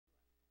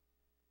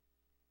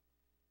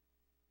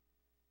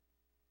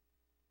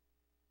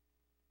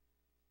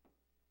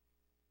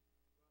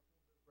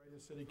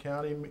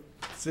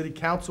City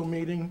Council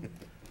meeting,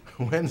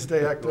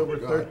 Wednesday, October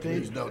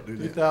 13th,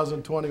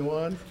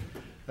 2021,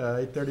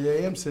 8:30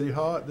 a.m. City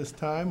Hall. At this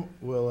time,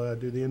 we'll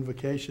do the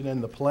invocation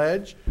and the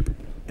pledge,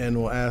 and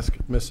we'll ask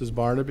Mrs.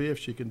 Barnaby if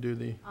she can do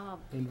the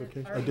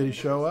invocation. Oh, did he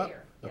show up?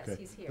 Yes, okay.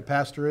 he's here. The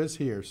pastor is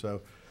here,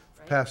 so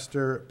right.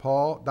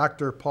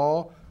 Dr.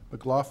 Paul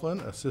McLaughlin,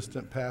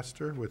 assistant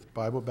pastor with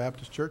Bible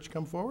Baptist Church,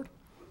 come forward.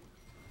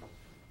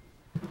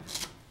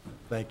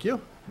 Thank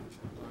you.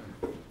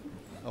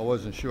 I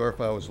wasn't sure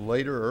if I was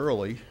late or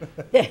early.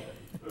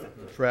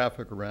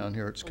 Traffic around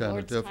here, it's kind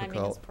of difficult.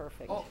 Timing is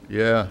perfect. Oh,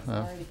 Yeah.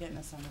 already getting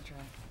us on the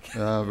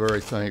track.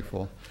 Very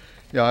thankful.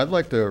 Yeah, I'd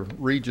like to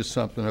read you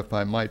something, if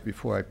I might,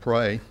 before I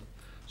pray.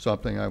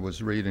 Something I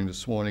was reading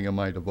this morning in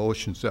my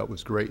devotions that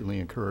was greatly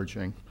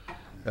encouraging.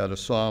 Out of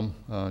Psalm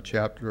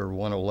chapter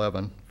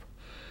 111.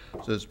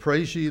 It says,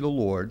 "Praise ye the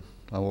Lord.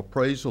 I will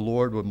praise the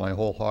Lord with my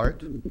whole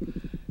heart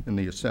in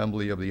the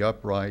assembly of the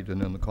upright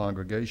and in the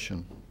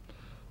congregation.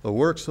 The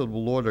works of the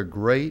Lord are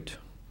great,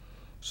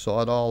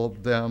 sought all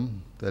of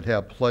them that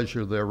have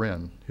pleasure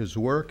therein. His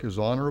work is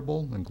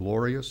honorable and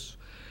glorious,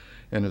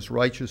 and his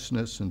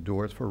righteousness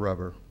endureth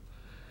forever.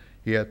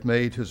 He hath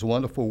made his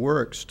wonderful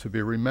works to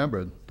be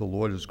remembered. The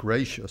Lord is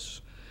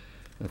gracious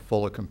and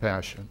full of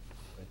compassion."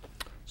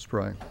 Let's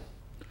pray.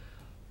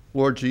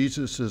 Lord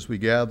Jesus, as we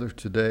gather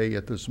today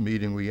at this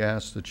meeting, we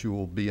ask that you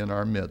will be in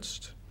our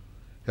midst.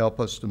 Help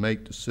us to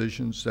make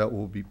decisions that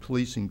will be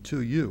pleasing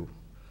to you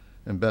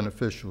and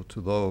beneficial to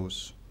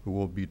those who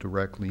will be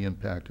directly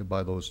impacted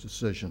by those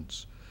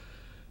decisions.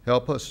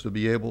 Help us to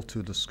be able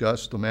to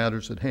discuss the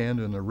matters at hand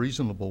in a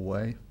reasonable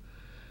way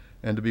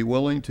and to be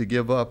willing to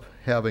give up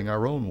having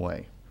our own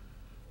way.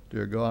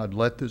 Dear God,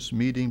 let this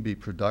meeting be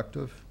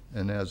productive,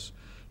 and as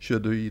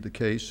should be the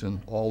case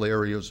in all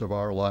areas of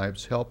our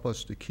lives, help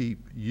us to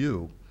keep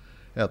you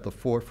at the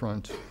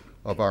forefront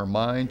of our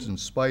minds in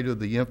spite of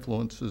the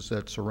influences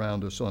that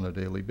surround us on a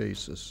daily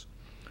basis.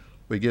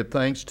 We give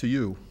thanks to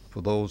you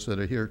for those that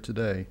are here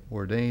today,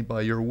 ordained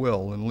by your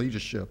will and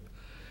leadership,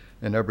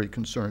 and every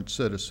concerned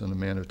citizen of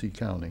Manatee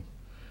County.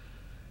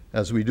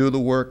 As we do the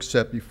work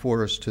set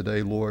before us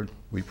today, Lord,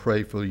 we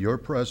pray for your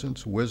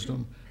presence,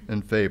 wisdom,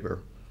 and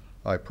favor.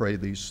 I pray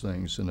these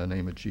things in the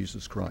name of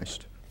Jesus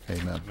Christ.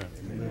 Amen.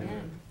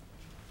 Amen.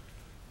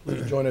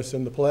 Please join us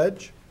in the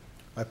pledge.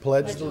 I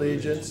pledge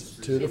allegiance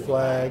to the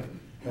flag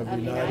of the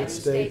United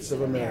States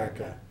of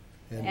America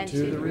and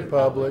to the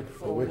republic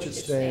for which it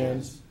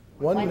stands,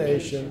 one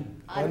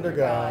nation, under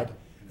God,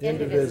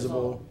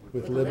 indivisible,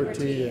 with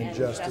liberty and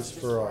justice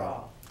for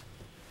all.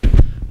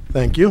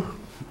 Thank you.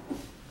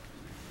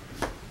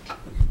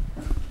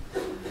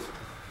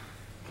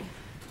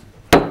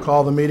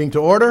 Call the meeting to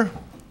order.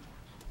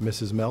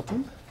 Mrs.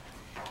 Melton.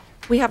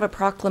 We have a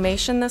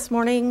proclamation this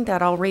morning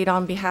that I'll read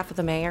on behalf of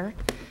the mayor.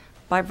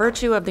 By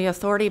virtue of the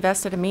authority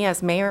vested in me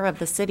as mayor of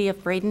the city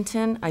of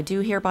Bradenton, I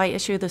do hereby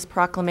issue this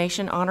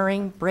proclamation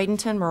honoring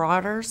Bradenton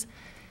Marauders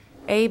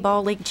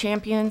A-Ball League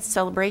Champions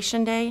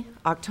Celebration Day,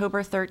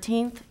 October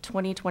 13th,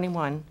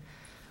 2021.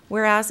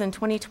 Whereas in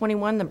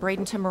 2021, the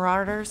Bradenton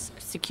Marauders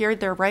secured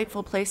their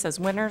rightful place as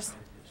winners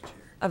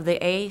of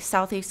the A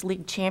Southeast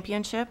League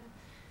Championship,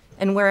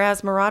 and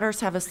whereas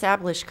Marauders have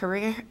established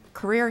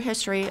career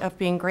history of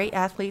being great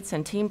athletes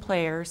and team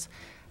players,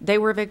 they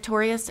were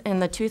victorious in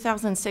the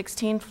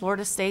 2016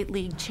 Florida State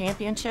League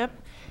Championship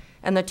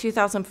and the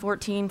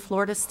 2014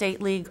 Florida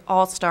State League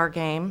All-Star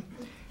Game.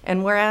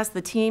 And whereas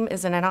the team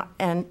is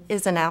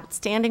an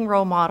outstanding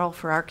role model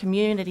for our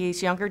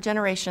community's younger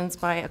generations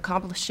by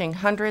accomplishing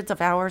hundreds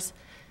of hours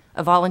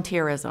of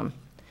volunteerism.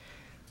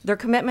 Their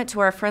commitment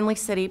to our friendly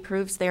city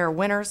proves they are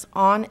winners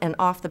on and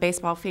off the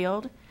baseball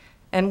field.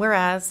 And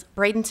whereas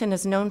Bradenton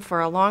is known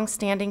for a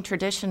long-standing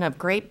tradition of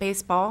great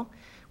baseball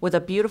with a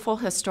beautiful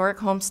historic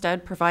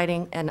homestead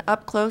providing an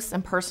up-close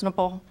and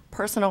personal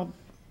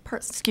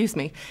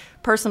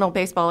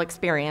baseball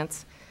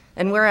experience.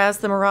 And whereas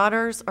the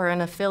Marauders are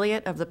an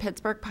affiliate of the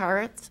Pittsburgh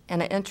Pirates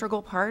and an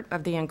integral part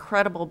of the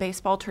incredible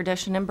baseball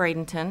tradition in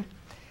Bradenton,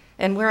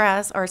 and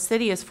whereas our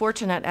city is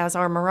fortunate as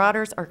our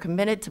Marauders are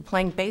committed to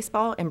playing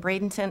baseball in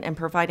Bradenton and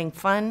providing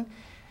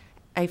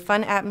a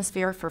fun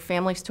atmosphere for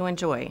families to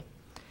enjoy.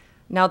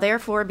 Now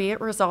therefore be it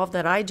resolved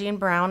that I, Jean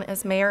Brown,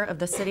 as mayor of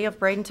the city of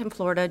Bradenton,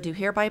 Florida, do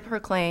hereby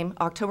proclaim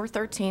October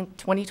 13th,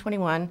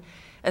 2021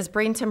 as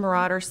Bradenton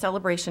Marauders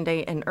Celebration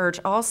Day and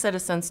urge all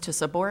citizens to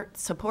support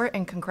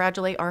and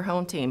congratulate our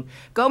home team.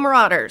 Go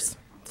Marauders!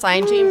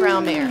 Signed, Jean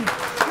Brown, Mayor.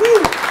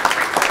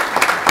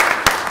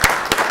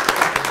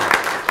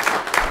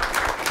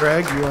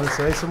 Greg, you want to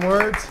say some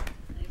words?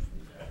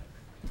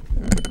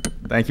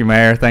 Thank you,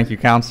 Mayor. Thank you,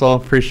 Council.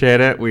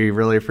 Appreciate it. We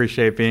really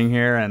appreciate being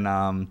here,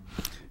 and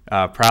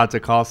proud to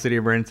call City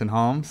of Bradenton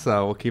home.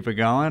 So we'll keep it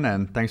going,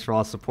 and thanks for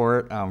all the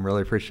support.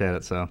 Really appreciate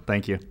it. So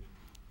thank you.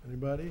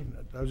 Anybody?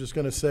 I was just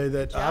going to say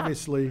that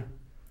obviously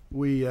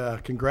we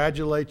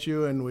congratulate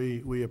you, and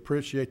we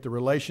appreciate the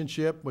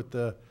relationship with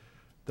the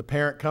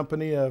parent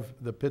company of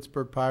the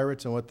Pittsburgh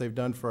Pirates and what they've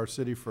done for our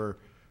city for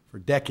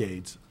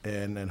decades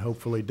and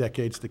hopefully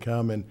decades to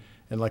come. And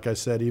And like I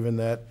said, even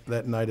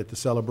that night at the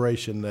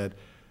celebration, that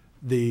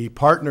the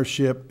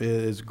partnership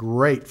is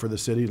great for the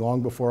city,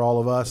 long before all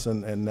of us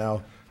and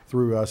now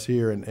through us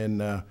here.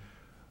 And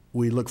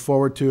we look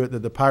forward to it,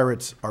 that the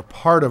Pirates are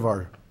part of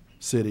our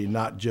city,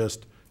 not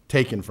just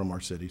taken from our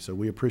city. So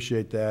we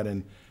appreciate that,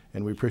 and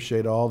we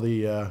appreciate all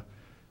the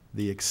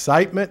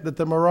excitement that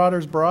the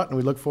Marauders brought, and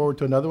we look forward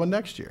to another one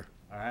next year.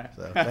 All right.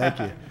 So thank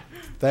you.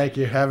 Thank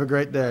you. Have a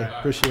great day.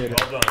 Appreciate it.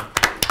 Well done.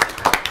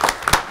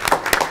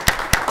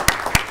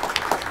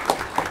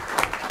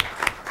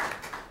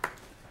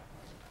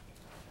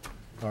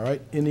 All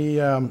right. Any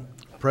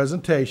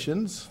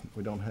presentations?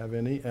 We don't have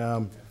any.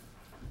 I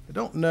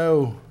don't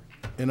know,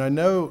 and I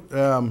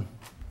know,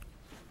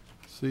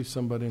 see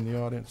somebody in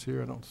the audience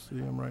here. I don't see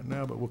him right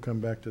now, but we'll come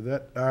back to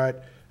that. All right.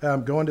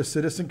 Going to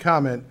citizen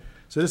comment.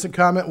 Citizen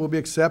comment will be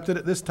accepted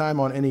at this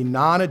time on any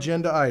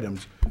non-agenda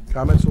items.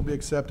 Comments will be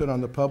accepted on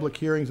the public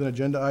hearings and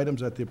agenda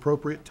items at the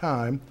appropriate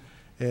time.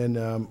 And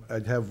I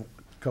have a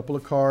couple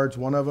of cards.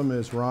 One of them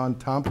is Ron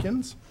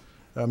Tompkins.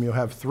 You'll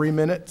have 3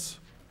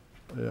 minutes.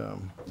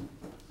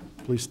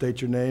 Please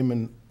state your name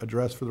and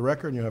address for the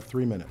record, and you'll have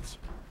 3 minutes.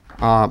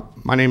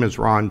 My name is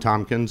Ron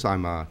Tompkins.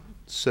 I'm a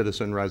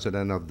citizen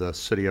resident of the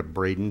city of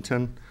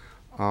Bradenton.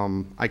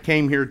 I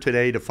came here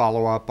today to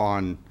follow up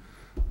on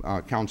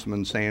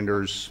Councilman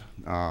Sanders'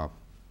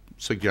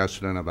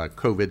 suggestion of a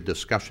COVID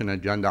discussion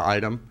agenda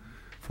item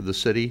for the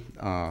city.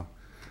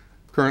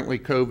 Currently,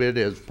 COVID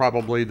is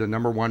probably the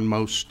 #1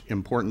 most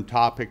important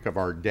topic of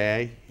our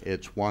day.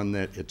 It's one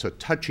that it's a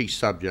touchy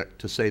subject,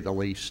 to say the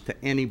least, to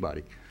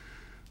anybody.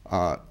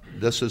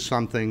 This is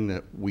something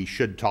that we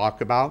should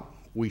talk about,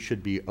 we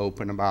should be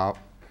open about,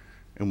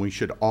 and we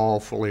should all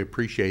fully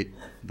appreciate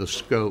the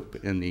scope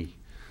and the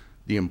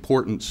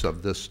importance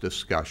of this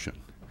discussion.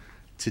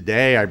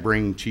 Today, I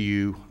bring to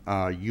you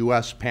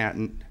U.S.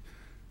 patent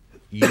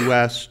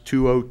US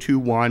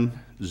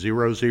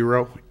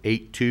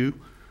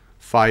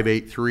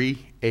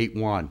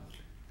 2021-0082-58381.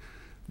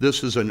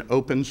 This is an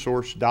open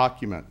source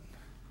document.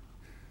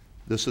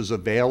 This is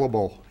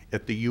available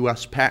at the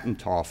U.S.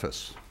 Patent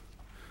Office.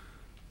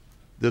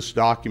 This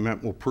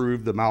document will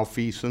prove the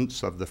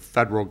malfeasance of the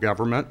federal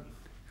government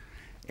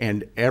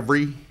and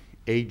every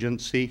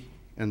agency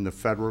in the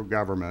federal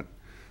government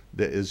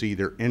that is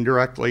either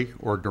indirectly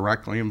or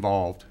directly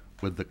involved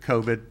with the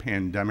COVID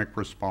pandemic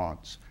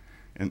response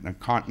in the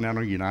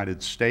continental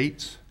United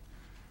States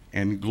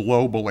and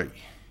globally.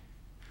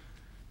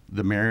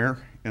 The mayor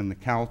and the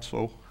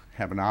council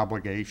have an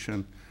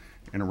obligation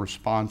and a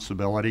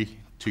responsibility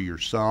to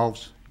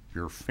yourselves,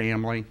 your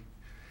family,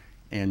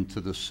 and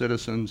to the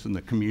citizens and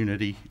the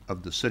community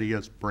of the city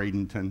of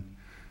Bradenton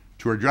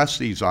to address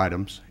these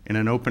items in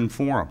an open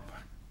forum.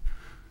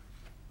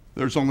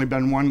 There's only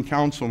been one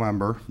council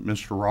member,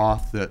 Mr.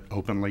 Roth, that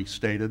openly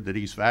stated that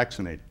he's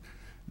vaccinated.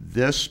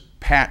 This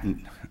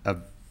patent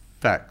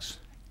affects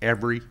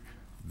every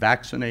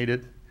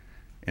vaccinated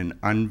and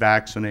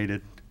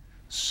unvaccinated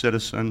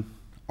citizen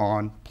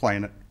on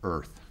planet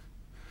Earth.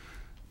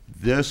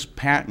 This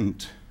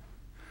patent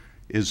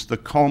is the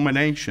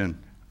culmination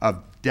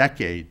of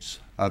decades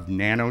of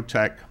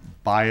nanotech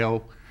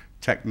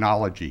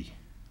biotechnology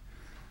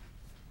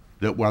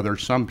that, whether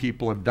some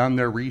people have done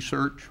their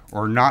research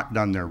or not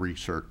done their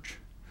research,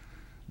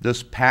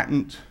 this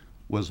patent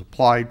was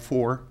applied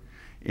for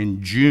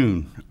in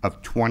June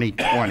of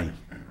 2020.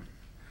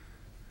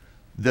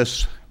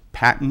 This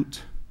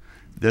patent,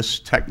 this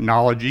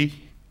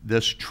technology,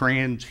 this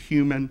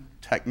transhuman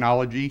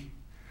technology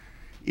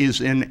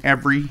is in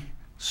every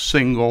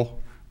single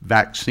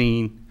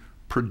vaccine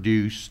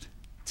produced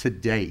to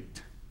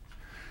date.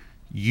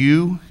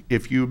 You,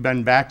 if you've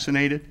been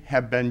vaccinated,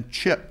 have been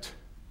chipped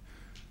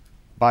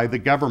by the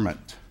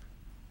government.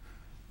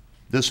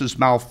 This is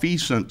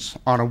malfeasance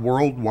on a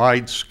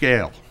worldwide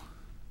scale.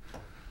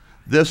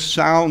 This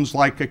sounds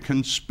like a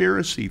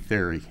conspiracy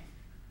theory,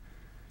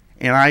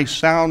 and I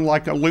sound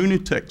like a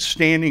lunatic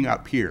standing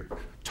up here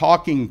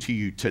talking to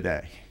you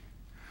today.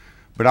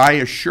 But I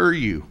assure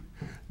you,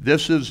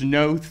 this is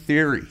no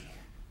theory.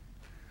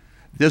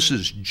 This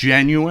is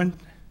genuine.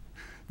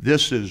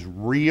 This is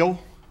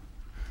real.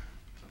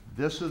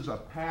 This is a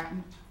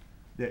patent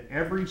that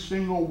every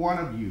single one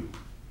of you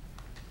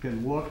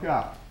can look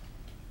up.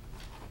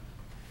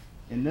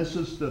 And this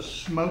is the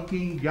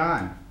smoking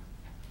gun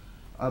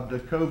of the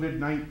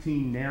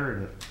COVID-19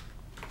 narrative.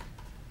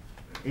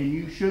 And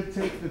you should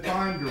take the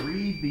time to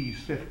read these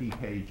 50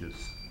 pages.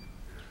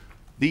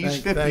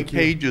 These 50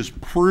 pages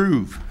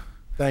prove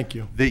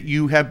that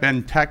you have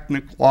been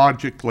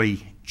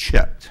technologically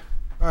chipped.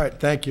 All right,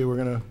 thank you. We're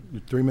gonna,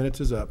 3 minutes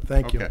is up.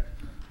 Thank you. Okay.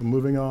 We're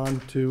moving on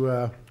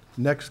to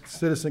next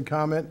citizen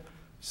comment.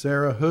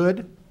 Sarah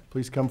Hood,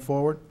 please come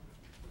forward.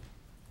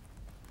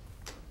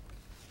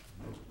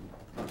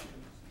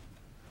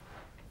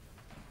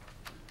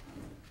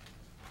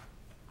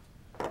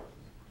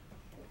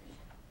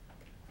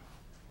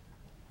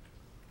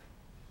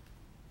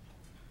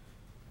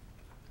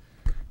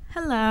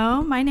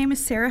 Hello, my name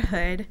is Sarah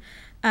Hood.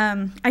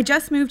 I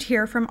just moved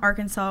here from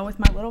Arkansas with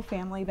my little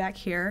family back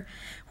here.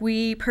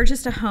 We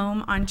purchased a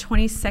home on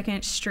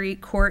 22nd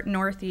Street, Court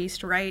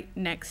Northeast, right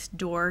next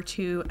door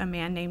to a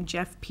man named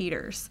Jeff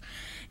Peters.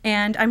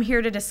 And I'm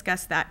here to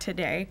discuss that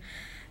today.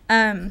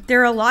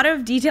 There are a lot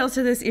of details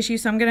to this issue,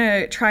 so I'm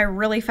going to try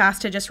really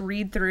fast to just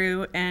read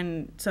through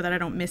and so that I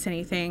don't miss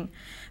anything.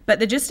 But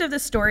the gist of the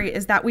story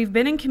is that we've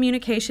been in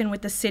communication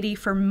with the city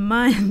for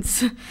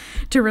months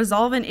to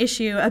resolve an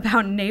issue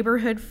about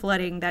neighborhood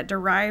flooding that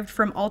derived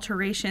from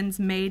alterations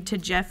made to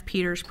Jeff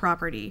Peters'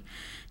 property.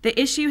 The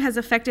issue has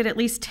affected at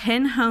least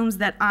 10 homes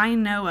that I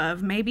know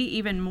of, maybe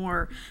even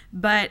more,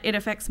 but it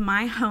affects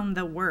my home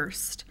the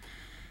worst.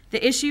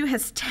 The issue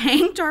has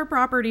tanked our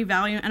property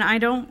value, and I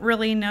don't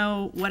really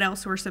know what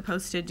else we're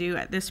supposed to do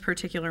at this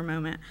particular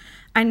moment.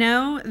 I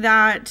know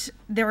that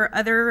there are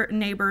other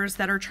neighbors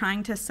that are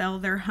trying to sell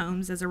their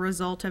homes as a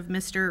result of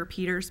Mr.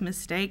 Peters'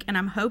 mistake, and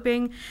I'm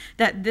hoping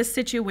that this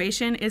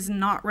situation is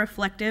not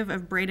reflective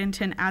of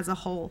Bradenton as a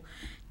whole.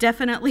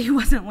 Definitely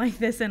wasn't like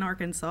this in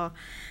Arkansas.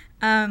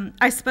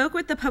 I spoke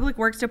with the Public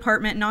Works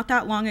Department not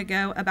that long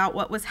ago about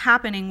what was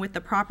happening with the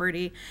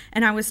property,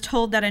 and I was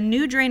told that a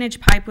new drainage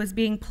pipe was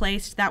being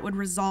placed that would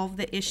resolve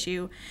the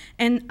issue,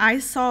 and I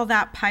saw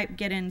that pipe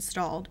get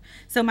installed.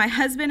 So my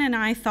husband and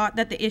I thought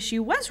that the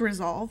issue was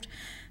resolved.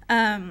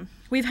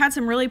 We've had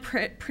some really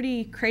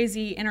pretty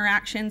crazy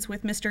interactions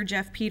with Mr.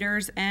 Jeff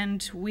Peters,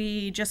 and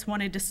we just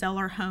wanted to sell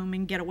our home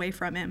and get away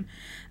from him.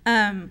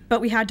 But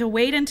we had to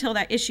wait until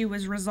that issue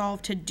was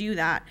resolved to do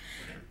that.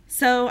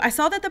 So I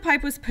saw that the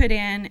pipe was put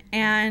in,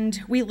 and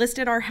we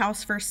listed our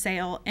house for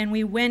sale, and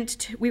we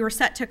were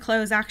set to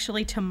close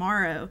actually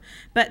tomorrow.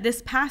 But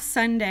this past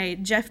Sunday,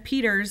 Jeff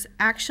Peters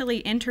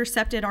actually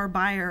intercepted our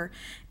buyer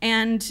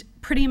and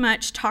pretty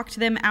much talked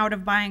them out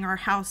of buying our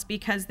house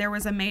because there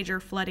was a major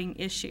flooding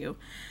issue.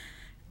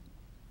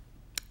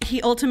 He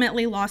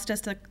ultimately lost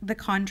us the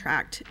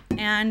contract,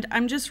 and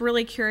I'm just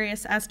really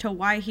curious as to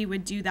why he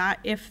would do that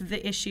if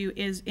the issue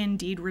is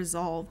indeed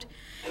resolved.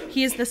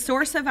 He is the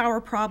source of our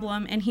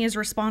problem, and he is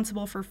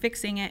responsible for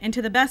fixing it, and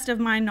to the best of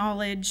my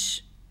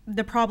knowledge,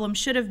 the problem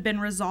should have been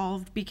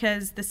resolved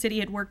because the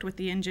city had worked with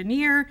the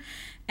engineer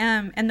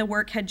and the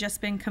work had just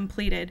been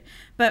completed.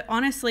 But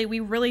honestly, we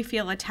really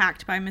feel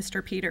attacked by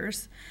Mr.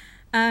 Peters.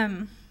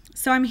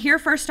 So I'm here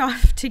first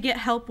off to get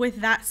help with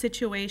that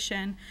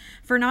situation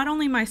for not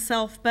only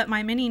myself, but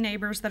my many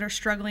neighbors that are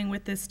struggling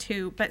with this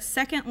too. But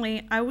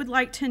secondly, I would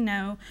like to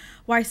know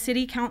why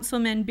City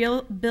Councilman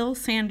Bill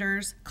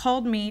Sanders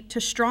called me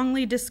to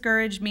strongly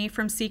discourage me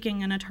from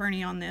seeking an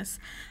attorney on this.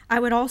 I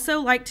would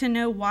also like to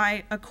know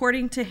why,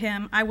 according to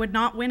him, I would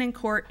not win in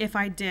court if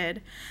I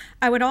did.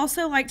 I would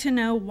also like to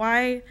know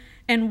why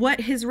and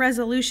what his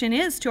resolution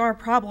is to our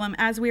problem,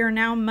 as we are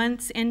now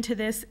months into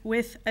this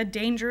with a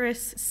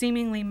dangerous,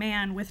 seemingly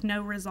man with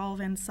no resolve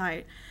in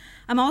sight.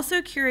 I'm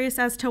also curious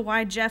as to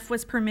why Jeff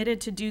was permitted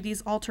to do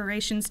these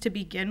alterations to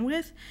begin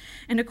with.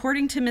 And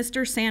according to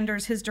Mr.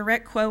 Sanders, his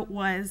direct quote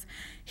was,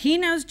 "He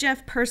knows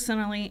Jeff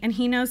personally, and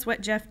he knows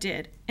what Jeff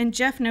did. And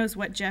Jeff knows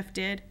what Jeff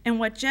did. And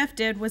what Jeff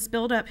did was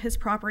build up his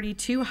property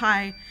too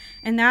high,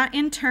 and that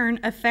in turn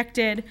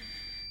affected..."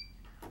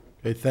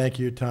 Okay, thank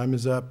you. Time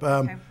is up.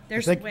 Okay,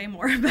 there's way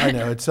more. But I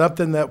know. It's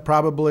something that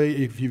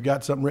probably, if you've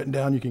got something written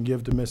down, you can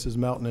give to Mrs.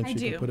 Melton and I she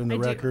do. can put in the I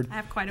do. record. I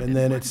have quite a and bit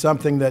then more. it's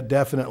something that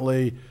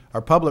definitely,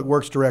 our Public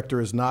Works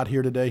Director is not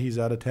here today. He's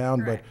out of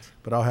town. Correct.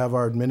 But I'll have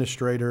our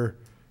Administrator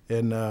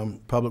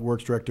and Public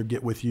Works Director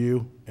get with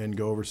you and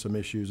go over some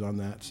issues on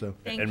that. So.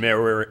 Thank And you.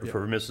 Mayor,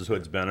 for Mrs.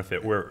 Hood's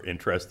benefit, we're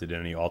interested in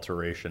any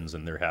alterations,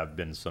 and there have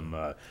been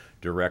some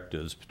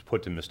directives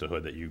put to Mr.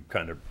 Hood that you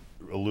kind of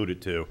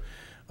alluded to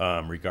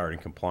regarding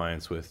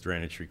compliance with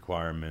drainage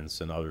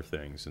requirements and other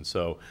things. And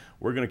so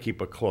we're going to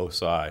keep a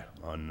close eye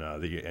on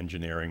the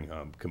engineering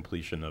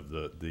completion of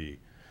the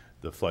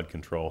flood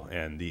control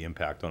and the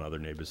impact on other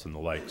neighbors and the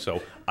like. So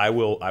I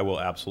will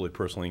absolutely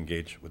personally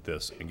engage with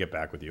this and get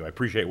back with you. I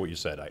appreciate what you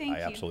said. I Thank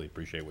you. absolutely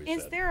appreciate what you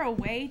Is said. there a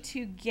way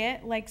to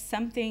get like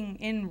something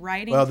in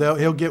writing? Well,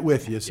 he'll get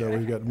with you, so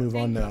we've got to move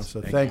on now.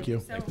 So thank you.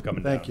 Thanks for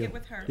coming Thank down. you. Get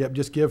with her. Yep,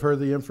 just give her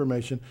the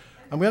information.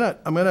 I'm gonna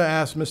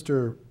ask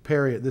Mr.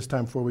 Perry at this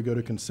time before we go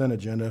to consent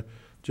agenda,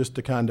 just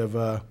to kind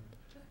of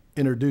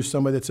introduce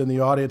somebody that's in the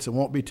audience. It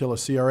won't be till a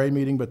CRA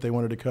meeting, but they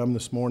wanted to come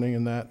this morning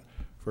and that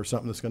for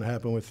something that's going to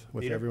happen with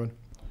Peter? everyone.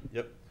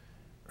 Yep.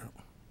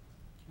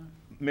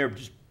 Mayor,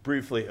 just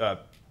briefly,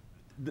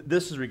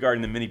 this is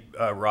regarding the Mini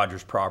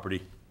Rogers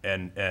property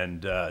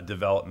and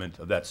development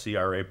of that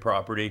CRA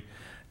property.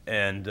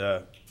 And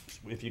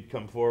if you'd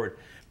come forward,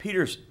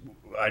 Peters,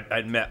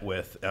 I'd met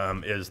with,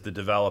 is the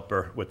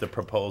developer with the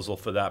proposal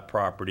for that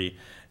property.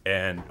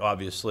 And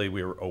obviously,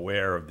 we were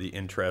aware of the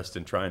interest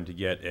in trying to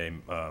get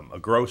a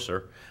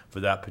grocer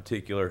for that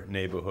particular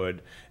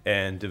neighborhood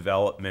and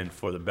development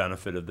for the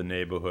benefit of the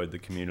neighborhood, the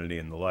community,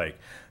 and the like.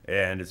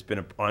 And it's been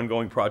an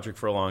ongoing project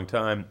for a long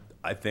time.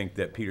 I think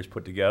that Peter's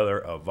put together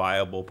a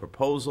viable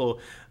proposal.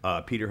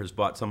 Peter has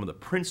brought some of the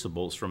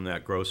principals from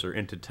that grocer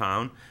into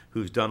town,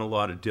 who's done a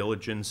lot of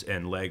diligence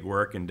and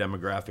legwork and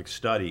demographic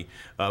study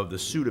of the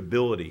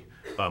suitability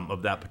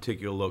of that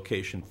particular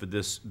location for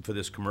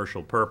this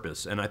commercial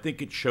purpose. And I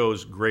think it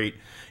shows great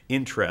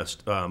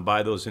interest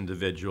by those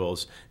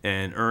individuals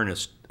and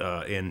earnest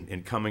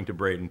in coming to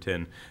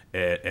Bradenton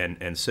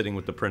and sitting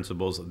with the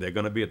principals. They're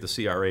going to be at the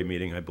CRA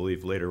meeting, I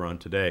believe, later on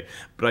today.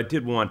 But I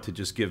did want to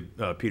just give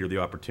Peter the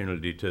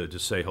opportunity to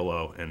just say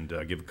hello and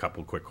give a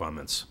couple of quick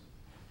comments.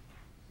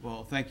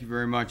 Well, thank you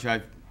very much.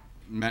 I've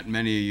met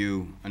many of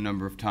you a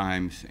number of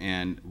times,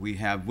 and we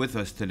have with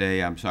us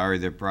today, I'm sorry,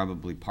 they're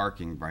probably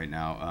parking right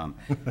now,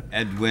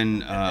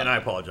 Edwin. And I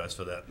apologize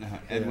for that.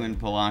 Edwin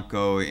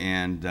Polanco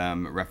and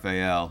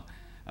Raphael,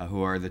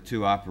 who are the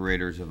two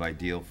operators of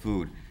Ideal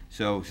Food.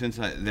 So since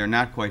they're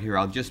not quite here,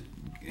 I'll just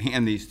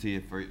hand these to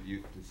you for you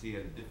to see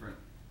a different,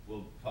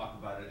 we'll talk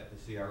about it at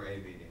the CRA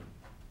meeting.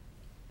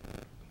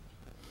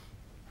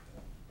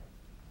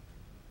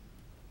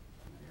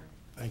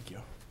 Thank you.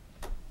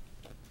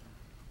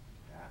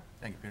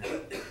 Thank you, Peter.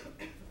 Thank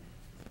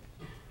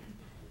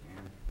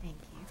you.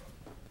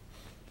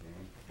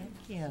 Thank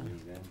you.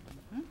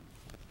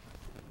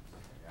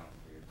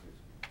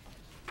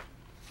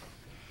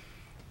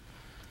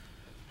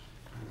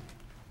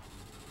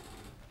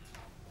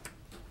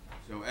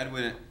 So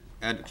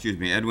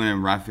Edwin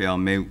and Raphael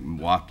may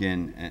walk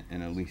in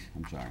and at least,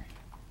 I'm sorry.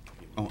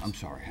 Oh, I'm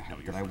sorry.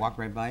 Did I walk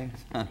right by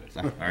you?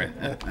 Sorry.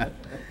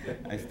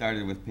 I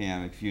started with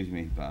Pam. Excuse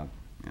me, Bob.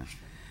 Yeah.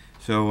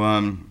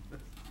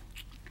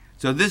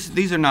 So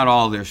these are not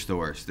all their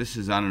stores. This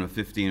is, I don't know,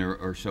 15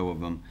 or so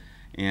of them.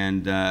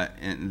 And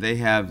they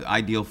have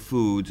Ideal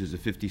Foods is a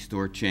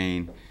 50-store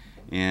chain.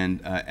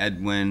 And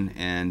Edwin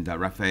and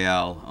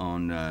Raphael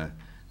own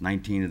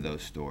 19 of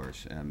those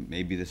stores.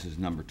 Maybe this is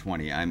number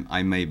 20.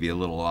 I may be a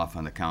little off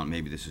on the count.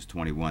 Maybe this is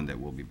 21 that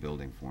we'll be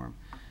building for them.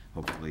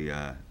 Hopefully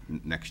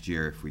next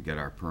year if we get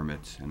our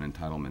permits and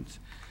entitlements.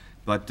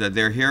 But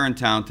they're here in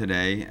town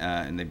today,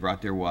 and they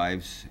brought their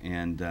wives,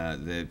 and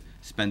they've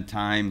spent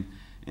time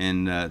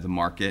in the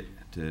market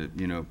to,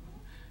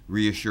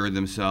 reassure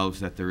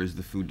themselves that there is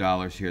the food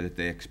dollars here that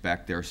they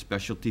expect. They're a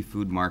specialty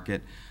food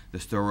market. The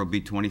store will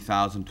be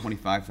 25,000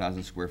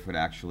 square foot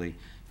actually,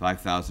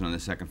 5,000 on the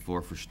second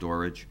floor for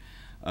storage.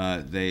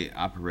 They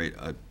operate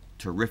a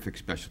terrific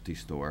specialty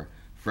store,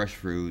 fresh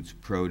fruits,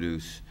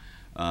 produce,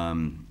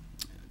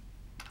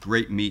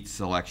 great meat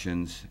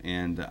selections,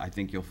 and I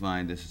think you'll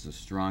find this is a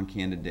strong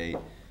candidate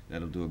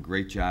that'll do a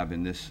great job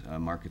in this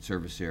market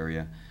service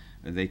area.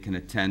 They can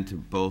attend to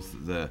both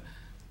the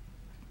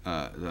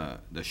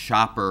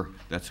shopper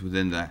that's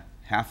within the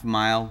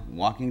half-mile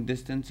walking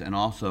distance and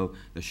also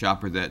the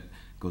shopper that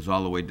goes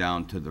all the way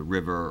down to the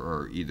river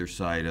or either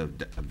side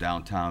of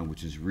downtown,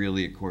 which is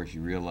really, of course,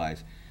 you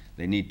realize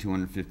they need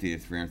 $250,000 to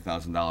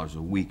 $300,000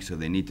 a week, so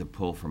they need to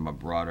pull from a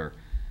broader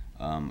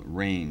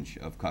range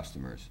of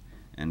customers.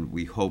 And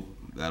we hope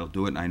that'll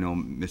do it. And I know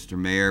Mr.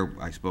 Mayor,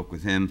 I spoke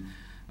with him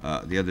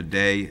the other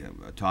day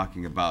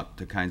talking about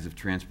the kinds of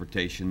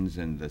transportations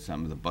and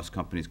some of the bus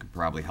companies could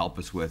probably help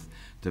us with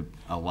to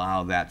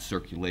allow that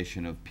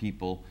circulation of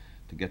people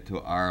to get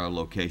to our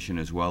location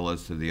as well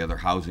as to the other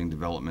housing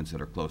developments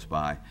that are close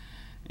by.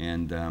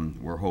 And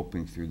we're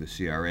hoping through the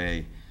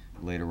CRA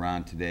later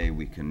on today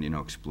we can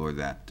explore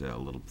that a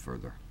little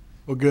further.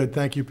 Well, good.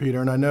 Thank you, Peter.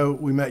 And I know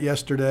we met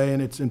yesterday,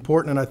 and it's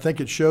important, and I think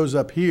it shows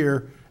up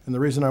here. And the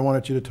reason I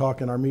wanted you to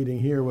talk in our meeting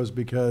here was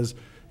because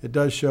it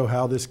does show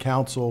how this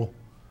council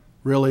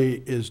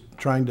really is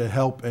trying to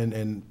help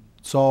and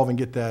solve and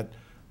get that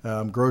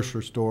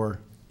grocery store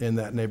in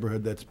that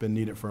neighborhood that's been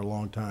needed for a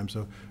long time.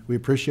 So we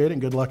appreciate it,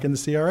 and good luck in the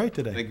CRA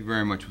today. Thank you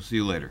very much. We'll see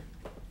you later.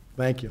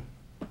 Thank you.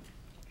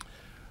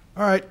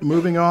 All right,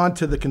 moving on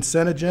to the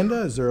consent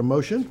agenda. Is there a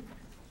motion?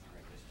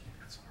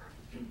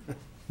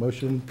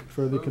 Motion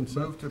for the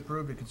consent? Move to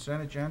approve the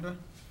consent agenda.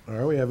 All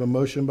right, we have a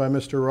motion by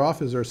Mr.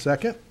 Roth. Is there a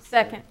second?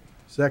 Second.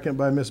 Second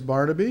by Ms.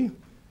 Barnaby.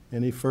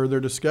 Any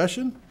further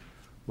discussion?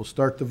 We'll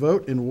start the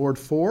vote in Ward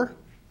 4.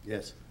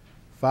 Yes.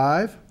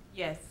 5.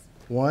 Yes.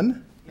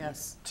 1.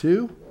 Yes.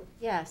 2.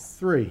 Yes.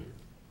 3.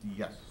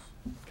 Yes.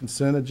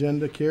 Consent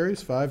agenda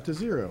carries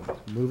 5-0.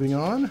 Moving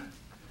on.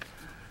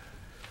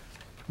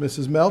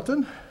 Mrs.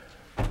 Melton?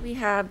 We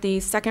have the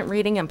second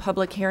reading and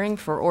public hearing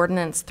for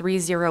ordinance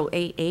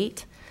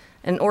 3088,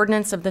 an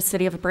ordinance of the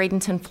City of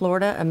Bradenton,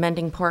 Florida,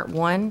 amending Part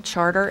 1,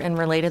 Charter and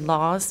Related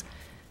Laws,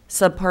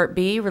 Subpart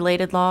B,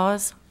 Related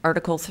Laws,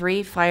 Article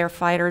 3,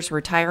 Firefighters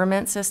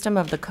Retirement System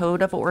of the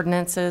Code of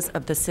Ordinances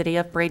of the City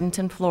of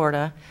Bradenton,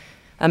 Florida,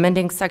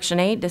 amending Section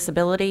 8,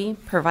 Disability,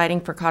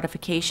 providing for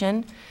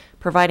codification,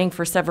 providing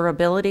for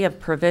severability of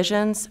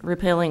provisions,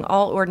 repealing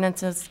all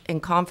ordinances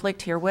in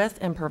conflict herewith,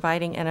 and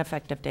providing an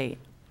effective date.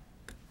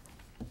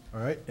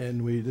 All right,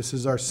 and this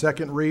is our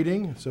second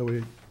reading, so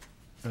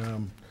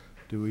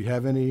do we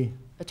have any?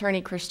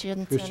 Attorney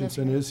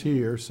Christensen is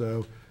here,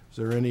 so is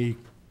there any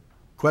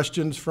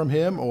questions from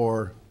him,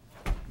 or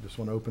just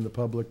want to open the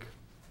public?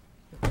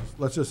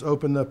 Let's just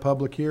open the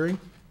public hearing.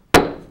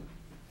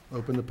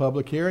 Open the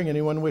public hearing.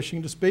 Anyone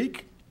wishing to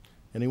speak?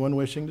 Anyone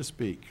wishing to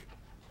speak?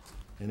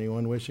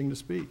 Anyone wishing to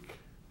speak?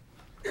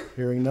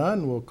 Hearing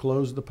none, we'll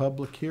close the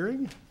public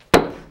hearing.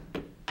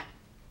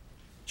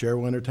 Chair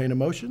will entertain a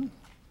motion.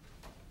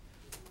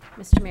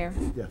 Mr. Mayor,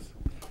 Yes.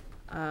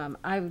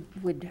 I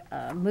would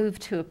move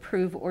to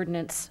approve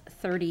ordinance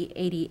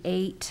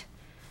 3088,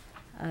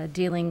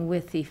 dealing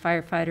with the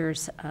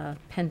firefighters'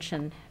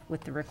 pension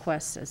with the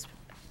request as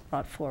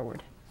brought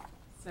forward.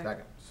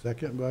 Second.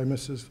 Second by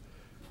Mrs.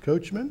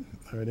 Coachman.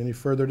 All right, any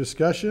further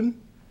discussion?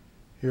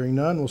 Hearing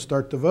none, we'll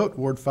start the vote.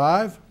 Ward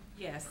 5?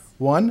 Yes.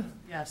 1?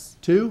 Yes.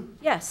 2?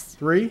 Yes.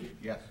 3?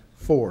 Yes.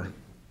 4?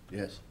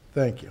 Yes.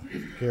 Thank you.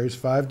 Carries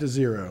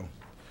 5-0.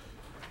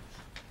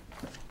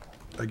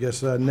 I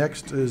guess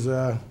next is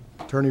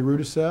Attorney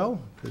Rudisell.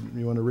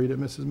 You want to read it,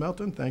 Mrs.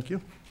 Melton? Thank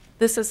you.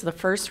 This is the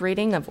first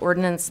reading of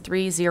Ordinance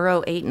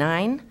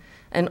 3089,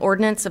 an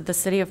ordinance of the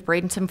City of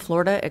Bradenton,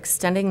 Florida,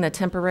 extending the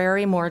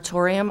temporary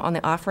moratorium on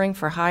the offering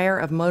for hire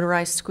of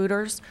motorized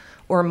scooters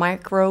or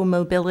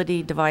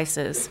micro-mobility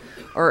devices,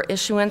 or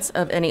issuance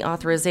of any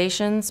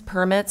authorizations,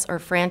 permits, or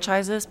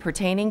franchises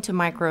pertaining to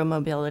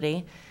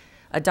micro-mobility,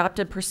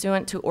 adopted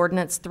pursuant to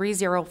Ordinance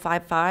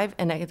 3055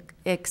 and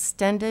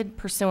extended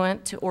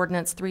pursuant to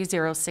Ordinance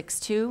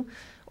 3062,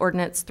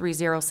 Ordinance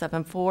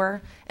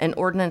 3074, and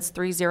Ordinance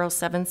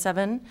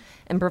 3077,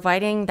 and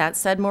providing that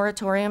said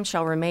moratorium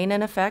shall remain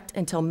in effect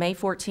until May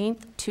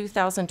 14th,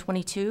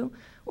 2022,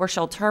 or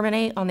shall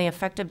terminate on the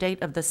effective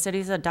date of the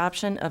city's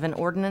adoption of an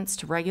ordinance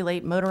to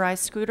regulate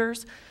motorized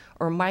scooters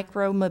or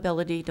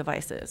micro-mobility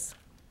devices.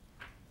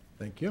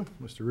 Thank you.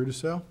 Mr.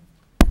 Rudisell?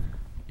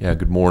 Yeah,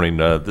 good morning.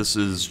 This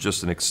is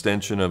just an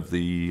extension of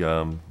the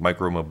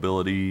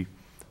micromobility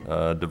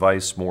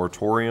device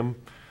moratorium.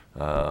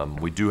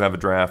 We do have a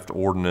draft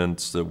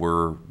ordinance that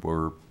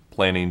we're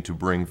planning to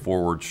bring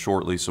forward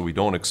shortly, so we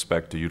don't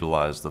expect to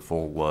utilize the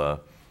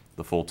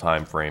full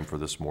time frame for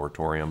this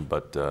moratorium.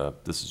 But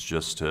this is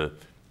just to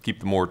keep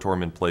the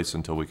moratorium in place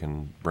until we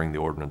can bring the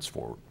ordinance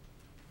forward.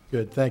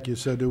 Good, thank you.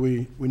 So do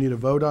we need a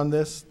vote on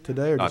this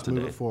today or Not just move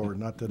today. it forward?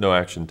 Not today. No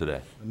action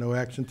today. No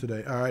action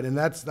today. All right, and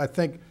that's, I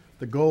think,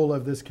 the goal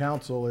of this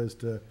council is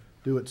to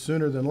do it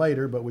sooner than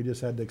later, but we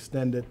just had to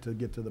extend it to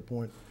get to the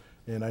point.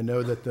 And I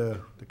know that the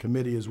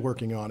committee is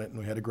working on it, and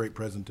we had a great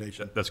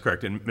presentation. That's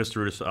correct. And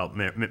Mr. Rudisell,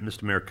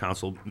 Mr. Mayor,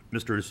 Council,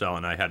 Mr. Rudisell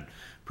and I had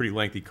pretty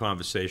lengthy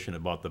conversation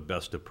about the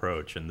best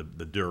approach and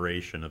the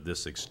duration of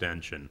this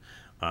extension.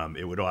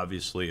 It would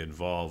obviously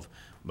involve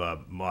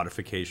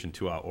modification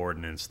to our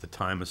ordinance, the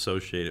time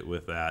associated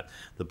with that,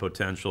 the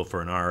potential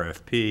for an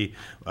RFP,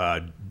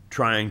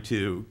 trying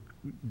to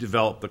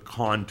develop the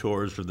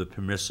contours of the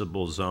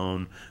permissible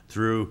zone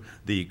through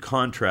the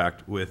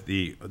contract with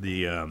the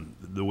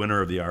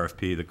winner of the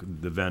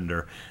RFP, the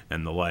vendor,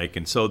 and the like.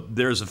 And so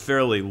there's a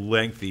fairly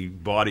lengthy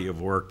body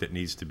of work that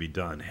needs to be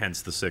done,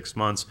 hence the 6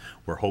 months.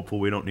 We're hopeful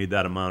we don't need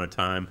that amount of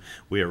time.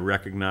 We are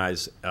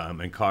recognized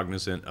and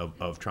cognizant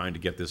of trying to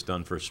get this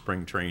done for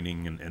spring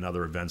training and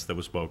other events that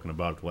was spoken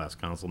about at the last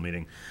council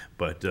meeting.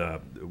 But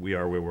we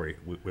are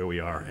where we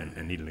are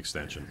and need an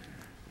extension.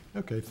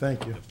 Okay,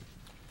 thank you.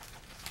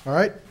 All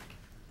right.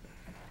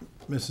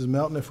 Mrs.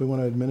 Melton, if we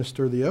want to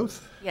administer the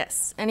oath?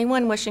 Yes.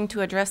 Anyone wishing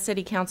to address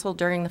City Council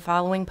during the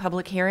following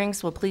public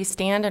hearings will please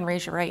stand and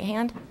raise your right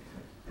hand.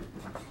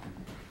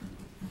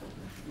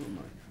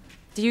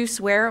 Do you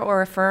swear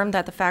or affirm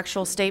that the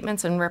factual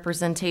statements and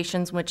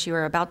representations which you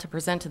are about to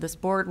present to this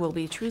board will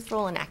be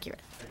truthful and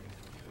accurate?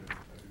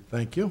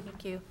 Thank you.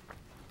 Thank you.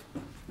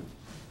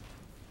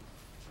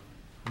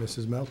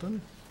 Mrs.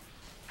 Melton?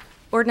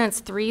 Ordinance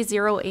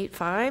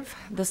 3085,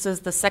 this is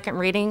the second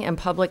reading and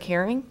public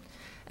hearing.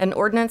 An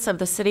ordinance of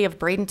the City of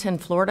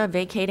Bradenton, Florida,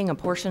 vacating a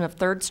portion of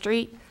 3rd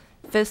Street,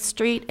 5th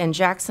Street, and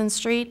Jackson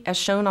Street as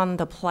shown on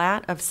the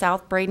plat of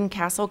South Braden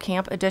Castle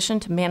Camp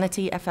addition to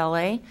Manatee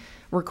FLA,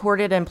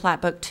 recorded in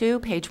Plat Book 2,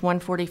 page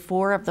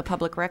 144 of the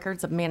Public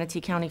Records of Manatee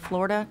County,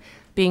 Florida,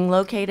 being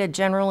located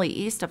generally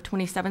east of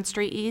 27th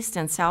Street East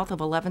and south of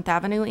 11th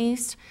Avenue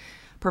East,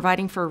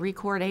 providing for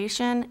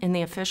recordation in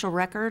the official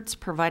records,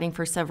 providing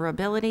for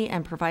severability,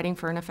 and providing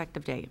for an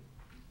effective date.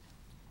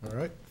 All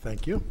right,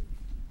 thank you.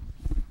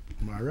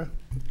 Myra?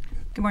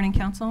 Good morning,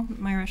 Council.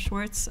 Myra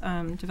Schwartz,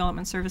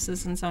 Development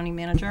Services and Zoning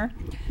Manager.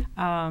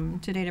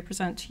 Today to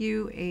present to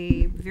you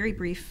a very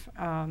brief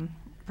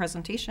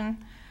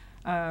presentation.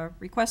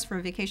 Request for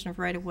a vacation of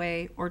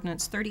right-of-way,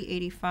 Ordinance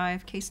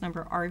 3085, case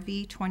number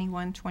RV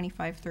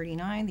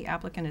 212539. The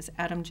applicant is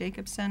Adam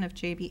Jacobson of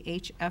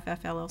JBH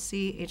FF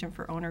LLC, agent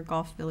for owner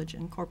Gulf Village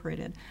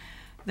Incorporated.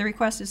 The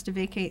request is to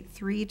vacate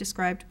 3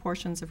 described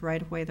portions of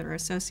right-of-way that are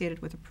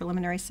associated with a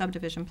preliminary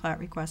subdivision plat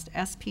request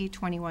SP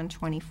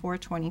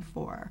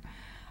 212424.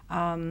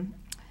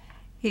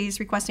 He's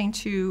requesting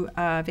to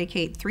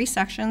vacate 3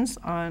 sections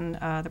on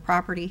the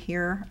property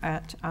here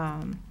at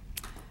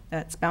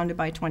that's bounded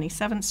by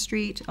 27th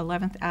Street,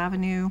 11th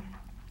Avenue,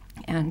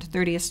 and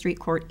 30th Street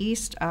Court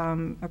East.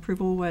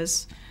 Approval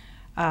was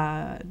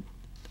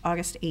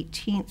August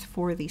 18th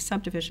for the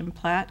subdivision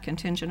plat,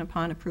 contingent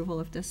upon approval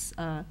of this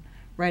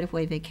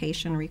right-of-way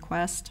vacation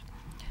request.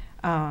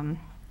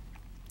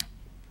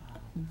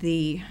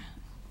 We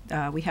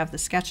have the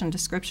sketch and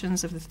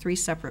descriptions of the 3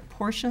 separate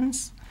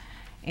portions,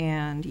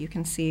 and you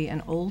can see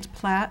an old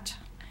plat.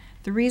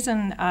 The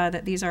reason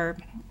that these are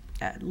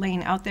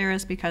laying out there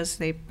is because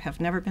they have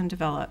never been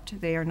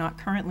developed. They are not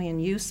currently in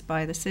use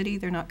by the city.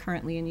 They're not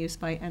currently in use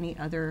by any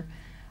other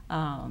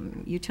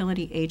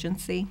utility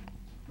agency,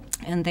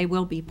 and they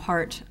will be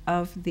part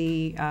of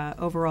the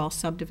overall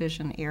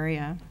subdivision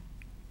area.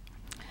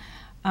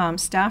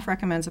 Staff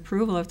recommends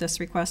approval of this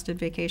requested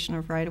vacation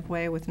of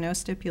right-of-way with no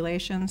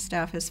stipulation.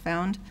 Staff has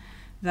found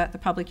that the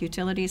public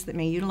utilities that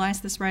may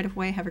utilize this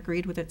right-of-way have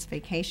agreed with its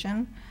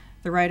vacation.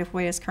 The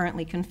right-of-way is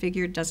currently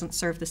configured, doesn't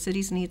serve the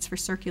city's needs for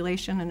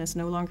circulation, and is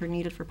no longer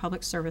needed for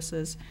public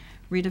services.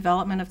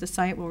 Redevelopment of the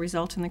site will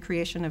result in the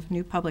creation of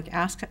new public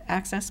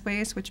access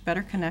ways which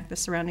better connect the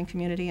surrounding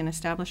community and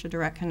establish a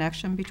direct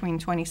connection between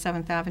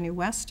 27th Avenue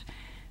West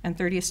and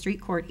 30th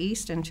Street Court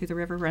East and to the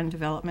River Run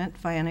development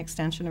via an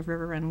extension of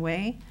River Run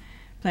Way.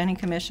 Planning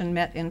Commission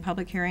met in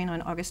public hearing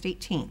on August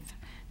 18th,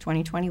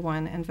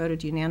 2021, and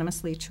voted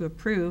unanimously to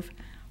approve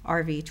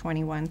RV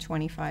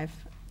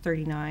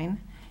 212539.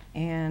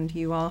 And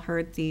you all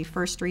heard the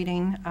first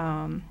reading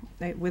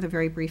with a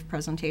very brief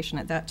presentation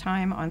at that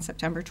time on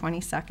September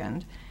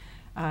 22nd.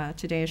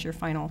 Today is your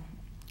final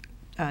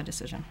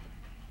decision.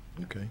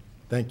 Okay,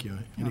 thank you.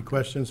 Any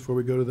questions before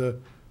we go to the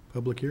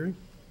public hearing?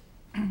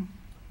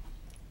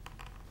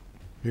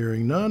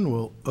 Hearing none,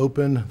 we'll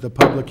open the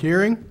public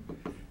hearing.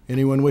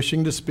 Anyone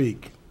wishing to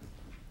speak?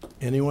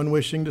 Anyone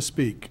wishing to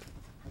speak?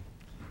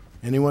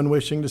 Anyone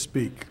wishing to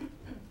speak?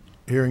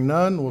 Hearing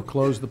none, we'll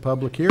close the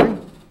public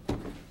hearing.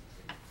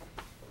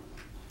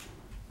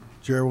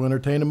 Chair will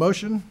entertain a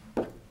motion.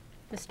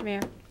 Mr. Mayor,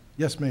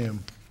 Yes,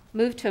 ma'am.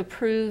 move to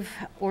approve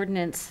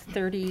ordinance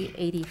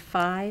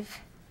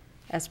 3085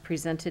 as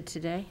presented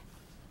today.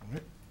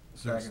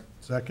 Second.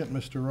 Second,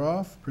 Mr.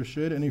 Roth.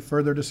 Appreciate it. Any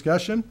further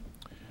discussion?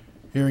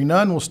 Hearing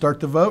none, we'll start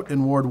the vote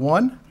in Ward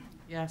 1,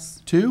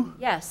 Yes. 2,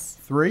 Yes.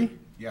 3,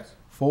 Yes.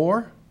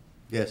 4,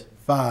 Yes.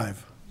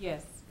 5.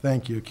 Yes.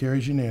 Thank you.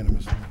 Carries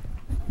unanimously.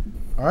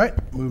 All right,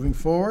 moving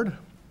forward.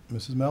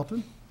 Mrs.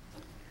 Melton?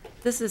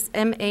 This is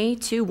MA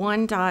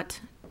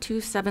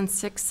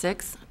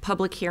 21.2766,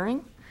 public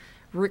hearing.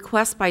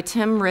 Request by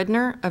Tim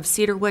Ridner of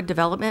Cedarwood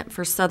Development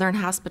for Southern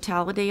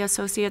Hospitality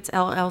Associates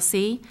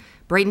LLC,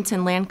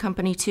 Bradenton Land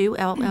Company 2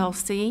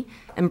 LLC,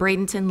 and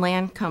Bradenton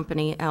Land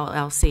Company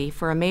LLC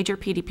for a major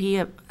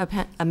PDP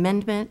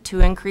amendment to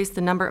increase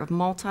the number of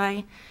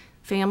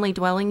multi-family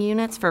dwelling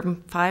units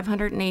from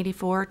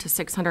 584 to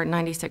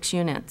 696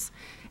 units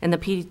in the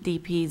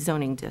PDP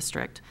zoning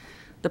district.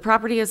 The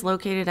property is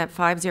located at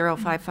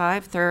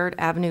 5055 3rd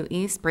Avenue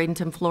East,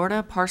 Bradenton,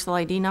 Florida. Parcel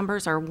ID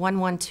numbers are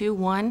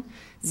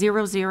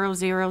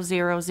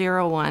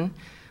 1121-000001,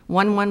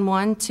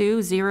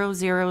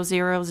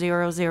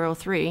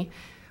 1112-000003,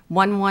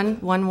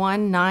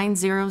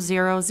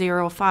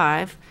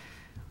 1111-90005,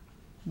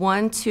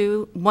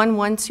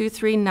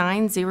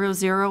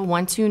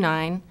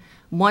 1123-900-129,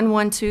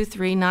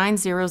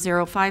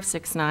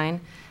 1123-900-569,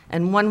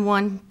 and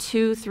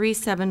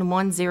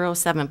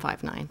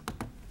 1123-710-759.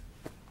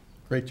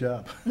 Great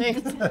job.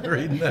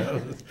 Reading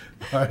those.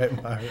 All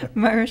right, Myra.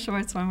 Myra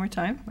Schwartz, one more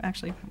time.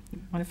 Actually,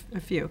 one of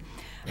a few.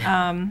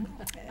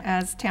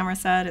 As Tamara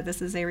said,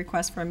 this is a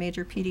request for a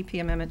major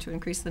PDP amendment to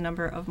increase the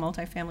number of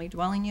multifamily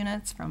dwelling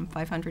units from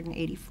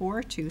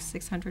 584 to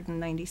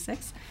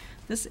 696.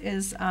 This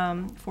is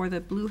for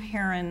the Blue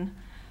Heron,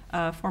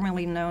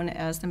 formerly known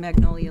as the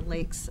Magnolia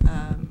Lakes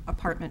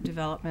apartment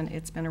development.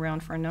 It's been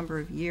around for a number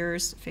of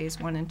years. Phase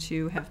 1 and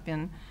 2 have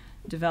been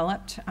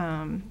developed.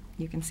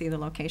 You can see the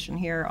location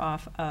here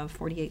off of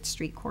 48th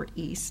Street Court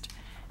East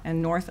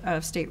and north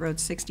of State Road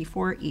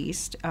 64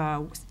 East,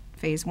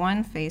 Phase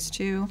 1, Phase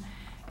 2.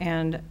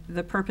 And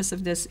the purpose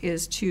of this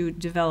is to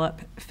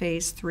develop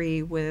Phase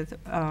 3 with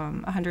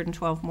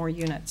 112 more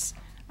units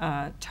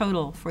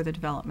total for the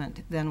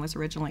development than was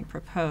originally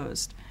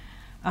proposed.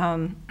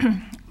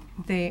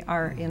 They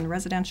are in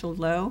residential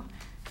low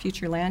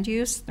future land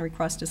use. The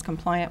request is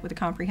compliant with the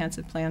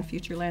comprehensive plan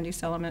future land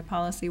use element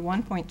policy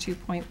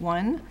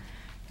 1.2.1.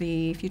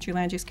 The future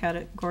land use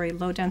category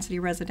low density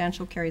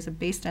residential carries a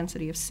base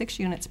density of 6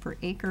 units per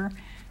acre.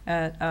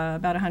 At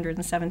about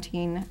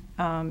 117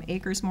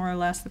 acres more or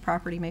less, the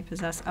property may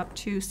possess up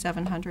to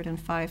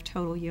 705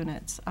 total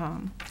units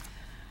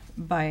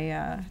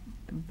by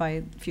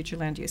future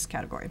land use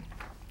category.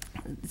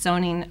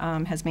 Zoning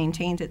has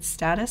maintained its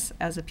status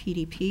as a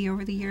PDP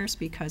over the years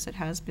because it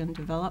has been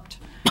developed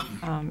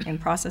in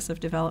process of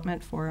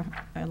development for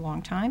a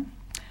long time.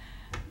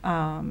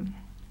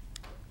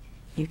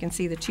 You can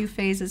see the 2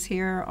 phases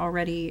here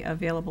already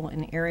available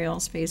in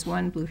aerials. Phase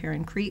 1, Blue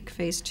Heron Creek.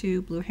 Phase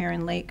 2, Blue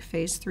Heron Lake.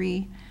 Phase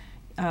 3,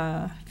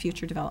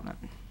 future development.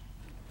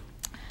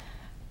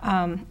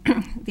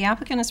 The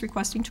applicant is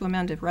requesting to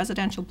amend a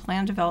residential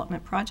plan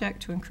development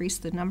project to increase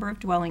the number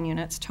of dwelling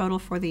units total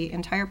for the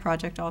entire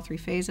project, all 3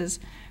 phases,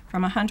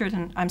 from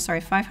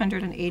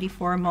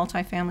 584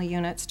 multifamily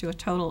units to a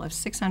total of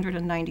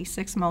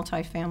 696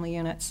 multifamily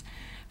units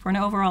for an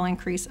overall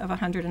increase of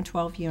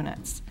 112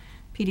 units.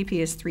 PDP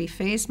is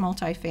 3-phase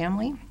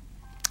multifamily,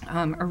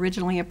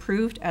 originally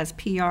approved as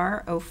PR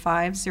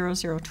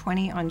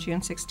 050020 on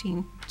June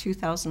 16,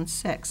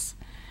 2006.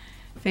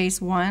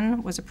 Phase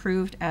 1 was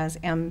approved as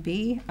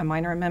MB, a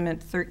minor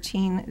amendment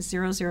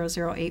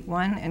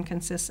 1300081, and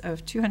consists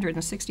of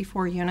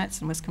 264 units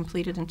and was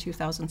completed in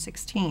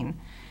 2016.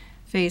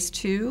 Phase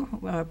 2,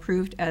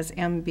 approved as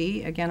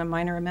MB, again a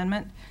minor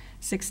amendment,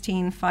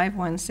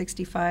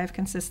 165165,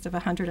 consists of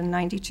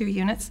 192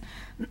 units,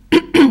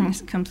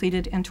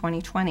 completed in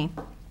 2020.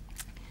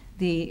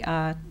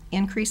 The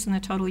increase in the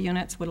total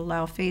units would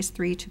allow Phase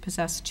 3 to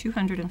possess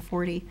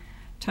 240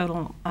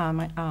 total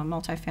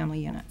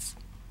multifamily units.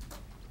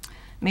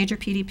 Major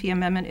PDP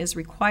amendment is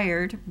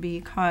required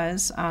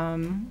because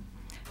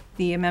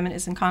the amendment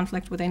is in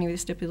conflict with any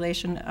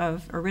stipulation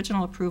of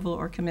original approval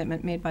or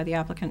commitment made by the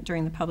applicant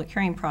during the public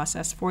hearing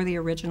process for the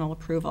original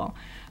approval.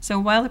 So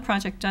while the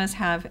project does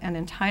have an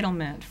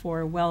entitlement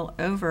for well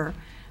over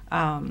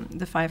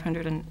the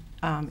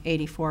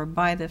 584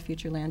 by the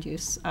future land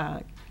use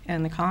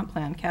and the comp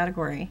plan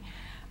category,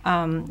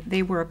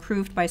 they were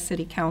approved by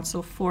City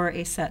Council for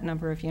a set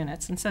number of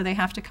units, and so they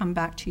have to come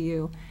back to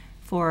you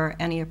for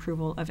any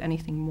approval of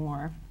anything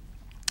more.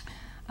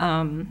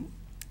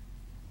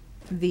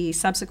 The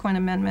subsequent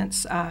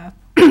amendments,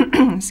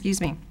 excuse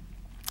me,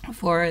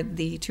 for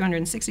the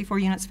 264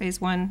 units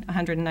Phase 1,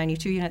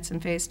 192 units in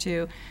Phase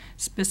 2,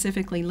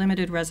 specifically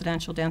limited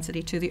residential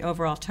density to the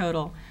overall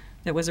total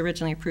that was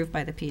originally approved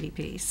by the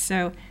PDP.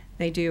 So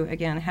they do,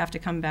 again, have to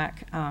come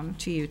back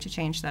to you to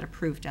change that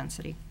approved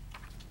density.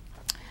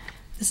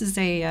 This is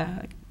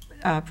a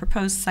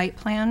proposed site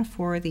plan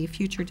for the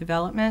future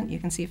development. You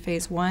can see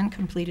Phase 1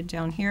 completed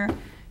down here,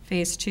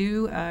 Phase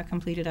 2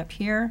 completed up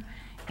here,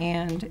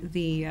 and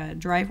the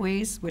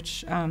driveways,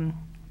 which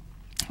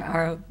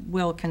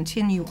will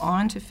continue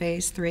on to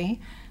Phase 3.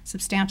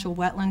 Substantial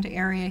wetland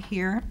area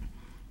here,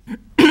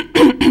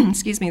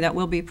 excuse me, that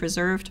will be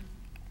preserved,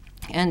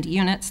 and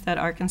units that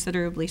are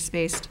considerably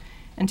spaced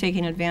and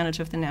taking advantage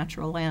of the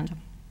natural land.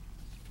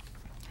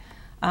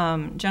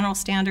 General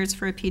standards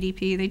for a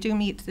PDP, they do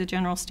meet the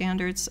general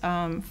standards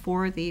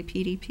for the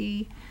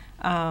PDP.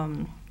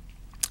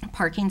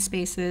 Parking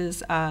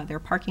spaces, their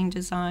parking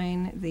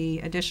design, the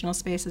additional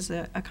spaces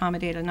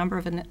accommodate a number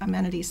of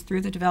amenities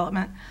through the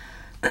development.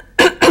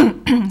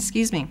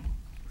 Excuse me.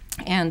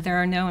 And there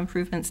are no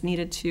improvements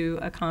needed to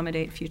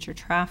accommodate future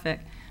traffic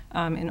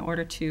in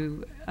order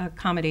to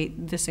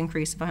accommodate this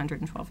increase of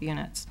 112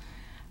 units.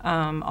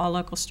 All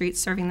local streets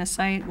serving the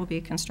site will be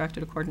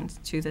constructed according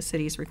to the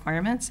city's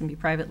requirements and be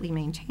privately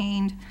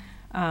maintained.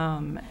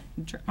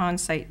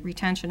 On-site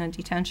retention and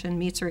detention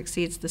meets or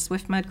exceeds the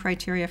SWIFT MUD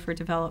criteria for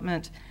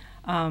development.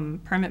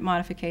 Permit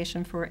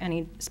modification for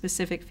any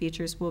specific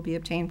features will be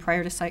obtained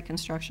prior to site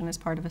construction as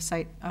part of a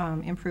site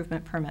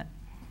improvement permit.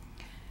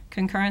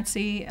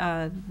 Concurrency,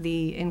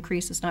 the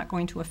increase is not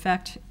going to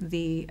affect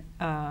the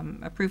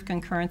approved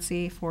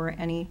concurrency for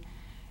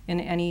in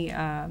any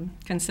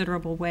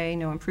considerable way.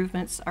 No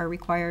improvements are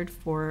required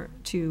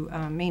to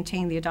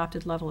maintain the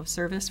adopted level of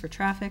service for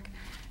traffic.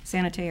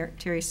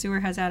 Sanitary sewer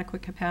has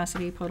adequate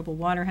capacity. Potable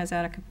water has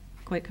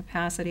adequate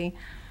capacity.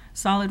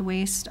 Solid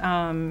waste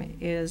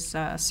is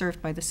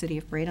served by the City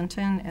of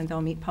Bradenton, and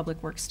they'll meet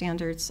public works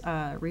standards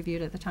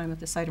reviewed at the time of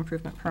the site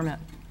improvement permit.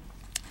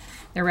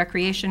 Their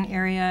recreation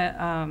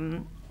area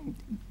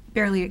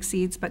barely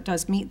exceeds but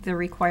does meet the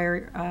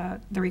required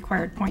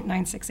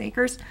 0.96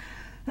 acres.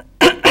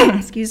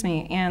 Excuse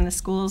me, and the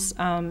schools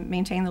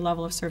maintain the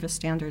level of service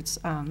standards,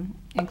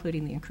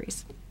 including the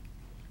increase.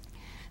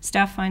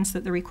 Staff finds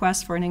that the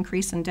request for an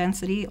increase in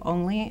density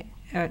only,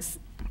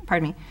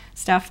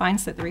 staff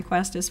finds that the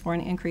request is for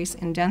an increase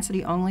in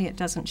density only. It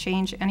doesn't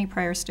change any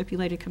prior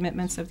stipulated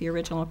commitments of the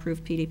original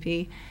approved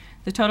PDP.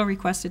 The total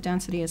requested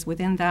density is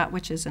within that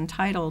which is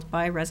entitled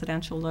by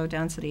residential low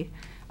density,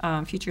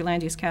 future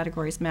land use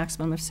categories,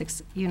 maximum of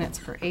 6 units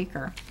per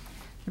acre.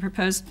 The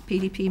proposed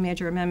PDP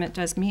major amendment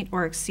does meet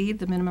or exceed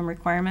the minimum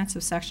requirements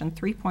of Section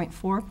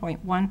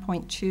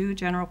 3.4.1.2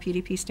 General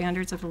PDP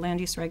Standards of the Land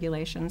Use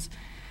Regulations.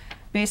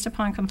 Based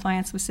upon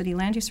compliance with city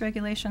land use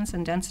regulations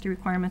and density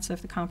requirements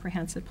of the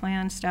comprehensive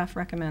plan, staff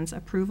recommends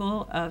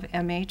approval of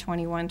MA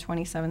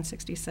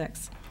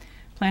 21-2766.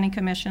 Planning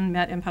Commission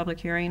met in public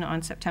hearing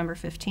on September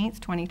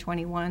 15th,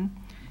 2021,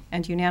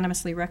 and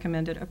unanimously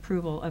recommended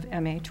approval of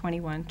MA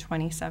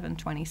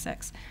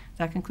 21-2726.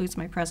 That concludes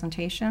my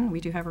presentation. We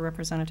do have a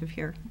representative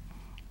here.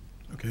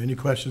 Okay, any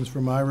questions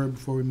for Myra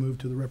before we move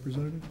to the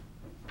representative?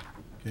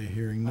 Okay,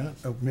 hearing none.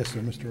 Oh,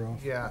 Mr.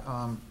 Roth. Yeah,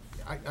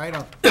 I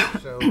don't,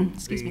 so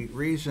the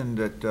reason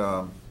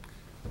that,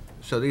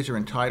 so these are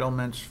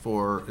entitlements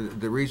for,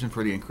 the reason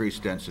for the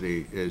increased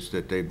density is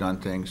that they've done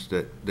things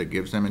that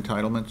gives them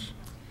entitlements?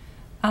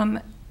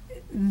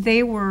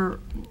 They were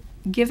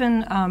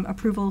given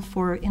approval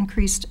for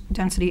increased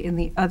density in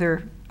the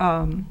other,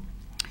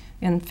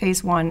 in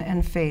Phase 1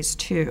 and Phase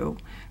 2,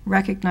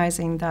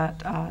 recognizing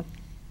that,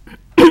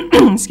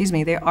 excuse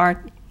me, they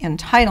are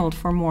entitled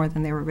for more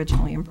than they were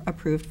originally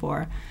approved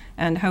for,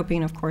 and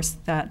hoping, of course,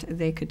 that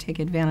they could take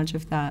advantage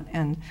of that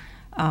and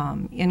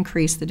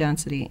increase the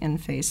density in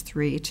Phase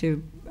 3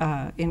 to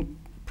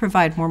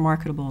provide more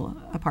marketable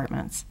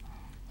apartments.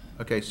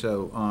 Okay,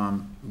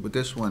 so with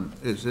this one,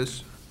 is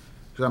this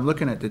Because I'm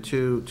looking at the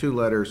two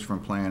letters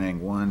from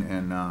planning, one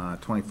in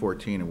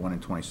 2014 and one in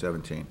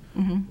 2017.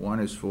 One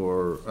is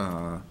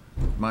for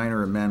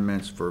minor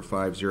amendments for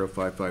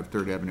 5055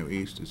 Third Avenue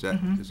East. Is that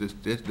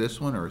is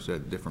this one, or is that a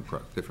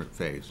different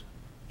phase?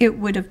 It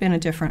would have been a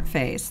different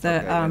phase.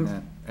 The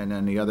Okay, and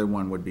then the other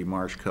one would be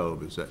Marsh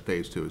Cove. Is that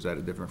phase 2? Is that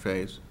a different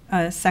phase?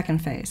 Second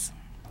phase.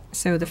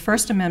 So the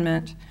first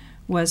amendment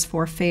was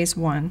for phase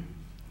 1.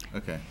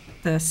 Okay.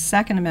 The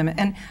second amendment,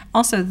 and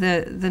also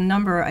the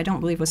number, I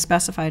don't believe was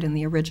specified in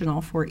the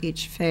original for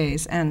each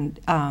phase, and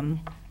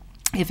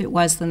if it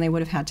was, then they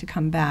would have had to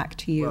come back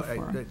to you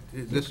for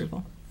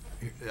approval.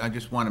 I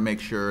just want to make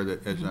sure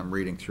that, as I'm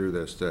reading through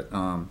this,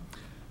 that,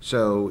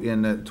 so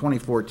in the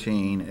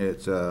 2014,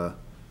 it's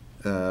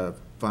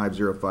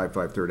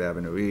 5055 Third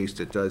Avenue East.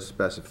 It does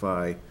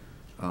specify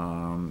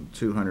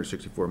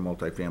 264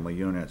 multifamily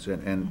units,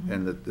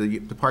 and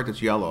the part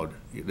that's yellowed,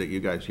 that you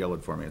guys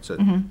yellowed for me, it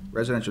said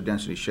residential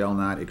density shall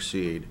not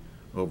exceed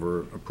over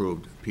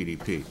approved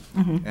PDP.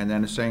 And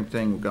then the same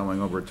thing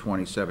going over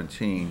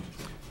 2017,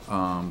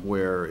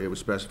 where it was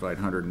specified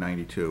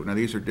 192. Now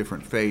these are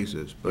different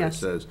phases, but Yes. it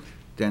says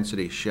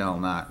density shall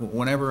not.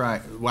 Whenever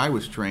I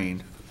was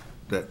trained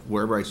that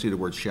wherever I see the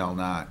word shall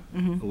not, a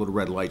little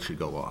red light should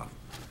go off.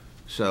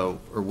 So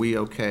are we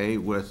okay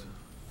with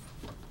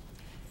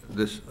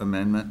this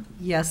amendment?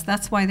 Yes,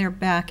 that's why they're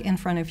back in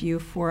front of you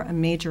for a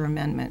major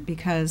amendment,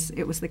 because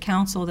it was the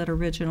council that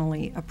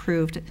originally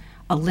approved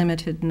a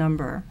limited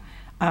number.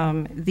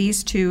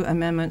 These two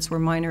amendments were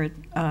minor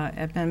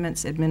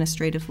amendments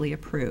administratively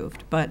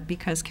approved, but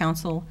because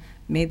council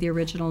made the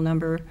original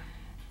number,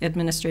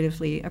 administrative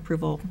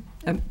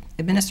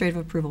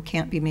approval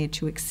can't be made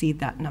to exceed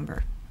that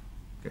number.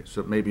 Okay,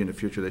 so maybe in the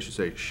future they should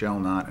say shall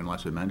not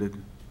unless amended?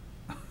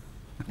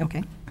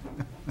 Okay,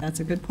 that's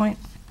a good point.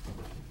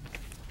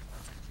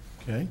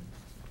 Okay.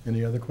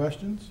 Any other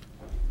questions?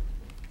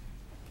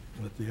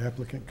 Let the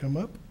applicant come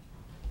up.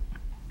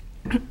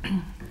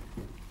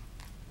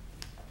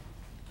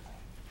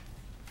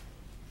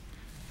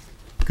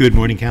 Good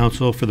morning,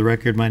 council. For the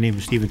record, my name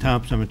is Stephen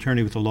Thompson. I'm an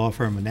attorney with the law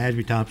firm of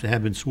Nasby Thompson. I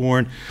have been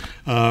sworn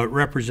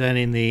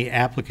representing the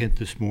applicant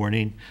this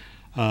morning.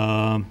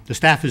 The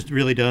staff has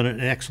really done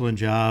an excellent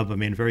job. I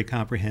mean, very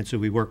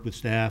comprehensive. We worked with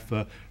staff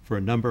for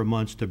a number of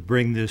months to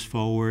bring this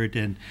forward,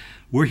 and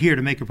we're here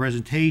to make a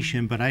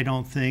presentation, but I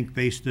don't think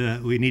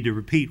we need to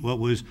repeat what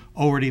was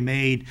already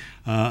made.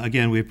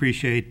 Again, we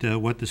appreciate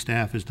what the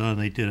staff has done.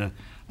 They did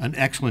an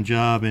excellent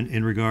job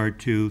in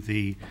regard to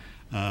the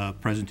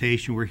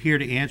presentation. We're here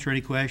to answer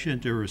any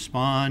questions, to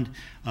respond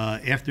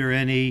if there are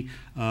any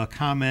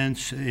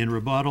comments in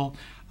rebuttal.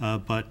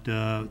 But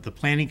the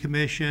Planning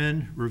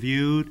Commission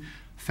reviewed,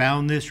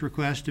 found this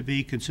request to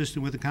be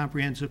consistent with the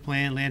Comprehensive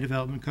Plan, Land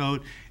Development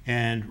Code,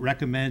 and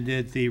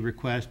recommended the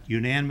request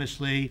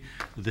unanimously.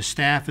 The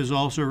staff has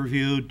also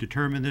reviewed,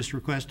 determined this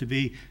request to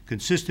be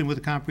consistent with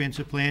the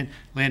Comprehensive Plan,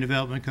 Land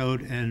Development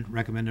Code, and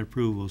recommended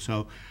approval.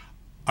 So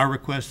our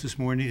request this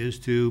morning is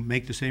to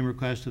make the same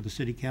request to the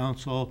City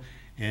Council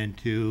and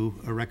to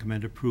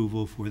recommend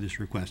approval for this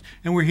request.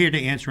 And we're here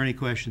to answer any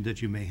questions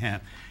that you may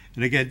have.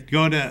 And again,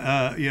 going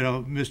to,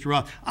 Mr.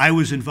 Roth, I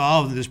was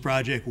involved in this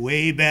project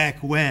way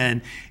back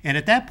when, and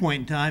at that point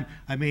in time,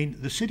 I mean,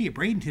 the city of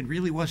Bradenton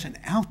really wasn't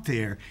out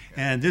there,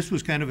 and this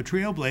was kind of a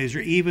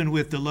trailblazer, even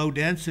with the low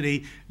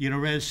density,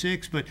 Res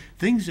 6, but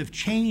things have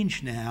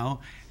changed now,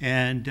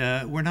 and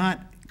we're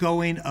not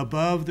going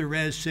above the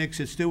Res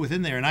 6, it's still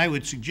within there, and I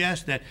would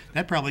suggest that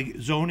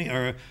probably zoning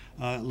or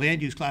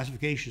land use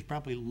classification is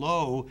probably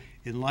low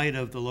in light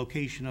of the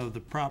location of the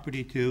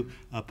property to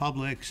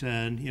Publix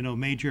and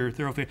major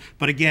thoroughfare.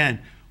 But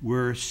again,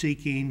 we're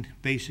seeking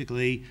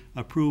basically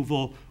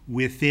approval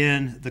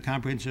within the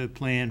comprehensive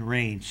plan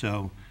range.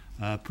 So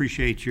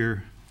appreciate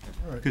your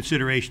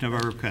consideration of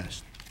our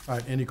request. All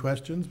right, any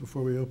questions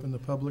before we open the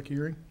public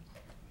hearing?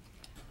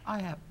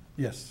 I have.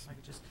 Yes.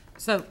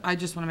 So I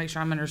just want to make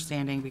sure I'm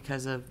understanding,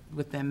 because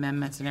with the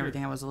amendments and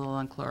everything, I was a little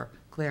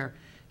unclear.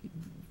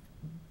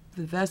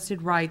 The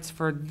vested rights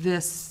for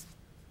this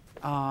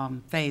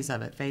phase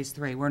of it, phase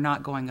 3, we're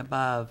not going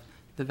above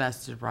the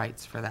vested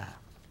rights for that.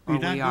 Or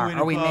You're not we are. going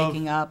Are we above-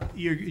 making up?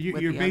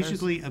 You're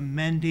basically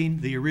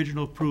amending the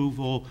original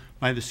approval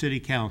by the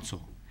City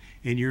Council,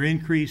 and you're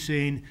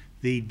increasing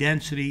the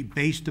density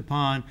based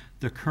upon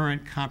the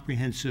current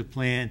comprehensive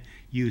plan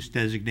use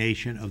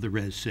designation of the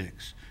Res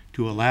 6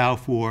 to allow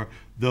for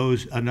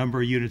a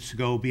number of units to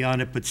go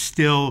beyond it, but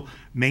still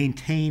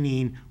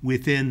maintaining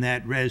within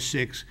that Res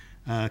 6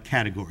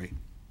 category.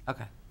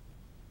 Okay.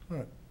 All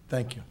right,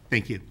 thank you.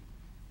 Thank you.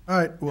 All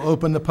right, we'll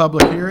open the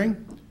public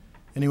hearing.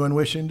 Anyone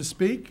wishing to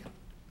speak?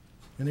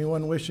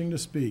 Anyone wishing to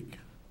speak?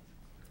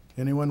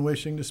 Anyone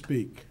wishing to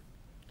speak?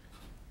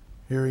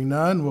 Hearing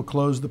none, we'll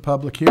close the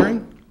public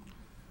hearing.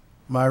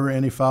 Myra,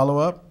 any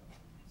follow-up?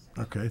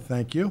 Okay,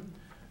 thank you.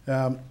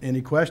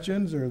 Any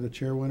questions, or the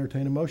chair will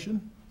entertain a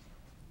motion?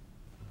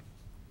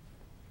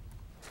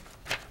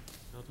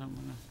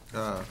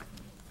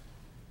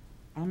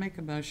 I'll make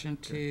a motion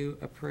to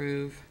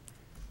approve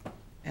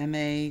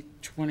MA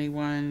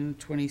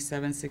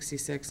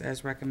 212766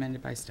 as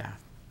recommended by staff.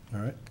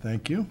 All right,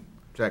 thank you.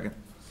 Second.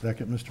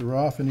 Second, Mr.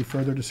 Roth. Any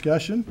further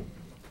discussion?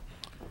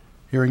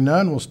 Hearing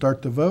none, we'll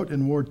start the vote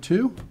in Ward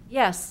 2,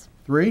 Yes.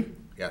 3,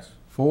 Yes.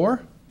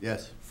 4,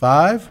 Yes.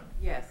 5,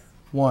 Yes.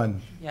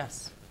 1.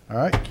 Yes. All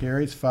right,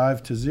 carries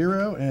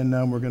 5-0,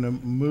 and we're going to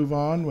move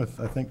on with,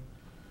 I think,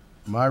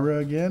 Myra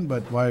again,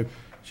 but while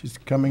she's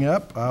coming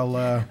up,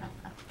 I'll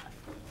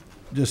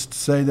just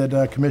say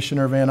that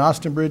Commissioner Van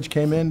Ostenbridge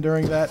came in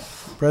during that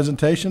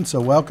presentation,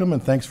 so welcome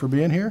and thanks for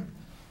being here.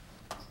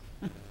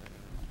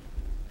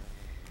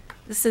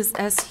 This is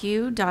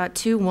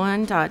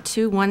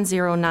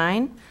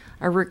SU.21.2109,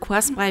 a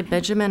request by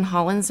Benjamin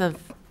Hollins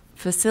of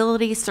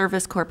Facility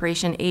Service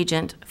Corporation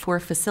agent for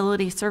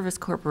Facility Service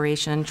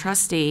Corporation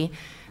trustee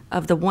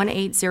of the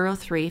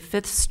 1803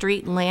 5th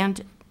Street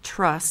Land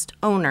Trust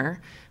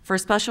owner for a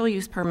special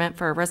use permit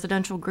for a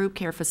residential group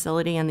care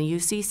facility in the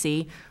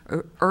UCC,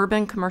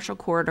 Urban Commercial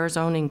Corridor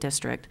Zoning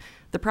District.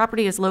 The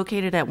property is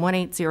located at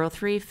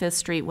 1803 5th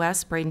Street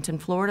West, Bradenton,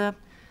 Florida.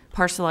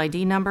 Parcel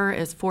ID number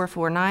is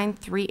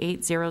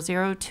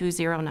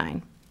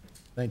 449-3800209.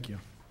 Thank you.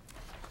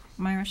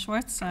 Myra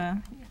Schwartz,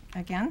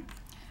 again.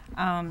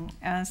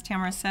 As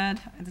Tamara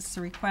said, this is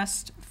a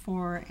request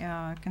for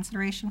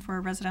consideration for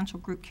a residential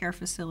group care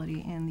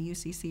facility in the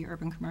UCC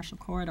Urban Commercial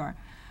Corridor.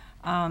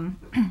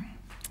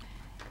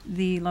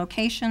 The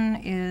location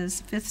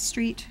is 5th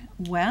Street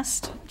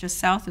West, just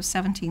south of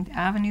 17th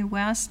Avenue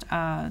West,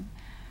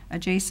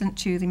 adjacent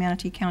to the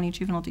Manatee County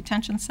Juvenile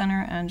Detention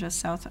Center and just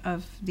south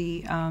of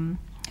the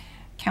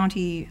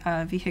county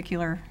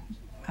vehicle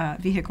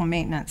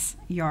maintenance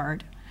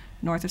yard,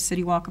 north of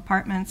City Walk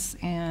Apartments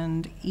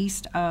and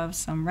east of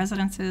some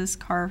residences,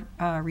 car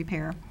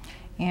repair,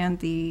 and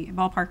the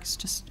ballpark is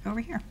just over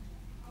here.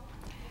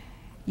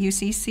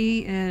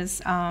 UCC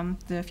is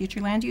the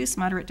future land use,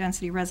 moderate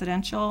density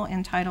residential,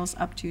 entitles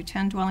up to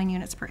 10 dwelling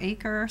units per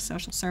acre.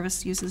 Social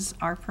service uses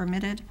are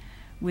permitted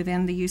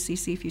within the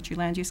UCC future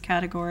land use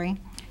category.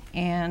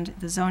 And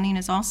the zoning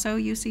is also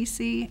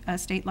UCC. A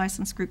state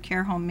licensed group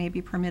care home may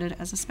be permitted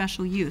as a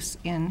special use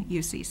in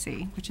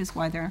UCC, which is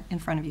why they're in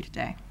front of you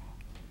today.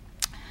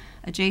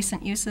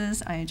 Adjacent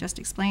uses, I just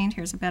explained.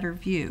 Here's a better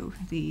view.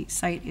 The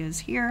site is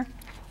here.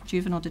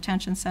 Juvenile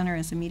Detention Center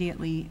is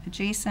immediately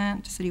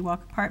adjacent. City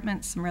Walk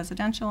Apartments, some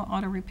residential,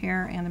 auto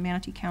repair, and the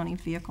Manatee County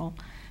Vehicle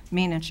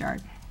Maintenance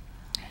Yard.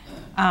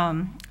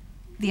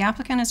 The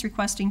applicant is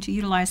requesting to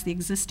utilize the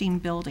existing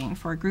building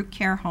for a group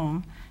care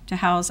home to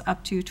house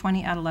up to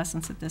 20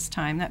 adolescents at this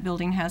time. That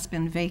building has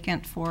been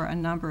vacant for a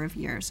number of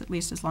years, at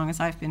least as long as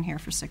I've been here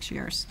for 6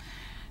 years.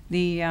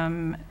 The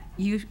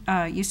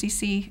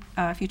UCC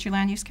future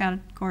land use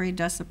category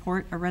does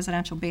support a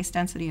residential base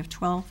density of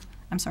 10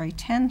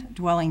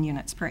 dwelling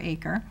units per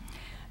acre.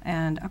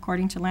 And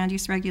according to land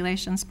use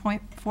regulations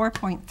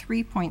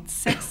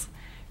 4.3.6,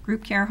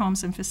 group care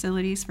homes and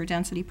facilities for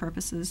density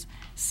purposes,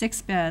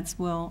 6 beds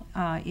will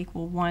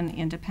equal 1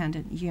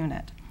 independent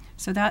unit.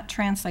 So that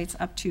translates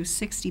up to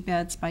 60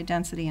 beds by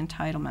density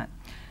entitlement.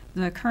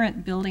 The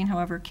current building,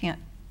 however, can't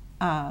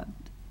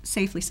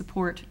safely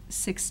support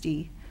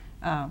 60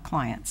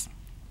 clients.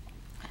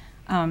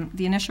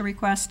 The initial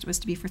request was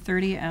to be for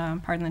 30,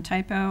 pardon the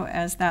typo,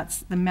 as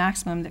that's the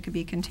maximum that could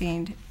be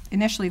contained.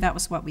 Initially, that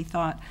was what we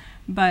thought.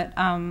 But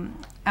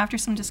after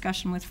some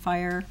discussion with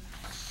fire,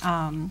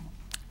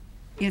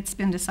 it's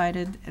been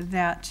decided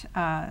that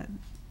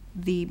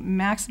the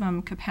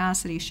maximum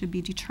capacity should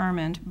be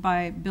determined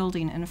by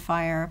building and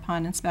fire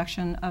upon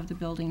inspection of the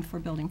building for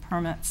building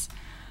permits,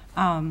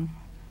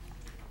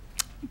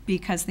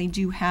 because they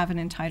do have an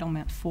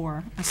entitlement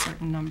for a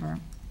certain number.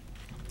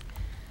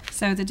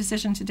 So the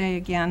decision today,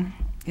 again,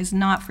 is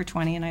not for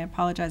 20, and I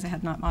apologize I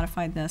had not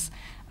modified this.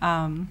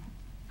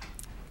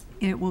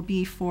 It will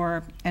be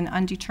for an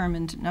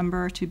undetermined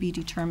number to be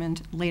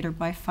determined later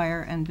by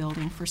fire and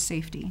building for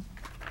safety.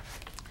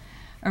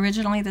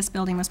 Originally, this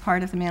building was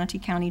part of the Manatee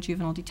County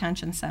Juvenile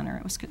Detention Center.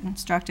 It was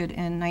constructed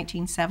in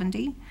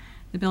 1970.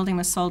 The building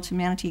was sold to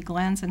Manatee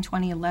Glens in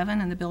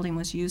 2011, and the building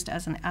was used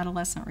as an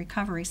adolescent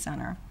recovery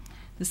center.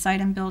 The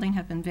site and building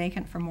have been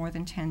vacant for more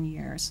than 10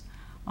 years.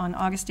 On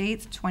August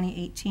 8th,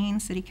 2018,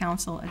 City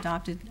Council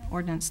adopted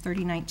Ordinance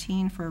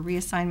 3019 for a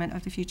reassignment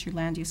of the future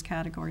land use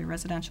category,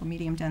 residential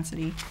medium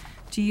density,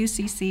 to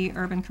UCC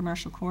Urban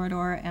Commercial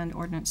Corridor, and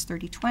Ordinance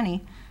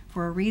 3020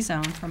 for a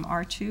rezone from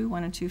R2,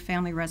 1 and 2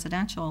 family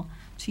residential,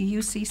 to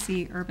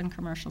UCC Urban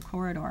Commercial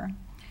Corridor.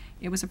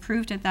 It was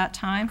approved at that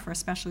time for a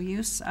special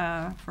use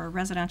for a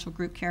residential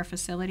group care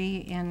facility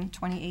in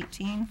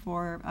 2018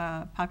 for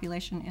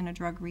population in a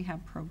drug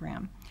rehab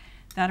program.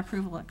 That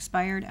approval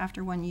expired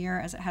after 1 year,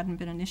 as it hadn't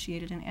been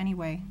initiated in any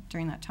way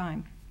during that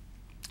time.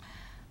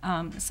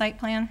 The site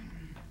plan,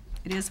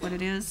 it is what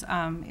it is.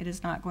 It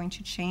is not going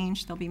to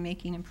change. They'll be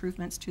making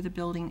improvements to the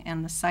building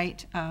and the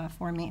site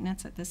for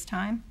maintenance at this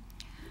time.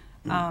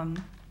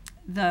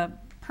 The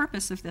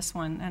purpose of this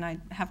one, and I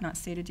have not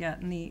stated yet,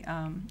 and the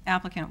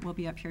applicant will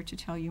be up here to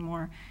tell you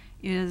more,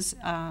 is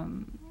a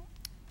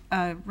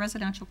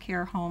residential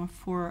care home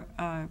for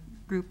a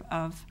group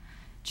of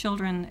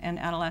children and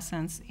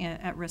adolescents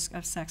at risk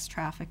of sex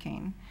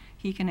trafficking.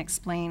 He can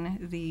explain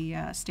the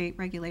state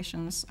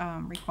regulations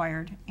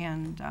required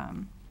and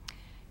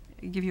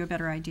give you a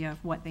better idea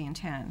of what they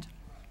intend.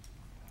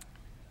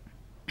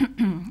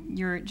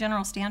 Your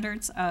general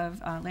standards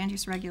of land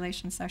use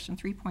regulations, section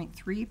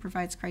 3.3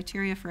 provides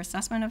criteria for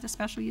assessment of the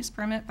special use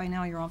permit. By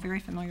now you're all very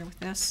familiar with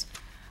this.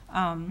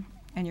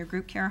 And your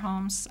group care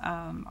homes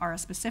are a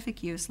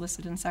specific use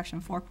listed in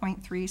section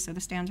 4.3, so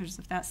the standards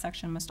of that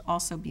section must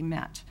also be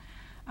met.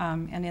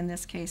 And in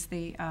this case,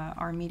 they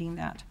are meeting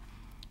that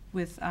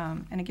with,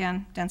 and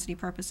again, density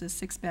purposes,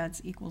 6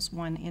 beds equals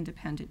 1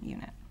 independent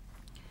unit.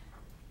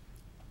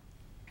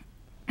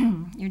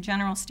 Your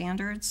general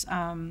standards,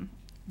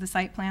 the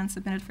site plan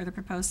submitted for the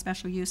proposed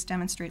special use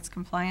demonstrates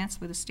compliance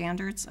with the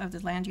standards of the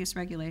land use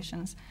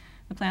regulations.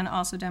 The plan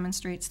also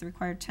demonstrates the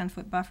required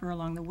 10-foot buffer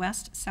along the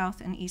west, south,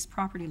 and east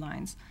property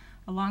lines.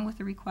 Along with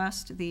the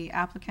request, the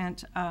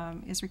applicant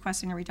is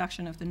requesting a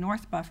reduction of the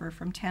north buffer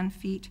from 10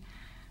 feet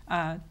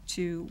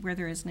to where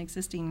there is an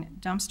existing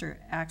dumpster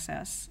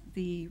access.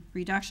 The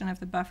reduction of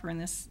the buffer in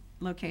this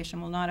location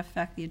will not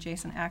affect the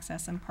adjacent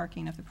access and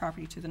parking of the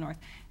property to the north.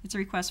 It's a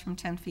request from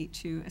 10 feet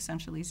to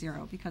essentially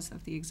 0 because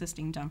of the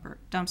existing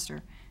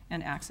dumpster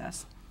and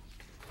access.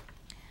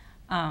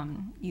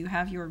 You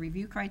have your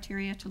review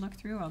criteria to look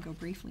through. I'll go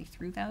briefly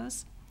through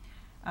those.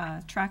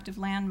 Tract of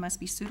land must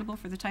be suitable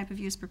for the type of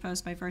use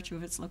proposed by virtue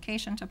of its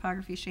location,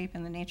 topography, shape,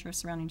 and the nature of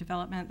surrounding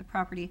development. The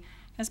property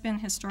has been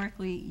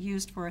historically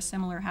used for a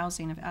similar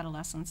housing of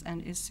adolescents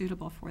and is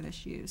suitable for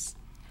this use.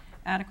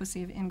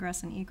 Adequacy of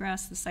ingress and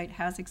egress. The site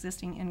has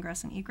existing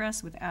ingress and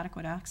egress with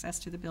adequate access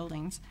to the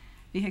buildings.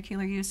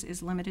 Vehicular use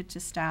is limited to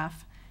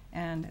staff,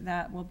 and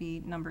that will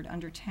be numbered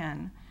under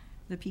 10.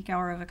 The peak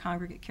hour of a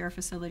congregate care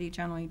facility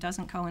generally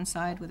doesn't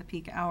coincide with the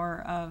peak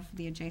hour of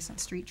the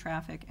adjacent street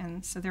traffic,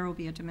 and so there will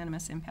be a de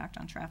minimis impact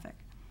on traffic.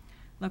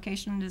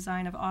 Location and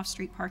design of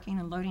off-street parking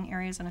and loading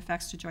areas and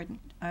effects to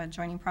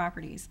adjoining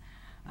properties.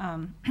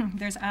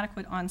 There's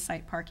adequate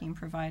on-site parking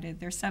provided.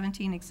 There's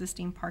 17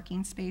 existing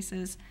parking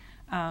spaces.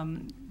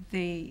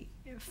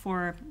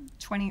 For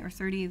 20 or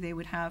 30, they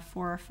would have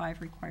 4 or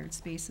 5 required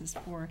spaces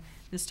for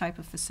this type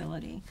of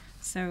facility.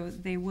 So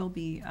they will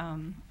be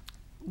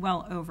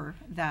well over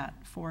that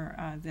for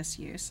this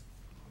use.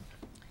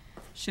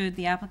 Should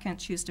the applicant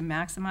choose to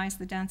maximize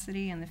the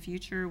density in the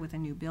future with a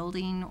new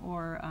building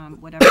or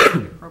whatever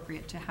would be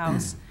appropriate to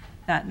house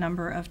that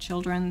number of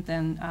children,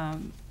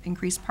 then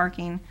increased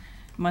parking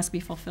must be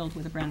fulfilled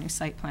with a brand new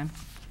site plan.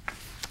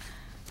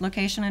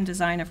 Location and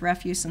design of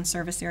refuse and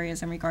service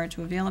areas in regard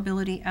to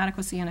availability,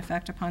 adequacy, and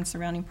effect upon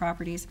surrounding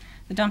properties.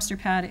 The dumpster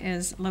pad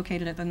is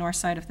located at the north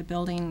side of the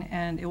building,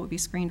 and it will be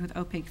screened with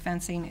opaque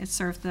fencing. It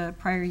served the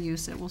prior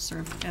use. It will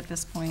serve at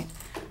this point.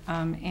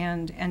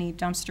 And any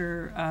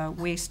dumpster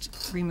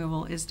waste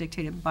removal is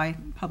dictated by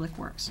Public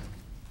Works.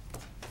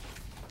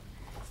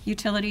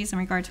 Utilities in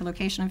regard to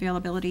location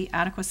availability,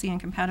 adequacy, and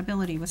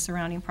compatibility with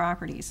surrounding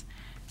properties.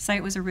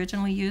 Site was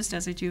originally used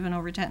as a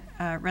juvenile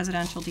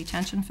residential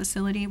detention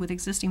facility with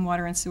existing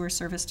water and sewer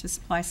service to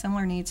supply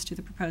similar needs to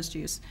the proposed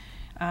use.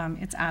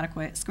 It's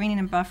adequate. Screening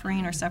and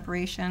buffering or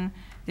separation.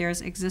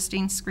 There's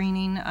existing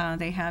screening.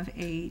 They have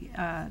a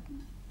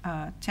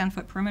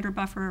 10-foot perimeter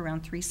buffer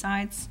around 3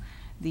 sides.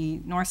 The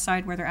north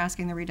side where they're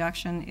asking the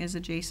reduction is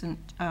adjacent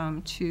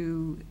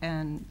to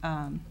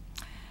an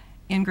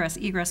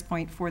ingress-egress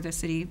point for the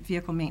city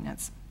vehicle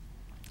maintenance.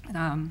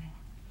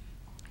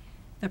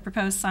 The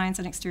proposed signs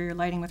and exterior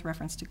lighting with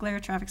reference to glare,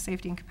 traffic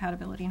safety, and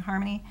compatibility and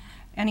harmony.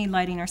 Any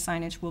lighting or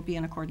signage will be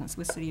in accordance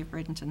with City of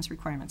Bradenton's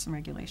requirements and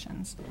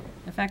regulations.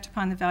 Effect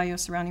upon the value of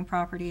surrounding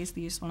properties.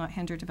 The use will not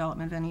hinder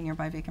development of any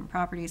nearby vacant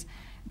properties.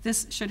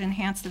 This should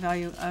enhance the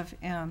value of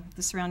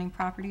the surrounding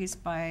properties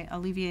by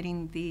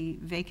alleviating the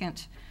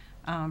vacant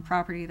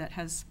property that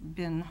has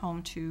been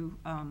home to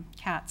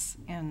cats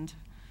and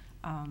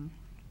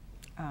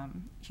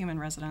human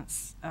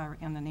residents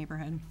in the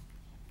neighborhood.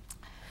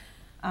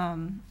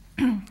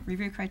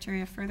 Review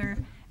criteria further.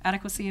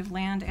 Adequacy of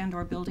land and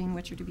or building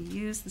which are to be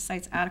used. The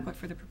site's adequate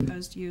for the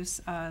proposed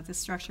use. This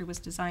structure was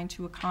designed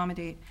to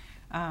accommodate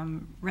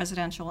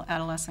residential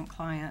adolescent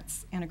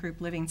clients in a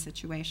group living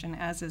situation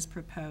as is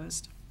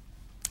proposed.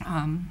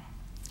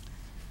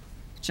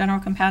 General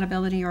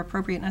compatibility or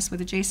appropriateness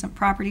with adjacent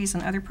properties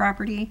and other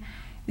property.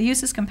 The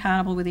use is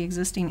compatible with the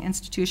existing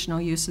institutional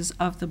uses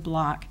of the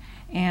block,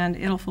 and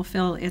it'll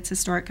fulfill its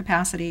historic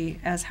capacity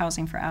as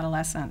housing for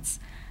adolescents.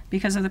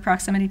 Because of the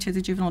proximity to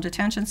the Juvenile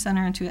Detention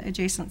Center and to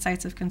adjacent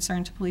sites of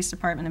concern to Police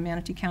Department and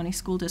Manatee County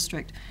School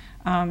District,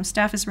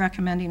 staff is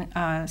recommending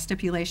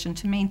stipulation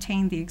to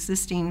maintain the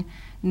existing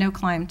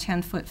no-climb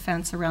 10-foot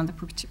fence around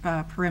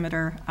the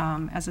perimeter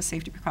as a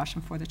safety precaution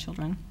for the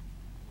children.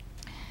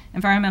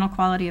 Environmental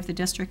quality of the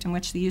district in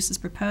which the use is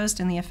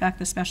proposed and the effect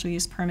the special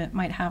use permit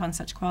might have on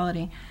such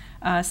quality.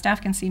 Staff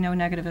can see no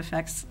negative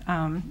effects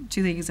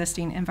to the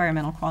existing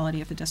environmental quality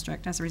of the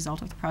district as a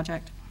result of the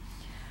project.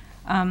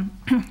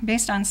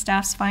 Based on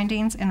staff's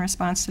findings in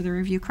response to the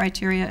review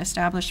criteria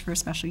established for a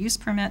special use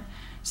permit,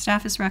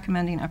 staff is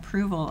recommending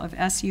approval of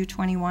SU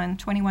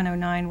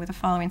 2109 with the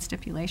following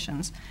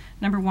stipulations.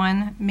 Number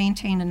 1,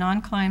 maintain a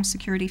non-climb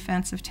security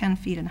fence of 10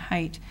 feet in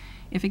height.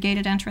 If a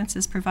gated entrance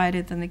is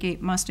provided, then the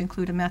gate must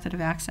include a method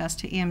of access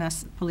to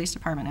EMS, police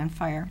department, and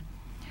fire.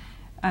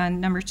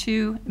 Number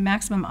 2,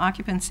 maximum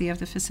occupancy of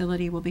the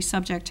facility will be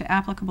subject to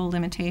applicable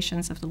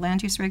limitations of the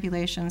land use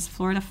regulations,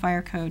 Florida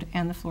Fire Code,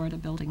 and the Florida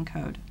Building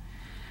Code.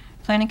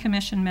 Planning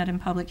Commission met in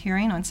public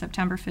hearing on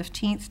September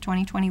 15th,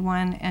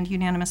 2021, and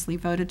unanimously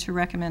voted to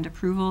recommend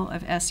approval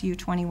of SU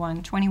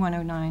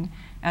 2109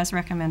 as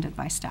recommended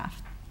by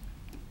staff.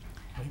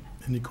 Okay.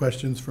 Any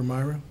questions for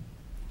Myra?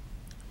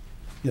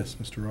 Yes,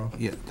 Mr. Roth.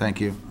 Yeah, thank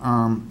you.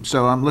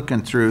 So I'm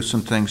looking through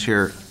some things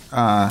here.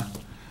 The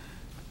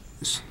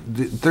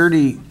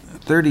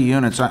 30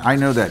 units, I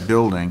know that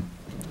building.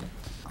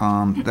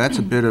 That's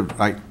a bit of,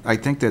 I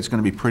think that's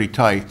going to be pretty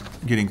tight,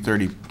 getting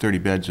 30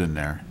 beds in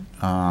there.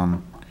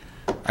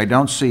 I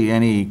don't see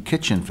any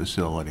kitchen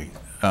facility.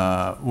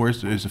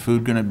 Is the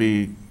food going to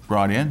be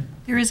brought in?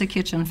 There is a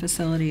kitchen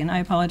facility, and I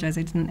apologize,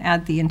 I didn't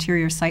add the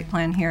interior site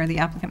plan here. The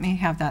applicant may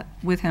have that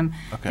with him.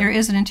 Okay. There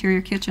is an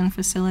interior kitchen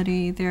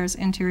facility, there's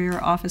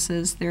interior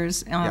offices,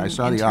 there's Yeah, I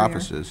saw the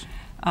offices.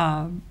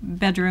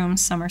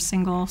 Bedrooms, some are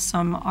single,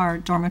 some are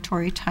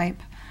dormitory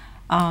type,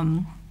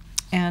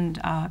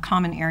 and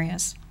common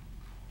areas.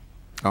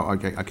 Oh,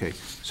 okay, okay.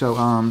 So,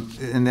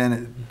 and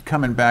then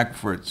coming back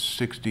for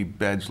 60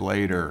 beds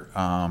later,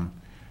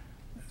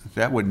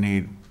 that would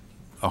need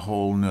a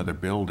whole nother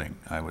building,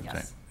 I would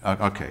think.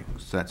 Okay,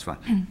 so that's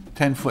fine.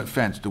 10-foot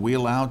fence, do we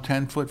allow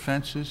 10-foot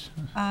fences?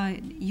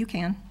 You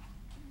can,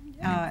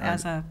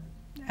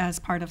 as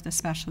part of the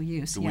special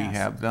use, Do yes. we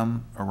have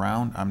them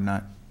around? I'm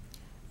not,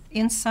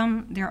 In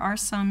some, there are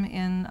some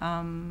in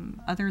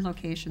other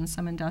locations,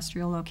 some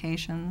industrial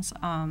locations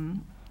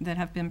that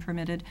have been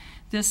permitted.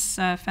 This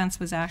fence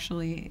was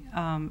actually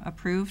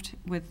approved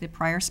with the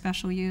prior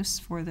special use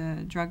for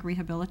the drug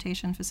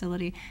rehabilitation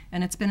facility,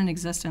 and it's been in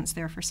existence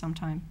there for some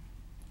time.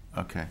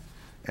 okay.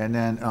 And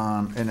then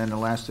the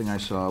last thing I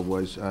saw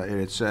was,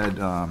 it said,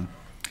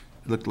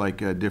 it looked like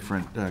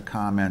different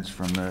comments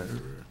from the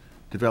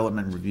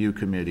Development Review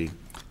Committee.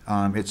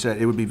 It said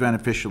it would be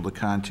beneficial to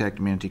contact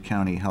Manatee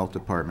County Health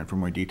Department for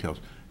more details.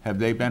 Have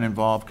they been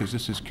involved? Because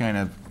this is kind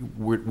of,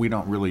 we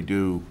don't really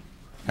do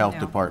health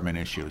department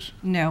issues.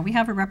 No, we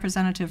have a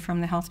representative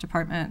from the health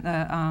department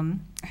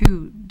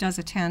who does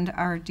attend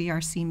our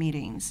DRC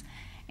meetings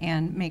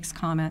and makes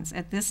comments.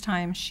 At this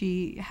time,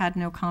 she had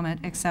no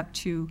comment except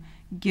to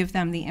give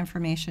them the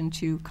information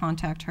to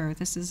contact her.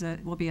 This is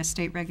will be a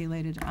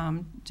state-regulated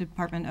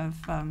Department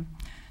of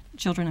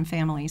Children and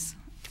Families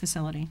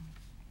facility.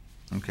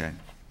 Okay.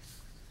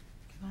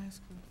 Can I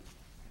ask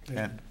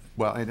And,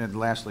 well, and then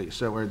lastly,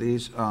 so are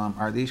these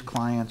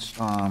clients,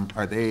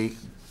 are they,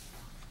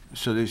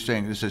 so they're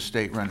saying this is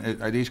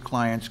state-run, are these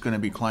clients going to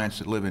be clients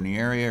that live in the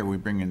area, or are we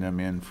bringing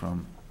them in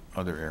from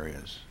other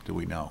areas? Do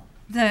we know?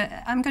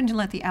 I'm going to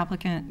let the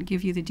applicant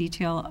give you the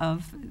detail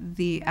of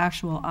the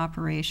actual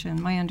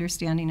operation. My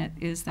understanding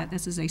is that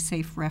this is a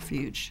safe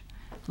refuge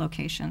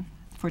location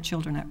for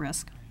children at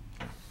risk.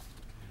 All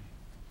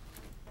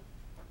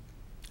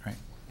right,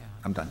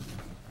 I'm done.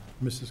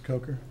 Mrs.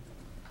 Coker?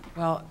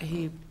 Well,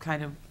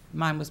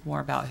 mine was more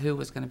about who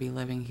was going to be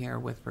living here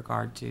with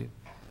regard to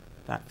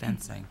that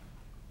fencing.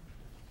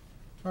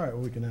 All right,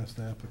 well, we can ask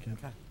the applicant.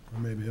 Okay. Or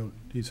maybe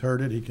he's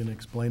heard it, he can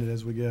explain it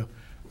as we go.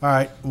 All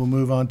right, we'll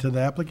move on to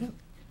the applicant.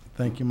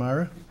 Thank you,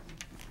 Myra.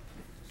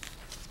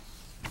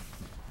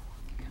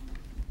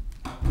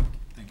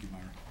 Thank you,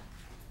 Myra.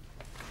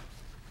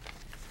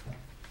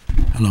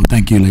 Hello,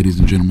 thank you, ladies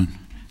and gentlemen,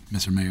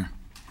 Mr. Mayor.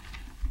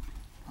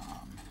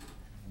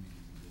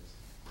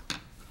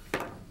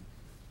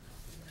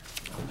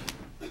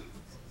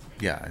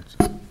 Yeah. It's,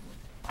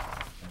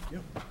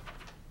 Yep.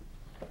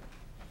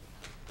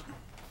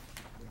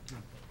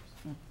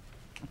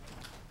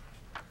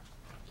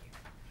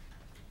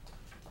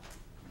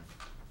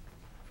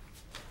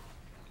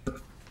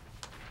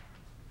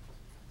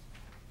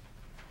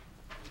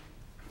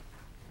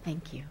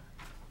 Thank you.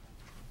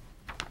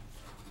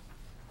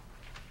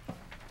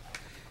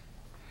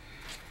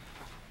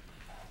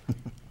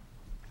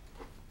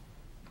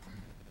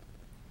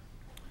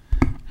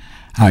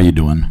 How are you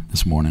doing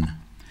this morning?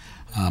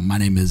 My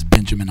name is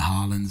Benjamin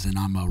Hollins, and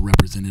I'm a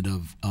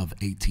representative of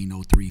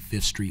 1803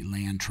 Fifth Street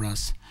Land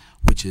Trust,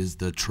 which is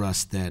the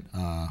trust that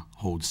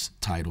holds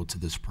title to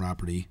this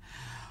property.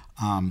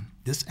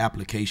 This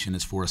application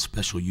is for a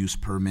special use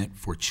permit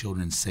for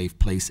Children's Safe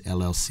Place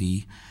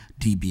LLC,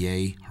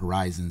 DBA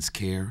Horizons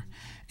Care,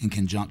 in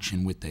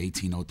conjunction with the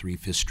 1803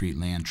 Fifth Street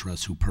Land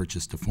Trust, who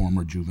purchased the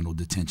former juvenile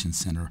detention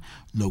center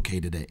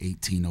located at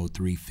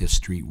 1803 Fifth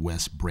Street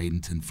West,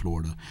 Bradenton,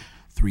 Florida,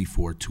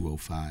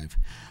 34205.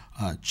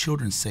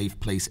 Children's Safe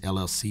Place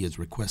LLC is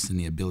requesting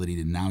the ability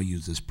to now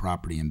use this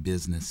property and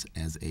business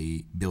as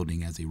a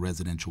building as a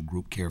residential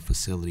group care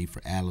facility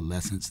for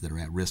adolescents that are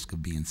at risk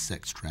of being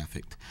sex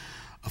trafficked.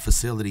 A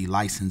facility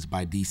licensed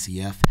by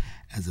DCF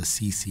as a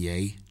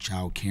CCA,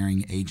 Child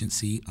Caring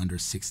Agency, under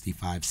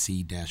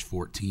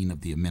 65C-14 of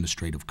the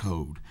Administrative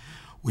Code,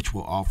 which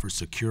will offer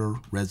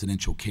secure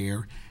residential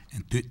care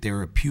and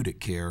therapeutic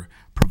care,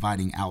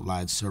 providing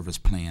outlined service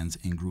plans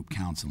and group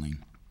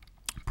counseling.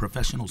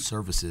 Professional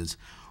services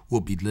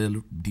will be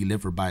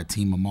delivered by a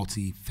team of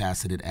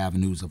multifaceted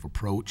avenues of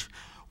approach,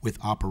 with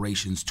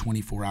operations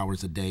 24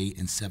 hours a day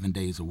and 7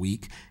 days a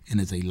week, and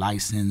is a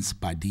license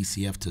by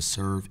DCF to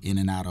serve in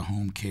and out of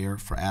home care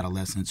for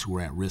adolescents who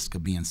are at risk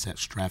of being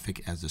sex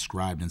trafficked as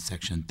described in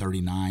Section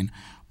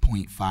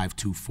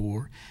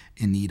 39.524,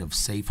 in need of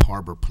safe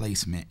harbor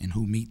placement and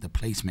who meet the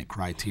placement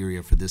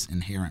criteria for this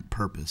inherent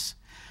purpose.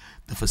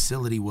 The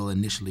facility will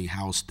initially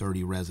house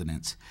 30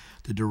 residents.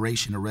 The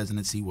duration of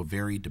residency will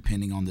vary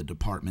depending on the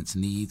department's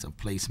needs of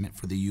placement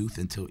for the youth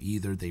until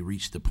either they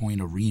reach the point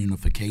of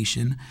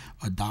reunification,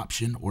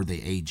 adoption, or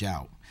they age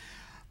out.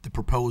 The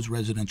proposed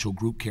residential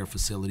group care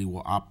facility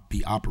will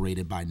be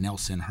operated by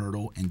Nelson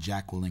Hurdle and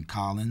Jacqueline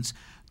Collins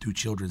through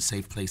Children's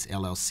Safe Place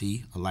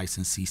LLC, a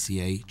licensed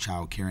CCA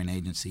child caring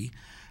agency.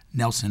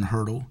 Nelson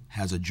Hurdle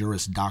has a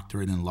Juris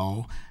Doctorate in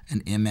Law,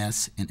 an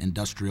MS in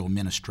Industrial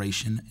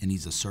Administration, and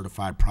he's a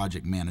Certified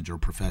Project Manager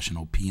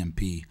Professional,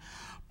 PMP,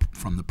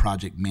 from the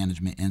Project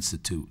Management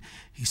Institute.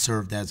 He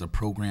served as a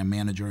Program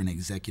Manager and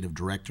Executive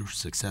Director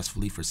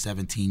successfully for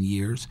 17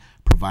 years,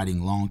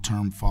 providing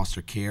long-term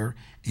foster care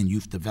and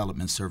youth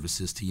development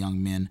services to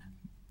young men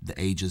the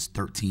ages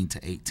 13 to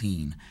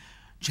 18.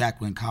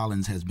 Jacqueline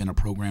Collins has been a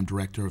program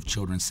director of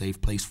Children's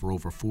Safe Place for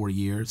over 4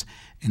 years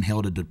and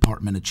held a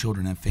Department of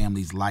Children and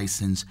Families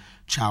licensed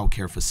child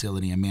care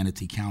facility in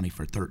Manatee County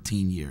for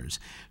 13 years.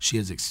 She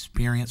has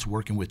experience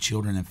working with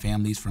children and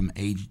families from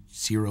age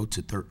 0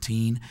 to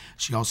 13.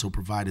 She also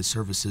provided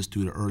services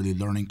through the Early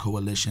Learning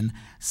Coalition,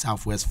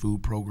 Southwest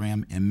Food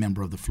Program, and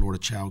member of the Florida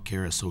Child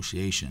Care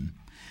Association.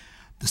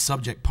 The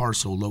subject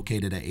parcel,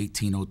 located at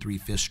 1803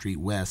 5th Street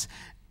West,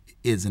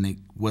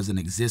 was an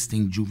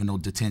existing juvenile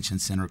detention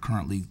center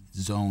currently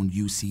zoned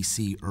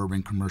UCC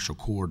Urban Commercial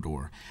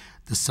Corridor.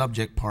 The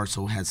subject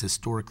parcel has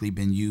historically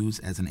been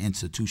used as an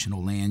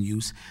institutional land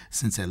use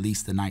since at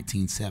least the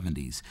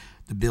 1970s.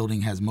 The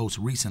building has most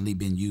recently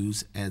been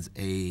used as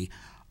a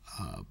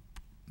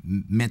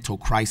mental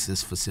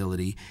crisis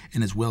facility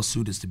and is well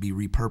suited to be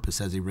repurposed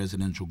as a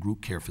residential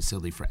group care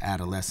facility for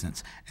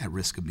adolescents at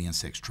risk of being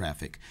sex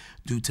trafficked.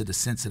 Due to the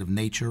sensitive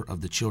nature of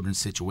the children's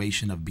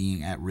situation of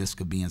being at risk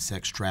of being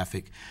sex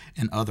trafficked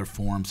and other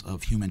forms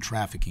of human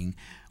trafficking,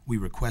 we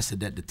requested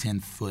that the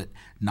 10-foot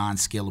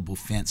non-scalable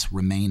fence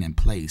remain in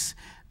place.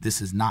 This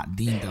is not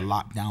deemed a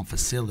lockdown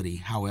facility,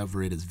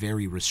 however, it is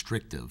very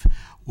restrictive.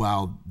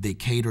 While they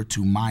cater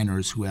to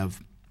minors who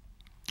have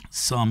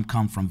some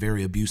come from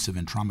very abusive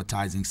and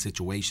traumatizing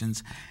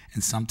situations,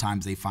 and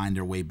sometimes they find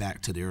their way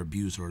back to their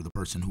abuser or the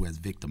person who has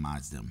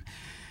victimized them.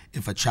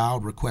 If a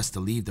child requests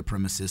to leave the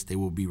premises, they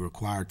will be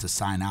required to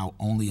sign out.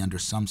 Only under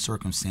some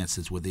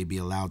circumstances will they be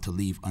allowed to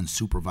leave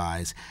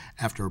unsupervised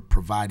after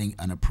providing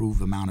an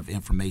approved amount of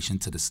information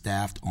to the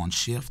staff on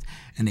shift,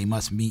 and they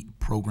must meet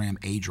program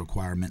age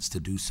requirements to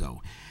do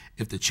so.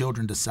 If the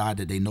children decide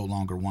that they no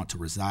longer want to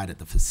reside at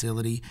the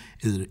facility,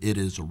 it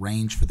is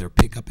arranged for their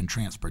pickup and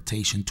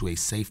transportation to a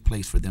safe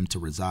place for them to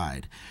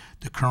reside.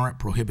 The current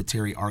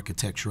prohibitory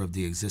architecture of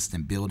the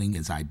existing building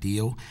is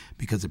ideal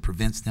because it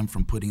prevents them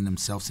from putting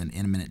themselves in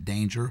imminent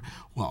danger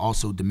while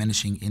also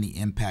diminishing any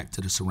impact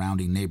to the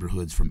surrounding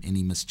neighborhoods from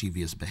any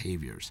mischievous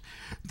behaviors.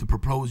 The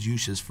proposed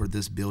uses for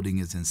this building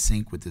is in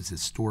sync with the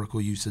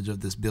historical usage of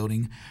this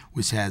building,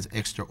 which has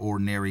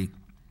extraordinary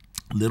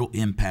little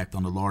impact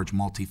on the large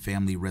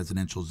multifamily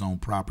residential zone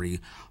property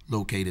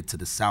located to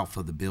the south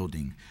of the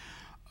building.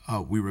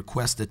 We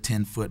request a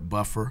 10-foot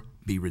buffer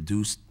be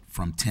reduced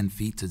from 10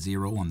 feet to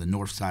 0 on the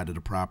north side of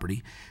the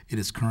property. It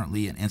is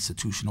currently an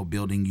institutional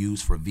building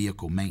used for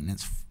vehicle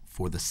maintenance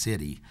for the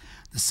city.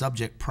 The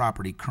subject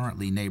property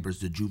currently neighbors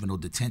the Juvenile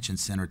Detention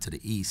Center to the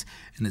east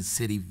and the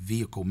city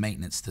vehicle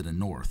maintenance to the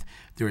north.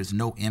 There is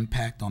no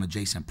impact on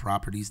adjacent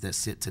properties that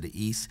sit to the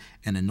east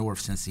and the north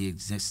since the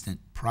existing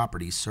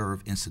properties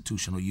serve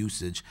institutional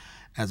usage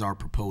as our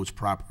proposed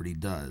property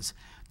does.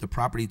 The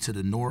property to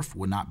the north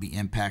will not be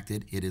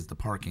impacted. It is the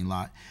parking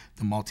lot.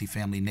 The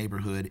multifamily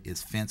neighborhood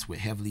is fenced with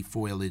heavy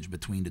foliage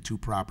between the two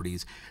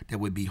properties that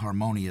would be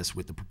harmonious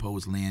with the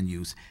proposed land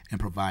use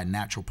and provide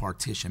natural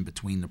partition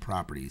between the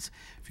properties,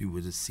 if you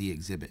were to see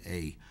Exhibit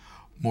A.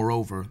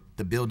 Moreover,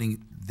 the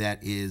building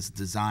that is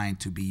designed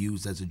to be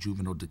used as a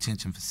juvenile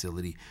detention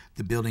facility,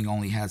 the building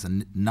only has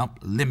a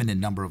limited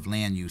number of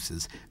land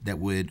uses that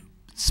would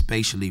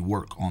spatially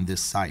work on this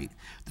site.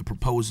 The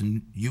proposed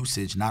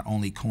usage not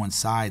only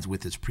coincides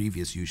with its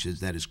previous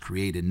usage that has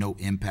created no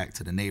impact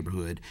to the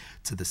neighborhood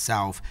to the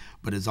south,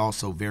 but is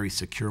also very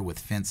secure with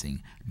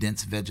fencing,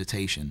 dense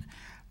vegetation.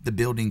 the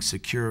building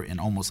secure and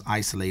almost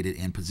isolated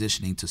in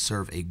positioning to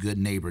serve a good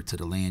neighbor to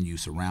the land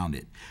use around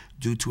it.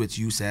 Due to its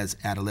use as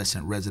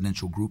adolescent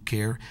residential group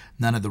care,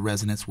 none of the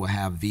residents will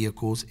have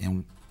vehicles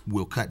and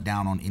will cut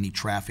down on any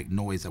traffic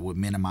noise that would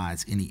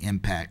minimize any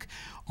impact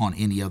on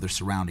any other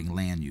surrounding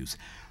land use.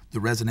 The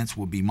residents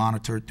will be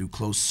monitored through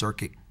closed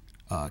circuit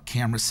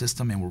camera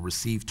system and will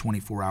receive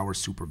 24-hour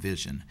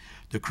supervision.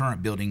 The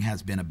current building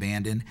has been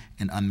abandoned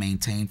and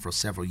unmaintained for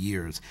several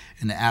years,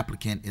 and the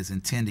applicant is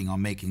intending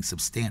on making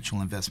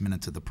substantial investment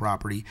into the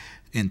property.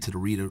 Into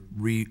the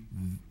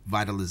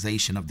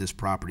revitalization of this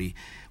property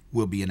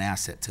will be an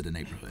asset to the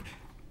neighborhood.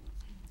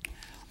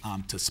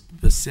 To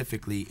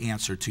specifically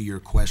answer to your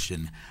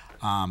question,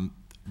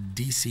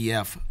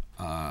 DCF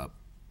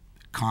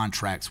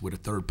contracts with a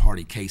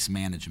third-party case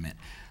management.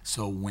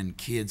 So when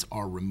kids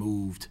are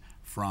removed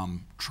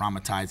from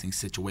traumatizing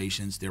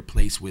situations, they're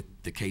placed with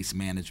the case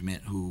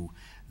management who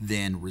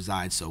then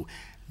resides. So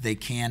they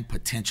can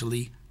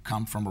potentially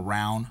come from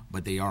around,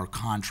 but they are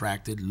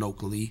contracted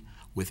locally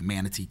with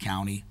Manatee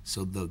County.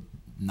 So the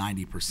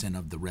 90%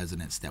 of the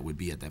residents that would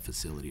be at that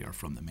facility are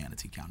from the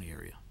Manatee County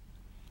area.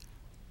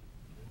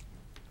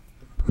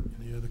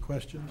 Any other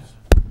questions?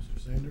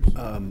 Mr. Sanders?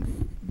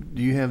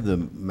 Do you have the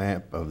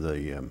map of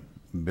the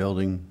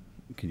building?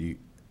 Could you,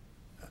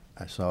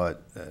 I saw it,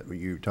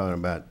 you were talking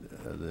about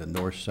the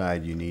north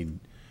side, you need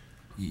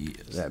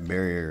that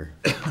barrier.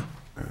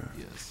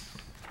 Yes.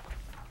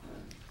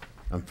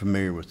 I'm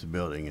familiar with the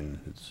building, and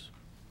it's,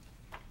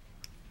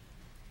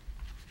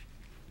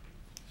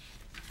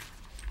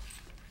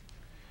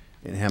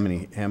 and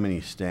how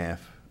many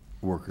staff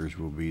workers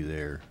will be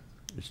there?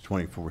 It's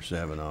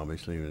 24/7,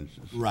 obviously.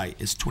 Right,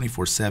 it's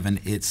 24/7.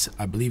 It's,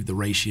 I believe the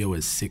ratio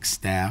is 6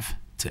 staff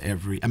to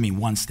every,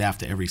 1 staff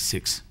to every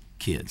 6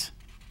 kids.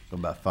 So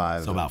about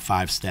 5. So about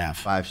 5 staff.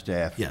 5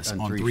 staff. Yes,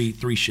 on three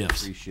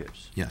shifts. 3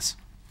 shifts. Yes.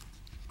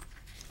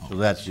 So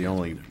that's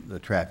the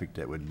traffic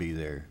that would be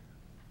there.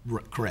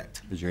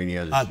 Correct. Is there any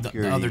other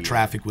security? The other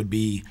traffic would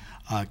be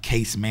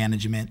case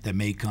management that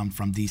may come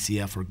from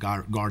DCF or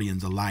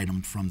guardians ad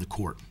litem from the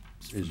court.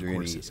 Is there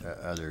any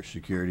other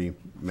security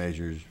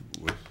measures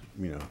with,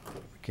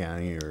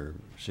 county or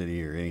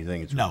city or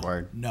anything that's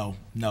required? No.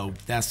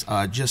 That's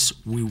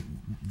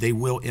they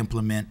will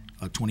implement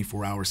a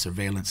 24-hour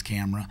surveillance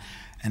camera,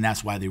 and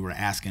that's why they were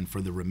asking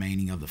for the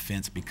remaining of the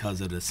fence, because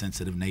of the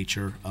sensitive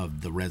nature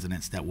of the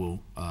residents that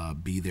will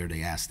be there.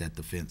 They asked that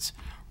the fence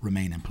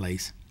remain in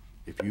place.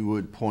 If you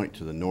would point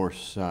to the north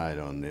side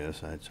on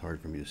this, it's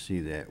hard for me to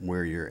see that,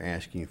 where you're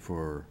asking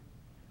for,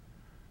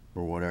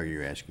 or what are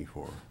you asking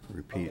for?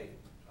 Repeat. Okay,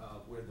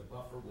 where the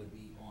buffer would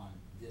be on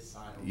this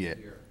side over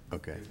here.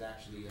 Okay. There's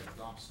actually a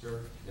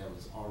dumpster that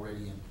was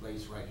already in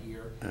place right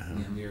here,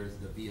 and there's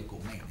the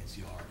vehicle maintenance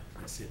yard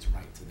that sits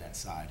right to that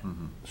side.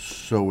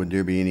 So would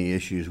there be any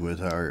issues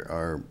with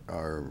our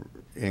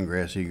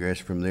ingress, egress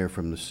from there,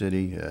 from the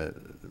city,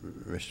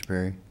 Mr.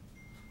 Perry?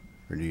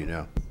 Or do you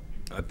know?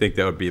 I think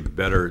that would be a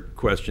better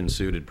question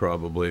suited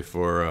probably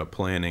for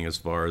planning as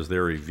far as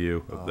their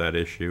review of that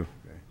issue.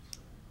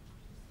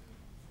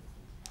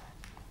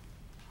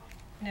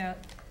 No,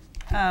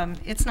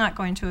 it's not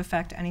going to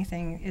affect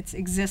anything. It's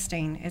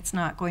existing. It's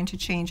not going to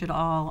change at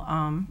all.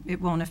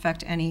 It won't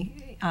affect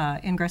any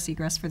ingress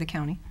egress for the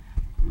county.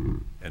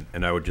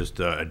 And I would just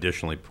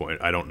additionally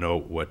point, I don't know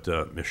what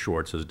Ms.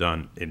 Schwartz has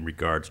done in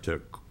regards to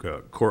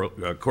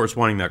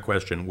corresponding that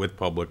question with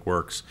Public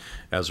Works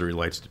as it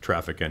relates to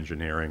traffic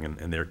engineering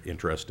and their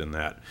interest in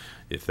that.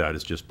 If that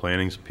is just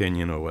planning's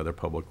opinion or whether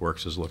Public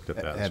Works has looked at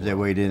that as well. Have they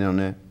weighed in on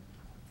that?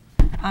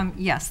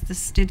 Yes,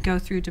 this did go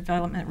through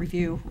development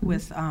review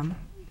with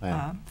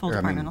full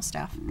departmental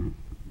staff.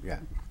 Yeah,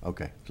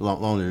 okay. So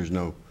long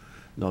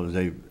as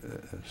they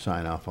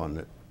sign off on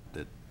it,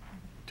 that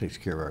takes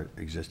care of our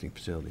existing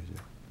facilities.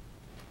 Yeah.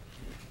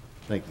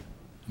 Thank you.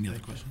 Any other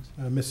questions?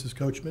 Mrs.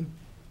 Coachman?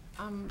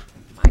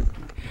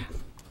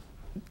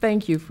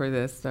 Thank you for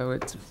this, though.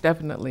 It's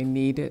definitely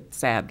needed,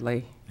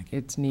 sadly.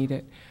 It's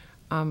needed.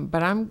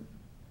 But I'm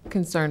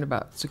concerned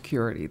about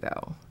security,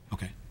 though.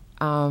 Okay.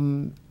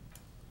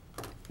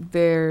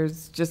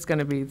 There's just going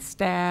to be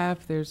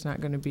staff. There's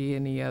not going to be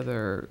any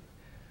other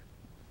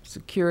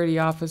security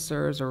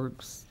officers or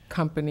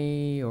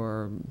company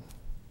or...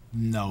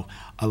 No.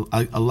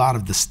 A lot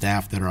of the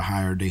staff that are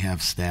hired, they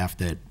have staff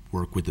that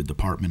work with the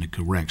Department of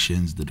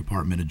Corrections, the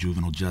Department of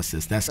Juvenile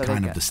Justice. That's so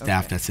kind of the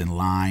staff that's in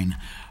line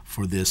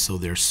for this, so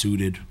they're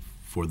suited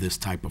for this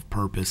type of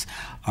purpose.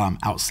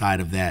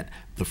 Outside of that,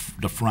 the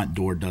front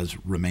door does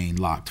remain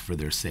locked for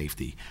their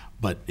safety,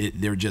 but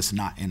they're just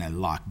not in a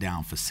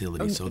lockdown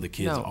facility, so the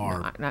kids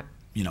are,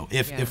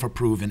 if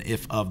approved and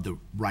if of the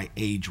right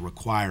age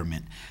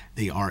requirement,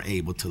 they are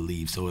able to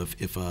leave. So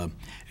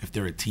if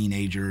they're a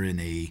teenager and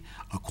they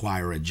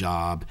acquire a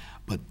job,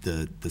 but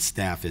the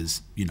staff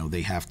is,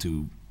 they have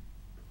to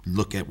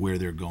look at where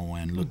they're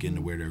going, look into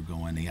where they're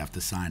going, they have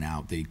to sign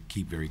out, they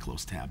keep very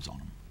close tabs on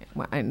them.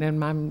 Well, and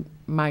then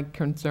my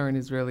concern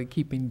is really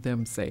keeping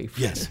them safe.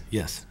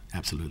 Yes,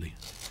 absolutely.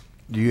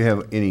 Do you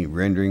have any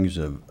renderings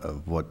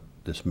of what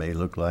this may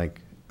look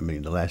like? I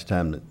mean, the last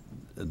time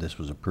that this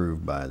was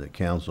approved by the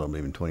council, I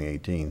believe in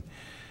 2018,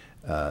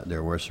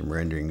 there were some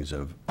renderings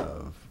of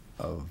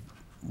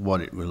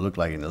what it would look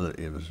like, and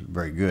it was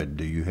very good.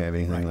 Do you have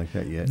anything like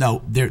that yet?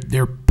 No,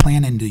 they're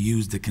planning to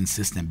use the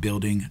consistent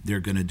building. They're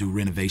going to do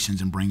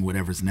renovations and bring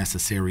whatever's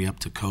necessary up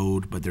to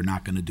code, but they're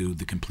not going to do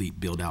the complete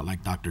build out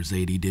like Dr.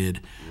 Zadie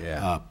did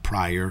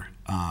prior.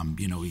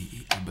 You know,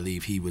 I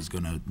believe he was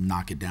going to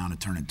knock it down and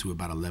turn it to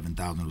about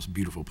 11,000. It was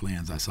beautiful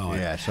plans. I saw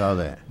it. Yeah, I saw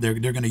that. They're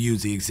going to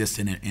use the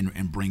existing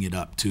and bring it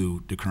up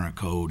to the current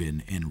code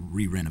and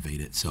re-renovate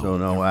it. So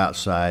no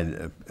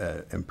outside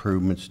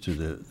improvements to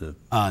the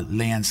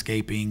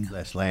landscaping.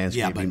 That's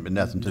landscaping, but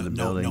nothing to the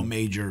building.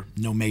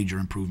 No major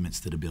improvements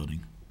to the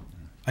building.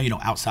 You know,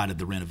 outside of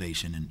the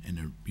renovation and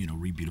the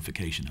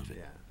re-beautification of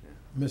it.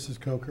 Mrs.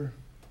 Coker?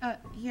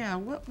 Yeah,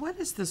 what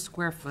is the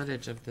square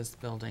footage of this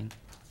building?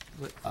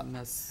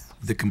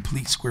 The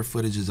complete square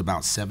footage is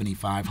about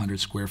 7,500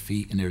 square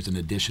feet, and there's an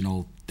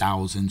additional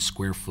 1,000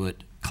 square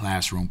foot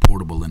classroom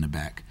portable in the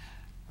back.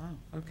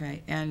 Oh,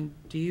 okay. And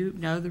do you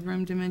know the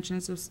room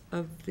dimensions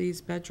of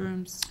these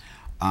bedrooms?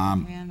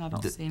 I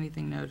don't see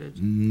anything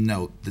noted.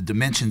 No, the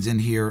dimensions in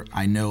here,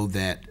 I know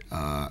that,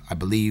 I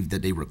believe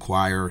that they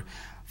require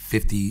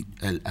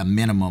a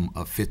minimum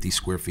of 50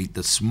 square feet.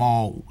 The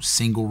small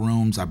single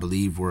rooms, I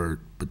believe, were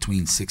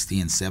between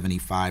 60 and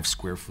 75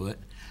 square foot.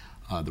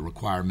 The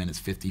requirement is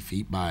 50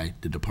 feet by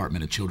the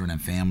Department of Children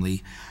and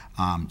Family.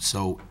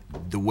 So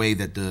the way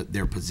that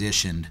they're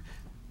positioned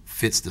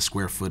fits the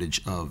square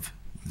footage of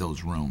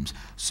those rooms.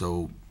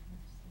 So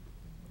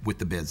with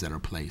the beds that are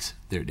placed,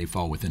 they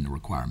fall within the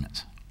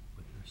requirements.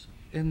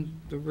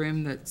 In the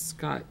room that's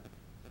got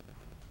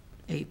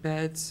 8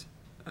 beds,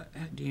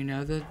 do you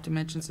know the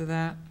dimensions of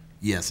that?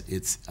 Yes,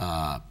 it's,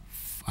 I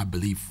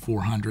believe,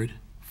 400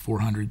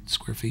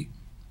 square feet.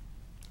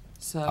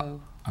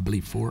 So? I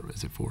believe 4,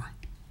 is it 4?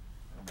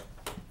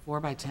 4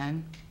 by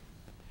 10?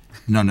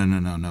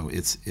 No.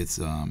 It's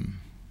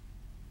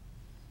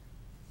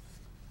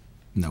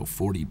no,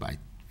 40 by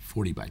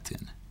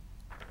 10.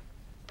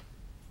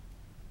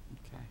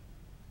 Okay.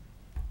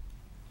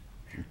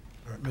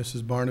 All right,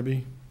 Mrs.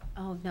 Barnaby?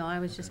 Oh, no, I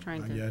was just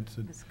trying to.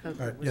 Ms.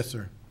 Coker All right, was- yes,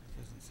 sir.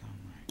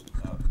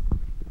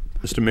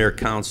 Mr. Mayor,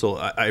 Council,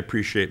 I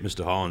appreciate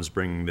Mr. Hollins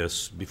bringing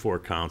this before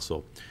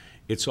Council.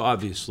 It's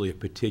obviously a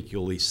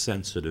particularly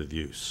sensitive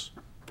use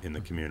in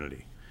the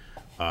community.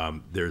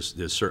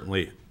 There's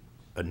certainly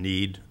a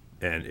need,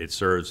 and it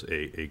serves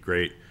a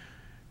great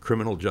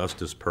criminal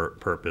justice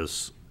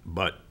purpose,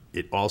 but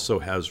it also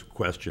has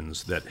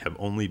questions that have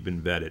only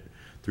been vetted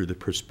through the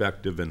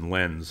perspective and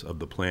lens of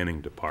the planning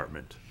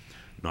department,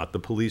 not the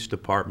police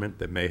department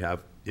that may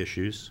have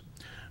issues,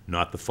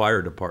 not the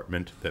fire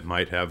department that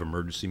might have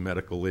emergency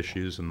medical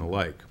issues and the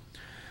like.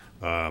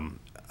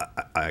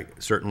 I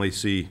certainly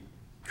see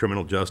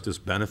criminal justice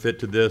benefit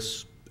to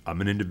this. I'm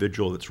an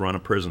individual that's run a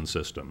prison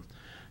system.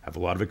 Have a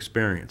lot of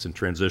experience in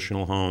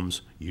transitional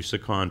homes, use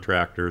of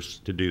contractors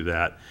to do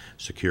that,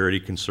 security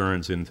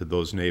concerns into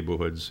those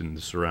neighborhoods and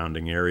the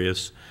surrounding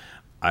areas.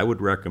 I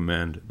would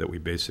recommend that we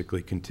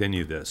basically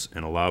continue this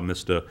and allow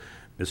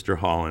Mr.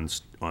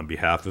 Hollins, on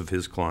behalf of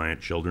his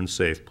client, Children's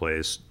Safe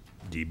Place,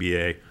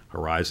 DBA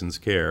Horizons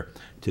Care,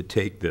 to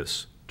take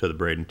this to the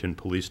Bradenton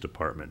Police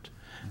Department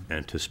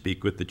and to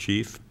speak with the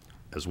chief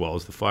as well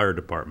as the fire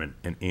department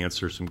and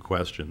answer some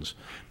questions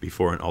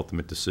before an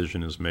ultimate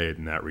decision is made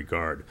in that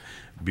regard.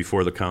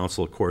 Before the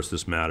council, of course,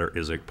 this matter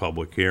is a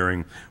public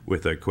hearing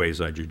with a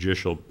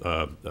quasi-judicial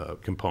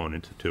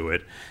component to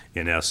it,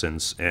 in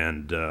essence,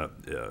 and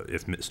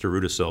if Mr.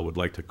 Rudisill would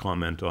like to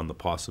comment on the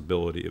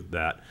possibility of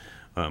that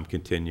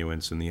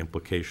continuance and the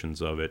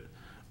implications of it,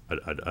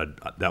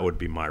 that would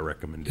be my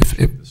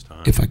recommendation at this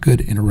time. If I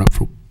could interrupt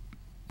for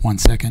 1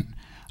 second.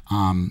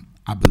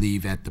 I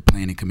believe at the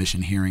Planning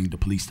Commission hearing, the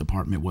police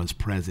department was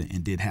present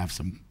and did have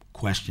some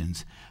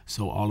questions.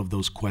 So all of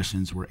those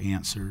questions were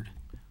answered.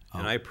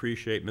 And I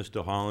appreciate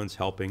Mr. Hollins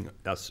helping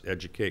us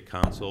educate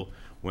council.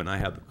 When I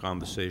had the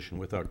conversation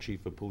with our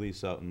chief of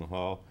police out in the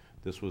hall,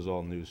 this was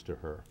all news to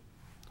her.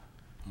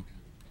 Okay.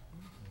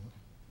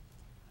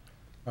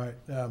 All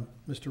right,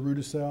 Mr.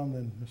 Rudisill and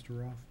then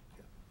Mr. Roth.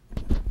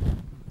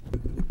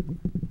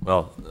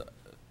 Well,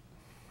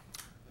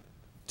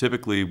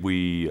 typically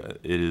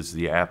it is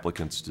the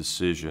applicant's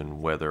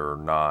decision whether or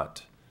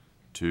not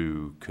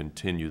to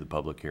continue the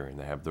public hearing.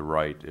 They have the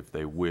right, if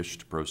they wish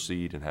to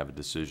proceed and have a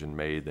decision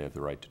made, they have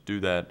the right to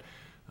do that.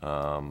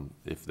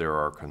 If there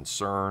are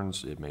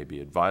concerns, it may be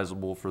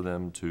advisable for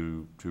them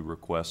to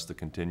request the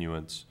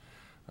continuance.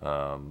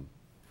 I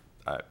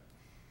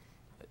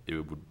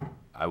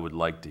would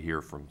like to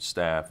hear from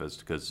staff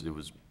because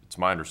it's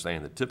my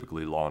understanding that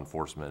typically law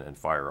enforcement and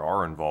fire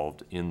are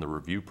involved in the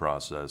review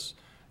process.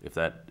 If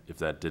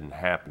that didn't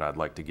happen, I'd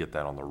like to get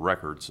that on the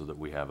record so that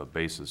we have a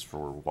basis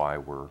for why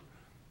we're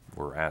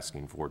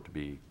asking for it to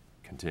be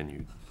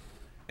continued.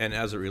 And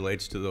as it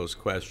relates to those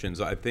questions,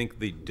 I think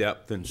the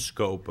depth and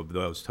scope of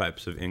those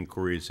types of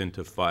inquiries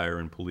into fire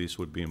and police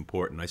would be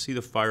important. I see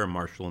the fire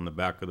marshal in the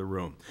back of the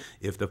room.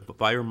 If the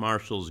fire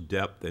marshal's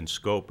depth and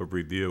scope of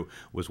review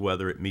was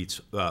whether it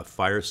meets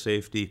fire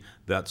safety,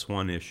 that's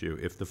one issue.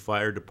 If the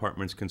fire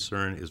department's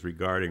concern is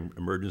regarding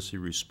emergency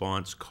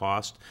response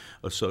cost,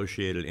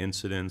 associated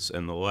incidents,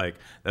 and the like,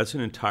 that's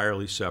an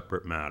entirely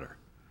separate matter.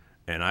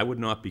 And I would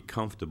not be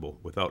comfortable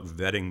without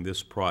vetting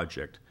this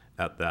project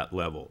at that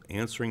level,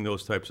 answering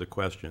those types of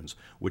questions,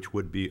 which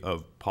would be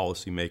of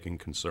policy-making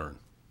concern.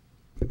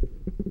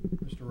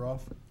 Mr.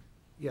 Roth?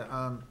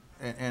 Yeah,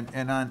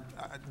 and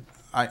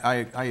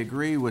I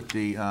agree with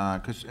the,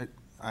 because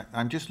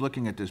I'm just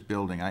looking at this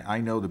building. I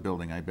know the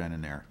building, I've been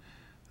in there.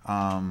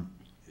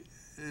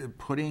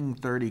 Putting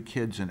 30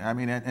 kids in, I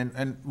mean,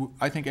 and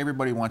I think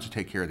everybody wants to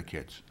take care of the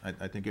kids.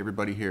 I think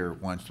everybody here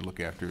wants to look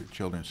after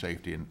children's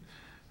safety, and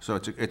so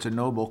it's a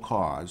noble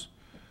cause.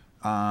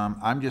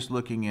 I'm just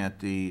looking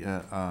at the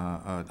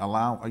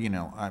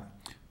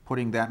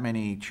putting that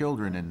many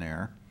children in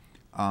there.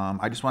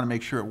 I just want to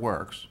make sure it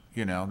works.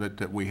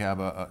 That we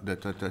have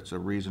that's a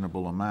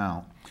reasonable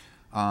amount.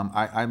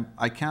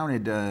 I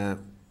counted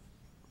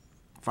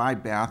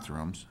 5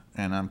 bathrooms,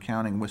 and I'm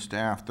counting with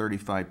staff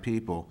 35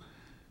 people.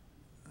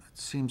 It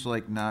seems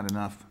like not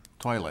enough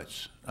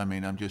toilets. I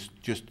mean, I'm just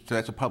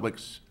that's a public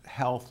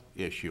health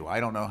issue.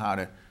 I don't know how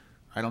to.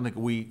 I don't think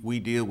we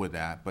deal with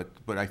that,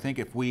 but I think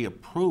if we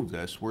approve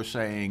this, we're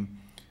saying,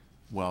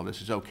 well,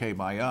 this is okay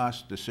by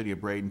us. The city of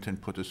Bradenton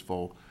put this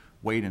full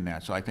weight in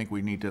that, so I think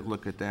we need to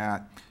look at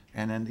that.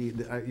 And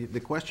then the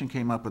question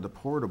came up with the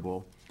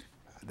portable.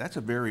 That's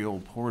a very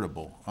old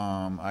portable.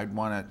 I'd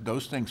want to.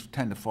 Those things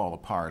tend to fall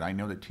apart. I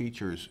know that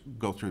teachers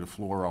go through the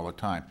floor all the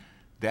time.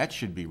 That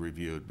should be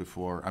reviewed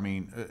before. I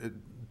mean,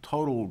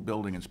 total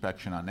building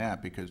inspection on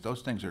that, because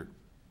those things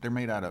they're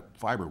made out of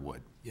fiber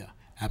wood. Yeah.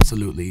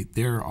 Absolutely.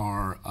 There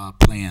are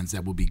plans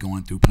that will be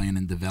going through plan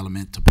and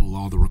development to pull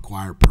all the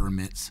required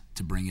permits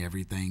to bring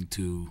everything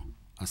to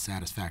a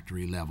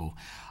satisfactory level.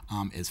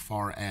 As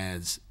far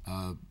as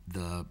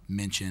the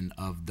mention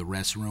of the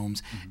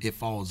restrooms, it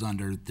falls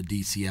under the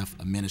DCF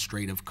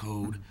administrative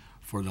code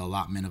for the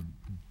allotment of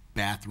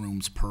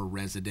bathrooms per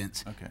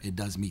residence. Okay. It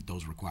does meet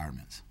those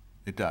requirements.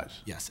 It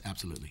does? Yes,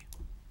 absolutely.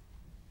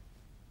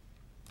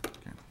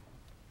 Okay.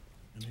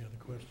 Any other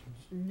questions?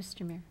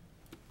 Mr. Mayor.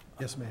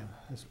 Yes, ma'am.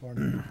 Ms.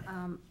 Barney.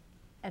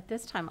 At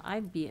this time,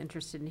 I'd be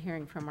interested in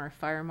hearing from our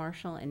fire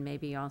marshal and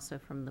maybe also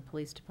from the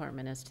police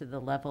department as to the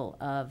level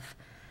of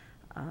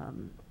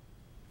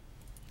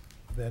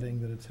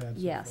Vetting that it's had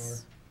so yes. far?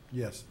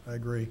 Yes, I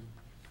agree.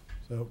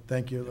 So,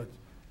 thank you.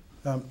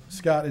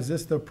 Scott, is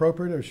this the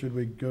appropriate, or should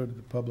we go to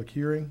the public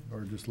hearing,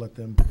 or just let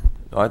them?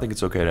 No, I think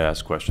it's okay to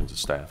ask questions of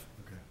staff.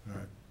 Okay, all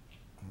right.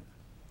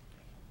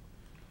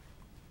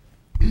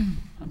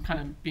 I'm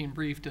kind of being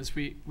briefed as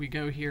we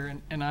go here,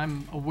 and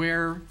I'm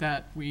aware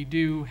that we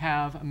do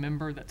have a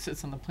member that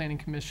sits on the planning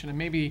commission, and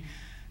maybe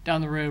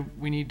down the road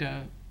we need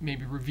to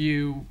maybe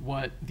review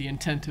what the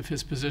intent of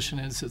his position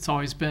is. It's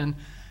always been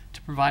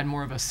to provide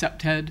more of a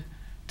SEPTED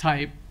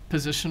type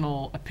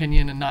positional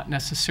opinion and not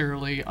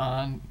necessarily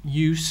on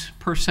use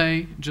per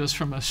se, just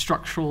from a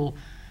structural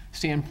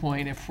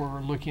standpoint if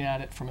we're looking at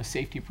it from a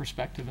safety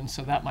perspective. And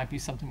so that might be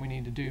something we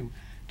need to do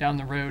down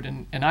the road.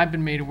 And I've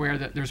been made aware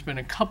that there's been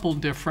a couple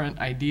different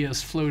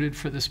ideas floated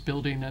for this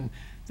building, and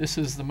this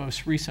is the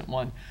most recent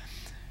one.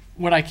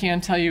 What I can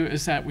tell you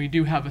is that we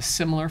do have a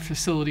similar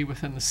facility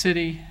within the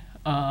city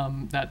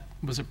that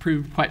was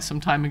approved quite some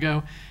time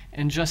ago.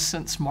 And just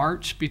since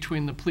March,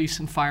 between the police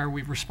and fire,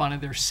 we've responded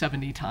there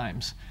 70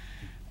 times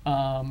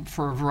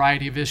for a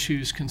variety of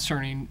issues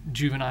concerning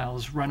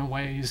juveniles,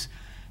 runaways,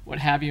 what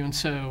have you. And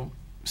so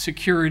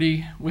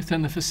security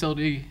within the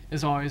facility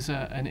is always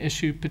an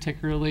issue,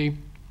 particularly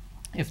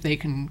if they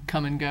can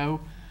come and go,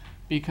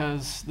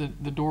 because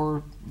the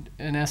door,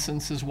 in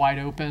essence, is wide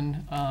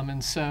open.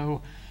 And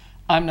so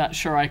I'm not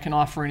sure I can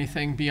offer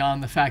anything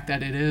beyond the fact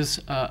that it is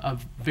a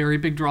very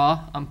big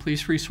draw on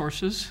police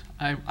resources.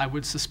 I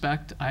would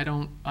suspect.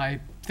 I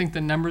think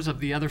the numbers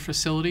of the other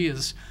facility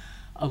is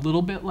a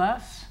little bit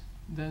less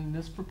than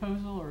this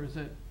proposal, or is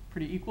it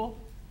pretty equal?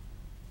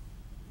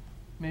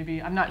 Maybe,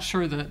 I'm not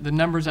sure the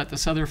numbers at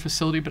this other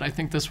facility, but I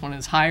think this one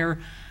is higher.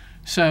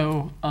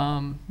 So,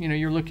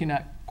 you're looking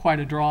at quite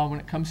a draw when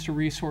it comes to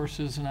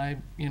resources, and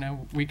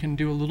we can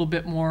do a little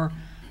bit more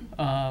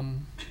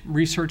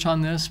research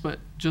on this, but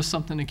just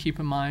something to keep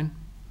in mind.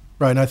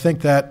 Right, and I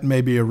think that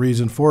may be a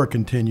reason for a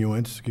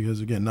continuance,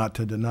 because again, not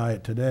to deny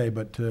it today,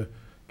 but to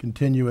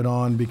continue it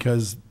on,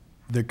 because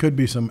there could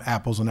be some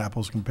apples and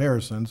apples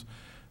comparisons,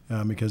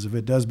 because if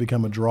it does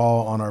become a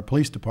draw on our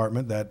police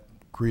department, that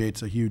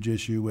creates a huge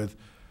issue with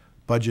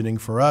budgeting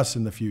for us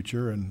in the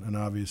future, and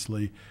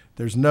obviously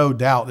there's no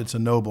doubt it's a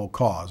noble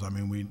cause. I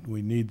mean,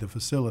 we need the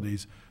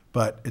facilities,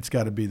 but it's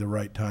got to be the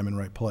right time and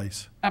right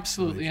place.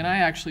 Absolutely, and I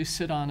actually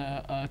sit on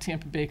a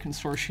Tampa Bay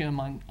consortium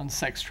on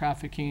sex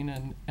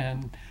trafficking,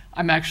 and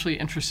I'm actually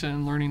interested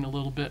in learning a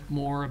little bit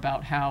more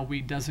about how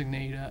we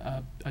designate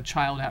a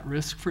child at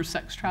risk for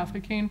sex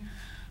trafficking.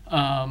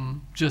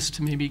 just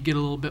to maybe get a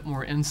little bit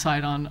more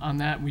insight on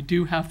that. We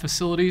do have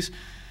facilities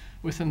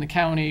within the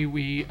county.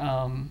 We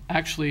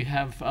actually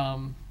have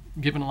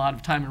given a lot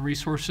of time and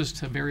resources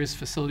to various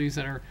facilities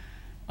that are,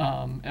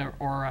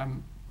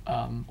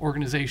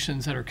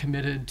 organizations that are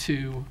committed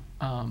to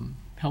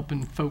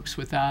helping folks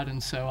with that.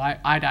 And so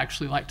I'd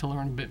actually like to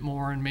learn a bit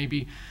more, and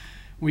maybe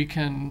we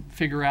can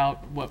figure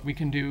out what we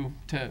can do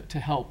to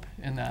help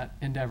in that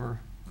endeavor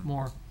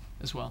more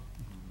as well.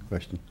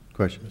 Question.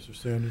 Mr.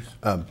 Sanders?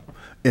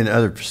 In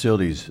other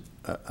facilities,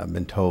 I've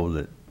been told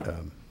that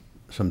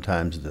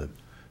sometimes the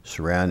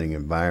surrounding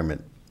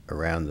environment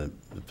around the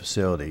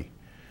facility,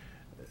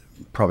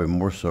 probably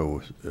more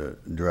so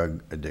with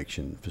drug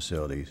addiction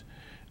facilities,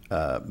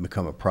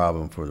 become a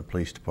problem for the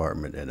police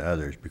department and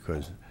others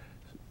because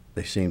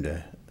they seem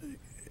to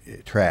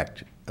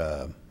attract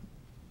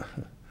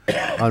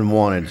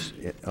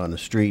unwanted on the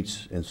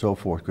streets and so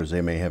forth because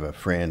they may have a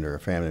friend or a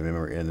family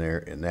member in there,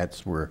 and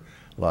that's where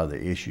a lot of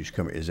the issues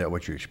come. Is that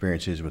what your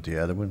experience is with the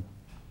other one?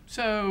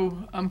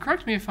 So,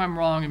 correct me if I'm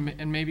wrong,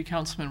 and maybe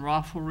Councilman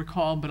Roth will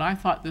recall, but I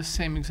thought this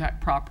same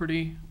exact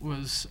property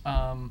was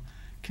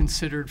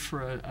considered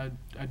for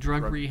a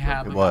drug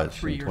rehab about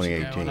 3 years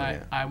ago, and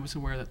I was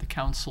aware that the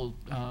council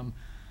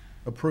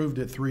approved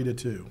it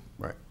 3-2.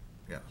 Right.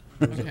 Yeah.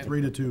 It was a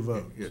 3-2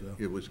 vote.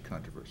 It was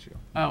controversial.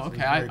 Oh,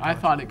 okay. I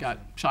thought it got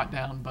shot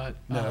down, but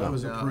no, it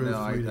was approved.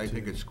 No, I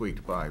think it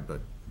squeaked by,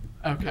 but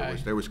okay.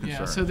 There was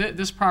concern. Yeah. So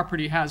this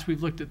property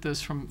we've looked at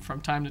this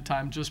from time to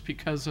time just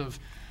because of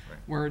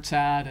where it's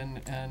at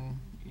and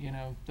you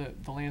know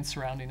the land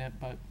surrounding it,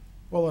 but.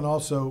 Well, and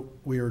also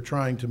we are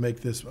trying to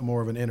make this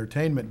more of an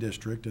entertainment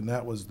district, and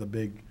that was the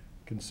big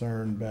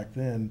concern back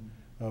then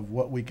of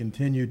what we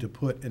continue to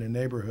put in a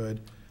neighborhood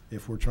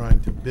if we're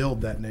trying to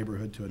build that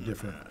neighborhood to a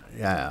different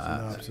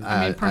synopsis.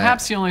 I mean,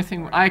 perhaps the only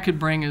thing I could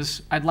bring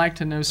is I'd like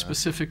to know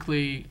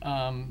specifically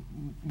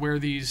where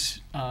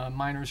these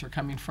minors are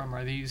coming from.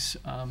 Are these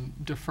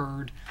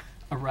deferred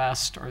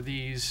arrest? Are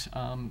these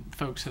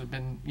folks that have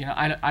been, you know,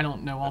 I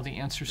don't know all the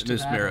answers to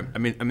that. Mayor,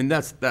 I mean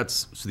that's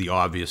the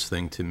obvious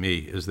thing to me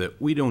is that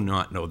we do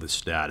not know the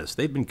status.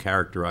 They've been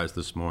characterized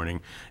this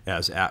morning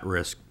as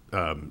at-risk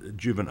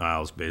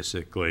juveniles,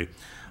 basically,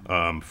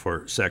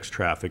 for sex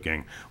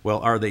trafficking. Well,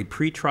 are they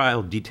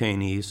pretrial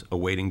detainees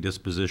awaiting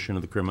disposition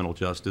of the criminal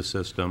justice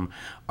system?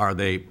 Are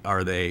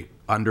they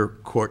under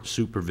court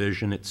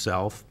supervision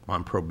itself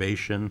on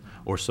probation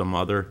or some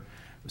other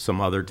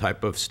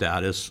type of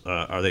status?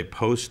 Are they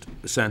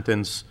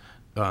post-sentence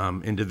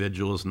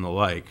individuals and the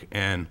like?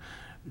 And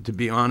to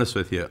be honest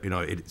with you,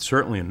 it's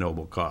certainly a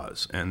noble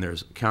cause, and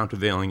there's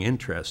countervailing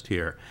interest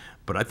here.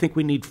 But I think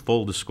we need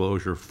full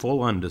disclosure,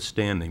 full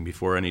understanding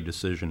before any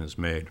decision is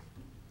made.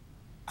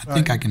 I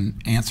think I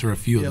can answer a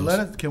few of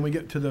those. Can we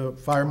get to the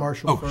fire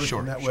marshal first? Sure,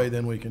 and that way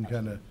then we can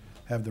kind of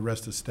have the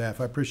rest of the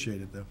staff. I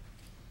appreciate it, though.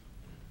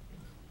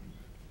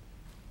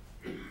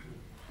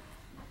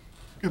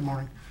 Good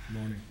morning. Good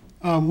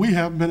morning. We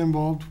have been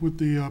involved with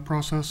the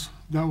process.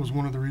 That was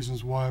one of the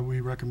reasons why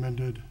we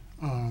recommended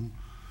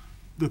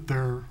that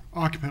their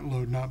occupant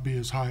load not be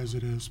as high as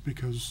it is,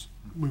 because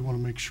we want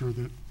to make sure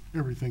that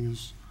everything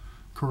is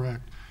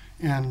correct.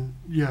 And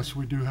yes,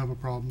 we do have a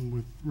problem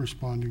with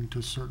responding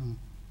to certain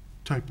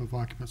type of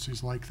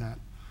occupancies like that.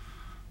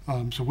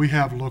 So we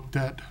have looked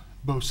at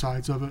both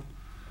sides of it,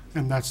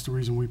 and that's the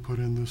reason we put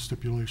in the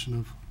stipulation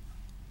of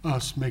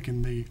us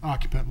making the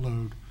occupant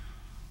load,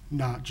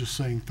 not just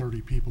saying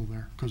 30 people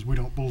there, because we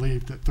don't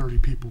believe that 30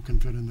 people can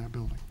fit in that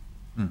building.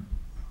 All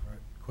right.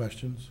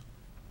 Questions?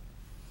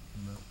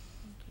 No.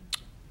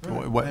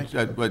 What,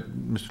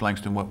 Mr.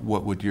 Langston,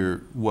 what would your,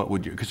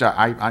 because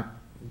I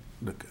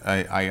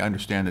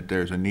understand that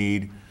there's a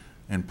need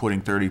in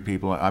putting 30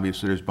 people,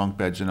 obviously there's bunk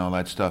beds and all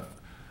that stuff.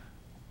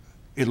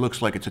 It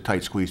looks like it's a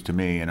tight squeeze to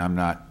me, and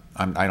I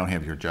don't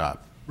have your job.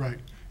 Right.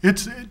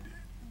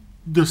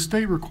 The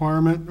state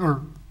requirement,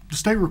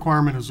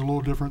 is a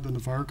little different than the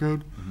fire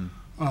code.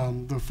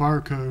 Mm-hmm. The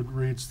fire code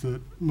reads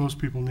that most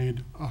people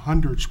need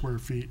 100 square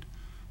feet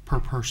per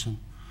person.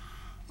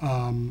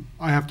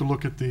 I have to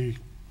look at the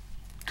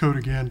code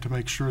again to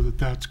make sure that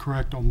that's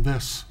correct on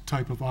this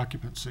type of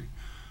occupancy.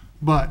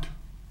 But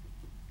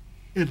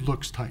it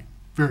looks tight,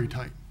 very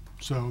tight.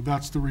 So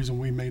that's the reason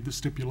we made the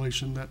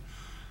stipulation that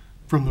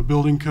from the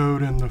building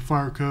code and the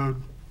fire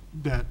code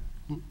that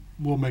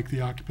we'll make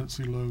the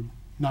occupancy load,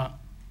 not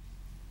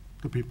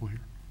the people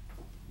here.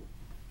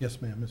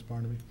 Yes, ma'am, Ms.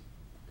 Barnaby.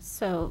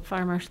 So,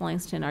 Fire Marshal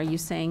Langston, are you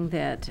saying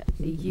that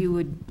you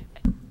would,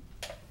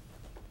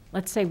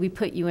 let's say we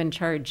put you in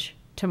charge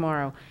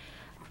tomorrow,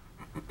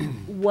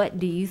 what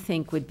do you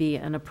think would be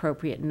an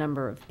appropriate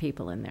number of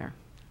people in there?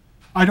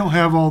 I don't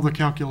have all the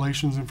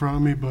calculations in front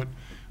of me, but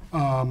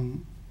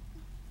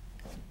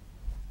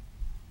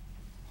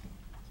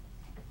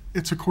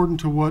it's according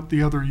to what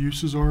the other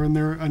uses are in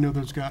there. I know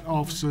there's got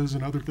offices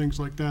and other things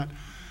like that,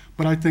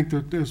 but I think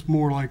that there's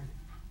more like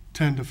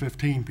 10 to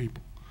 15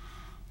 people,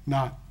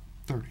 not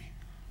 30.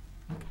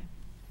 Okay.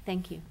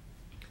 Thank you.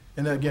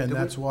 And again,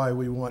 that's why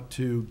we want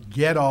to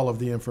get all of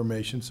the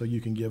information so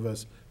you can give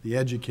us the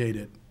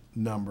educated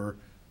number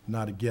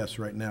not a guess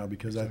right now,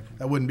 because that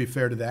wouldn't be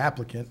fair to the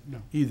applicant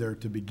either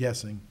to be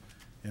guessing.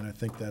 And I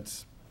think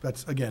that's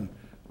again,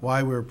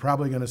 why we're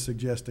probably going to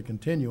suggest a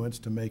continuance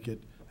to make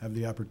it have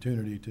the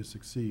opportunity to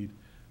succeed.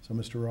 So,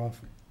 Mr.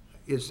 Roth?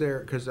 Is there,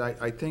 because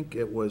I think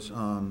it was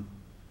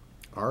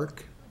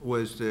ARC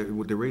was the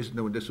reason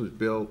that this was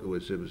built, it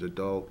was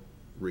adult,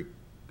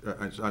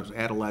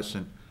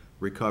 adolescent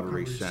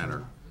recovery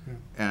center. Yeah.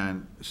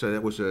 And so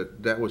it was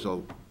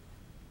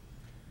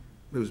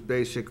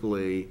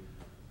basically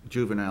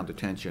juvenile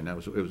detention. It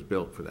was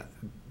built for that.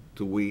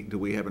 Do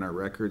we have in our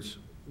records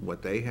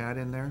what they had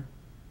in there?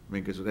 I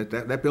mean, because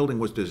that building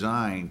was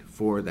designed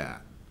for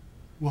that.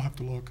 We'll have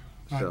to look.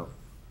 So,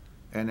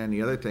 and then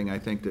the other thing I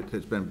think that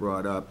has been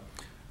brought up,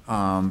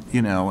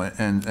 you know,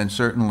 and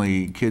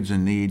certainly kids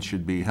in need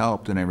should be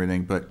helped and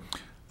everything, but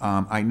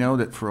I know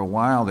that for a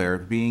while there,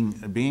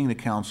 being the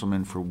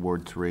councilman for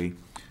Ward 3,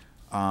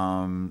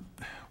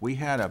 we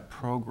had a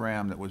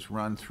program that was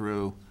run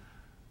through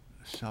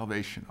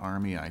Salvation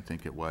Army, I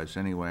think it was.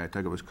 Anyway, I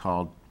think it was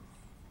called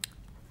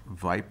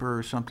Viper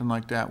or something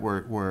like that,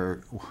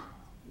 where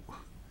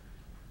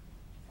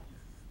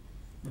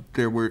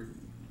there were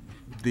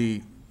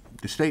the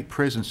state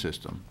prison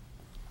system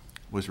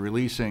was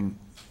releasing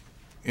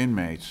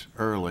inmates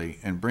early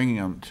and bringing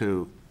them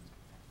to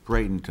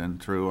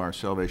Bradenton through our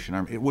Salvation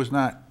Army. It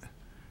wasn't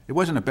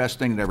the best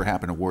thing that ever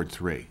happened to Ward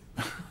 3.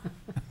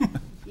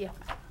 Yeah.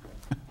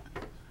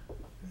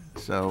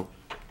 So.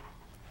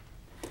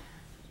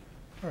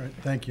 All right,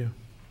 thank you.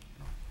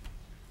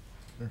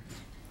 Sure.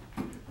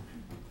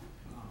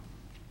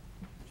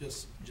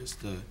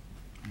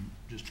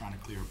 Just trying to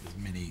clear up as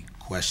many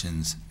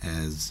questions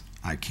as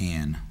I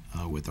can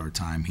with our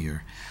time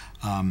here.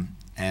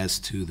 As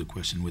to the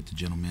question with the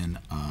gentleman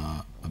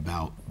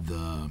about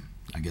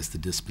I guess the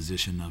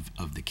disposition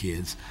of the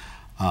kids,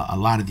 a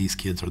lot of these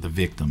kids are the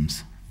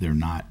victims. They're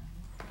not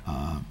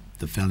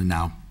the felony.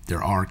 Now,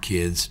 there are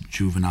kids,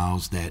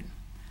 juveniles, that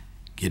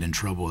get in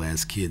trouble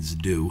as kids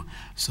do,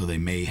 so they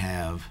may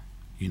have,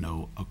 you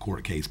know, a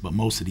court case, but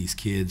most of these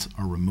kids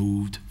are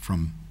removed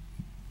from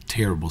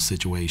terrible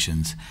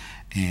situations,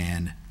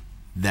 and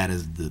that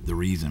is the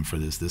reason for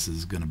this. This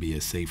is going to be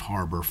a safe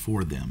harbor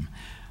for them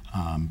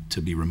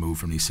to be removed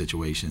from these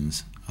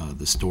situations.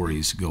 The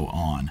stories go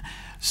on.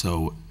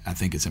 So I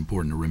think it's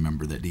important to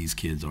remember that these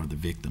kids are the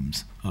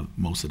victims of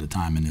most of the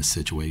time in this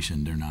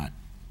situation. They're not,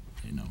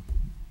 you know,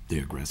 the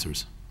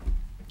aggressors.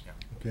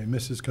 Okay,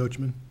 Mrs.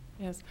 Coachman?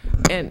 Yes,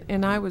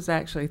 and I was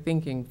actually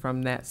thinking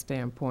from that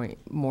standpoint,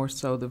 more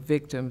so the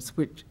victims,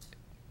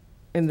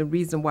 and the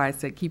reason why I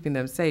said keeping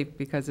them safe,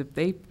 because if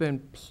they've been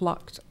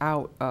plucked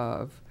out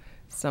of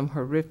some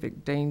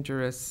horrific,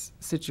 dangerous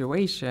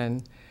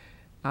situation,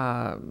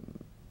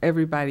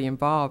 everybody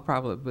involved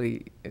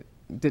probably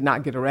did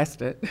not get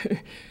arrested,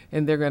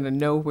 and they're going to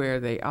know where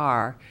they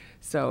are.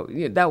 So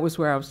yeah, that was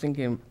where I was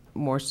thinking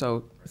more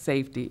so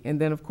safety.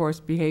 And then, of course,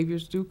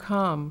 behaviors do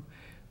come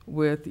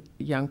with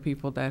young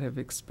people that have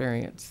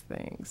experienced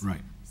things.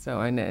 Right.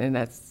 So, and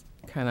that's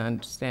kind of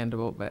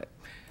understandable, but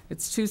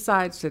it's two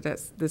sides to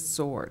this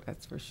sword,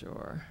 that's for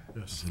sure.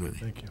 Yes, absolutely.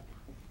 Thank you.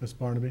 Ms.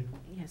 Barnaby?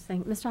 Yes,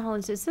 thank you. Mr.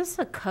 Hollins, is this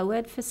a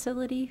co-ed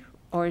facility,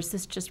 or is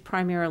this just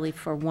primarily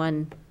for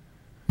one?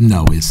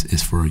 No,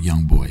 it's for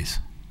young boys.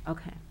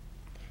 Okay.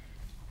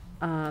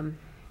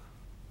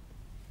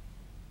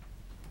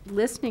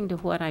 Listening to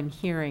what I'm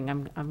hearing,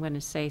 I'm going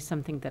to say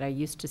something that I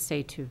used to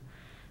say to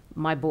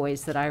my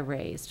boys that I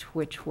raised,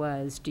 which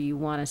was, do you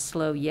want a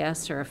slow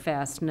yes or a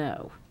fast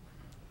no?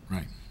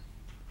 Right.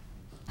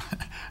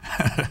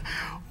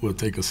 We'll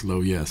take a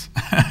slow yes.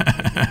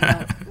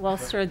 Well,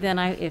 sir, then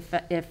if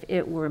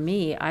it were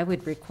me, I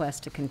would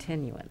request a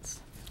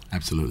continuance.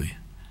 Absolutely.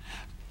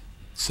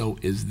 So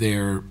is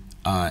there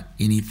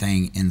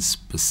anything in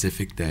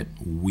specific that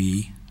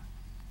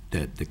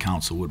the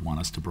council would want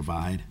us to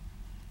provide?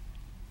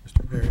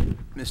 Mr. Perry?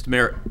 Mr.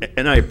 Mayor,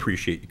 and I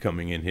appreciate you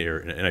coming in here,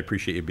 and I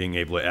appreciate you being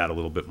able to add a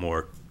little bit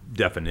more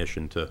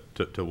definition to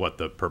what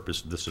the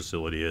purpose of this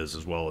facility is,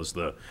 as well as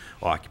the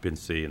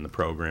occupancy and the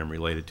program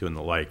related to and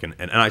the like. And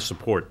I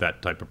support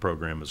that type of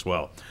program as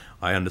well.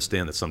 I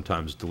understand that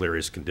sometimes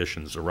delirious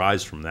conditions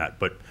arise from that,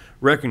 but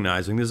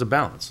recognizing there's a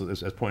balance,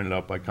 as pointed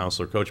out by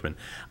Councilor Coachman.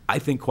 I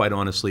think, quite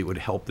honestly, it would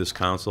help this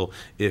council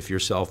if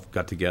yourself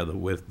got together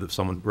with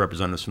someone,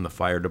 representatives from the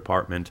fire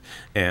department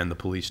and the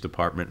police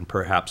department and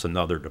perhaps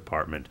another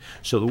department,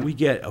 so that we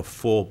get a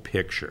full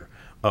picture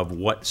of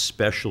what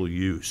special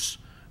use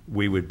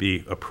we would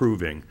be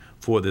approving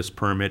for this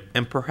permit,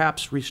 and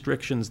perhaps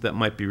restrictions that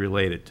might be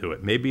related to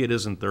it. Maybe it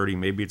isn't 30,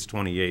 maybe it's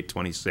 28,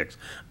 26.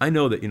 I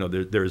know that, you know,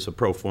 there's a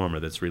pro forma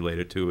that's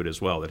related to it as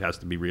well that has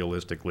to be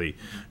realistically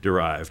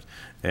derived.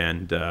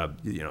 And,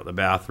 you know, the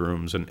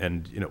bathrooms,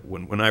 and you know,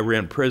 when I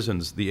ran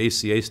prisons, the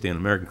ACA stand,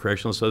 American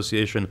Correctional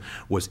Association,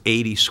 was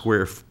 80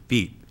 square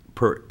feet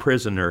per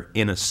prisoner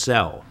in a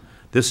cell.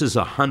 This is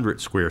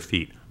 100 square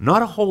feet,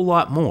 not a whole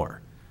lot more.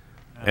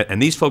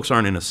 And these folks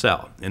aren't in a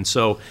cell. And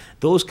so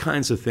those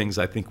kinds of things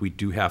I think we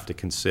do have to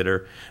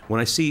consider. When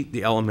I see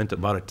the element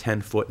about a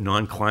 10-foot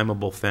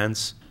non-climbable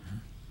fence,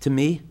 to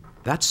me,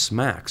 that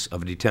smacks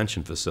of a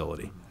detention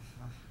facility.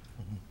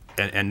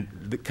 And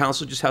the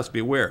council just has to be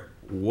aware,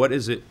 what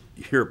is it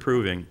you're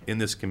approving in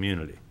this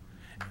community?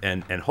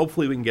 And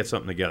hopefully we can get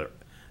something together.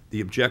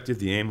 The objective,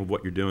 the aim of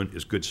what you're doing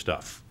is good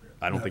stuff.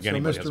 I don't think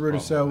anybody has a problem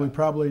with So, Mr. Rudicello, we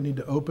probably need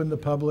to open the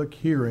public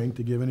hearing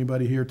to give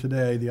anybody here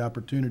today the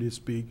opportunity to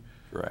speak.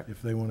 Correct.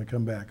 If they want to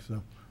come back.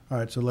 So, all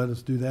right, so let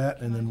us do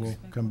that, and then we'll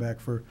come back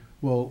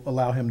we'll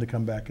allow him to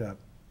come back up.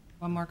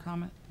 One more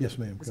comment? Yes,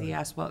 ma'am. Because Go he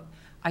ahead. asked, well,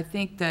 I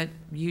think that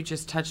you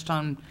just touched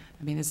on,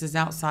 I mean, this is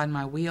outside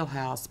my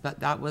wheelhouse, but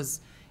that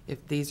was,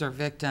 if these are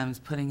victims,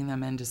 putting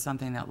them into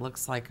something that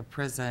looks like a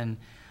prison,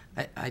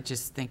 I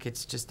just think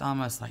it's just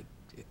almost like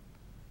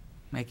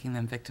making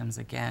them victims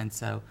again.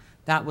 So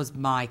that was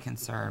my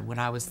concern when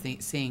I was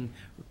seeing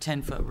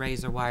 10-foot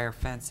razor wire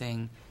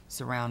fencing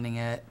surrounding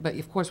it. But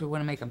of course, we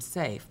want to make them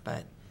safe,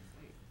 but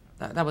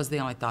that was the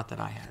only thought that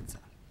I had. So.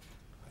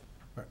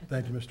 All right,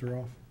 thank you, Mr.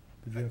 Roth.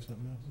 Did you have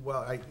something else?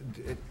 Well,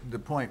 the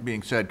point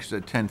being said, because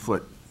a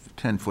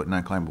 10-foot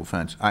non-climbable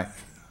fence,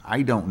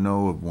 I don't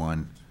know of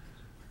one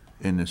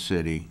in the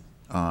city.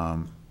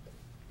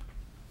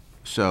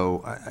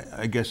 So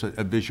I guess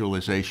a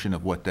visualization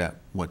of what that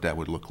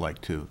would look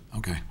like too.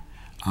 Okay.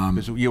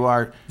 Because you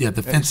are. Yeah,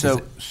 the fence is.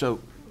 So.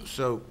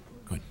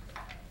 Good.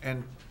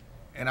 And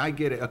I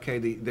get it. Okay,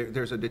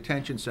 there's a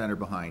detention center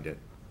behind it.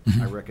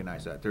 I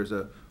recognize that. There's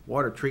a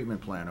water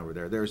treatment plant over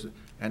there.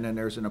 And then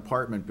there's an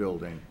apartment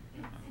building,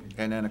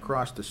 and then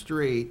across the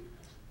street,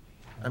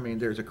 I mean,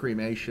 there's a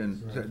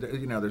cremation. Right.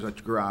 You know, there's a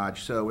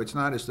garage. So it's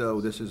not as though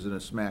this is in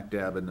a smack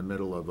dab in the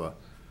middle of a.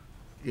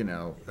 You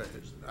know,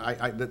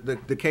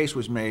 the case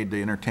was made,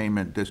 the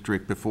entertainment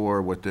district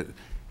before with the,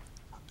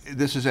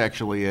 this is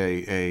actually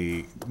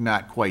a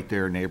not quite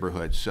their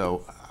neighborhood.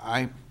 So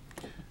I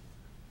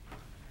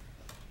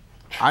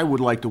would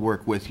like to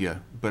work with you,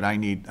 but I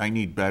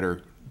need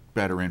better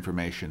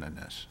information than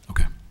this.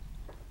 Okay.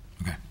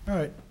 Okay. All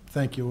right,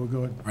 thank you. We'll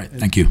go ahead. All right,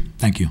 thank you.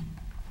 Thank you.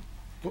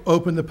 We'll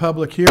open the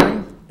public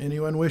hearing.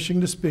 Anyone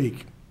wishing to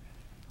speak?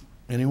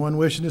 Anyone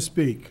wishing to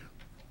speak?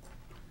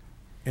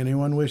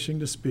 Anyone wishing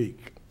to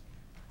speak?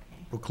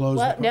 We'll close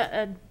Well, it.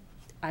 no,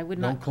 I would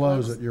not Don't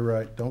close it, you're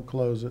right. Don't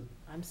close it.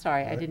 I'm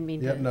sorry, I didn't mean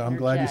to Yep, no, I'm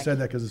glad you interject. said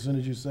that, because as soon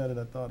as you said it,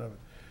 I thought of it.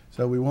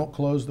 So we won't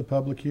close the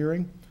public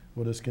hearing.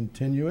 We'll just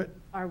continue it.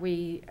 Are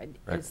we, is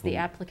the Excellent.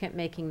 applicant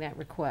making that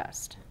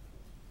request?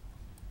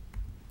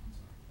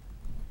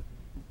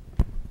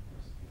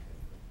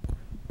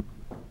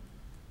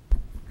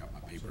 Got my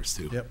papers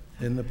too. Yep,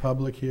 in the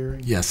public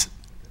hearing. Yes,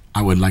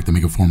 I would like to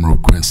make a formal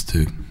request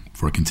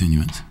for a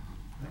continuance.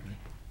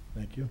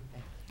 Thank you.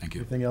 Thank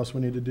you. Anything else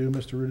we need to do,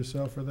 Mr.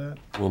 Rudicello, for that?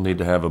 We'll need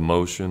to have a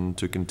motion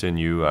to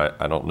continue.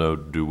 I don't know,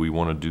 do we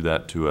want to do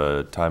that to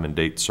a time and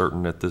date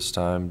certain at this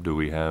time? Do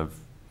we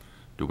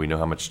know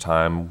how much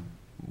time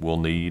we'll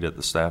need at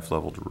the staff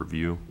level to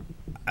review?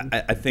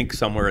 I think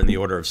somewhere in the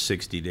order of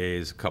 60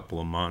 days, a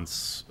couple of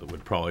months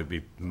would probably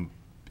be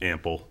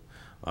ample.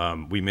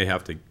 We may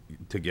have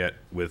to get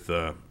with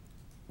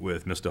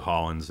Mr.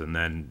 Hollins and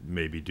then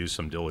maybe do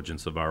some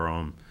diligence of our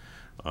own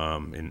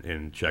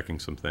in checking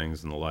some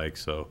things and the like.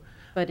 So,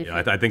 But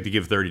if I think to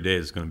give 30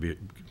 days is going to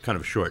be kind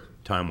of a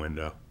short time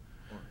window.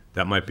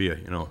 That might be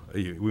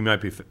we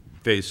might be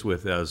faced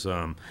with, as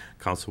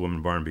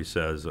Councilwoman Barnaby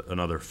says,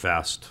 another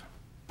fast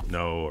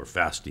no or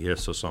fast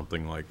yes or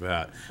something like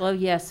that. Slow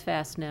yes,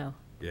 fast no.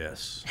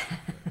 Yes.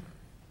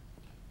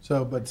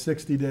 So, but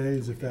 60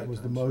 days if that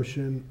was the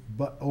motion,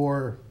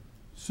 or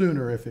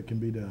sooner if it can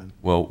be done.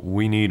 Well,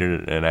 we need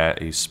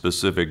a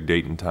specific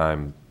date and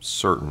time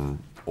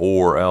certain,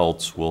 or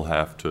else we'll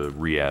have to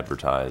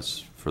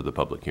re-advertise for the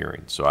public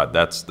hearing. So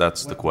that's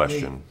the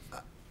question.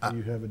 Do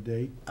you have a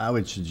date? I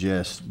would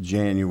suggest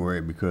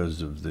January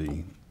because of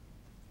the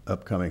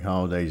upcoming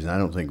holidays, and I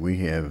don't think we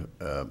have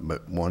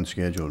but one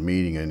scheduled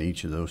meeting in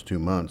each of those 2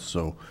 months.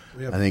 So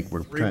We have I think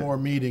we're three more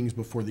meetings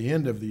before the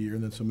end of the year,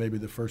 and then so maybe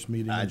the first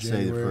meeting in I'd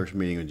January. say the first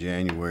meeting of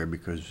January,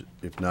 because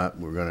if not,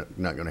 we're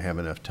not gonna have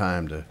enough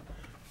time to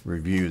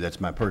review.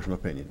 That's my personal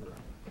opinion.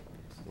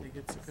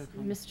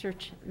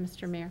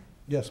 Mr. Mayor?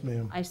 Yes,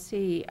 ma'am. I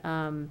see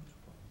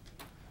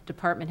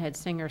Department Head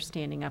Singer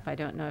standing up. I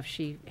don't know if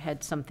she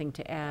had something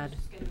to add. I was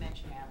just going to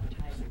mention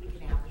advertising. We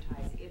can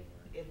advertise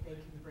if they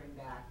can bring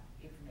back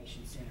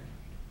information sooner.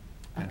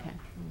 Okay.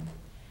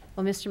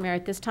 Well, Mr. Mayor,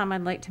 at this time,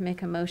 I'd like to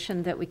make a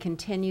motion that we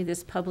continue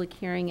this public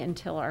hearing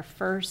until our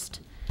first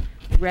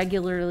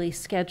regularly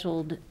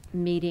scheduled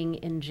meeting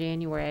in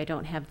January. I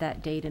don't have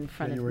that date in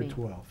front of me.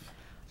 January 12th.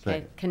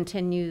 Okay,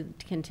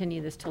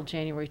 continue this till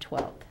January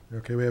 12th.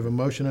 Okay, we have a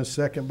motion and a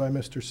second by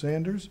Mr.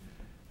 Sanders.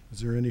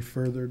 Is there any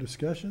further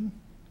discussion?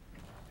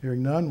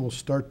 Hearing none, we'll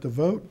start the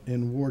vote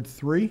in Ward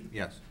 3.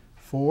 Yes.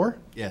 4.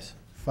 Yes.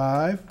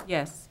 5.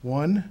 Yes.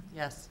 1.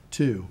 Yes.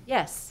 2.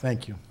 Yes.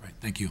 Thank you. Right,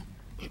 thank you.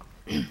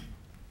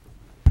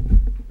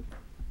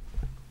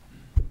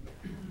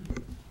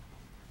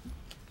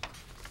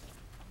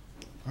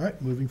 All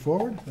right, moving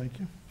forward. Thank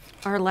you.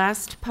 Our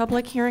last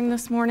public hearing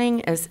this morning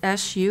is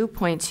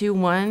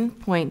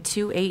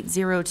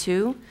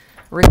SU.21.2802,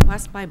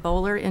 Request by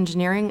Bowler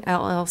Engineering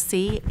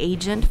LLC,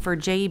 agent for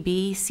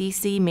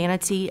JBCC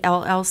Manatee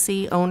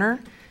LLC owner,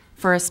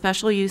 for a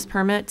special use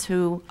permit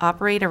to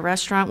operate a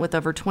restaurant with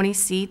over 20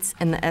 seats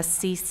in the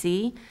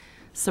SCC,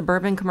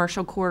 Suburban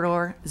Commercial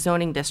Corridor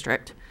Zoning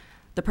District.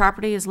 The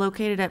property is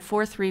located at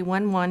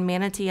 4311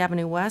 Manatee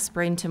Avenue West,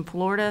 Bradenton,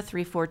 Florida,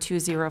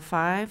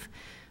 34205.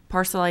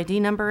 Parcel ID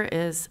number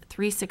is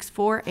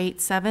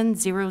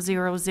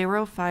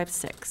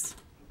 36487000056.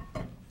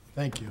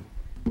 Thank you.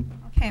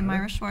 Okay,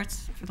 Myra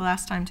Schwartz for the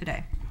last time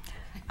today.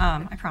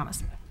 I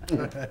promise.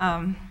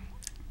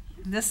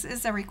 This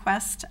is a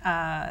request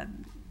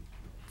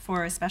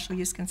for a special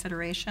use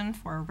consideration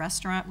for a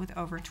restaurant with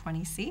over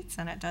 20 seats,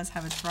 and it does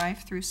have a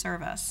drive-through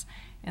service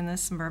in the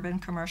Suburban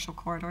Commercial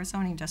Corridor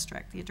Zoning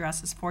District. The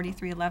address is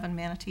 4311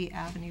 Manatee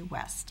Avenue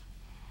West.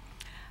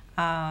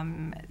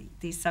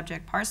 The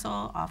subject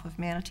parcel off of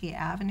Manatee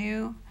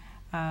Avenue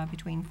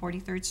between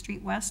 43rd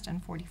Street West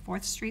and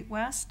 44th Street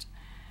West.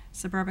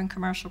 Suburban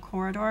Commercial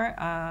Corridor.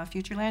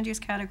 Future land use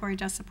category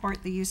does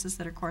support the uses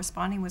that are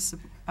corresponding with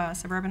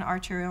suburban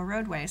arterial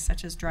roadways,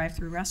 such as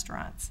drive-through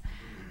restaurants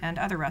and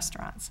other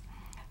restaurants.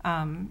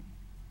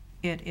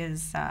 It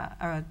is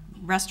a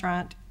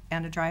restaurant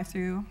and a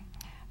drive-through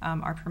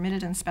are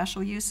permitted in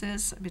special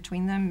uses.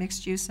 Between them,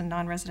 mixed use and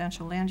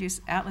non-residential land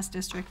use. Atlas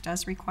District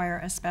does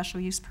require a special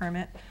use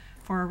permit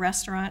for a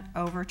restaurant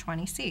over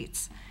 20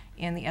 seats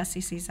in the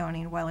SCC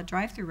zoning, while a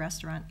drive-through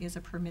restaurant is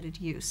a permitted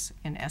use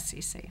in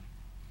SCC.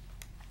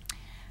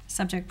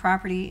 Subject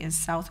property is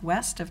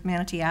southwest of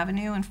Manatee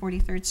Avenue and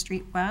 43rd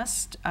Street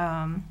West.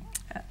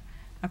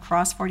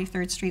 Across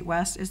 43rd Street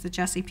West is the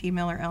Jesse P.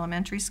 Miller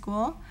Elementary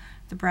School,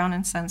 the Brown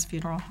and Sons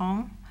Funeral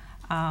Home.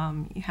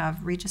 You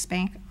have Regis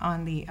Bank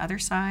on the other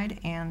side,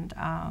 and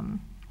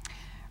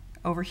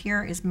over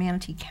here is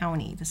Manatee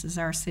County. This is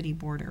our city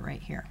border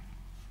right here.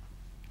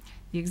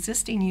 The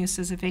existing use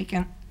is a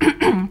vacant,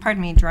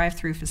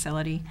 drive-through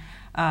facility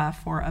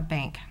for a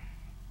bank.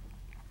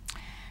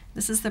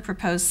 This is the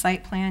proposed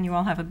site plan. You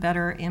all have a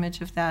better image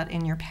of that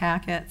in your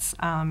packets.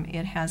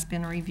 It has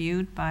been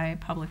reviewed by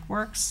Public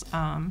Works,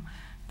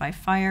 by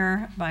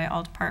Fire, by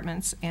all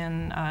departments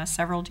in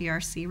several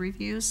DRC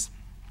reviews.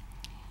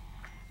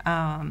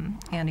 And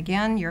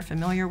again, you're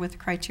familiar with the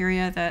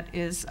criteria that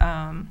is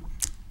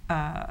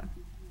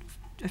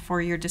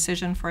for your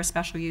decision for a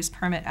special use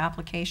permit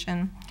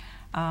application.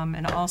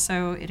 And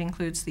also it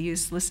includes the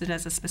use listed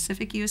as a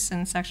specific use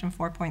in section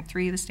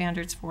 4.3, the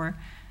standards for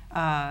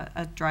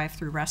a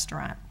drive-through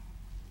restaurant.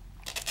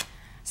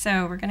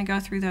 So we're going to go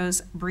through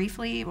those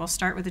briefly. We'll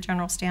start with the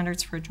general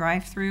standards for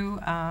drive-through.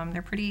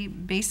 They're pretty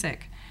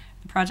basic.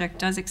 The project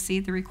does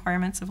exceed the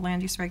requirements of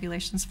Land Use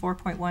Regulations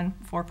 4.1,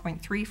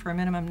 4.3 for a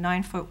minimum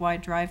 9-foot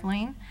wide drive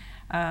lane.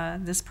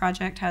 This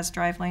project has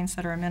drive lanes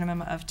that are a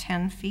minimum of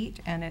 10 feet,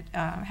 and it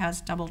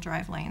has double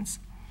drive lanes.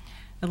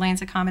 The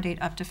lanes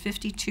accommodate up to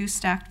 52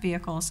 stacked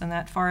vehicles, and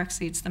that far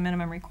exceeds the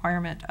minimum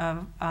requirement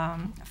of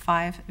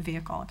 5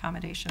 vehicle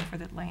accommodation for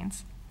the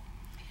lanes.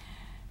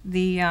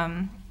 The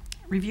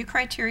review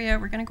criteria,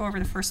 we're going to go over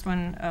the first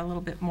one a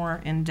little bit more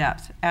in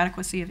depth.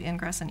 Adequacy of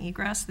ingress and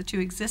egress. The 2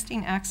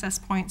 existing access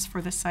points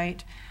for the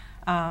site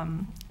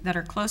that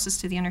are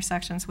closest to the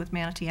intersections with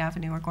Manatee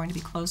Avenue are going to be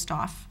closed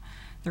off.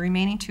 The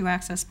remaining 2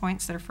 access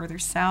points that are further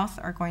south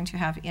are going to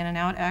have in and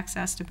out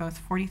access to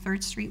both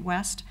 43rd Street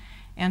West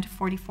and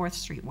 44th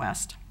Street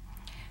West.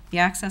 The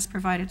access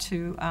provided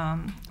to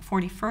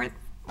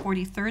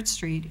 43rd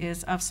Street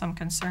is of some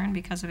concern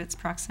because of its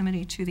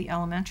proximity to the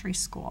elementary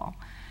school.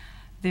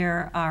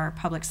 There are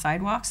public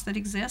sidewalks that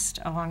exist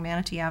along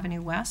Manatee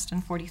Avenue West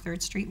and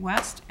 43rd Street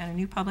West, and a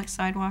new public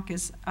sidewalk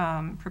is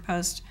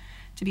proposed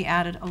to be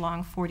added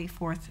along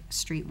 44th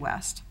Street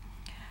West.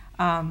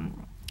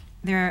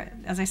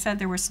 As I said,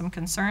 there were some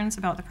concerns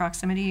about the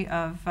proximity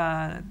of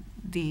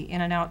the in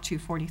and out to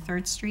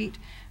 43rd Street.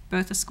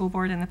 Both the school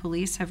board and the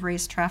police have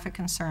raised traffic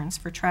concerns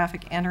for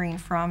traffic entering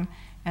from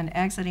and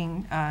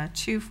exiting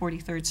to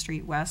 43rd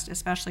Street West,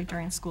 especially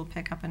during school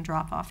pickup and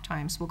drop-off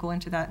times. We'll go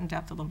into that in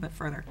depth a little bit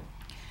further.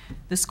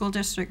 The school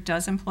district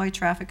does employ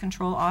traffic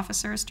control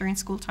officers during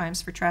school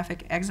times for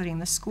traffic exiting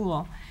the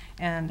school,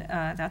 and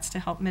that's to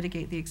help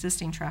mitigate the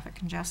existing traffic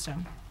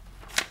congestion.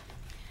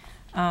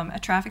 A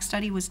traffic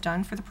study was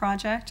done for the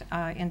project,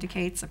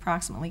 indicates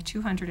approximately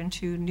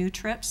 202 new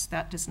trips.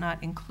 That does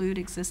not include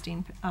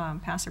existing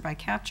passerby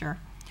capture.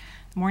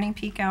 The morning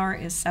peak hour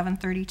is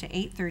 7:30 to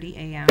 8:30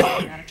 a.m.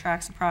 That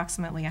attracts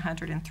approximately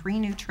 103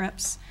 new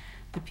trips.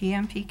 The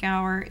PM peak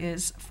hour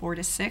is 4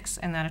 to 6,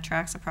 and that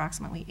attracts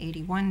approximately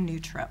 81 new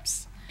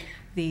trips.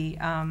 If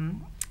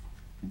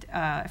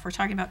we're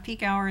talking about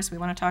peak hours, we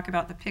want to talk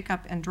about the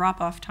pickup and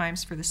drop-off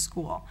times for the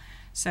school.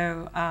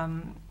 So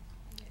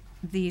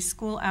the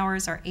school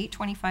hours are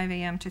 8:25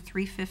 a.m. to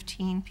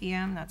 3:15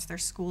 p.m. That's their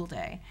school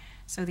day.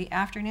 So the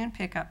afternoon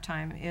pickup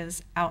time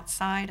is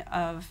outside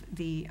of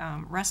the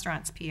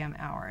restaurant's PM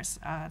hours.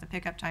 The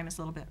pickup time is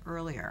a little bit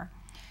earlier.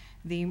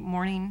 The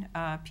morning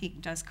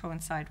peak does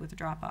coincide with the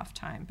drop-off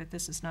time, but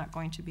this is not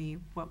going to be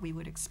what we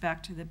would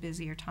expect the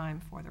busier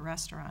time for the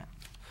restaurant.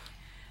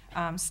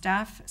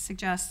 Staff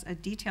suggests a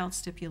detailed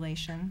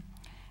stipulation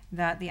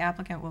that the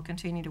applicant will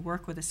continue to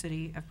work with the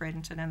city of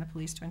Bradenton and the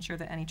police to ensure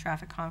that any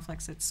traffic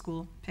conflicts at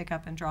school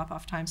pickup and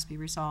drop-off times be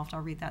resolved.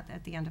 I'll read that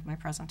at the end of my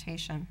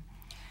presentation.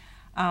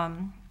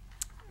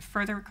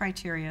 Further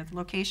criteria: the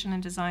location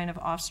and design of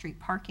off-street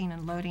parking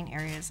and loading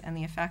areas and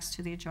the effects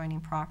to the adjoining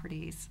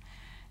properties.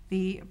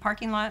 The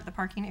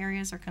parking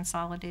areas are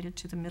consolidated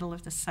to the middle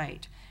of the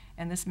site,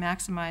 and this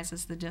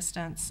maximizes the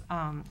distance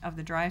of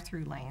the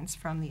drive-through lanes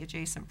from the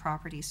adjacent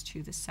properties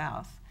to the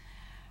south.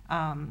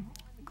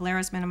 Glare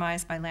is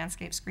minimized by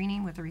landscape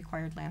screening with the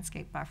required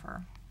landscape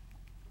buffer.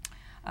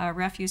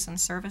 Refuse and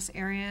service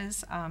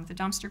areas. The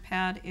dumpster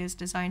pad is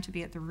designed to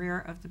be at the rear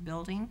of the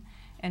building.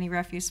 Any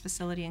refuse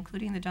facility,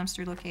 including the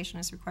dumpster location,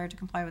 is required to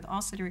comply with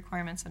all city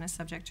requirements and is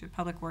subject to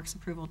Public Works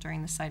approval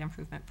during the site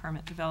improvement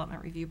permit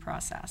development review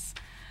process.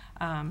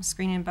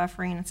 Screening and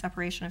buffering and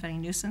separation of any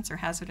nuisance or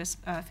hazardous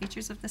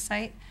features of the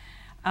site.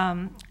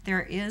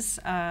 There is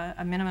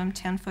a minimum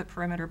 10-foot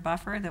perimeter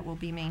buffer that will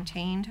be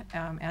maintained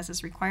as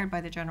is required by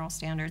the general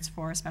standards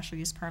for a special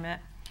use permit.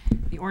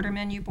 The order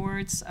menu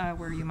boards,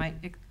 where you might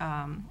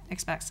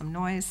expect some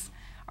noise,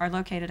 are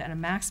located at a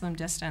maximum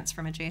distance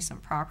from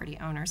adjacent property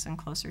owners and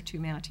closer to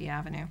Manatee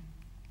Avenue.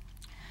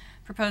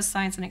 Proposed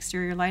signs and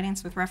exterior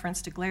lightings with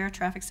reference to glare,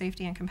 traffic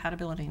safety, and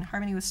compatibility in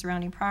harmony with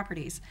surrounding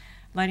properties.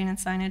 Lighting and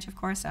signage, of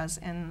course, as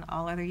in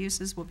all other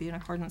uses, will be in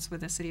accordance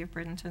with the City of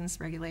Bradenton's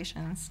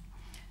regulations.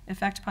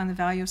 Effect upon the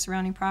value of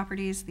surrounding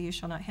properties. The use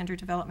shall not hinder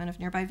development of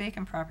nearby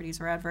vacant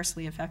properties or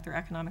adversely affect their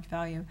economic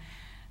value.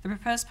 The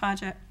proposed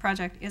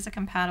project is a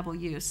compatible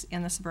use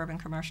in the suburban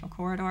commercial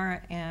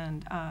corridor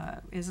and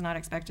is not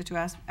expected to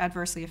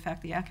adversely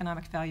affect the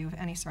economic value of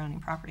any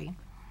surrounding property.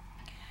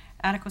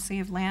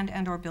 Adequacy of land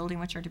and/or building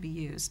which are to be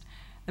used.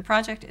 The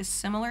project is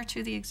similar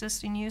to the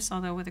existing use,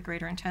 although with a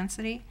greater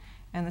intensity,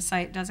 and the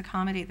site does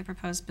accommodate the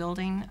proposed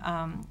building.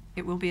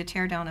 It will be a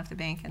tear down of the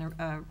bank and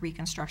a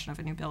reconstruction of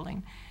a new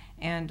building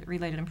and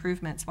related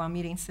improvements while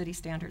meeting city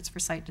standards for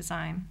site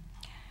design.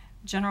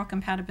 General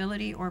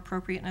compatibility or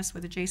appropriateness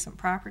with adjacent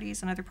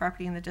properties and other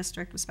property in the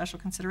district with special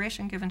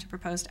consideration given to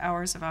proposed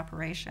hours of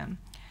operation.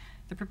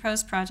 The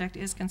proposed project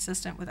is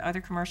consistent with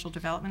other commercial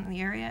development in the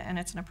area, and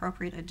it's an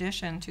appropriate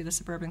addition to the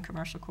suburban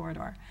commercial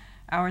corridor.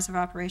 Hours of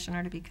operation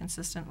are to be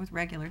consistent with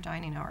regular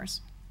dining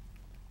hours.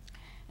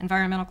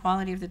 Environmental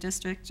quality of the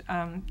district.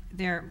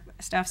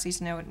 Staff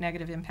sees no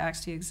negative impacts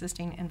to the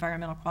existing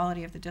environmental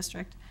quality of the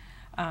district.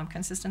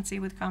 Consistency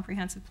with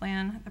comprehensive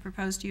plan. The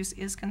proposed use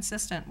is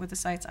consistent with the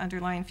site's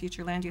underlying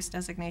future land use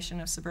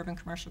designation of suburban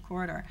commercial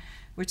corridor,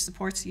 which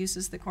supports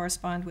uses that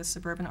correspond with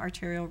suburban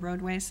arterial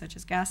roadways such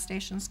as gas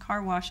stations,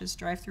 car washes,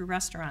 drive-through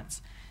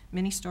restaurants,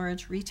 mini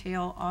storage,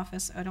 retail,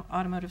 office,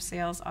 automotive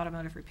sales,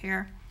 automotive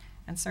repair,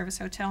 and service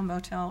hotel,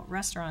 motel,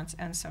 restaurants,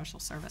 and social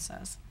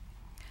services.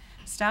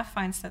 Staff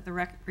finds that the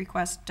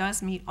request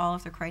does meet all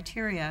of the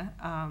criteria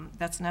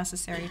that's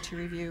necessary to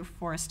review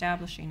for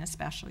establishing a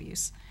special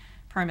use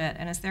permit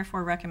and is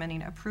therefore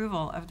recommending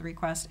approval of the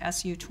request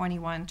SU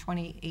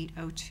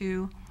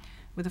 21-2802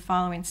 with the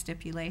following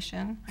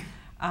stipulation.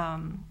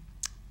 And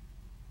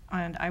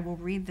I will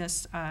read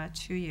this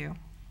to you.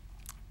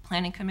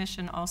 Planning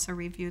Commission also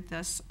reviewed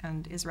this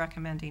and is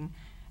recommending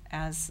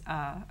as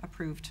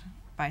approved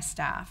by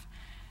staff.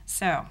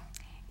 So,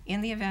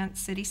 in the event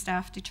city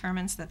staff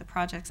determines that the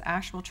project's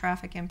actual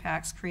traffic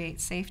impacts create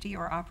safety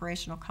or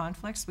operational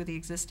conflicts with the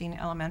existing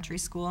elementary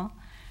school,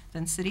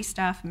 then city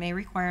staff may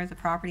require the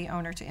property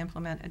owner to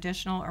implement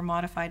additional or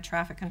modified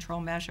traffic control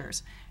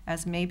measures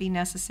as may be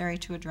necessary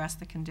to address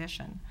the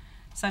condition.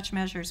 Such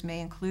measures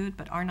may include,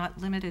 but are not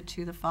limited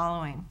to, the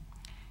following: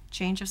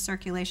 change of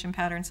circulation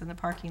patterns in the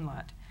parking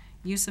lot,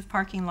 use of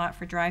parking lot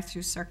for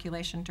drive-through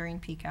circulation during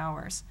peak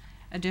hours,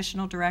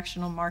 additional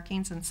directional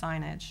markings and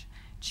signage,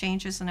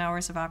 changes in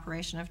hours of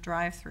operation of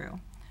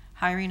drive-through,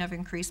 hiring of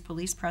increased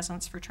police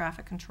presence for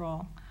traffic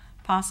control,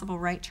 possible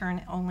right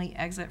turn only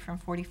exit from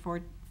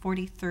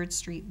 43rd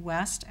Street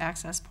West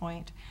access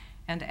point,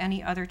 and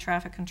any other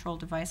traffic control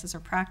devices or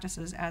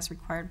practices as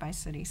required by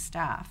city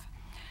staff.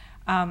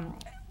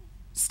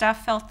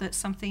 Staff felt that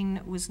something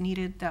was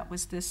needed that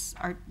was this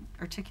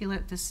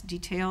articulate, this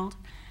detailed,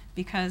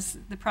 because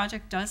the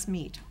project does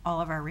meet all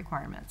of our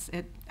requirements.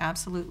 It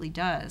absolutely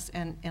does,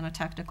 and in a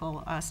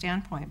technical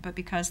standpoint, but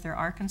because there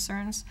are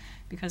concerns,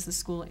 because the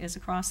school is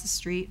across the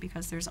street,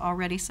 because there's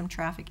already some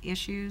traffic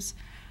issues,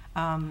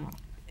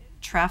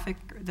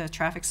 the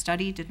traffic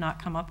study did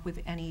not come up with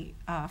any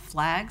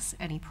flags,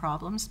 any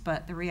problems,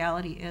 but the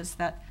reality is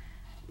that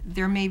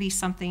there may be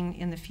something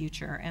in the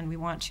future, and we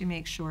want to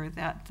make sure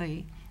that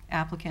the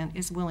applicant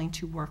is willing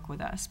to work with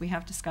us. We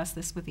have discussed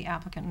this with the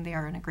applicant, and they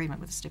are in agreement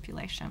with the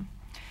stipulation.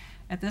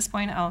 At this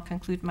point, I'll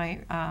conclude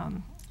my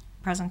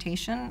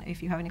presentation.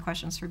 If you have any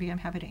questions for me, I'm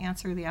happy to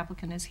answer. The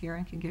applicant is here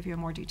and can give you a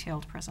more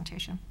detailed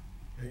presentation.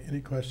 Okay, any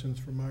questions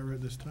for Myra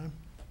at this time?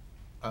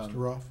 Mr.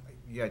 Roth?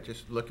 Yeah,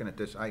 just looking at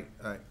this,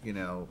 you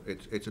know,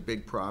 it's a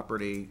big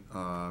property.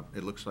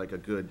 It looks like a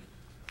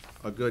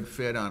good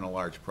fit on a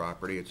large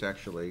property. It's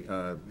actually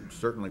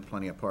certainly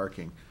plenty of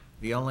parking.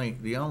 The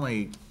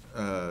only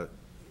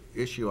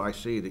issue I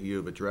see that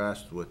you've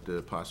addressed with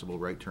the possible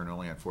right turn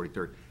only on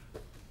 43rd,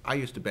 I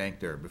used to bank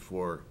there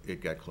before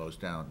it got closed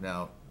down.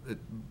 Now,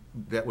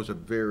 that was a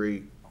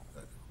very,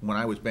 when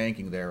I was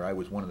banking there, I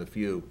was one of the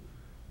few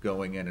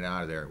going in and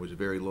out of there. It was a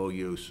very low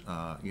use,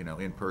 you know,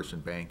 in-person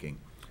banking.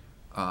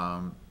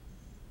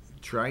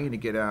 Trying to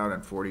get out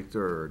on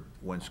 43rd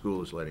when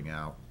school is letting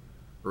out,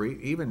 or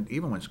even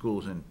when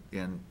school's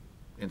in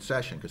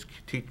session, because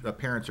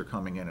parents are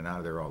coming in and out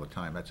of there all the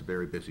time. That's a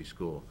very busy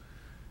school.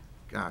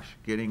 Gosh,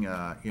 getting,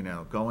 you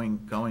know,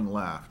 going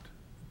left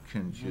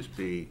can just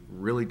be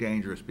really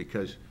dangerous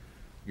because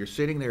you're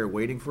sitting there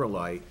waiting for a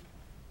light.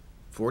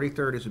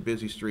 43rd is a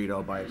busy street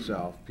all by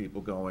itself,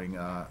 people going,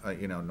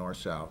 you know,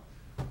 north-south.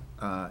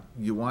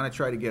 You want to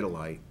try to get a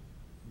light.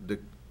 The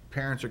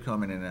parents are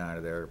coming in and out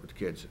of there with the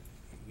kids.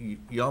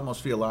 You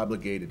almost feel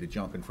obligated to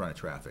jump in front of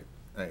traffic.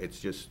 It's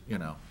just, you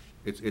know,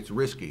 it's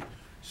risky.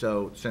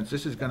 So since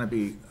this is going to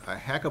be a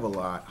heck of a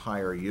lot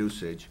higher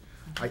usage,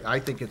 I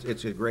think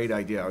it's a great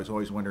idea. I was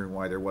always wondering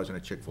why there wasn't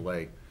a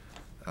Chick-fil-A,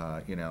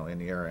 you know, in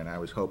the area, and I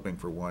was hoping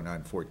for one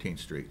on 14th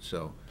Street.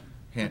 So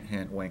hint,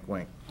 hint, wink,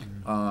 wink.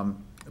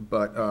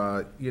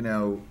 You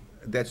know,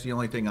 that's the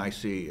only thing I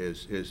see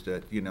is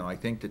that, you know, I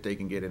think that they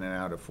can get in and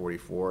out of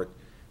 44th.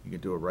 You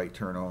can do a right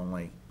turn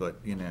only, but,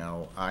 you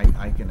know,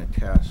 I can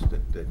attest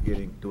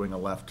that doing a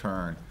left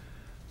turn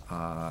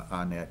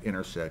on that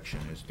intersection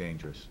is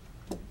dangerous.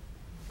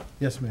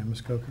 Yes, ma'am,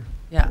 Ms. Coker.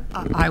 Yeah,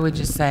 I would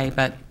just say,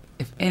 but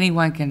if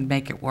anyone can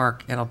make it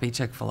work, it'll be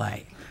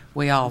Chick-fil-A.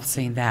 We all have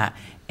seen that.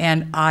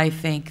 And I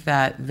think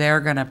that they're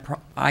going to,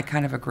 I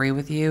kind of agree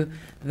with you,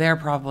 they're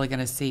probably going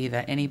to see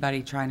that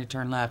anybody trying to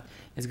turn left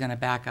is going to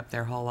back up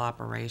their whole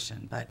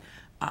operation. But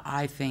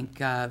I think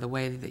the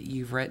way that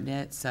you've written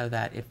it, so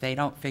that if they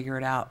don't figure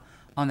it out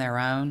on their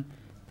own,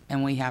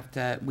 and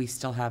we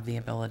still have the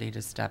ability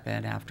to step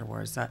in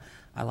afterwards.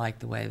 I like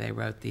the way they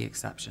wrote the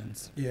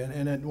exceptions. Yeah,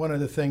 and then one of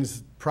the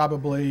things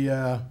probably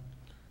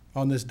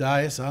on this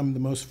dais, I'm the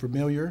most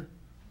familiar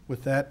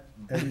with that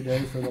every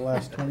day for the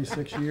last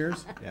 26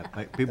 years. Yeah,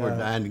 people are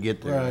dying to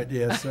get there. Right,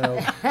 yeah, so,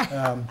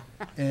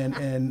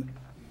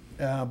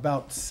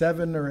 about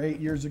 7 or 8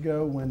 years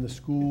ago when the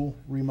school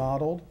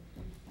remodeled,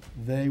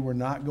 they were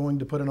not going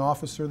to put an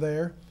officer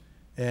there.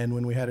 And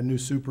when we had a new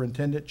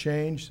superintendent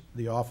change,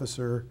 the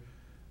officer,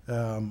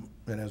 and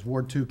as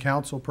Ward 2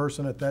 council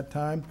person at that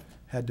time,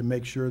 had to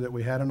make sure that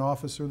we had an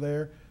officer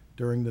there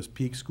during this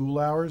peak school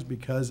hours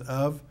because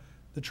of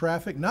the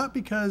traffic. Not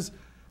because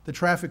the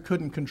traffic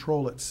couldn't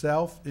control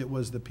itself. It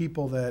was the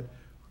people that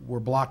were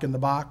blocking the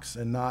box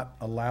and not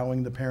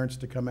allowing the parents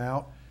to come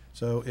out.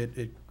 So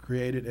it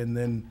created, and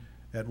then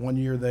at one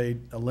year they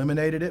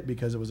eliminated it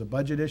because it was a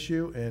budget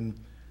issue. And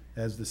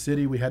as the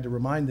city, we had to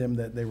remind them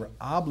that they were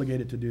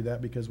obligated to do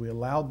that because we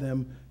allowed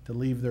them to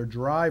leave their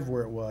drive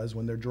where it was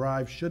when their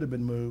drive should have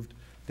been moved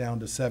down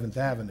to 7th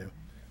Avenue.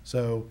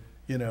 So,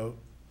 you know,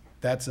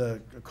 that's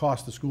a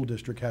cost the school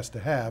district has to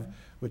have,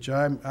 which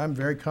I'm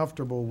very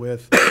comfortable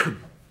with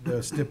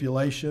the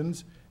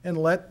stipulations, and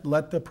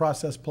let the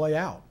process play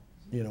out.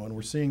 You know, and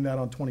we're seeing that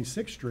on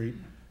 26th Street,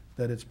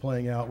 that it's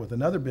playing out with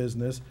another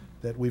business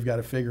that we've got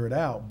to figure it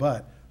out.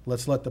 But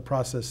let's let the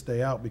process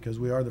stay out because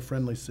we are the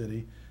friendly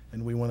city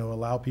and we want to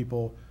allow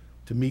people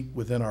to meet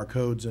within our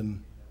codes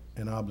and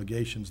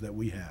obligations that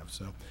we have.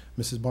 So,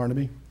 Mrs.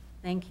 Barnaby?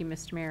 Thank you,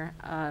 Mr. Mayor.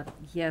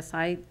 Yes,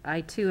 I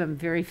too am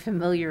very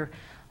familiar,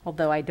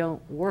 although I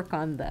don't work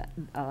on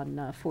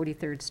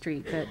 43rd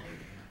Street,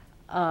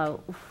 but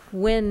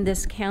when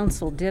this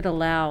council did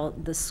allow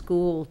the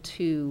school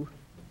to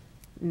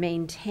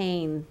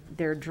maintain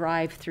their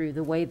drive-through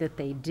the way that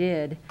they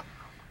did,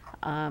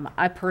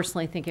 I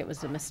personally think it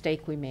was a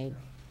mistake we made.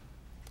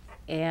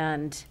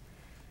 And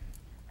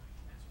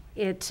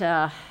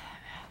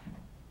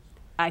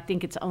I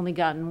think it's only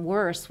gotten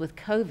worse with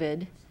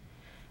COVID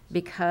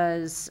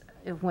because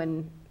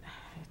when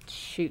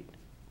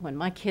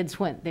my kids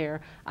went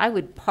there, I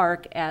would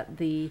park at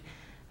the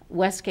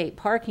Westgate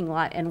parking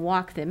lot and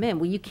walk them in.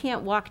 Well, you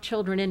can't walk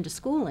children into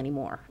school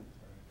anymore.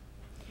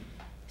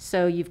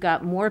 So you've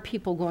got more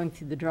people going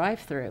through the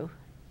drive-through,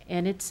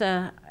 and it's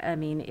a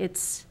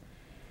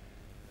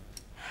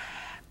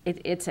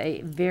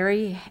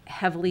very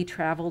heavily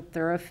traveled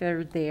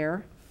thoroughfare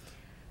there.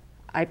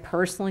 I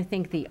personally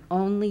think the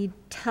only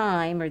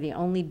time or the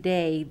only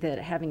day that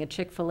having a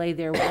Chick-fil-A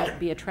there won't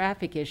be a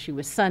traffic issue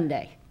is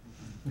Sunday.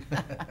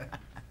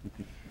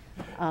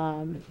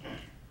 And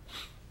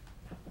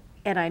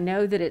I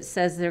know that it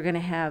says they're going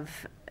to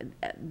have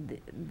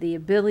the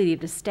ability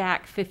to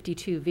stack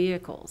 52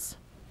 vehicles.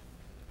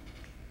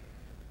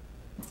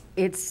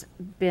 It's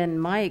been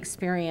my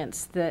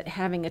experience that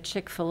having a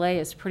Chick-fil-A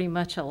is pretty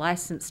much a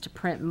license to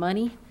print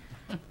money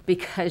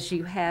because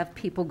you have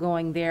people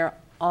going there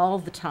all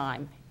the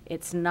time.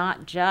 It's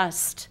not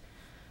just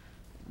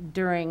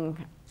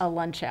during a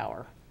lunch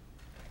hour.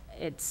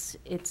 It's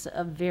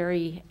a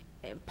very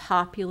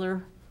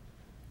popular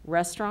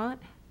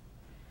restaurant.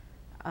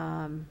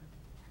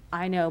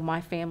 I know my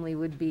family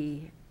would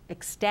be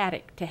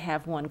ecstatic to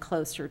have one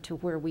closer to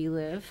where we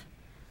live.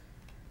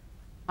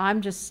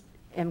 I'm just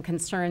am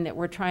concerned that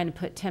we're trying to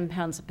put 10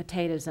 pounds of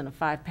potatoes in a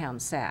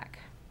 5-pound sack.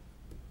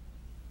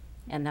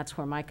 And that's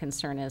where my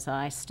concern is.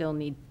 I still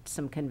need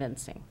some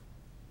convincing.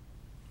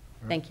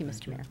 All right, Thank you,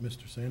 Mr. Mayor.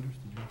 Mr. Sanders,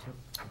 did you have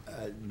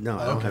something? No,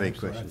 I don't Okay, have any I'm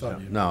sorry, I questions.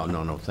 thought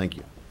you- No, thank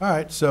you. All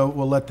right, so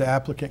we'll let the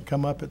applicant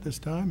come up at this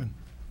time, and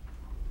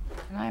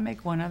Can I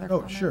make one other Oh,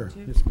 comment? sure.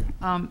 too? Yes,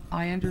 ma'am.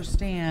 I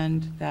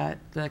understand that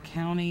the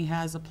county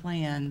has a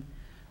plan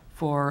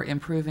for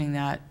improving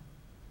that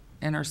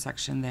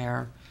intersection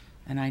there,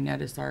 and I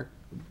noticed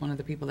one of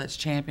the people that's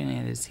championing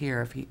it is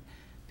here, if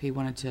he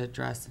wanted to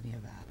address any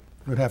of that.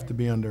 it would have to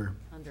be under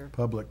Under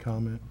public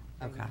comment.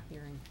 Okay.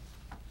 hearing.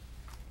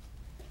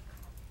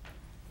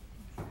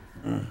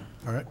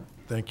 All right,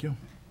 thank you.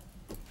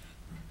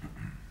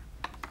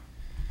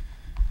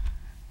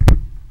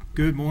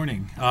 Good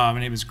morning. My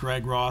name is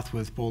Greg Roth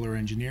with Bowler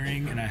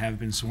Engineering, and I have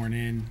been sworn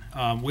in.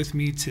 With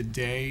me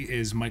today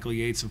is Michael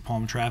Yates of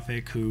Palm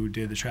Traffic, who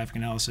did the traffic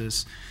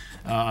analysis.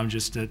 I'm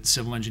just a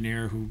civil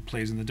engineer who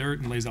plays in the dirt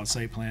and lays out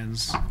site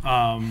plans.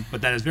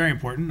 But that is very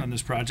important on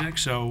this project,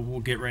 so we'll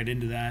get right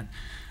into that.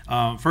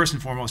 First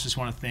and foremost, just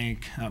want to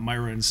thank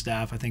Myra and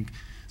staff. I think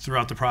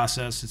throughout the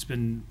process, it's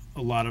been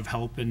a lot of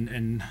help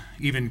in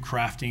even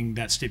crafting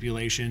that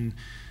stipulation.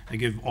 I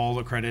give all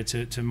the credit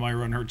to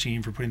Myra and her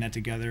team for putting that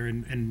together,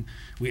 and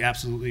we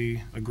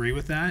absolutely agree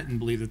with that and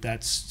believe that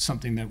that's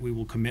something that we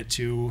will commit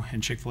to,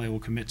 and Chick-fil-A will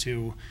commit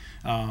to,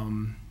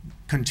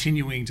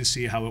 continuing to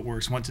see how it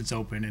works once it's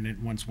open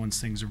and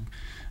once things are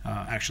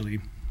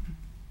actually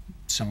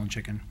selling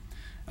chicken.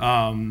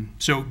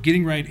 So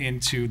getting right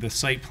into the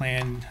site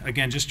plan,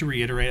 again, just to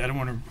reiterate, I don't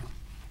want to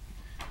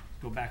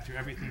go back through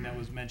everything that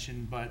was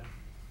mentioned, but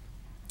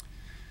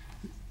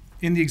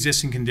in the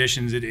existing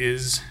conditions, it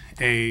is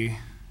a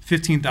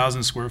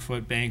 15,000 square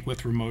foot bank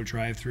with remote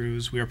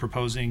drive-throughs. We are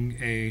proposing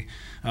a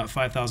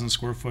 5,000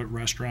 square foot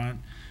restaurant.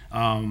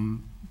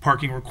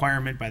 Parking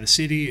requirement by the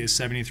city is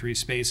 73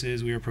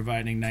 spaces. We are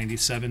providing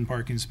 97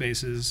 parking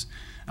spaces.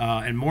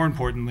 And more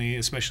importantly,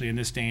 especially in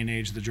this day and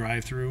age, the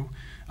drive-through,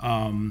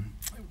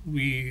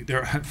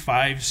 there are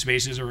 5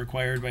 spaces are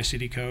required by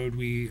city code.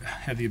 We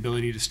have the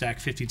ability to stack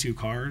 52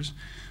 cars.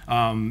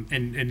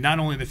 And not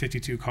only the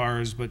 52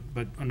 cars, but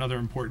another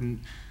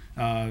important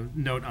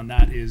note on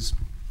that is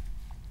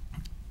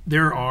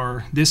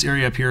this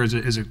area up here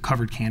is a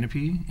covered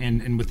canopy,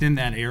 and within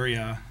that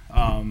area,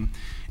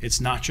 it's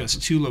not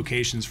just 2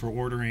 locations for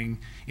ordering.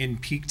 In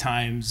peak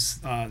times,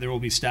 there will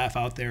be staff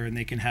out there, and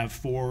they can have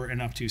 4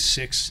 and up to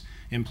 6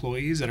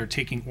 employees that are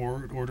taking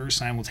orders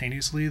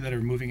simultaneously that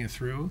are moving it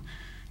through.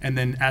 And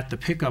then at the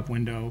pickup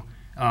window,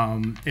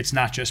 it's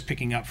not just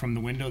picking up from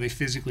the window. They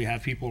physically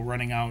have people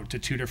running out to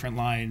 2 different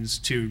lines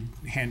to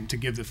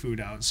give the food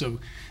out. So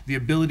the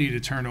ability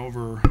to turn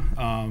over,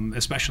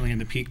 especially in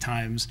the peak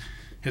times,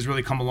 has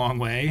really come a long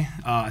way.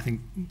 I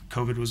think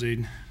COVID was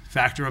a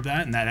factor of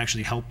that, and that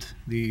actually helped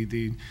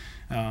the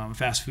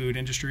fast food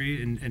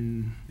industry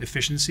in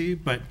efficiency.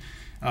 But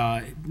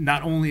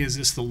not only is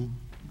this the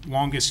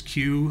longest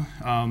queue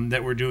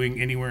that we're doing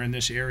anywhere in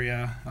this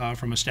area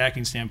from a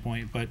stacking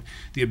standpoint, but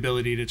the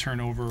ability to turn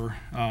over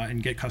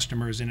and get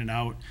customers in and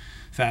out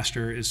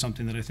faster is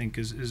something that I think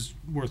is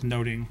worth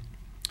noting.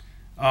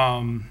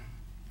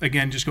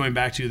 Again, just going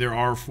back to, there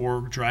are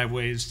 4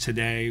 driveways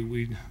today.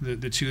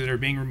 The 2 that are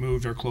being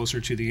removed are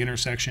closer to the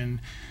intersection,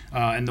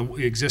 and the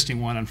existing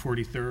one on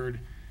 43rd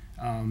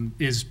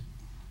is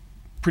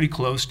pretty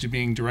close to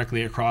being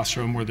directly across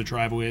from where the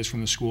driveway is from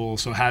the school.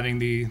 So having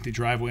the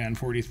driveway on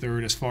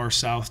 43rd as far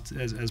south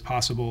as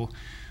possible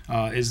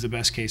is the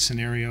best case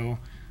scenario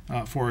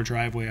for a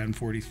driveway on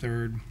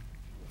 43rd.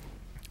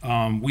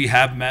 We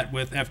have met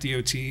with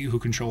FDOT, who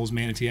controls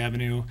Manatee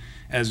Avenue,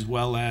 as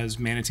well as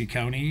Manatee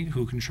County,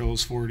 who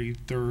controls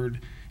 43rd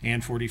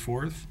and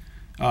 44th.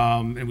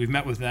 And we've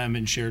met with them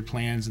and shared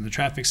plans in the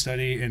traffic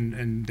study,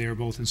 and they are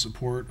both in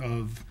support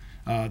of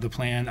the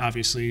plan.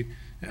 Obviously,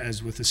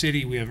 as with the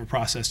city, we have a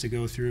process to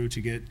go through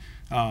to get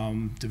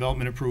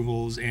development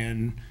approvals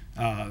and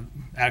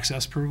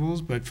access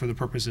approvals, but for the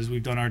purposes,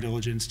 we've done our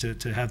diligence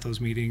to have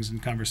those meetings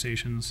and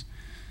conversations.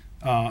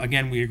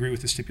 Again, we agree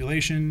with the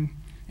stipulation,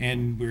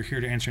 and we're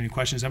here to answer any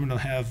questions. I'm going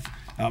to have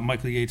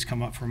Michael Yates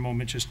come up for a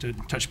moment just to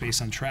touch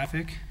base on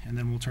traffic, and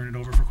then we'll turn it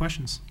over for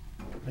questions.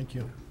 Thank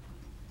you.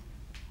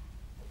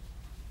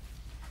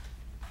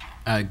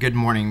 Good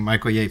morning,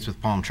 Michael Yates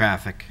with Palm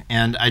Traffic.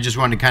 And I just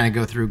wanted to kind of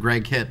go through,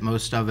 Greg hit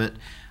most of it.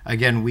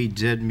 Again, we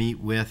did meet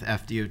with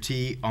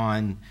FDOT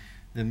on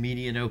the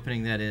median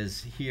opening that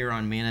is here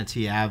on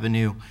Manatee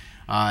Avenue.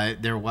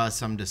 There was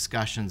some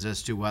discussions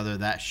as to whether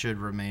that should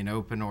remain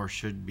open or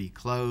should be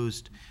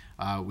closed.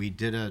 We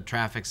did a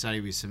traffic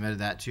study. We submitted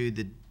that to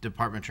the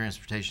Department of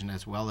Transportation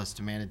as well as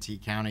to Manatee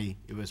County.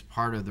 It was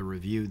part of the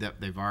review that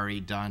they've already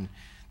done.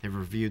 They've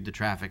reviewed the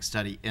traffic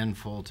study in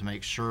full to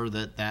make sure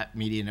that that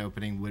median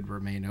opening would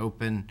remain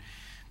open,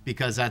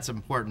 because that's an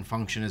important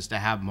function, is to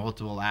have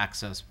multiple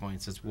access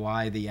points. That's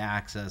why the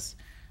access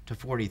to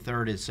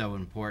 43rd is so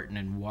important,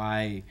 and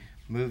why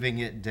moving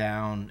it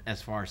down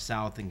as far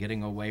south and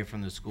getting away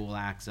from the school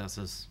access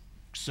is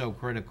so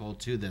critical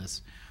to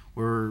this.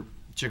 We're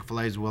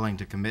Chick-fil-A is willing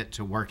to commit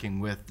to working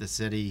with the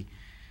city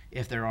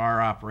if there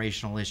are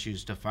operational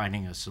issues to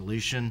finding a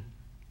solution.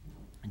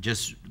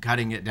 Just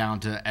cutting it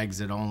down to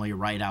exit only,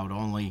 right out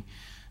only,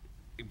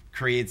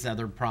 creates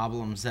other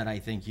problems that I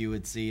think you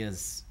would see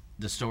as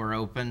the store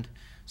opened.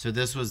 So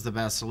this was the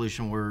best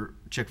solution where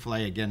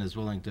Chick-fil-A, again, is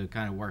willing to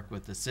kind of work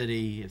with the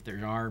city if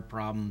there are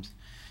problems.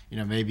 You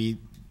know, maybe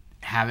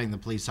having the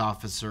police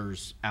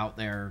officers out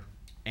there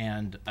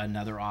and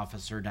another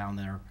officer down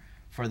there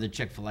for the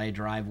Chick-fil-A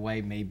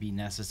driveway may be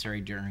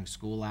necessary during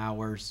school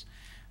hours.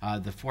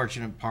 The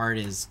fortunate part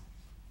is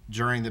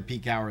during the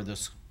peak hour,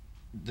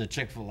 the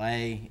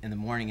Chick-fil-A in the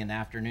morning and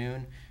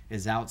afternoon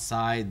is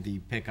outside the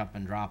pickup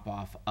and drop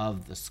off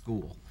of the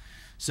school.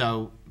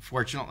 So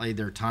fortunately,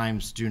 their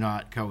times do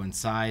not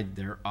coincide.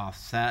 They're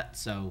offset,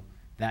 so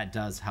that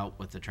does help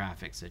with the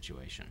traffic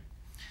situation.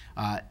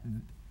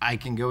 I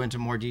can go into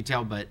more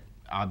detail, but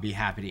I'll be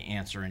happy to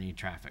answer any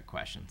traffic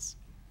questions.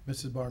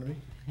 Mrs. Barnaby?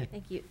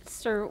 Thank you.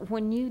 Sir,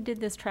 when you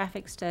did this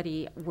traffic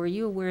study, were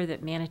you aware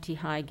that Manatee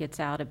High gets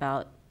out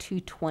about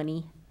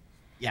 2:20?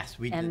 Yes,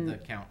 we did the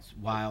counts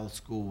while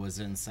school was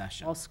in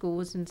session. While school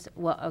was in,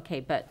 well, okay,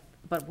 but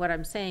what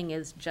I'm saying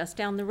is just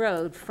down the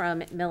road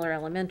from Miller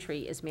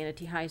Elementary is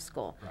Manatee High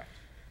School. Right.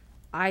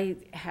 I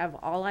have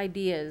all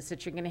ideas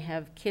that you're gonna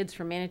have kids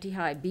from Manatee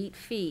High beat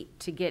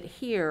feet to get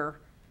here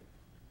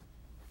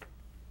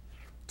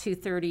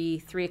 2:30,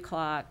 3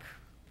 o'clock,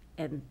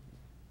 and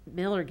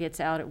Miller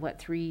gets out at what,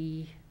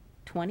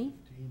 3:20?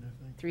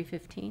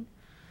 3:15?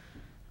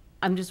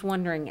 I'm just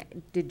wondering,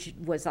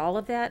 was all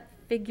of that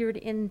figured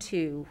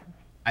into?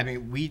 I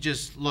mean, we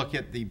just look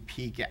at the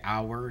peak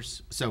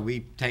hours. So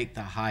we take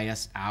the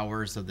highest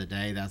hours of the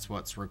day. That's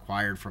what's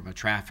required from a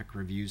traffic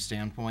review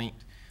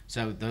standpoint.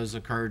 So those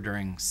occur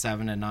during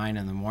 7 to 9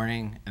 in the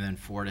morning and then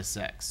 4 to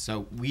 6.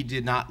 So we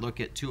did not look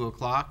at 2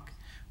 o'clock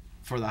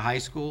for the high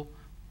school,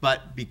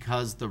 but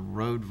because the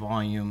road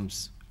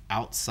volumes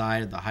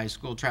outside of the high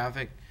school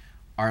traffic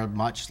are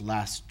much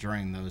less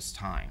during those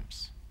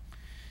times.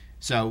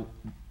 So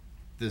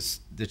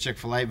the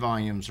Chick-fil-A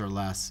volumes are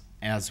less,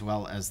 as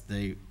well as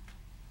the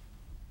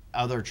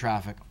other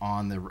traffic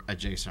on the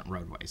adjacent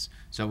roadways.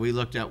 So we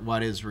looked at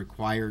what is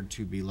required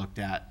to be looked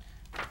at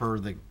per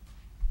the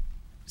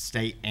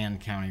state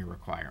and county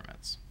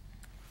requirements.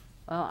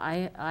 Well,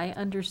 I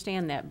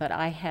understand that, but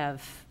I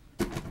have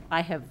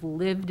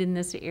lived in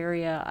this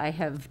area, I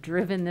have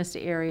driven this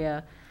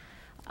area.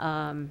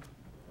 I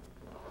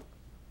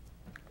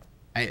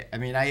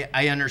mean,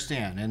 I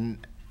understand,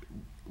 and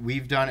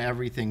we've done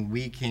everything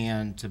we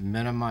can to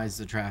minimize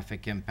the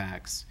traffic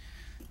impacts.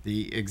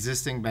 The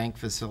existing bank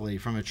facility,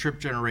 from a trip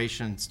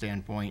generation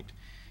standpoint,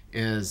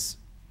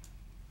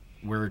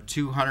 we're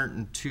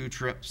 202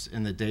 trips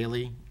in the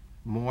daily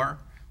more,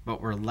 but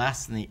we're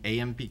less than the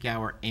AM peak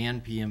hour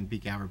and PM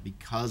peak hour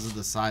because of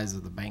the size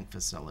of the bank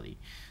facility.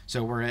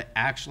 So we're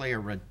actually a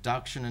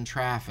reduction in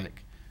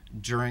traffic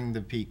during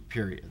the peak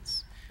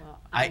periods. Well,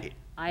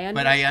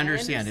 But I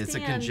understand, it's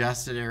a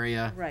congested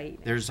area. Right.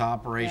 There's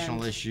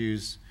operational And-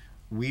 issues.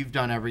 We've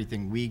done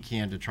everything we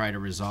can to try to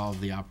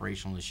resolve the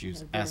operational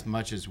issues as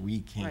much as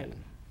we can. Right.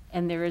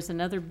 And there is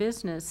another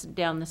business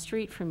down the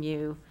street from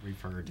you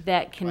We've heard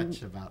that can,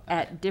 much about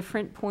that. at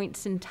different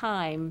points in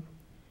time,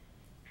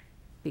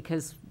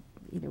 because,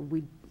 you know,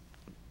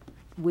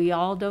 we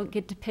all don't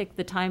get to pick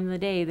the time of the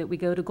day that we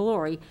go to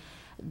Glory.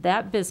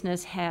 That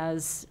business can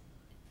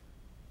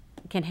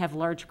have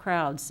large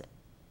crowds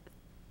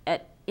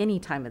at any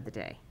time of the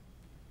day.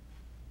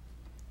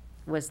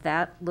 Was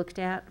that looked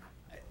at?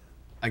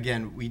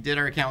 Again, we did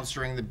our counts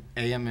during the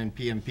AM and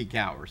PM peak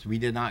hours. We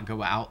did not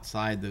go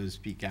outside those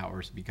peak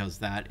hours because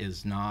that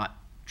is not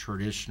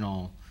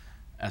traditional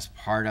as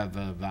part of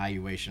a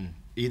evaluation,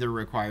 either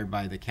required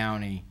by the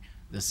county,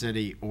 the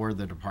city, or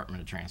the Department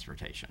of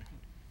Transportation.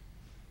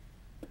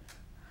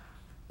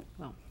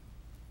 Well,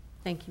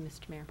 thank you,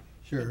 Mr. Mayor.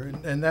 Sure,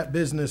 and that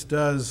business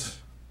does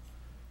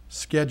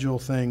schedule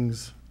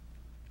things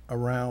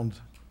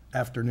around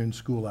afternoon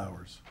school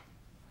hours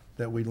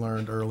that we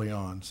learned early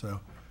on, so,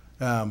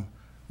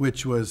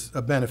 which was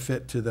a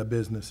benefit to the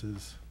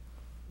business's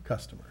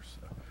customers.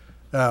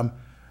 So,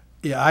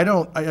 yeah,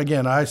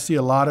 I see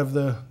a lot of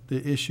the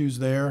issues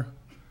there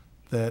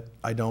that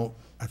I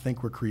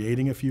think we're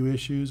creating a few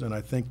issues, and I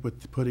think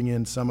with putting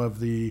in some of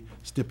the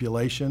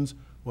stipulations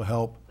will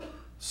help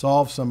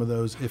solve some of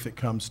those if it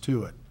comes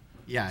to it.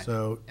 Yeah,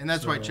 So, and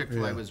that's why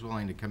Chick-fil-A yeah. was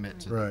willing to commit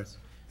to Right. this.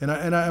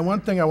 And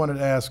one thing I wanted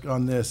to ask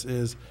on this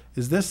is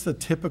this the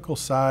typical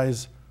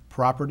size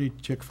property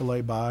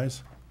Chick-fil-A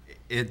buys?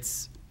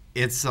 It's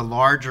a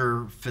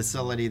larger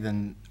facility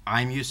than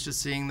I'm used to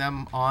seeing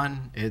them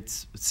on.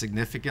 It's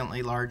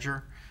significantly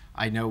larger.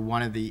 I know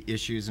one of the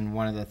issues and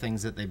one of the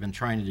things that they've been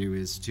trying to do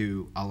is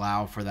to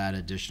allow for that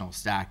additional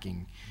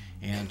stacking.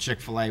 And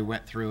Chick-fil-A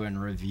went through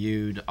and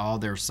reviewed all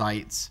their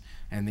sites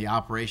and the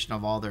operation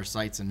of all their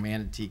sites in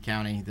Manatee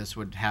County. This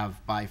would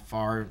have by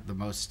far the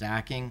most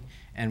stacking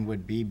and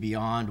would be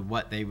beyond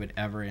what they would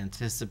ever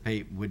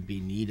anticipate would be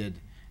needed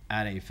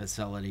at a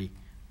facility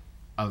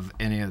of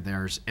any of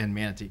theirs in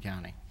Manatee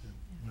County.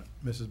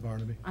 Mrs.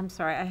 Barnaby? I'm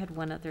sorry, I had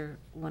one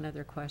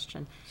other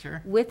question.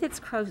 Sure. With its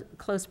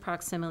close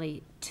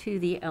proximity to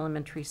the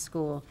elementary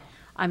school,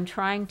 I'm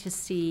trying to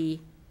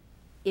see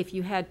if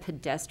you had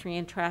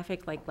pedestrian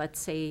traffic, like let's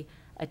say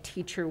a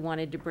teacher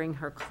wanted to bring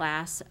her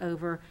class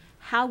over,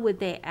 how would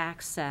they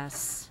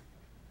access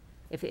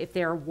if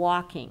they're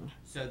walking?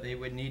 So they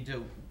would need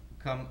to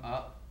come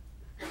up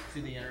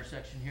to the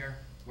intersection here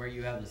where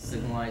you have the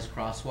signalized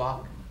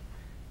crosswalk.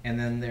 And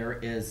then there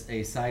is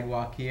a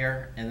sidewalk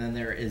here, and then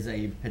there is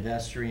a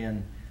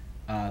pedestrian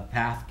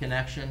path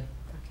connection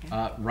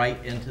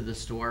right into the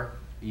store.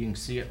 You can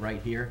see it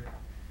right here.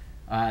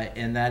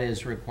 And that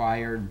is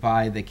required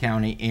by the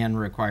county and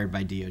required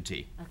by DOT.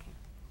 Okay,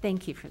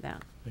 thank you for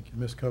that. Thank you.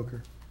 Ms.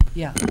 Coker?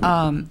 Yeah,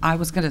 I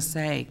was going to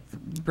say,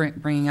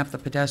 bringing up the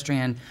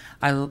pedestrian,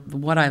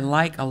 what I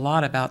like a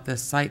lot about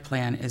this site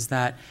plan is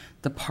that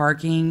the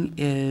parking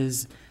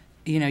is,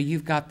 you know,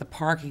 you've got the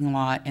parking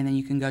lot and then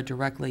you can go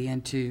directly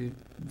into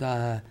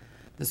the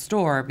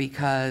store,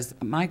 because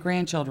my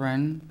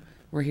grandchildren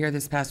were here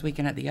this past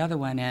weekend at the other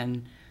one,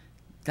 and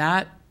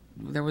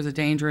there was a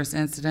dangerous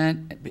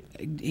incident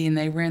and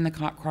they were in the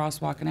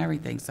crosswalk and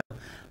everything. So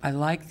I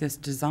like this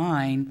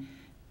design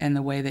and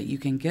the way that you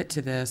can get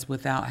to this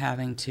without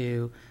having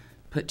to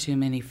put too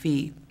many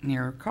feet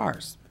near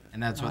cars.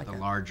 And that's what like the it.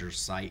 larger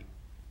site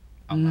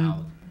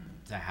allowed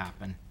to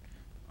happen.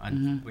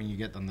 When you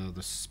get on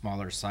the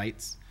smaller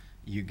sites,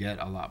 you get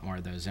a lot more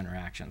of those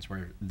interactions,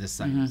 where this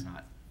site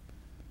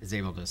is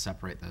able to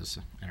separate those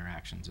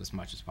interactions as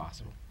much as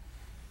possible.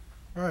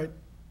 All right.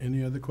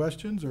 Any other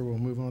questions, or we'll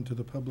move on to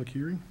the public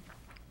hearing?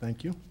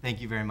 Thank you. Thank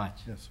you very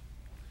much. Yes.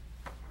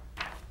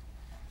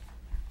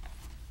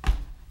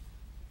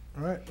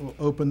 All right, we'll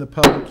open the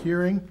public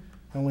hearing.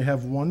 I only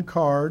have one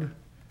card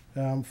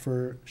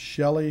for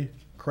Shelley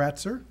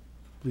Kratzer.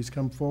 Please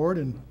come forward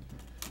and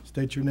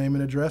state your name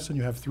and address, and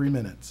you have 3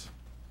 minutes.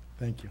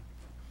 Thank you.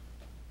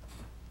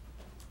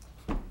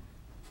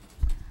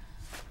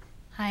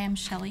 Hi, I'm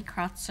Shelley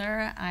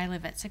Kratzer. I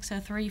live at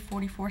 603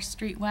 44th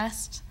Street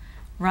West,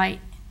 right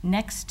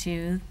next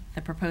to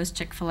the proposed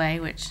Chick-fil-A,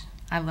 which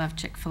I love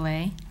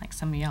Chick-fil-A, like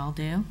some of y'all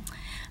do.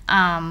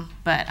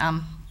 But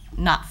I'm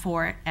not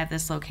for it at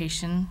this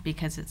location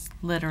because it's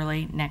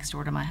literally next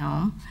door to my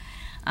home.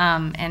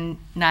 And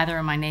neither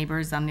are my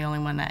neighbors. I'm the only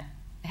one that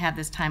had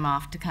this time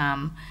off to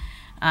come.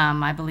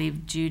 I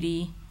believe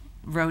Judy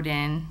wrote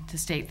in to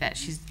state that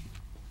she's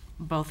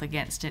both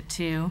against it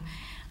too.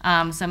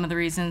 Some of the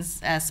reasons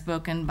as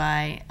spoken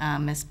by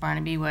Ms.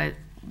 Barnaby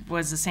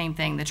was the same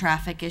thing, the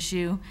traffic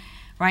issue.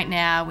 Right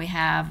now we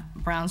have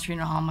Brown's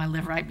Funeral Home, I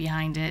live right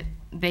behind it.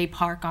 They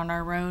park on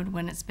our road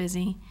when it's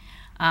busy.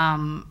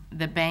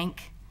 The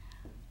bank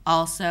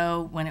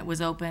also, when it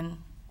was open,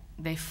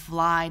 they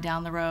fly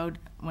down the road.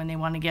 When they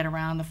want to get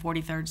around the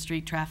 43rd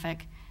Street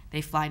traffic,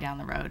 they fly down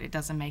the road. It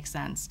doesn't make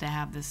sense to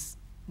have this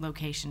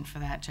location for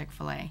that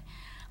Chick-fil-A.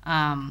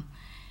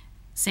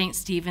 St.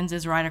 Stephen's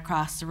is right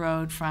across the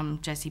road from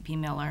Jesse P.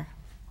 Miller,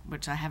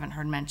 which I haven't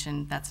heard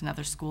mentioned. That's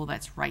another school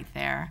that's right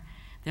there.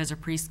 There's a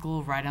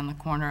preschool right on the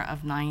corner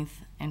of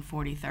 9th and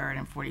 43rd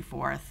and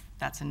 44th.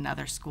 That's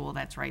another school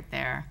that's right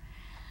there.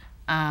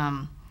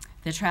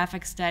 The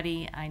traffic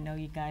study, I know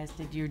you guys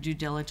did your due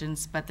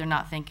diligence, but they're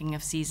not thinking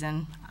of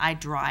season. I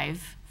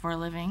drive for a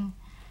living.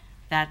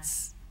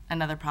 That's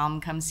another problem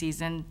come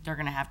season. They're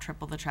gonna have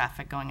triple the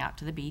traffic going out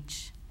to the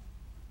beach,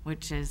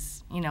 which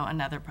is, you know,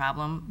 another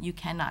problem. You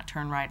cannot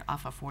turn right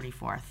off of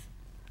 44th.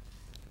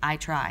 I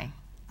try.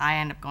 I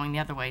end up going the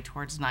other way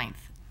towards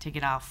 9th to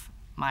get off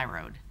my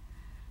road.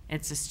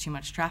 It's just too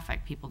much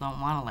traffic. People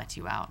don't want to let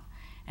you out.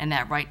 And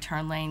that right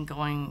turn lane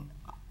going,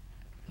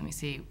 let me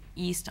see,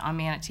 east on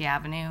Manatee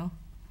Avenue,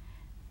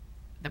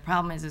 the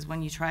problem is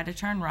when you try to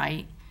turn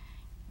right,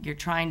 you're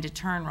trying to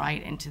turn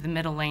right into the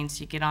middle lane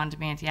so you get onto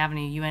Manatee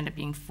Avenue, you end up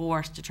being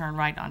forced to turn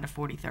right onto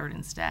 43rd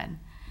instead.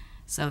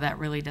 So that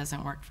really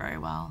doesn't work very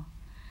well.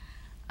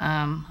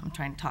 I'm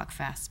trying to talk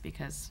fast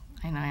because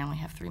I know I only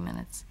have 3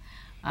 minutes.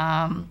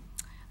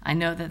 I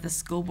know that the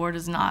school board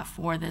is not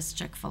for this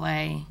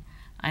Chick-fil-A.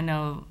 I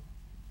know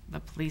the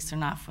police are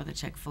not for the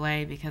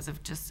Chick-fil-A because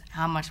of just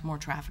how much more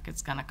traffic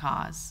it's gonna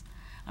cause.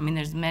 I mean,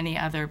 there's many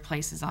other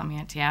places on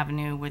Manatee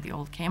Avenue where the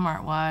old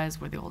Kmart was,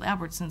 where the old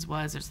Albertsons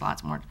was. There's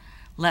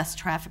less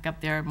traffic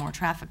up there, more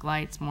traffic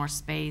lights, more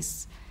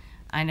space.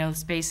 I know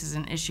space is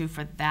an issue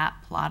for that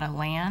plot of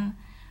land,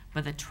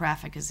 but the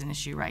traffic is an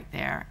issue right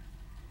there.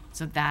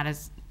 So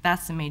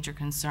that's the major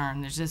concern.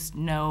 There's just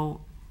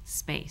no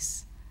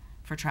space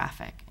for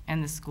traffic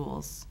in the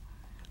schools.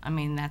 I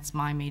mean, that's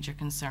my major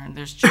concern.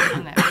 There's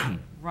children that are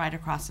right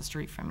across the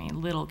street from me,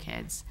 little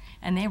kids,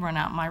 and they run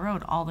out my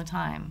road all the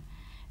time.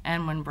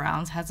 And when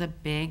Brown's has a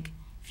big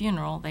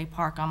funeral, they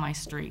park on my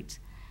street.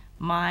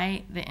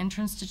 The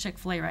entrance to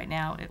Chick-fil-A right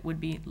now, it would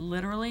be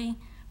literally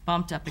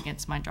bumped up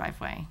against my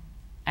driveway,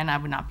 and I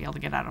would not be able to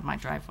get out of my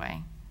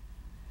driveway.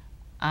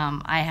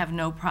 I have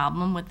no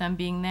problem with them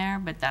being there,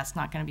 but that's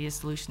not going to be a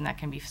solution that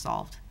can be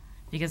solved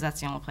because that's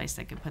the only place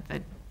they could put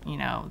the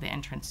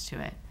entrance to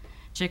it.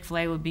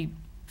 Chick-fil-A would be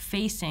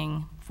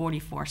facing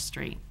 44th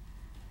Street.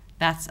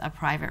 that's a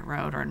private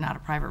road, or not a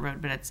private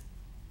road, but it's,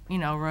 you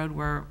know, a road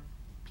where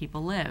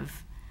people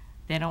live.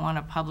 They don't want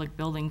a public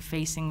building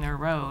facing their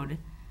road,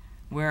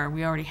 where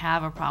we already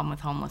have a problem with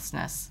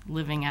homelessness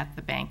living at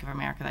the Bank of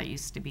America that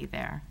used to be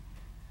there.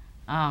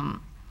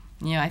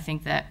 You know, I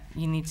think that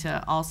you need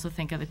to also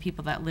think of the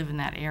people that live in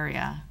that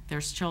area.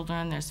 There's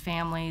children, there's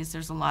families,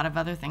 there's a lot of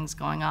other things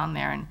going on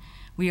there, and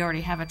we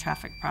already have a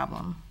traffic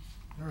problem.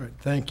 All right,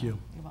 thank you.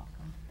 You're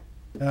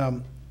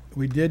welcome.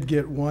 We did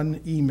get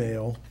one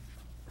email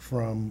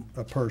from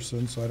a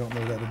person, so I don't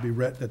know that it'd be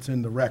that's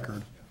in the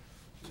record.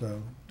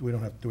 So do we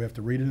have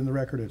to read it in the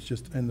record? It's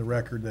just in the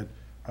record that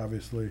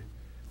obviously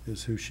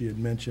is who she had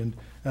mentioned.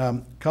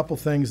 Couple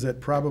things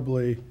that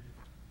probably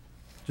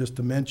just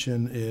to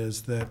mention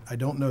is that I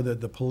don't know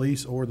that the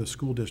police or the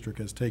school district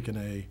has taken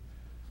a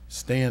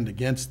stand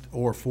against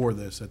or for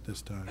this at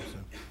this time. So.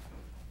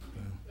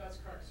 That's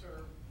correct, sir.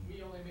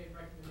 We only made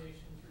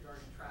recommendations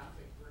regarding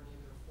traffic. We're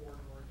neither for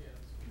nor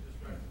against. We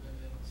just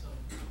recommended some,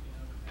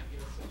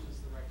 ideas such as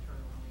the right turn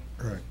lane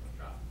from a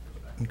traffic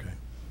perspective. Okay.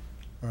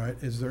 All right.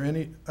 Is there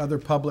any other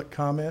public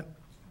comment?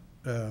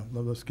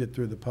 Let's get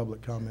through the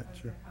public comment.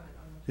 Sure.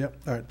 Yep.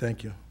 All right.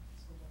 Thank you.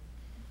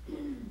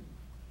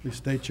 Please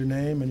state your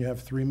name, and you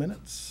have 3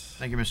 minutes.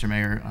 Thank you, Mr.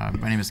 Mayor.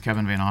 My name is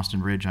Kevin Van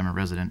Austin Ridge. I'm a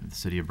resident of the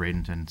city of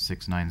Bradenton,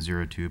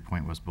 6902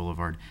 Point West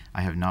Boulevard.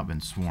 I have not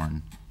been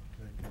sworn.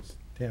 Okay.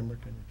 Tamara,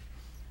 can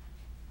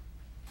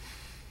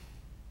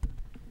you?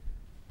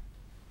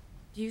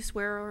 Do you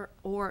swear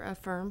or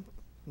affirm,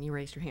 you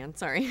raised your hand,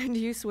 sorry. Do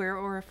you swear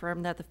or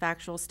affirm that the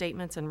factual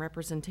statements and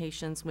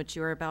representations which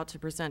you are about to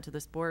present to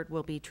this board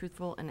will be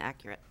truthful and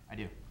accurate? I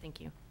do. Thank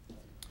you.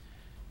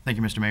 Thank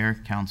you, Mr.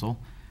 Mayor, Council.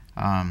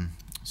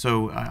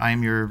 So I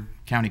am your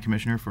county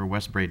commissioner for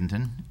West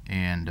Bradenton,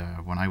 and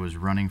when I was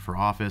running for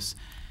office,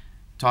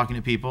 talking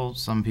to people,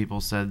 some people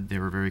said they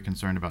were very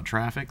concerned about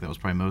traffic. That was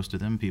probably most of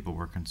them. People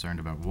were concerned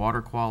about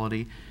water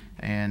quality,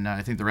 and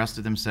I think the rest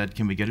of them said,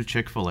 can we get a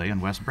Chick-fil-A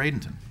in West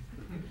Bradenton?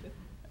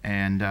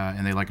 And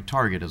they like a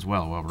Target as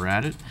well while we're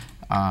at it.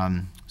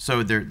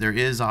 So there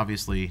is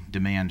obviously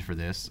demand for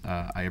this.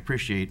 I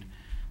appreciate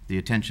the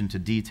attention to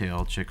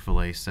detail.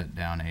 Chick-fil-A set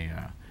down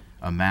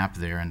a map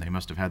there, and they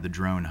must have had the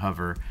drone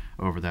hover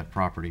over that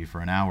property for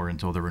an hour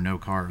until there were no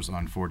cars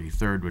on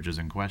 43rd, which is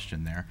in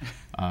question there.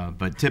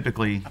 But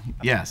typically,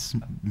 yes,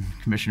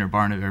 Commissioner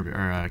Barnaby,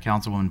 or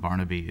Councilwoman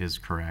Barnaby is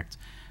correct.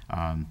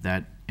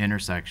 That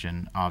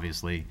intersection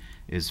obviously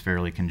is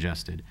fairly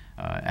congested,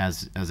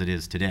 as it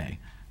is today.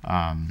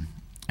 And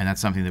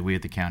that's something that we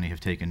at the county have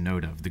taken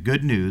note of. The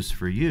good news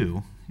for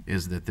you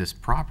is that this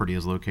property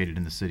is located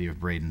in the city of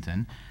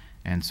Bradenton,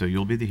 and so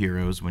you'll be the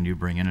heroes when you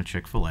bring in a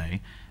Chick-fil-A,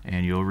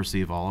 and you'll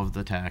receive all of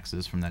the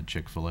taxes from that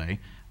Chick-fil-A.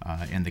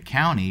 And the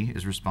county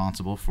is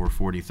responsible for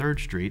 43rd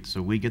Street,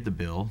 so we get the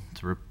bill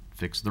to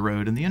fix the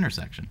road and the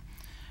intersection.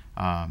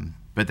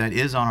 But that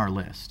is on our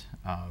list.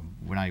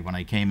 When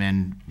I came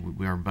in,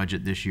 our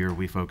budget this year,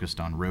 we focused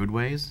on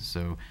roadways,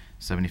 so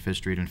 75th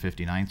Street and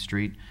 59th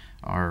Street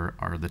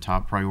are the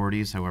top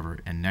priorities. However,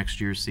 in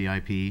next year's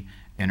CIP,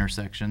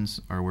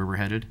 intersections are where we're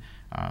headed.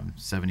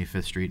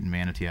 75th Street and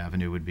Manatee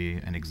Avenue would be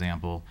an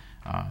example.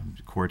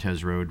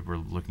 Cortez Road, we're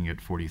looking at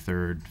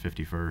 43rd,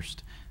 51st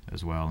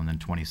as well, and then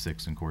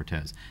 26th and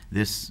Cortez.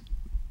 This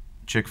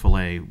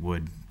Chick-fil-A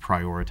would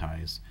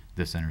prioritize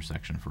this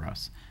intersection for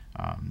us.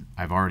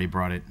 I've already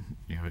brought it,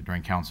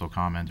 during council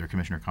comments or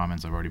commissioner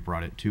comments, I've already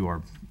brought it to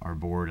our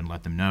board and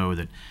let them know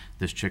that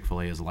this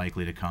Chick-fil-A is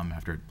likely to come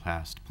after it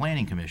passed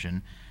Planning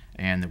Commission,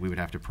 and that we would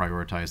have to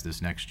prioritize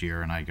this next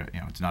year. And I got,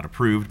 it's not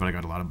approved, but I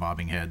got a lot of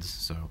bobbing heads,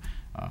 so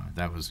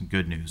that was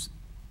good news.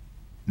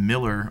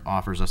 Miller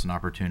offers us an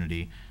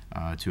opportunity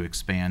to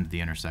expand the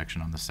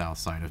intersection on the south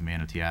side of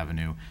Manatee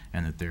Avenue,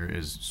 and that there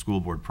is school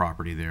board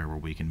property there where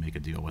we can make a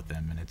deal with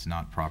them, and it's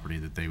not property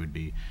that they would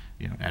be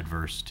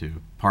adverse to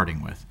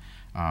parting with.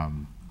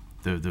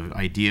 The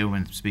idea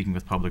when speaking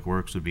with Public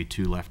Works would be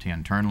 2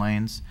 left-hand turn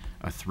lanes,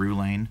 a through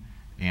lane,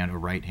 and a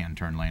right-hand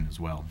turn lane as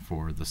well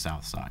for the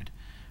south side.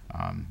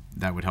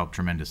 That would help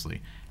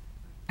tremendously.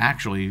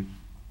 Actually,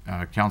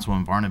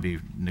 Councilwoman Barnaby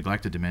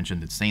neglected to mention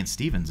that St.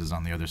 Stephen's is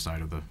on the other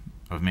side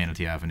of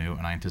Manatee Avenue,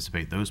 and I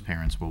anticipate those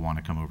parents will want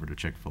to come over to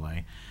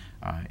Chick-fil-A.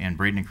 And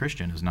Bradenton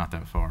Christian is not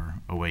that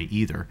far away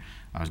either.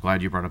 I was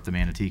glad you brought up the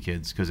Manatee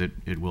kids, because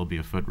it will be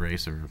a foot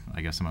race, or I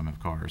guess some of them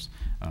have cars.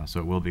 So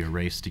it will be a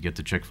race to get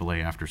to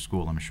Chick-fil-A after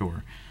school, I'm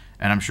sure.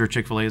 And I'm sure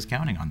Chick-fil-A is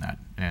counting on that,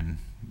 and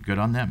good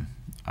on them.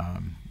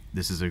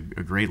 This is a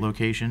great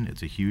location.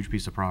 It's a huge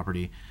piece of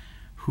property.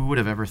 Who would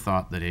have ever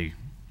thought that a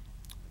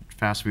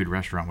fast food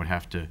restaurant would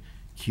have to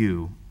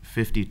queue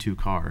 52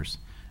 cars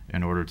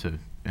in order to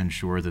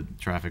ensure that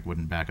traffic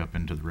wouldn't back up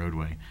into the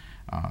roadway?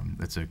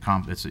 It's a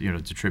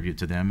tribute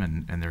to them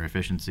and their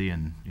efficiency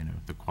and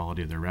the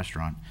quality of their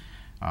restaurant.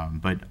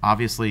 But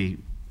obviously,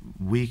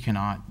 we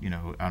cannot,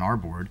 on our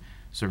board,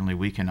 certainly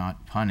we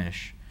cannot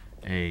punish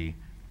a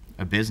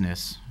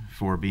business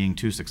for being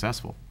too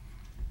successful.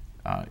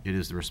 It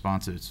is the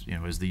response, is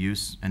the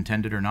use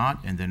intended or not,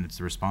 and then it's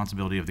the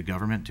responsibility of the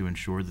government to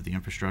ensure that the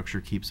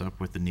infrastructure keeps up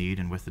with the need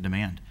and with the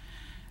demand.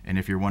 And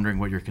if you're wondering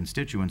what your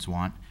constituents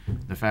want,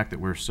 the fact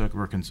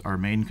that our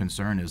main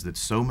concern is that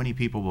so many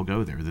people will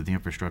go there that the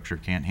infrastructure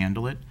can't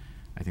handle it,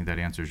 I think that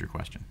answers your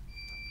question.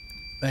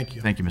 Thank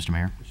you. Thank you, Mr.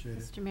 Mayor. Appreciate it.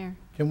 Mr. Mayor.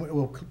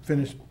 We'll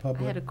finish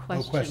public. I had a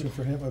question. Oh, question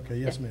for him? Okay,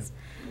 yes, ma'am.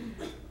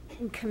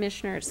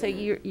 Commissioner, so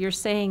you're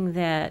saying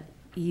that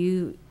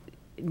you,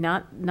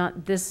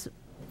 not this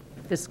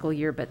fiscal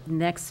year, but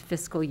next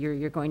fiscal year,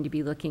 you're going to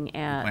be looking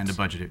at. Plan to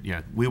budget it,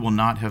 yeah. We will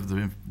not have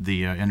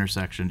the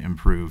intersection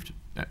improved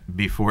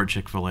before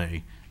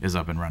Chick-fil-A is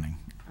up and running.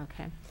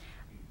 Okay.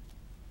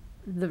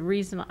 The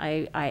reason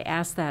I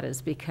asked that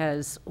is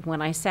because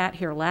when I sat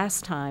here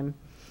last time,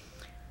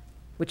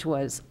 which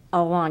was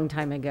a long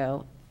time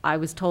ago, I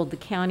was told the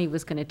county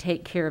was going to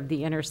take care of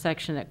the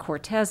intersection at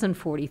Cortez and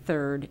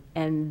 43rd,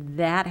 and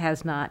that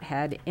has not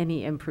had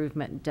any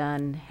improvement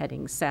done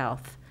heading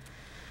south.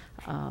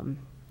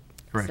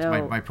 Correct.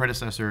 So, my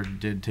predecessor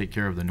did take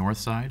care of the north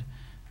side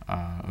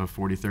of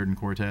 43rd and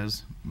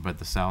Cortez, but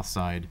the south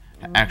side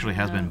actually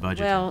has been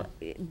budgeted. Well,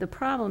 the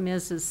problem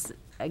is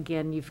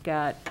again, you've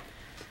got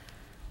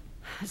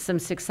some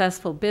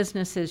successful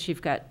businesses.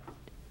 You've got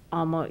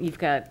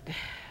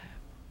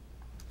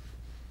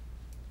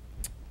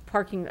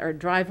parking or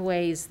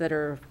driveways that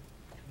are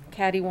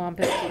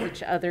cattywampus to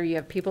each other. You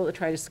have people that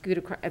try to scoot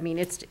across. I mean,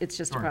 it's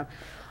just a problem.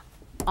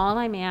 All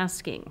I'm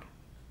asking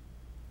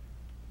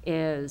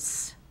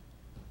is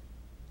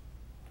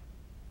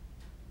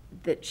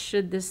that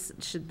should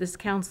this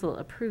council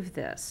approve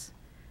this,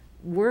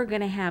 we're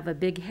going to have a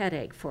big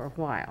headache for a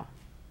while.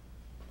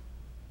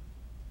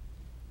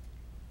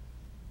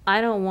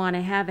 I don't want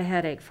to have a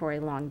headache for a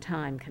long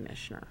time,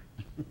 Commissioner.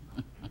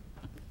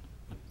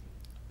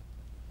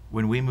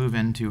 When we move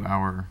into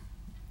our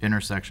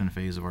intersection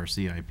phase of our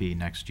CIP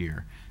next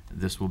year,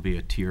 this will be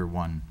a Tier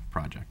 1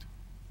 project.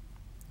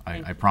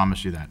 I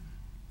promise you that.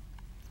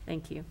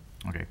 Thank you.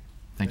 Okay.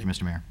 Thank you,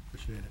 Mr. Mayor.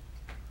 Appreciate it.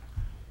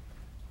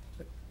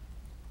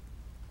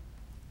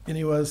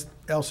 Anyone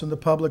else in the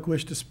public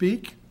wish to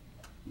speak?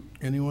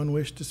 Anyone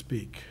wish to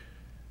speak?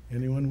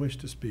 Anyone wish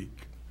to speak?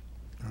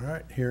 All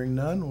right, hearing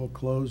none, we'll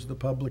close the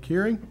public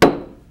hearing.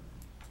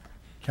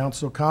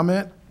 Council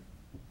comment?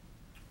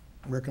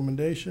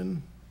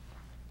 Recommendation?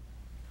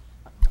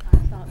 I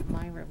thought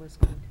Myra was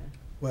going to.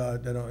 Well, I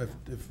don't know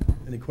if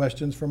any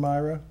questions for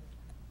Myra?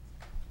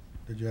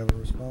 Did you have a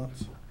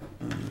response?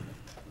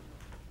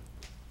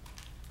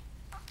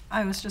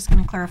 I was just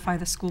going to clarify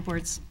the school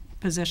board's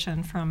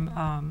position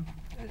from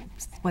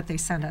what they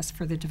sent us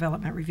for the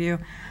development review,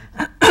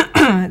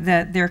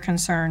 that their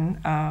concern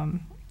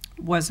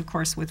was, of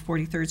course, with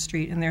 43rd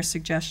Street, and their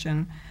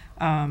suggestion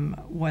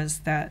was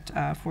that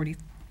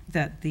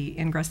that the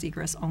ingress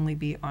egress only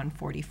be on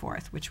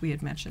 44th, which we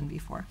had mentioned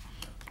before.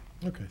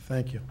 Okay,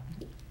 thank you.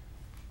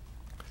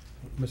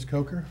 Ms.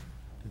 Coker,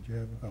 did you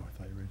have, oh, I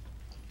thought you raised.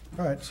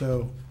 All right,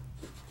 so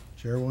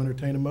Chair will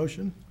entertain a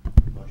motion.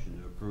 Motion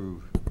to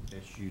approve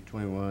SU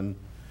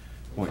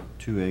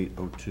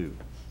 21.2802.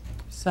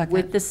 Second.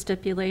 With the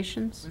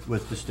stipulations?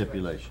 With the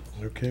stipulations.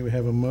 Okay, we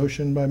have a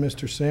motion by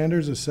Mr.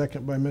 Sanders, a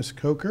second by Ms.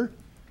 Coker.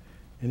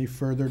 Any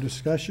further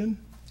discussion?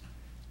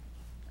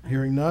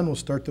 Hearing none, we'll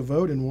start the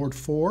vote in Ward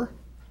 4.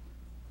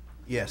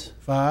 Yes.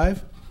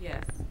 5.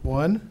 Yes.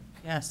 1.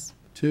 Yes.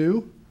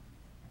 2.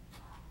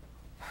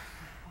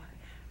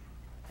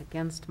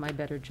 Against my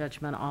better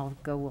judgment, I'll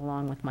go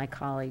along with my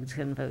colleagues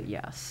and vote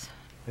yes.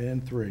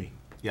 And 3.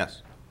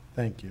 Yes.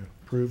 Thank you.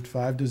 Approved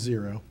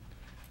 5-0.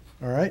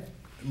 All right,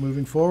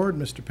 moving forward,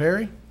 Mr.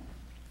 Perry.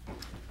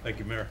 Thank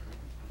you, Mayor.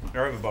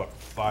 Mayor, I have about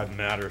 5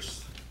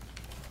 matters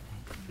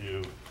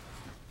to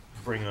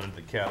bring under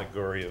the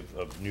category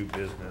of new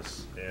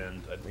business,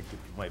 and I think it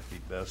might be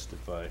best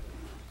if I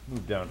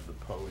move down to the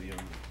podium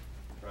and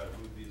try to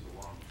move these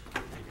along as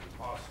quickly as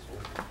possible.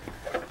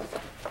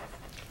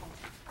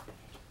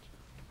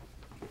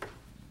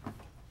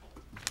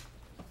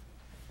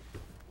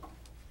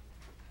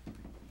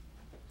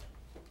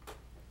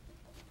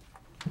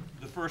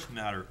 The first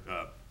matter,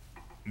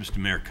 Mr.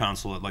 Mayor,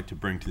 Council, I'd like to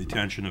bring to the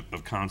attention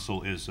of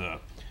Council is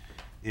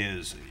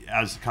as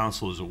the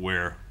Council is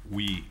aware,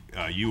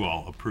 you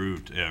all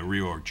approved a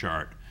reorg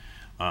chart,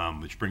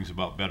 which brings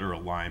about better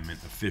alignment,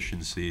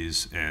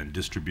 efficiencies, and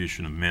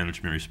distribution of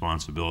management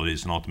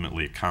responsibilities, and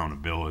ultimately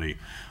accountability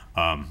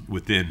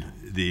within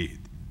the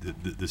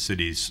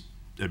city's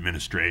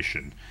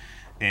administration.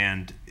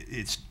 And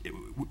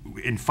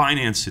in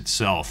finance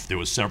itself, there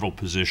was several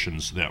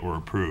positions that were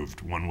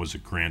approved. One was a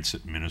grants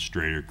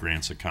administrator,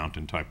 grants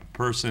accountant type of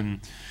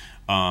person,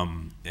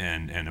 and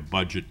a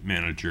budget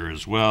manager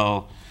as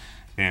well.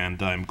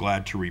 And I'm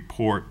glad to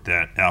report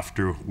that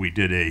after we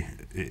did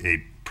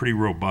a pretty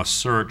robust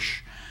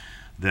search,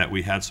 that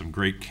we had some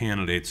great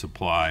candidates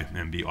apply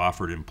and be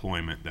offered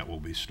employment that will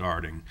be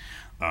starting.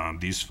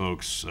 These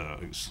folks,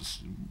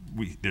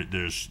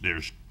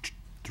 there's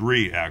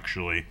 3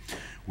 actually.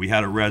 We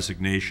had a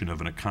resignation of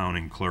an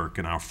accounting clerk,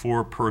 and our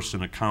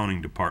 4-person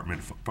accounting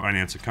department,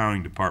 finance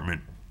accounting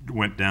department,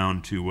 went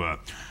down to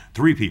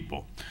 3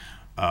 people.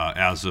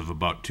 as of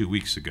about 2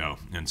 weeks ago,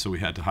 and so we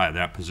had to hire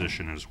that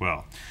position as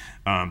well.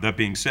 That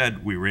being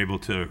said, we were able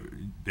to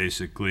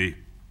basically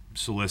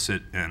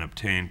solicit and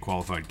obtain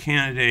qualified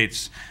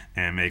candidates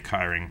and make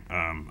hiring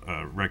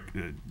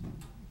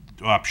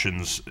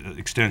options,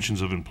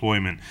 extensions of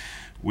employment.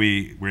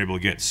 We were able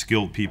to get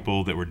skilled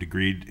people that were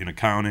degreed in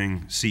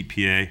accounting,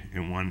 CPA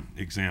in one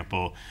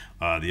example.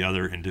 The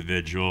other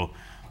individual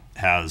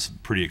has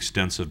pretty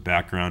extensive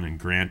background in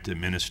grant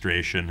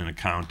administration and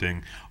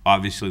accounting.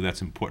 Obviously,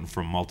 that's important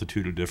for a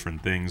multitude of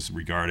different things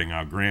regarding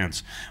our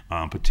grants,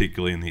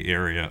 particularly in the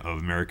area of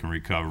American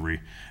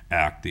Recovery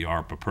Act, the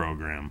ARPA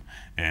program,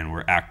 and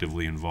we're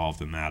actively involved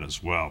in that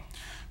as well.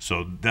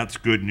 So that's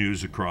good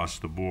news across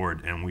the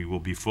board, and we will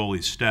be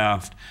fully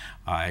staffed.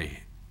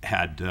 I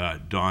had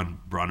Don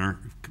Brunner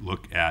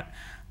look at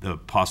the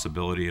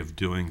possibility of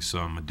doing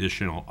some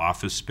additional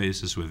office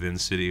spaces within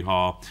City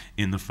Hall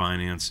in the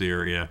finance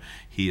area.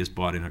 He has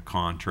brought in a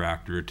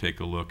contractor to take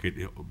a look at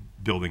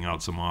building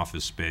out some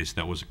office space.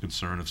 That was a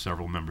concern of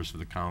several members of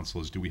the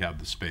council, is do we have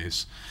the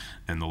space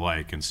and the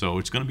like. And so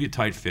it's going to be a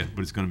tight fit,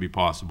 but it's going to be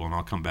possible, and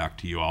I'll come back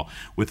to you all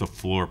with a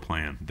floor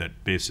plan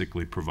that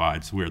basically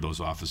provides where those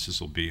offices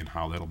will be and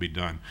how that'll be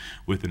done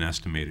with an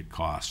estimated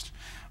cost.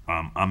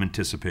 I'm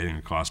anticipating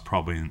a cost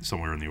probably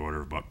somewhere in the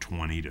order of about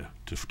 $20,000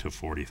 to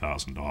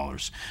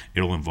 $40,000.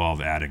 It'll involve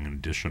adding an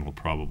additional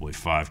probably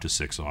 5 to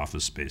 6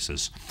 office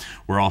spaces.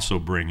 We're also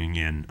bringing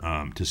in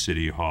to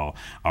City Hall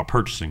our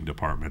purchasing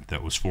department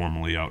that was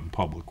formerly out in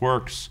Public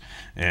Works,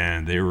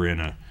 and they were in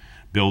a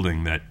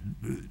building that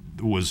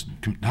was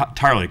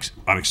entirely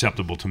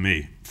unacceptable to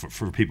me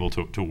for people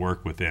to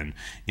work within.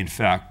 In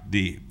fact,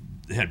 the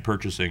head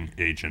purchasing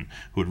agent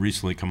who had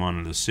recently come on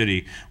to the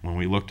city, when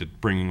we looked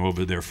at bringing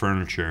over their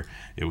furniture,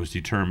 it was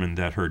determined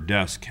that her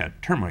desk had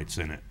termites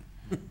in it.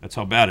 That's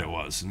how bad it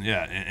was. And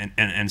yeah,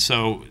 and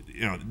so,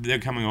 you know, they're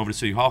coming over to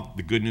City Hall.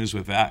 The good news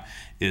with that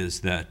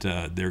is that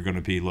they're going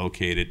to be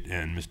located,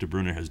 and Mr.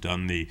 Brunner has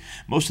done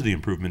most of the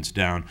improvements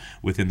down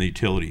within the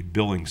utility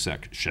billing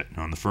section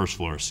on the first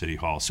floor of City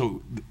Hall.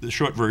 So the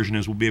short version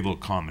is we'll be able to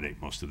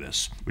accommodate most of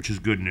this, which is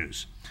good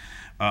news.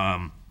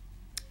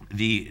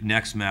 The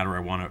next matter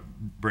I want to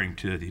bring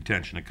to the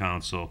attention of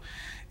council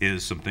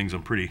is some things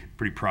I'm pretty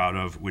proud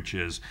of, which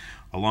is,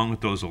 along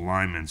with those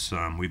alignments,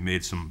 we've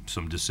made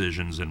some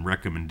decisions and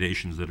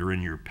recommendations that are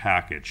in your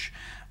package.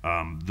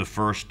 The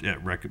first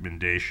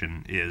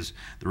recommendation is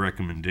the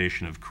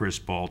recommendation of Chris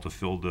Ball to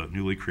fill the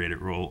newly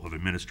created role of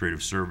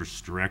Administrative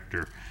Service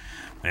Director.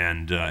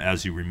 And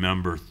as you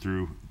remember,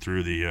 through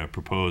the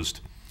proposed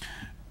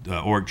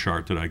org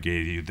chart that I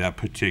gave you, that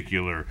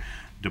particular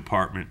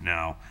department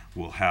now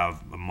will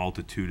have a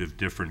multitude of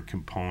different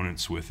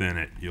components within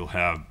it. You'll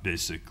have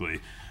basically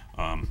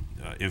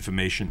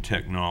information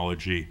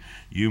technology,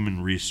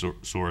 human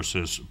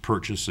resources,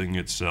 purchasing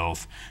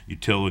itself,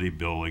 utility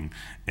billing,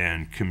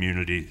 and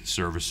community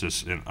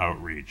services and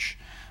outreach.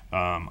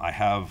 I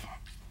have,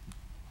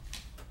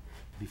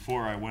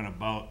 before I went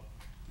about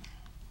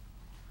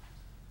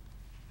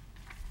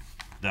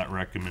that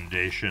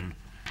recommendation,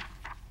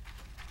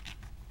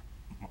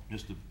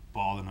 Mr.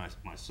 Ball and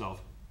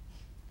myself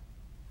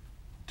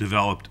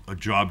developed a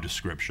job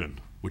description,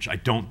 which I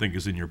don't think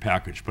is in your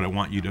package, but I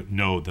want you to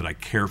know that I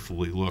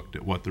carefully looked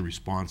at what the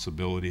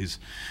responsibilities,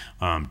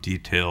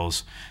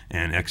 details,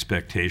 and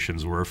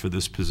expectations were for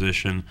this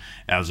position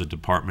as a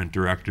department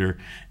director,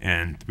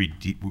 and we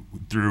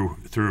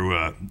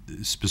through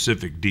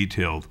specific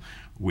detail,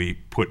 we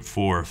put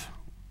forth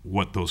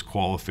what those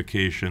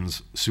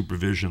qualifications,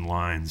 supervision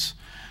lines,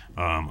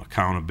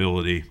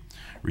 accountability,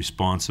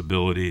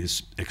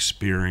 responsibilities,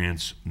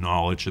 experience,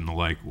 knowledge, and the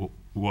like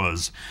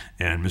was,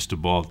 and Mr.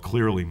 Bald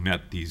clearly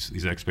met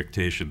these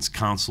expectations.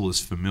 Council is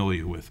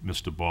familiar with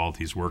Mr. Bald.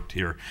 He's worked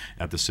here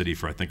at the city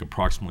for, I think,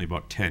 approximately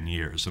about 10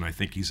 years, and I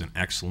think he's an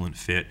excellent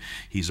fit.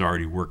 He's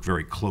already worked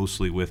very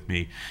closely with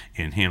me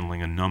in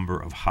handling a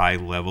number of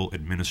high-level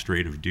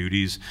administrative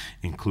duties,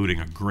 including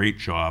a great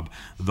job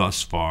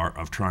thus far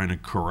of trying to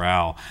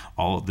corral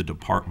all of the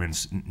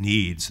department's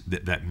needs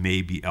that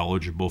may be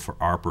eligible for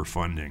ARPA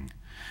funding.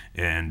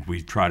 And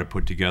we try to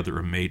put together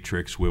a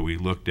matrix where we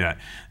looked at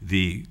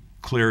the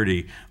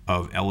clarity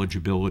of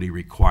eligibility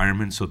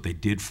requirements, so that they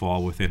did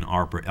fall within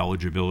ARPA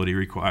eligibility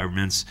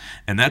requirements.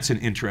 And that's an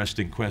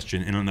interesting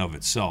question in and of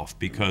itself,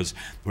 because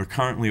we're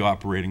currently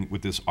operating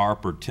with this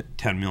ARPA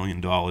 $10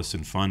 million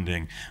in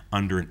funding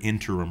under an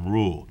interim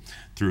rule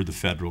through the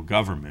federal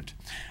government.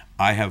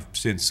 I have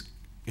since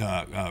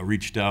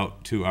reached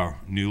out to our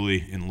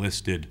newly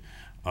enlisted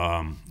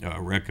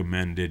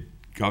recommended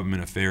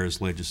government affairs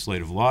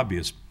legislative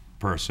lobbyist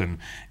person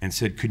and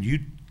said, could you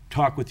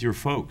talk with your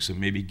folks and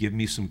maybe give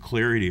me some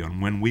clarity on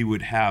when we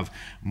would have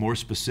more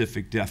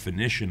specific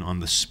definition on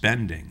the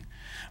spending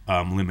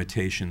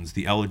limitations,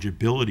 the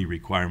eligibility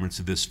requirements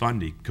of this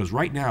funding? Because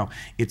right now,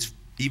 it's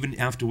even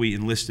after we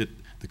enlisted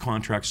the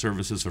contract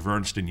services of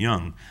Ernst &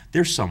 Young,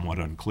 they're somewhat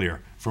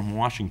unclear from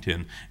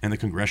Washington and the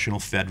Congressional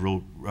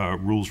Federal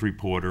Rules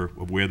Reporter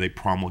of where they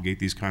promulgate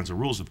these kinds of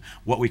rules of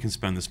what we can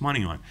spend this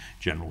money on.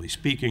 Generally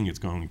speaking, it's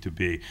going to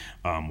be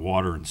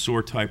water and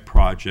sewer type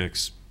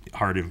projects,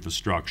 hard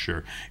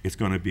infrastructure. It's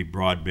going to be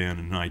broadband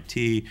and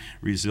IT,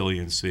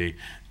 resiliency,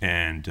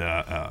 and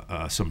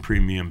some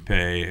premium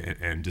pay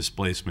and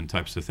displacement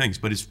types of things.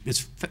 But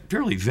it's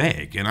fairly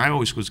vague, and I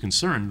always was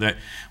concerned that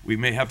we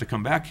may have to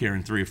come back here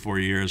in 3 or 4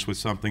 years with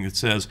something that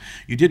says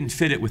you didn't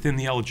fit it within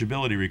the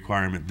eligibility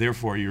requirement,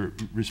 therefore you're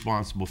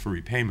responsible for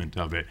repayment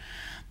of it.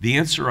 The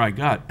answer I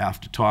got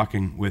after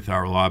talking with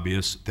our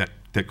lobbyists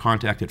that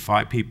contacted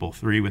 5 people,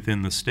 3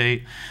 within the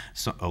state,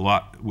 a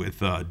lot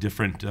with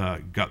different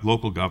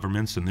local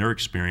governments and their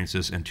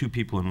experiences, and 2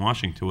 people in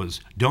Washington was,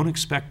 don't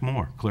expect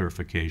more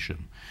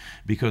clarification.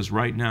 Because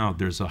right now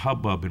there's a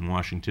hubbub in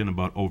Washington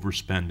about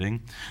overspending.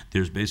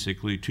 There's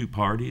basically 2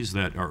 parties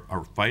that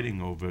are fighting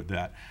over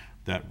that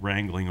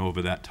wrangling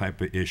over that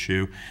type of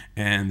issue,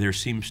 and there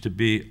seems to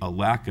be a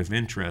lack of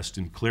interest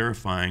in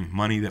clarifying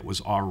money that was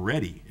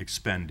already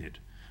expended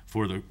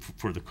for the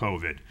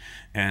COVID.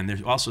 And there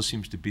also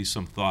seems to be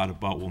some thought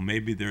about, well,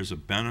 maybe there's a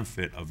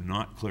benefit of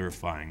not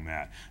clarifying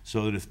that,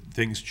 so that if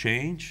things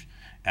change,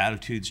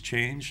 attitudes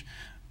change,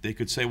 they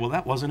could say, well,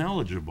 that wasn't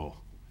eligible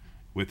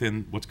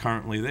within what's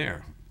currently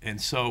there. And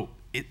so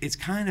it's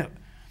kind of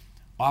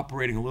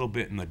operating a little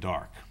bit in the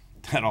dark.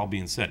 That all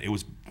being said, it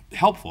was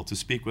helpful to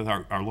speak with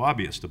our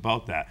lobbyist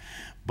about that.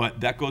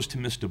 But that goes to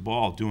Mr.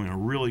 Ball doing a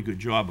really good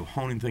job of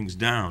honing things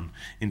down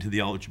into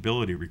the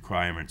eligibility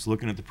requirements,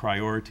 looking at the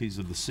priorities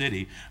of the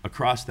city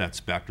across that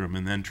spectrum,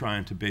 and then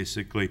trying to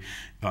basically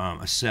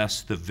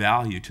assess the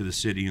value to the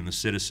city and the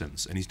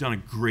citizens. And he's done a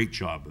great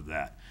job of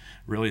that.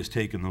 Really has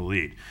taken the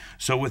lead.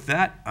 So with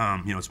that,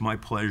 it's my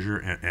pleasure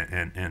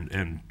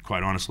and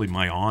quite honestly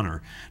my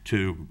honor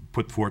to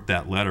put forth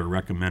that letter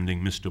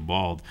recommending Mr.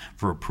 Bald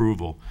for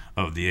approval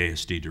of the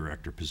ASD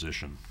director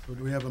position. So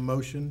do we have a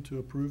motion to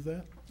approve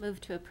that? Move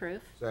to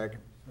approve.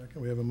 Second.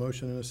 Second. We have a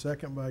motion and a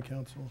second by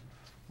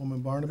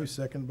Councilwoman Barnaby,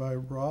 second by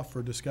Roth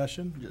for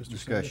discussion. Mr.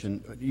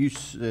 Discussion. You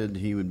said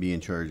he would be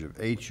in charge of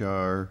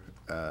HR,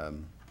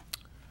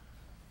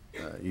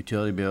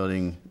 utility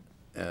building,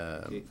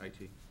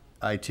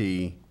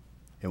 IT,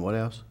 and what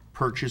else?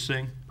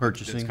 Purchasing.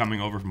 Purchasing. It's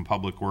coming over from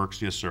Public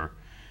Works, yes, sir.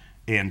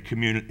 And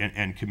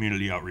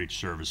community outreach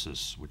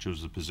services, which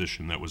was the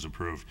position that was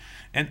approved.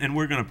 And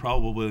we're going to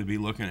probably be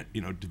looking at,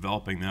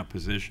 developing that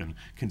position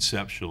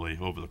conceptually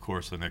over the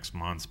course of the next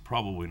months,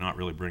 probably not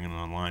really bringing it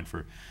online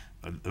for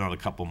another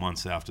couple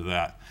months after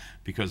that,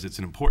 because it's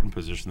an important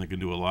position that can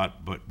do a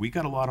lot, but we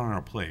got a lot on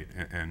our plate,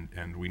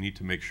 and we need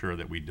to make sure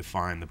that we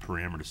define the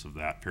parameters of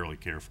that fairly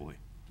carefully.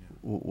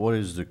 What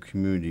is the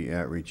community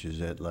outreach? Is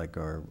that like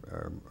our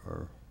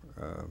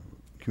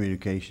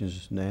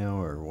communications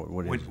now, or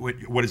what is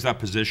it? What is that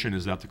position?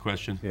 Is that the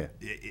question? Yeah.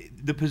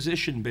 The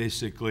position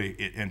basically,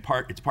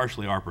 it's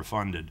partially ARPA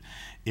funded,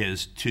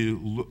 is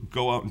to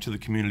go out into the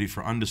community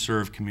for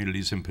underserved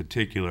communities in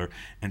particular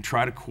and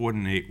try to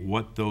coordinate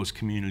what those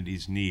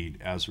communities need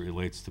as it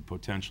relates to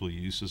potential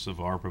uses of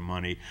ARPA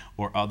money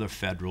or other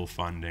federal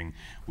funding.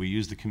 We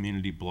use the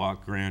community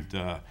block grant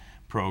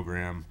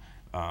program,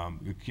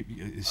 the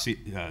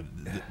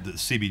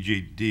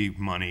CBGD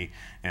money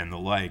and the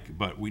like,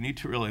 but we need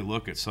to really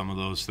look at some of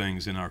those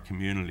things in our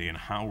community and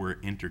how we're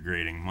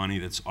integrating money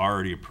that's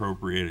already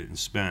appropriated and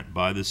spent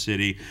by the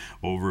city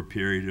over a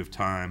period of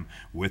time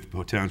with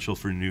potential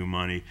for new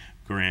money,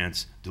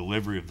 grants,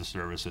 delivery of the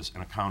services,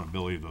 and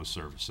accountability of those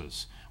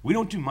services. We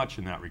don't do much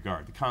in that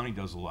regard. The county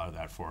does a lot of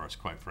that for us,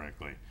 quite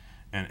frankly.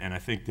 And I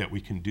think that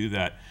we can do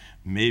that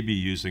maybe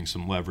using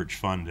some leverage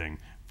funding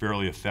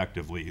fairly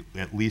effectively,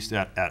 at least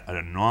at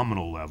a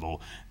nominal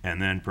level,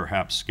 and then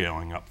perhaps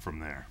scaling up from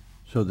there.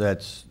 So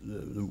that's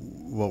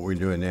what we're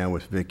doing now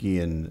with Vicki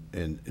and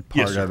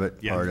part yes, of it.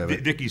 Yeah, part of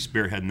it. Vicki's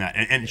spearheading that,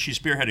 and she's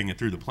spearheading it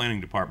through the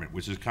planning department,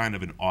 which is kind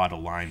of an odd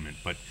alignment,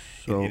 but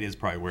it is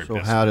probably where it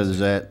best. So how does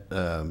that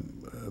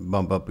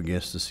bump up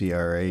against the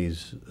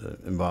CRA's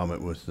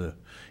involvement with the?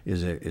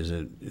 Is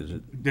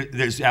it?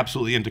 There's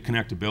absolutely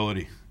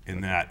interconnectability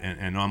in that,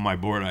 and on my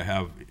board I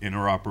have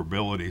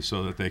interoperability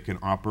so that they can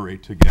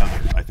operate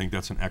together. I think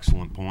that's an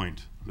excellent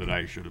point that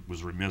I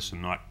was remiss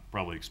in not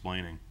probably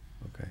explaining.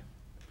 Okay.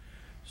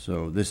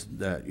 So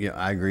yeah,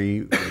 I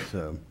agree with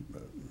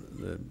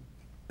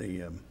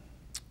the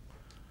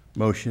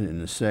motion in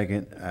the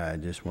second. I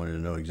just wanted to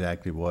know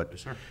exactly what.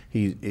 Yes, sir.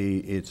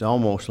 It's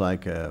almost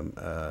like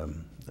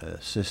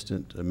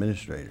assistant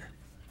administrator.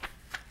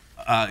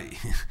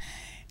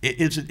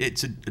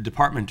 It's a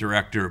department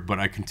director, but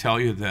I can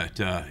tell you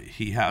that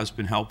he has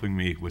been helping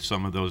me with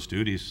some of those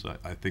duties.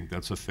 I think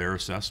that's a fair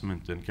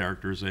assessment and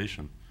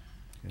characterization.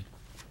 Okay.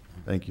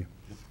 Thank you.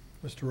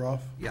 Mr.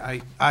 Roth? Yeah,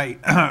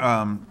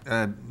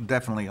 I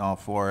definitely all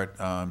for it.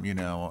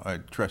 I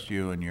trust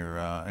you and your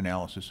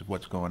analysis of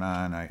what's going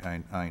on.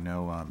 I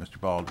know Mr.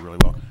 Bald really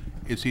well.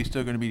 Is he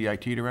still going to be the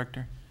IT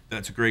director?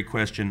 That's a great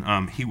question.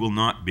 He will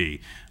not be.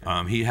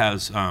 He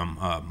has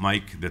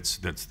Mike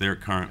that's there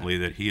currently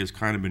that he has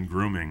kind of been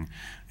grooming,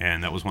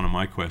 and that was one of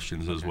my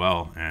questions as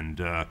well.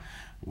 And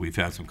we've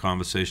had some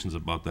conversations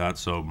about that.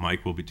 So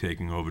Mike will be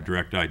taking over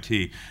direct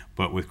IT,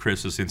 but with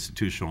Chris's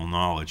institutional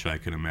knowledge, I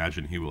can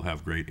imagine he will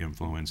have great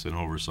influence and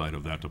oversight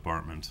of that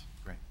department.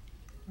 Great.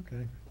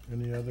 Okay.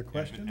 Any other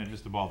questions? And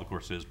Mr. Ball, of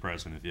course, is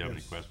present if you have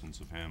Yes. any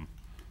questions of him.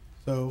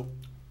 So,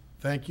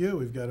 thank you.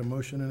 We've got a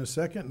motion and a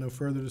second. No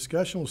further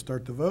discussion. We'll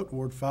start the vote.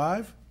 Ward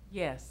 5?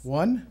 Yes.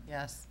 1?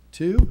 Yes.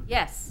 2?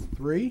 Yes.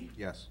 3?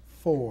 Yes.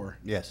 4?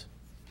 Yes.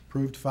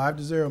 Approved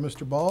 5-0.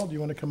 Mr. Ball, do you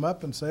want to come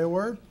up and say a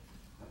word?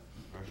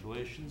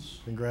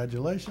 Congratulations.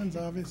 Congratulations,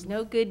 obviously.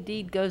 No good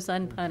deed goes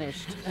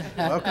unpunished.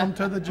 Welcome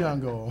to the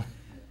jungle.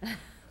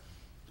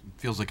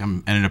 Feels like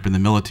I'm ended up in the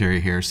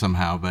military here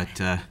somehow, but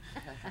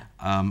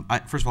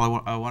first of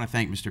all, I want to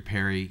thank Mr.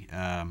 Perry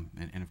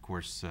and of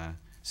course,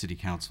 City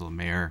Council and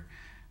Mayor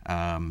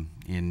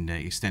in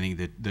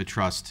extending the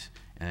trust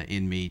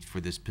in me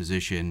for this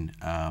position.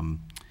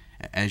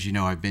 As you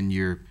know, I've been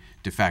your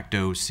de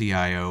facto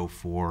CIO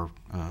for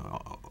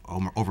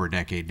over a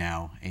decade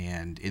now,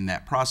 and in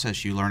that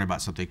process, you learn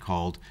about something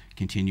called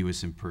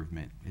continuous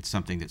improvement. It's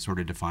something that sort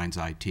of defines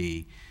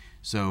IT.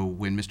 So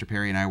when Mr.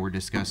 Perry and I were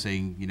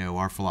discussing,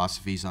 our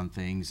philosophies on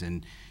things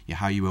and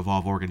how you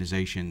evolve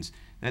organizations,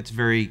 that's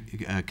very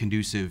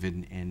conducive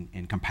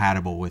and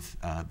compatible with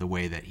the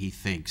way that he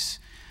thinks.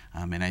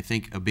 And I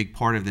think a big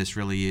part of this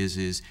really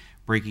is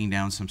breaking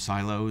down some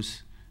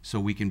silos so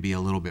we can be a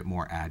little bit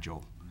more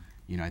agile.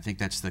 I think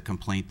that's the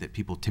complaint that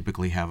people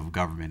typically have of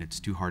government. It's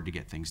too hard to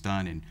get things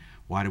done, and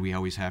why do we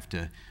always have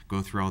to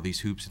go through all these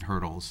hoops and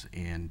hurdles?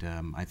 And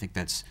I think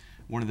that's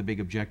one of the big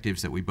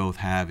objectives that we both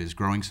have is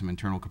growing some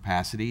internal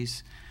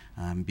capacities,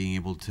 being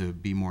able to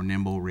be more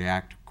nimble,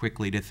 react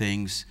quickly to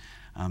things,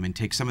 and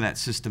take some of that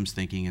systems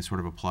thinking and sort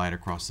of apply it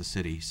across the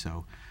city.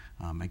 So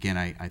again,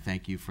 I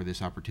thank you for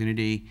this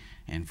opportunity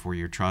and for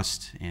your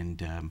trust,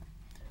 and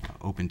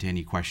open to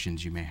any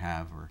questions you may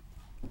have or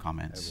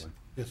comments.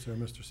 Yes, sir,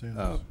 Mr.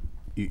 Sanders.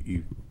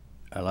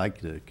 I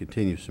like the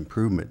continuous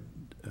improvement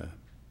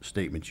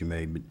statement you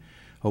made, but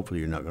hopefully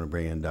you're not going to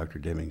bring in Dr.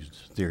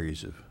 Deming's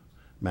theories of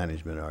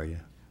management, are you?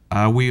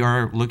 We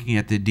are looking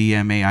at the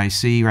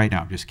DMAIC right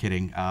now. I'm just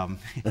kidding.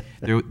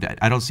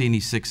 I don't see any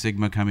Six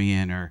Sigma coming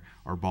in or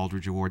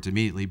Baldrige Awards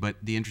immediately, but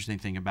the interesting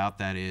thing about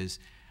that is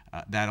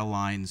that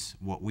aligns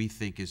what we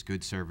think is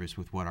good service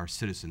with what our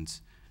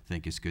citizens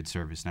think is good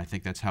service. And I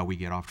think that's how we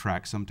get off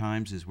track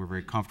sometimes, is we're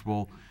very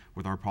comfortable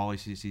with our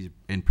policies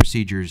and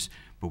procedures,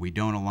 but we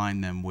don't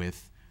align them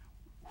with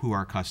who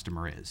our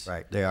customer is.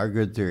 Right. They are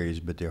good theories,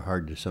 but they're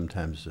hard to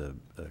sometimes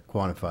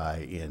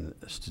quantify in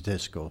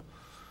statistical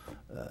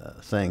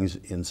things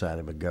inside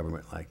of a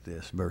government like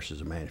this versus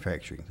a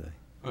manufacturing thing.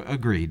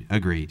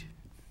 Agreed.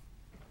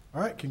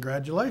 All right,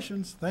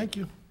 congratulations. Thank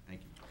you.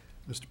 Thank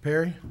you. Mr.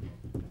 Perry?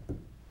 Thank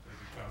you,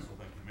 Council.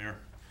 Thank you,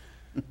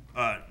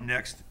 Mayor.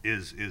 Next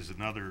is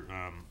another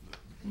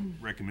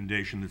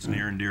recommendation that's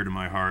near and dear to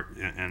my heart,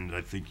 and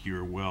I think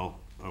you're well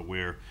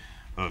aware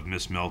of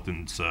Miss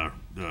Melton's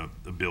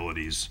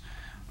abilities.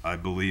 I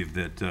believe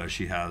that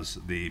she has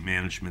the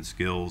management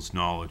skills,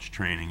 knowledge,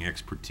 training,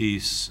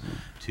 expertise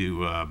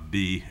to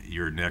be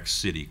your next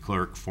city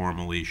clerk.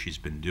 Formally, she's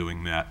been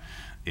doing that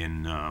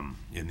in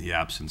the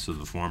absence of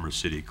the former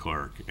city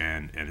clerk,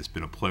 and it's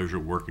been a pleasure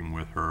working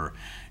with her.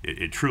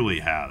 It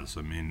truly has.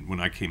 I mean, when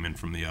I came in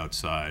from the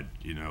outside,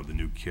 the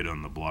new kid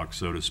on the block,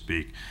 so to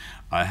speak,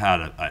 I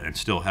had and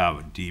still have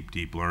a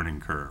deep learning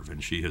curve,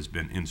 and she has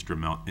been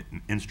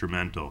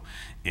instrumental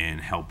in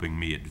helping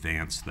me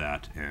advance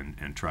that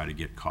and try to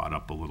get caught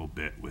up a little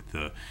bit with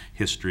the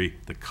history,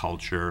 the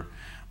culture.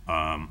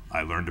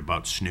 I learned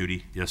about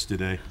Snooty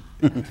yesterday,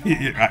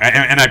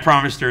 and I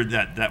promised her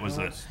that was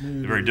a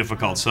very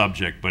difficult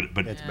subject, but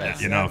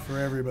It's not for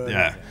everybody.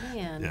 Yeah,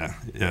 Man. yeah,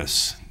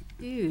 yes.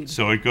 Dude.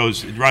 So it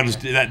runs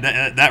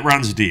that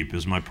runs deep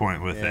is my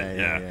point with it.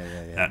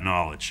 That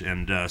knowledge,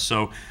 and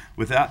so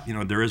with that,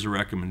 there is a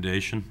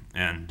recommendation,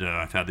 and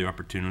I've had the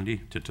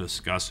opportunity to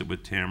discuss it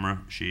with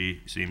Tamara.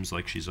 She seems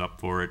like she's up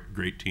for it.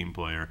 Great team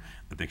player.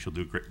 I think she'll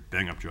do a great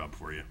bang-up job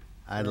for you.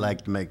 I'd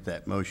like to make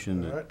that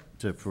motion All right.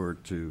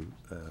 to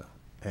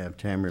have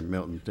Tamara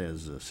Milton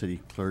as a city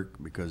clerk,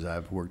 because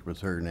I've worked with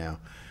her now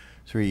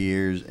 3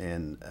 years,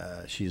 and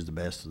she's the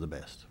best of the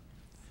best.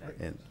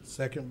 And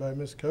Second by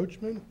Ms.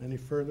 Coachman. Any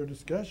further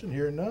discussion?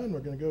 Hearing none, we're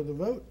going to go to the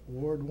vote.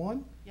 Ward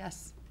 1?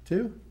 Yes.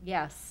 2?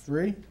 Yes.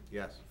 3?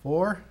 Yes.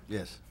 4?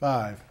 yes.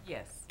 5?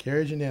 Yes.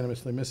 Carries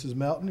unanimously. Mrs.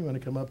 Melton, you want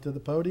to come up to the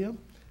podium?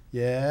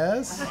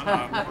 Yes.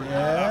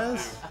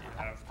 Yes. You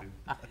have to.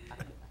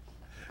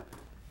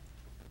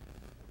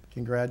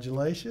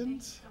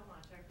 Congratulations. so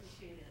much. I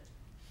appreciate it.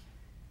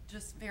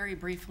 Just very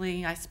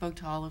briefly, I spoke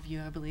to all of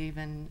you, I believe,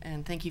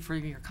 and thank you for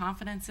your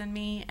confidence in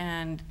me.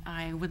 And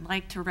I would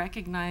like to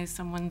recognize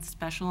someone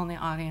special in the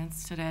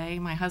audience today.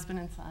 My husband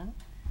and son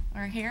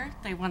are here.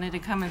 They wanted to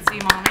come and see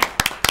Mommy.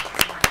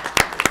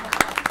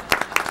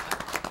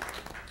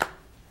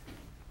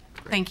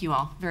 Thank you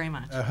all very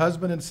much.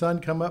 Husband and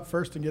son come up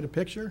first and get a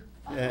picture.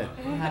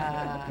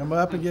 Come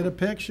up and get a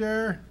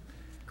picture.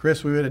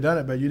 Chris, we would have done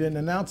it, but you didn't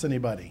announce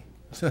anybody.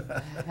 Yeah.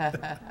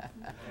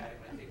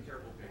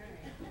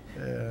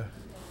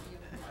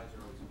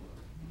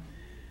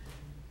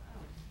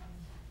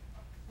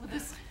 With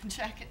this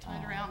jacket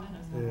tied around in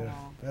his Yeah,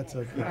 that's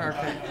okay.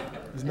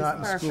 Perfect. He's not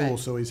in school, Perfect.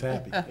 so he's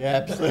happy. Yeah,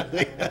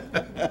 absolutely.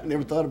 I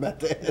never thought about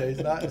that. Yeah, he's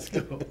not in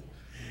school,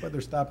 but they're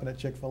stopping at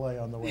Chick-fil-A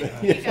on the way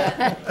out.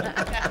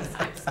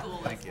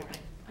 Thank you.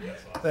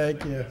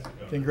 Thank you.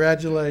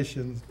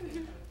 Congratulations.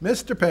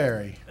 Mr.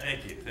 Perry.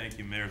 Thank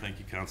you, Mayor, thank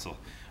you, Council.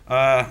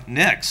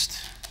 Next,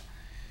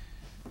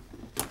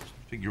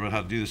 figure out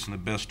how to do this in the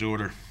best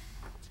order.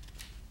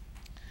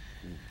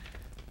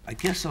 I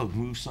guess I'll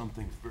move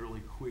something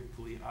fairly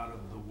quickly out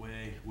of the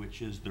way,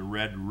 which is the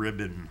Red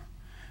Ribbon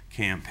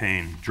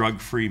campaign.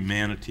 Drug-Free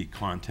Manatee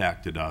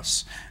contacted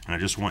us, and I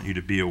just want you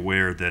to be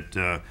aware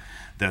that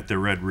that the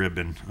Red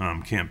Ribbon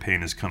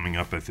campaign is coming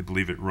up. I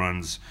believe it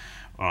runs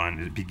on,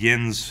 it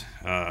begins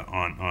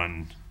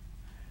on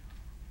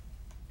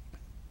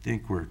I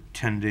think we're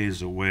 10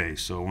 days away,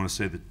 so I want to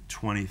say the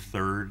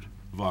 23rd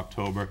of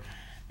October.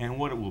 And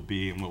what it will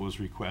be and what was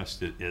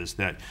requested is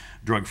that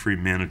Drug-Free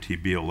Manatee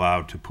be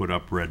allowed to put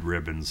up red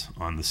ribbons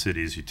on the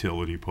city's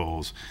utility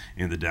poles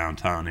in the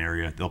downtown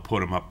area. They'll put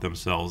them up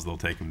themselves, they'll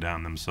take them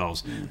down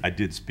themselves. I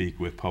did speak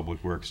with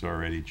Public Works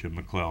already, Jim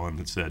McClellan,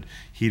 that said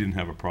he didn't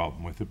have a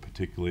problem with it,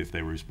 particularly if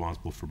they were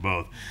responsible for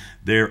both.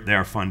 They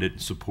are funded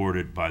and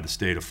supported by the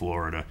state of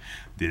Florida.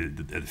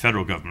 The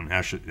federal government,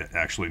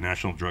 actually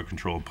National Drug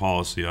Control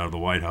Policy out of the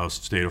White House,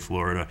 state of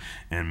Florida,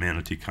 and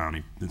Manatee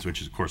County,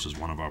 which of course is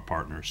one of our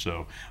partners.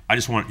 So I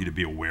just want you to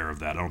be aware of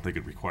that. I don't think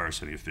it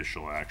requires any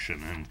official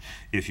action. And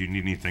if you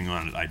need anything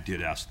on it, I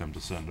did ask them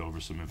to send over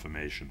some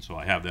information. So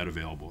I have that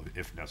available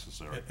if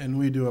necessary. And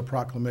we do a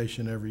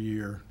proclamation every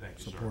year Thank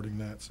you, supporting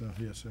that, so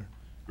yes, sir.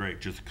 Great,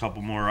 just a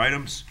couple more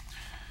items.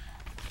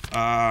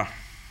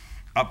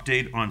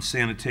 Update on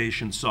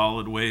sanitation,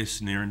 solid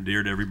waste, near and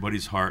dear to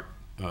everybody's heart.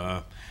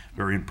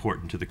 Very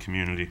important to the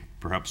community,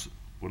 perhaps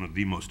one of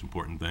the most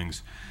important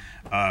things.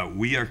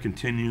 We are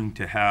continuing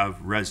to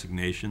have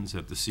resignations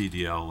at the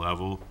CDL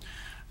level.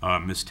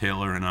 Ms.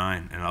 Taylor and I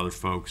and other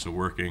folks are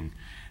working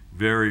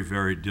very,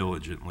 very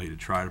diligently to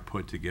try to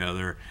put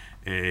together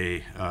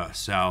a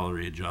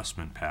salary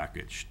adjustment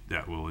package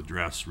that will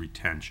address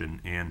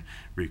retention and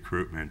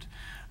recruitment.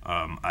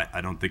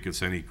 I don't think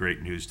it's any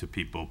great news to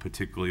people,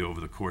 particularly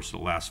over the course of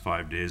the last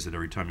 5 days, that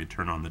every time you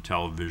turn on the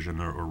television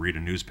or read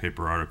a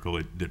newspaper article,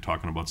 they're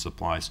talking about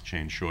supply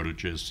chain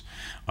shortages,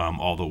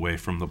 all the way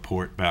from the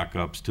port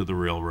backups to the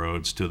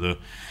railroads to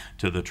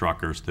the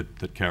truckers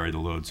that carry the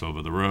loads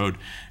over the road,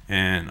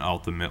 and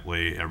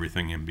ultimately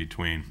everything in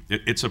between.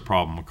 It's a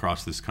problem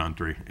across this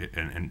country,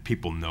 and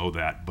people know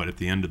that, but at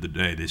the end of the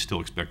day, they still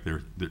expect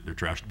their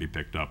trash to be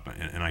picked up,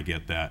 and I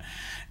get that.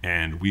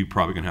 And we're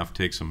probably going to have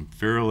to take some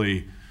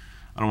fairly,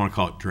 I don't want to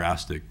call it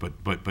drastic,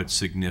 but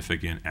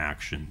significant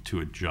action to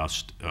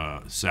adjust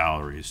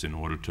salaries in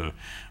order to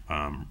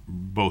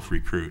both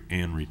recruit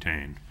and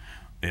retain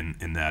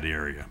in that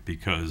area,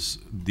 because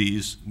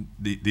these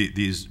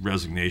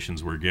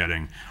resignations we're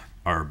getting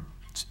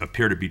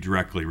appear to be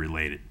directly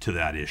related to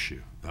that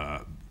issue.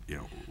 You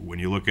know, when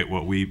you look at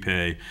what we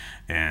pay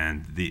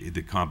and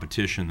the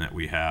competition that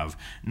we have,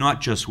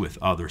 not just with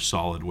other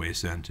solid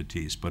waste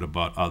entities, but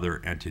about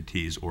other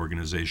entities,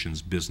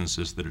 organizations,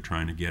 businesses that are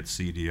trying to get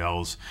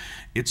CDLs,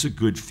 it's a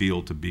good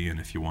field to be in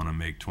if you want to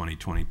make 20,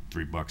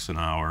 23 bucks an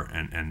hour,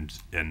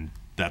 and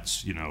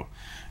that's, you know,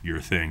 your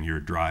thing,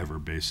 your driver,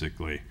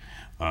 basically.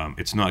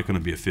 It's not going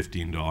to be a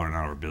 $15 an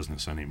hour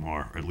business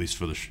anymore, or at least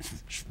for the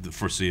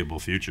foreseeable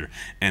future.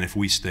 And if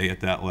we stay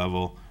at that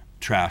level,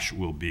 trash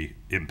will be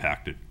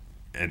impacted.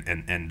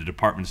 And the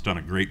department's done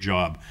a great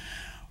job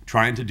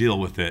trying to deal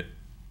with it,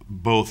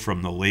 both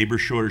from the labor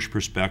shortage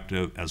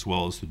perspective as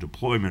well as the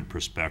deployment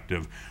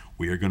perspective.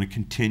 We are going to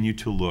continue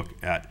to look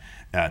at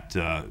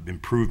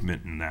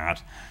improvement in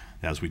that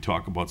as we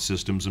talk about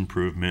systems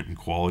improvement and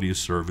quality of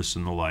service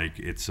and the like.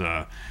 It's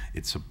a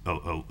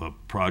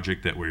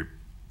project that we're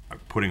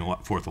putting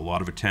forth a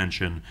lot of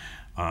attention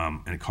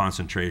and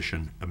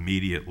concentration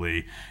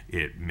immediately.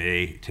 It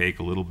may take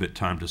a little bit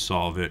time to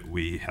solve it.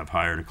 We have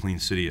hired a Clean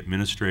City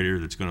administrator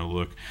that's going to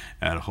look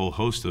at a whole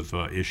host of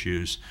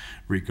issues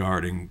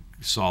regarding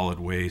solid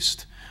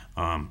waste,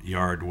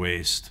 yard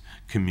waste,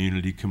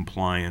 community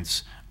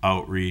compliance,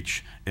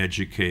 outreach,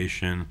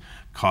 education,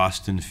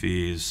 cost and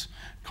fees,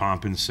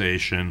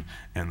 compensation,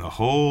 and the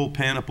whole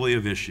panoply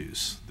of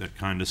issues that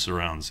kind of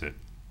surrounds it.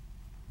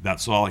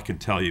 That's all I can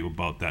tell you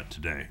about that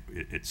today.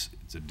 It's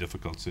a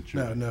difficult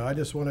situation. No, I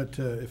just wanted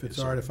to, if it's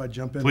all right, if I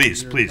jump in.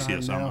 Please, with your please, time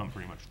yes, now. I'm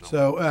pretty much done.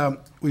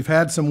 So we've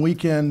had some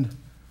weekend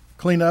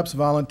cleanups,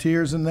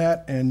 volunteers and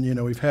that, and you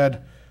know, we've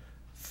had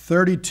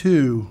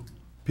 32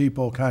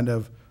 people kind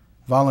of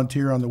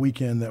volunteer on the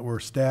weekend that were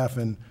staff,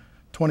 and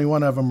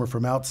 21 of them were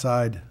from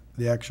outside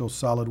the actual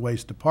solid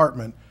waste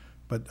department,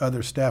 but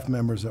other staff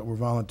members that were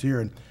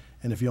volunteering.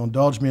 And if you'll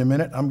indulge me a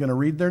minute, I'm going to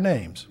read their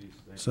names.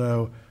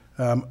 So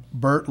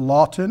Bert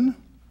Lawton,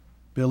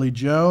 Billy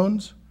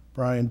Jones,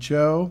 Brian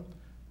Cho,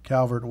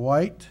 Calvert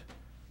White,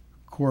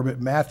 Corbett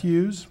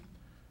Matthews,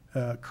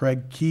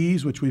 Craig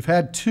Keys, which we've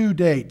had 2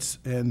 dates,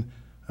 and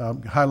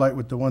highlight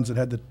with the ones that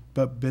had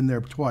been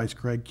there twice.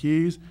 Craig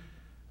Keys,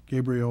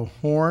 Gabriel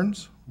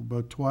Horns,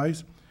 both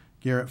twice,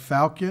 Garrett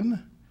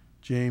Falcon,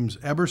 James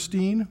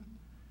Eberstein,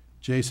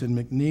 Jason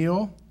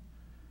McNeil,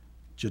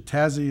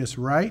 Jatazius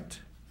Wright,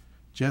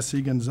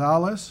 Jesse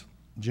Gonzalez,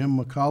 Jim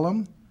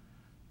McCullum,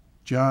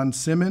 John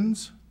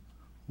Simmons,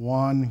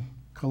 Juan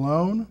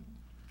Colon,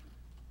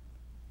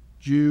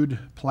 Jude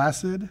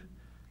Placid,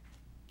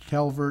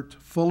 Calvert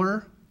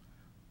Fuller,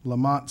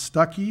 Lamont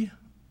Stuckey,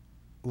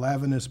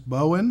 Lavinus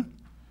Bowen,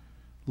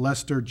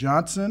 Lester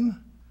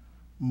Johnson,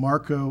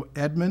 Marco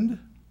Edmond,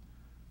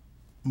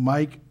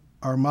 Mike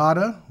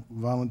Armada,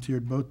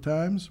 volunteered both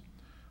times,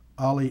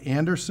 Ollie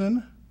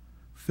Anderson,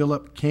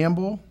 Philip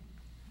Campbell,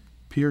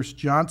 Pierce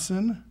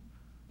Johnson,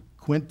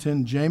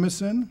 Quentin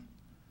Jameson,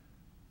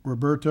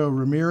 Roberto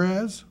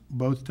Ramirez,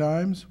 both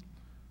times,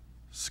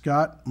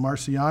 Scott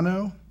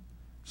Marciano,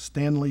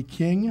 Stanley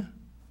King,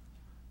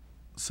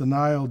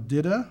 Sanil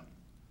Didda,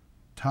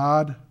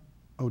 Todd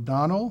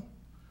O'Donnell,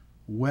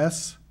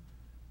 Wes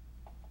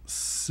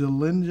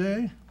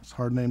Silinge, it's a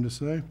hard name to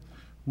say,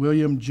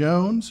 William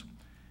Jones,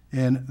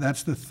 and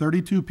that's the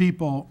 32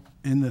 people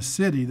in the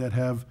city that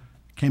have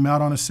came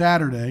out on a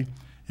Saturday.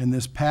 And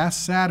this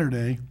past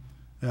Saturday,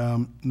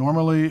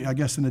 normally, I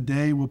guess in a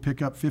day, we'll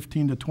pick up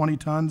 15 to 20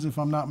 tons, if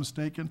I'm not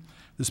mistaken.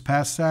 This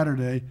past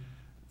Saturday,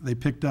 they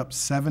picked up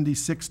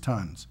 76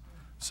 tons.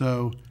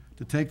 So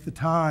to take the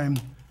time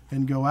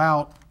and go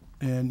out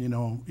and, you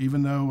know,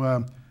 even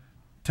though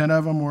 10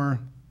 of them were,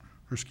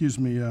 or excuse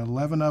me,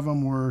 11 of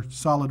them were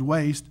solid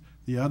waste,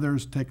 the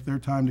others take their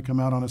time to come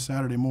out on a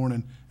Saturday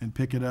morning and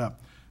pick it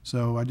up.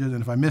 So I did,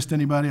 and if I missed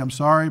anybody, I'm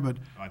sorry, but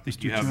I think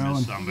Mr. you have Joe missed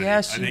and- somebody.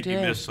 Yes, I you think you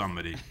did. missed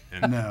somebody.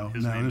 And No,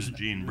 his no, name is there's-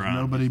 Gene there's Brown.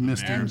 nobody He's the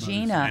missed mayor. anybody.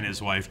 Gina. And his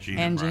wife,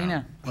 Gina And Brown.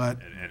 Gina. But,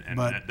 And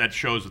but that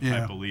shows the yeah.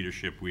 type of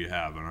leadership we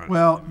have. And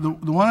Well, the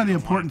one of the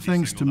don't want important it to be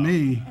things to singled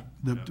me,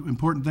 the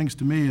important things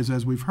to me is,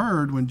 as we've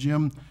heard, when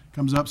Jim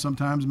comes up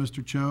sometimes,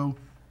 Mr. Cho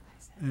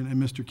and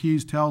Mr.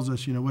 Keys tells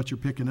us, you know, what you're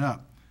picking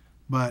up.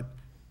 But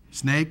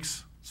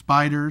snakes,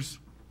 spiders,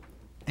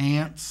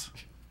 ants,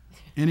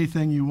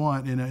 anything you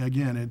want. And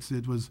again,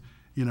 it was,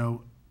 you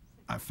know,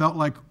 I felt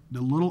like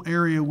the little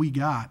area we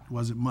got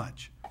wasn't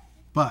much,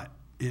 but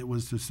it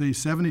was to see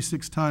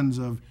 76 tons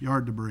of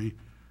yard debris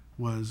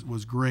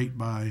was great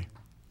by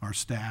our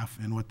staff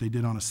and what they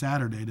did on a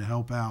Saturday to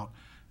help out.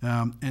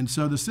 And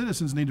so the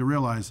citizens need to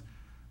realize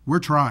we're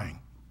trying,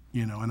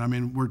 you know, and I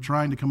mean, we're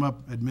trying to come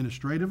up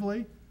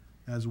administratively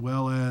as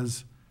well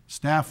as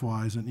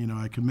staff-wise. And, you know,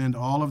 I commend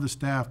all of the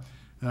staff.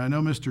 And I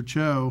know Mr.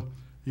 Cho,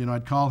 you know,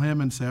 I'd call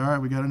him and say, all right,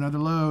 we got another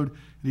load. And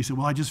he said,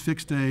 well, I just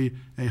fixed a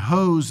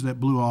hose that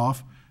blew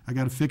off. I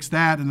got to fix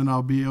that, and then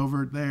I'll be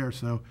over there.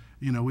 So,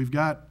 you know, we've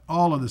got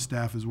all of the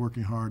staff is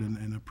working hard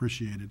and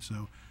appreciated.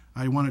 So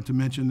I wanted to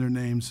mention their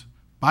names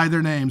by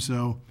their name.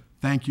 So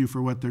thank you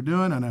for what they're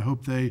doing, and I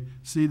hope they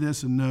see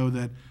this and know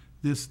that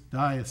this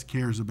dais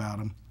cares about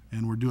them,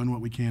 and we're doing what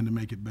we can to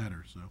make it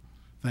better. So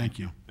thank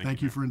you.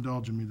 Thank you for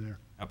indulging me there.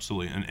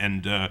 Absolutely.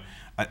 And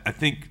I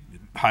think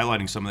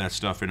highlighting some of that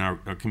stuff in our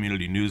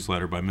community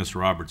newsletter by Ms.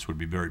 Roberts would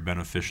be very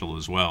beneficial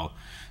as well,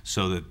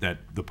 so that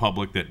the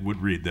public that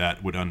would read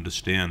that would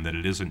understand that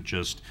it isn't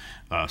just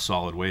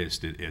solid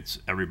waste. It's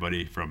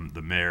everybody from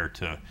the mayor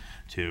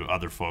to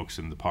other folks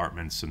in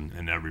departments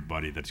and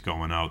everybody that's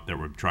going out that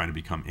we're trying to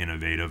become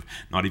innovative,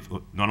 not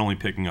only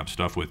picking up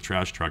stuff with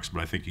trash trucks,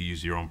 but I think you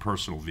use your own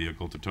personal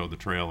vehicle to tow the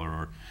trailer,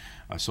 or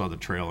I saw the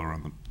trailer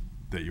on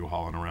that you were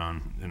hauling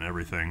around and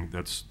everything.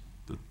 That's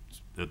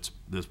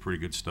pretty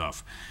good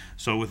stuff.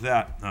 So with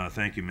that,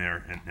 thank you,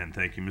 Mayor, and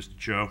thank you, Mr.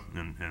 Cho,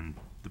 and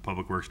the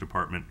Public Works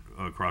Department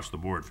across the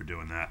board for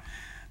doing that.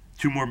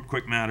 Two more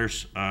quick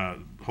matters,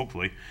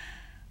 hopefully.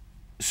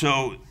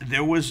 So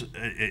there was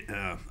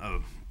a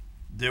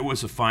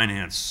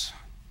finance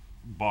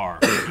bar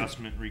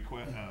adjustment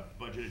request,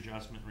 budget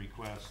adjustment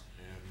request,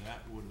 and that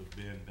would have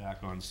been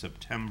back on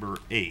September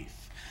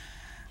 8th.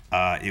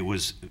 It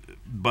was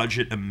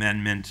budget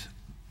amendment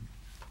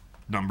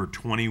number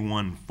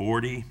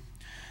 2140.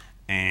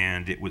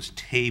 And it was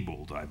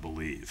tabled, I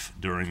believe,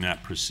 during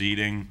that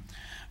proceeding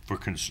for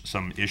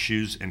some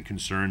issues and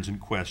concerns and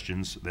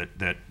questions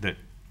that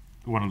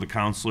one of the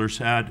counselors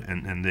had,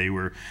 and they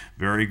were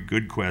very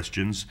good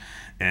questions.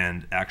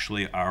 And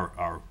actually,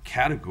 our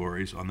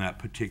categories on that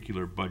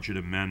particular budget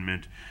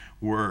amendment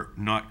were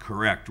not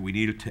correct. We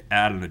needed to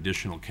add an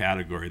additional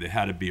category. There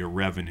had to be a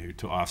revenue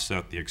to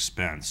offset the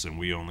expense, and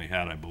we only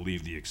had, I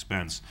believe, the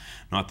expense,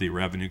 not the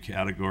revenue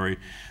category.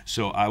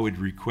 So I would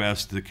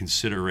request the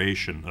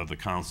consideration of the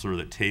counselor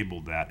that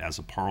tabled that as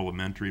a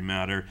parliamentary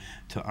matter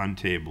to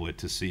untable it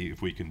to see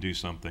if we can do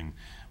something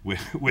with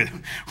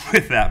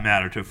that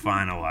matter to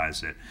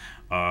finalize it.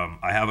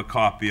 I have a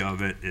copy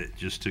of it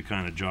just to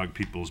kind of jog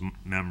people's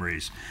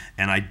memories,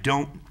 and I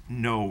don't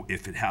know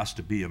if it has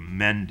to be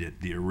amended.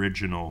 The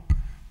original.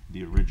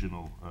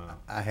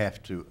 I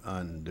have to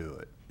undo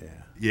it.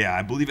 Yeah,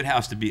 I believe it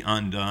has to be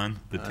undone,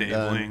 the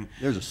tabling.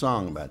 There's a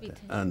song about that,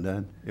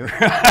 Undone. You're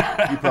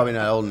probably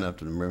not old enough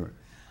to remember.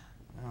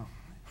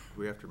 Do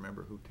we have to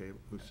remember who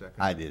seconded?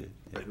 I did it.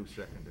 Or who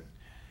seconded it?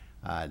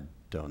 I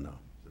don't know.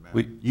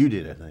 We- You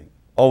did, I think.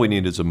 All we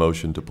need is a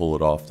motion to pull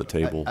it off the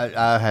table.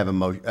 I have a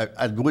motion.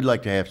 I would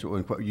like to have,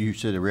 you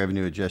said a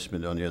revenue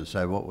adjustment on the other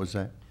side. What was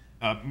that?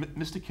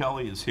 Mr.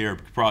 Kelly is here,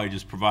 could probably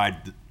just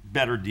provide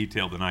better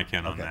detail than I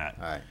can on that.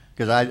 All right.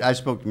 Because I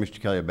spoke to Mr.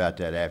 Kelly about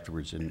that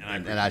afterwards, and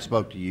I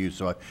spoke to you,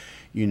 so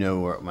you know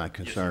what my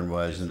concern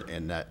was,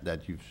 and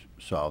that you've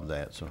solved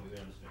that, so.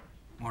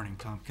 Morning,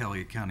 Tom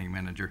Kelly, Accounting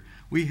Manager.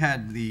 We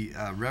had the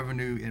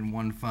revenue in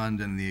one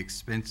fund and the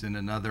expense in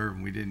another,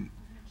 and we didn't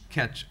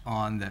catch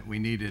on that we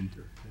needed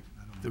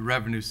the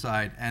revenue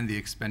side and the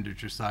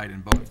expenditure side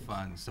in both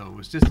funds. So it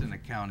was just an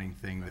accounting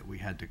thing that we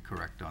had to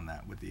correct on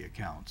that with the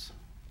accounts.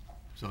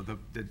 So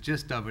the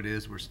gist of it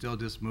is we're still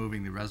just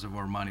moving the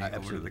reservoir money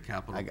over to the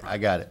capital. I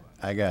got it.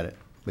 I got it.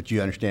 But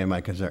you understand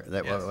my concern.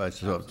 Yes.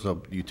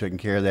 So you taking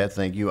care of that.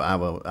 Thank you.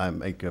 I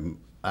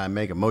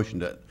make a motion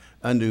to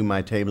undo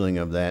my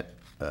tabling of that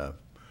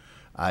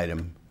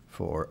item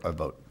for a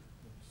vote.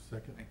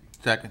 Second?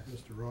 Second.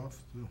 Mr.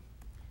 Roth?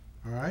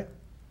 All right.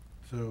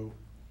 So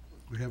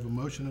we have a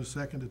motion and a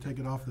second to take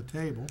it off the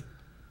table.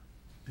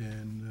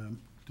 And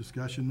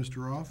discussion,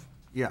 Mr. Roth?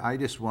 Yeah, I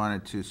just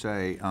wanted to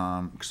say,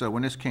 so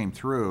when this came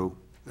through,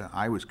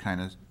 I was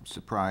kind of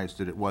surprised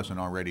that it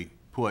wasn't already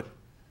put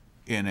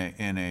in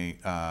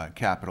a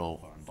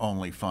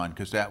capital-only fund,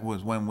 because that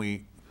was when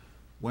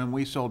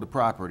we sold the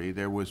property,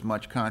 there was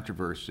much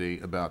controversy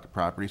about the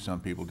property.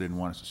 Some people didn't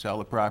want us to sell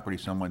the property.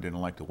 Someone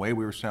didn't like the way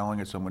we were selling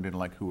it. Someone didn't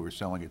like who we were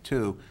selling it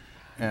to.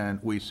 And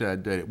we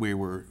said that we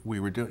were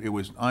doing, it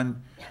was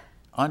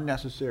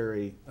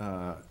unnecessary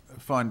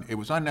fund. It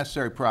was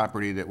unnecessary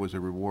property that was a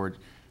reward.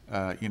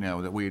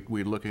 That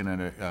we're looking at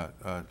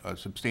a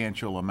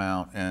substantial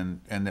amount, and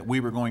that we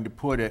were going to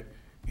put it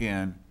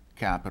in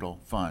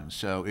capital funds.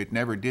 So it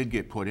never did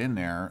get put in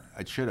there.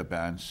 It should have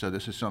been. So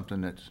this is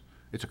something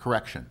it's a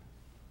correction.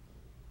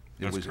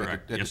 That's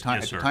correct. At Yes,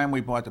 the time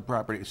we bought the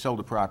property, sold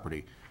the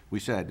property,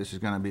 we said this is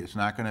going to be. It's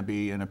not going to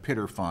be in a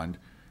pitter fund.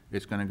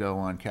 It's going to go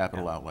on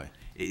capital outlay.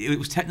 It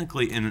was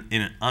technically in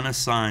an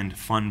unassigned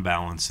fund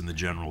balance in the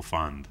general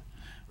fund,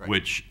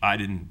 which I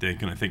didn't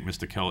think, and I think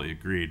Mr. Kelly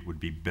agreed,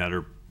 would be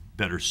better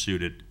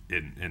suited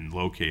and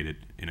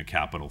located in a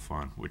capital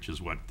fund, which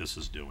is what this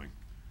is doing.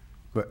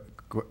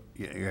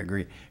 Yeah, I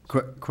agree.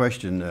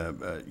 Question,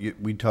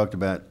 we talked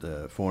about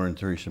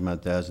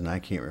 430-some-odd-thousand. I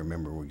can't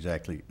remember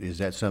exactly. Is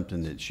that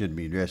something that should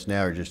be addressed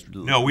now, or just?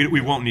 No,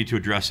 we won't need to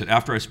address it.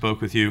 After I spoke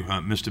with you,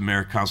 Mr.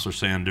 Mayor, Councilor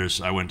Sanders,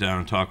 I went down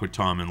and talked with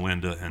Tom and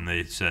Linda, and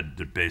they said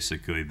that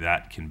basically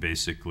that can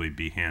basically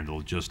be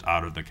handled just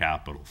out of the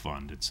capital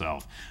fund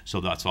itself.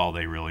 So that's all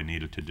they really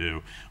needed to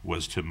do,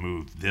 was to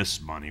move this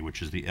money,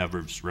 which is the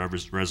Evers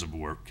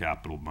Reservoir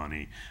capital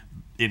money,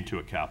 into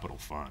a capital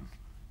fund.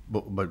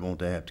 But won't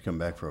they have to come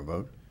back for a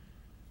vote?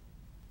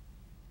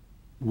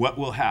 What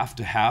will have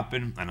to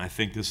happen, and I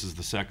think this is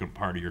the second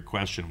part of your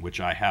question, which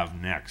I have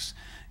next,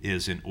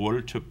 is in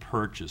order to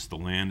purchase the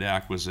land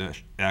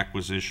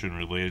acquisition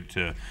related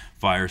to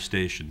Fire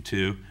Station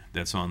 2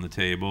 that's on the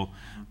table,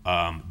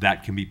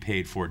 that can be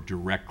paid for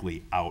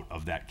directly out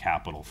of that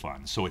capital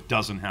fund. So it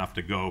doesn't have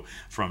to go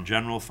from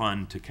general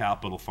fund to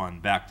capital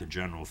fund back to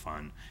general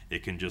fund.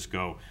 It can just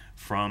go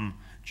from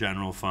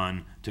general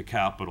fund to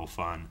capital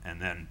fund,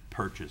 and then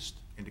purchased.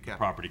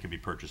 Property can be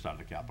purchased out of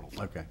the capital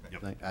fund. Okay.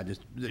 Yep.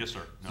 Yes,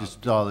 sir. No.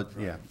 Just all that.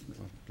 Yeah.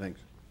 Thanks.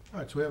 All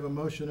right, so we have a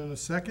motion and a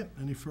second.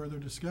 Any further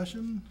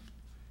discussion?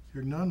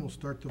 Hearing none, we'll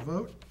start the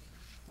vote.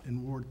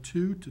 In Ward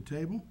 2 to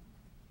table.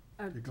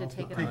 To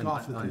take it Take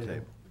off the on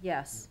table.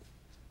 Yes.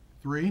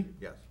 3?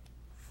 Yes.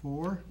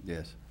 4?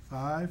 Yes.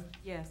 5?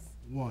 Yes.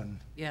 1.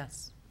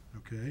 Yes.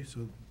 Okay,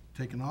 so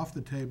taken off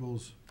the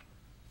tables,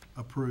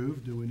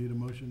 approved. Do we need a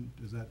motion?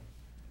 Is that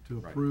to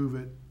approve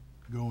it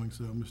going?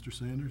 So, Mr.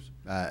 Sanders?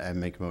 I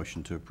make a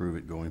motion to approve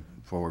it going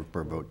forward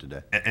for a vote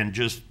today. And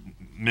just,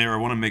 Mayor, I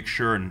want to make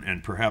sure,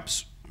 and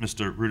perhaps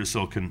Mr.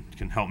 Rudisil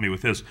can help me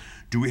with this.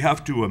 Do we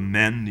have to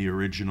amend the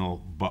original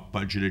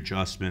budget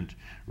adjustment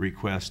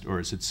request, or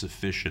is it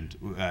sufficient,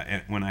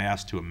 when I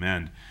asked to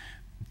amend,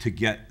 to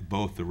get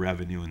both the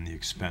revenue and the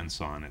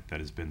expense on it that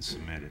has been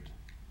submitted?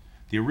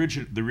 The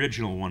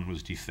original one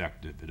was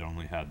defective. It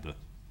only had the...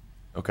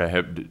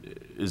 Okay,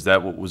 is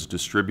that what was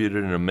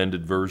distributed, an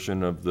amended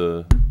version of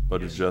the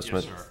budget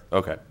adjustment? Yes, sir.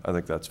 Okay, I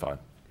think that's fine.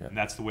 Yeah. And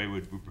that's the way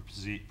we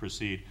would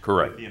proceed.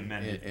 Correct. With the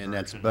amended And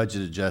that's version.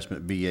 budget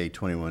adjustment BA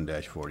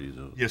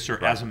 21-40. Yes, sir,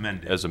 as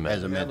amended. As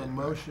amended. As We have a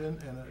amended. motion,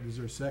 and is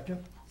there a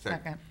second?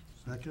 Second.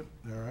 Second,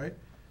 all right.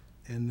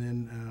 And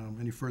then,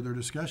 any further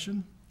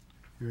discussion?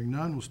 Hearing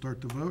none, we'll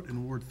start the vote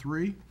in Ward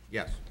 3,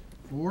 Yes.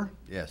 4,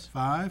 Yes.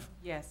 5,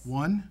 Yes.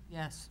 1,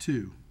 Yes.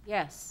 2.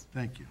 Yes.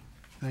 Thank you.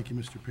 Thank you,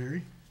 Mr.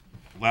 Perry.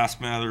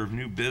 Last matter of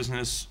new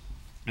business,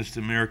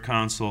 Mr. Mayor,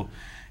 Council,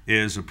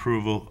 is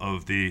approval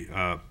of the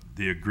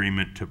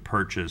agreement to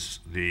purchase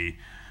the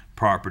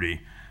property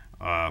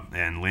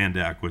and land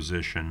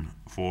acquisition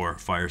for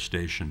Fire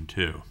Station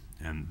 2.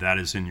 And that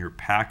is in your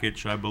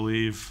package, I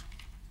believe.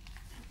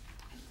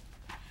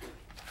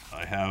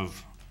 I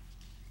have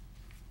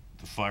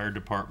the fire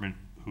department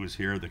who is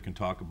here that can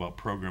talk about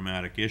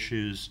programmatic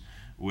issues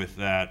with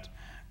that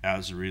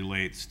as it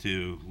relates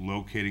to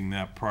locating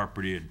that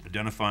property,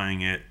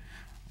 identifying it,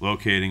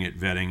 locating it,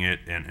 vetting it,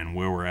 and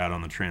where we're at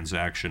on the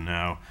transaction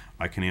now.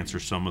 I can answer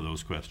some of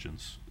those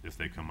questions if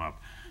they come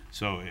up.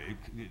 So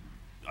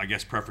I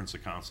guess preference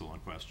of council on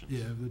questions.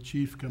 Yeah, the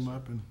chief come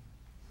up and.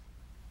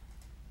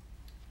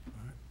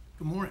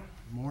 Good morning.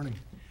 Good morning.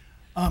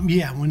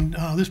 Yeah, when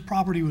this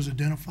property was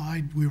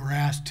identified, we were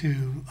asked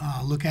to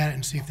look at it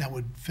and see if that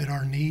would fit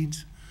our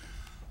needs,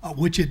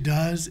 which it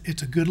does.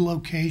 It's a good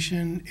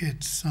location.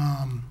 It's,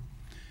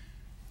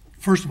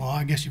 first of all,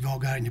 I guess you've all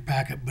got it in your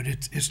packet, but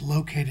it's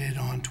located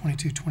on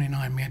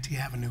 2229 Manatee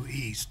Avenue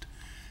East,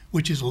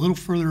 which is a little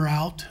further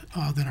out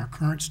than our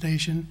current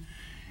station.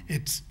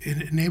 It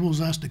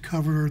enables us to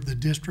cover the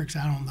districts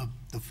out on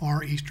the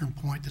far eastern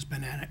point that's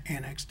been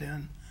annexed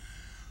in.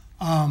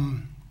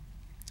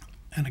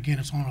 And again,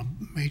 it's on a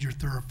major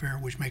thoroughfare,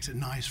 which makes it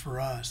nice for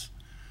us.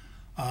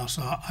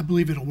 So I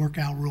believe it'll work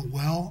out real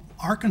well.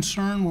 Our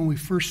concern when we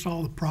first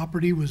saw the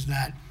property was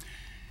that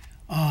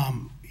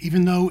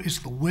even though it's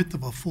the width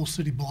of a full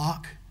city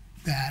block,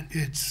 that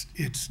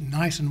it's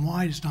nice and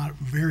wide, it's not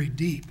very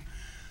deep.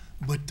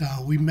 But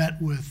we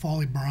met with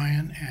Folly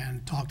Bryan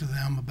and talked to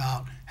them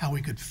about how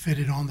we could fit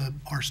it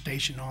on our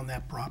station on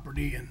that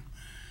property, and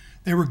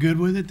they were good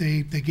with it.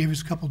 They gave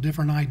us a couple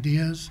different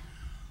ideas.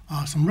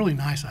 Some really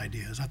nice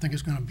ideas. I think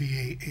it's going to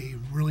be a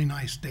really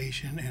nice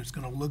station, and it's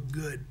going to look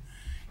good,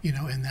 you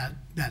know, in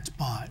that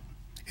spot.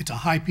 It's a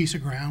high piece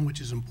of ground,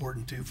 which is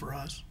important too for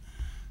us.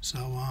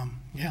 So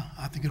yeah,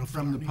 I think it'll fit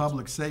our From the needs.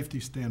 public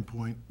safety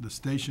standpoint, the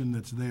station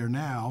that's there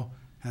now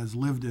has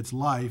lived its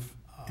life,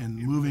 and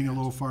moving a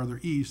little farther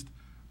east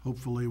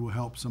hopefully will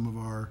help some of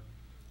our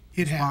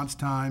response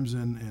times.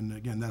 And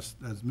again, that's,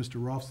 as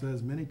Mr. Rolfe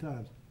says many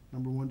times,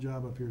 #1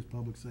 job up here is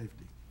public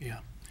safety. Yeah.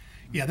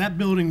 Yeah, that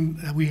building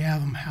that we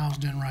have them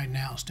housed in right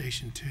now,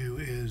 Station 2,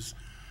 is,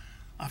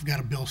 I've got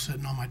a bill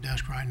sitting on my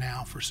desk right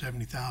now for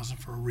 $70,000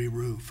 for a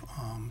re-roof.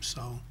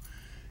 So,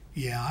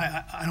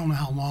 yeah, I don't know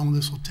how long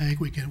this will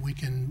take. We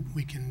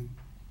can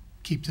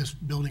keep this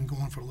building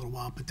going for a little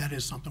while, but that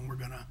is something we're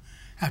gonna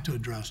have to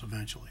address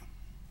eventually.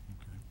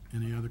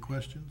 Okay. Any other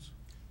questions?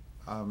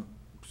 I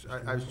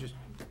was just,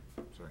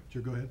 sorry.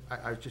 Sure, go ahead.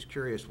 I was just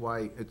curious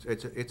why,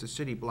 it's a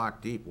city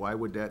block deep. Why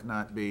would that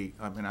not be,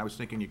 I mean, I was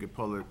thinking you could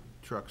pull the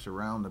trucks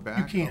around the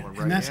back. You can, right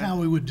and that's in, how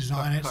we would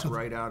design it. Cut So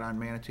right out on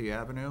Manatee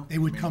Avenue? they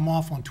would come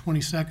off on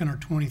 22nd or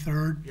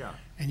 23rd. Yeah.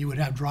 And you would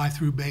have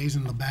drive-through bays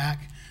in the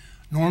back.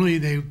 Normally,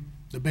 the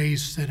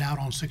bays sit out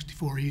on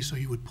 64 East, so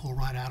you would pull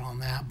right out on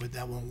that, but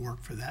that won't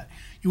work for that.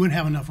 You wouldn't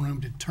have enough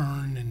room to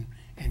turn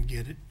and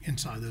get it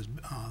inside those.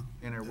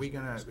 And are we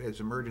gonna, as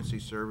emergency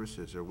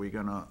services, are we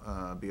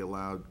gonna be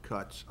allowed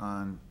cuts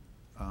on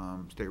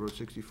State Road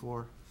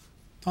 64?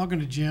 Talking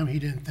to Jim, he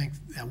didn't think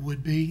that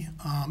would be.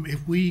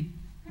 If we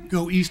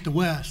go east to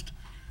west,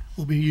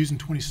 we'll be using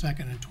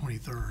 22nd and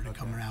 23rd and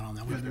coming out on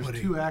that. Yeah, We'd there's put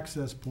 2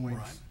 access points.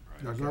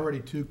 Right. There's Okay. already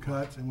 2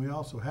 cuts, and we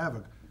also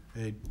have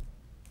a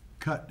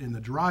cut in the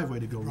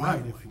driveway to go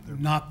right.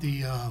 Not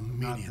the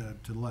Not median.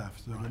 to the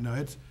left. So, but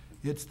no,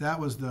 that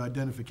was the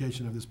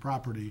identification of this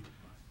property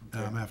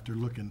after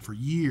looking for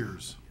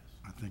years.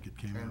 I think it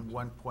came out. And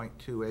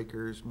 1.2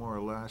 acres, more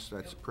or less,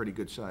 that's a pretty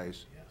good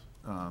size.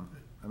 I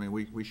mean,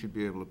 we should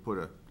be able to put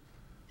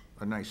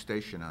a nice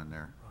station on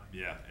there.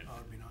 Yeah. That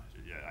would be nice.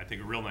 Yeah, I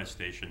think a real nice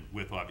station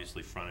with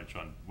obviously frontage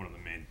on one of the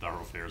main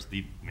thoroughfares,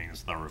 the main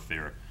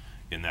thoroughfare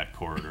in that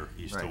corridor,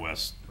 east to Right,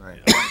 west. right.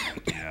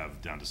 You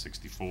have down to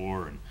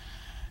 64 and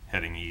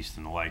heading east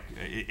and the like.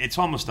 It's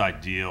almost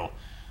ideal.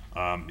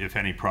 If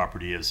any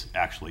property is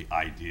actually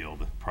ideal,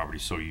 the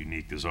property's so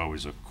unique, there's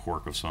always a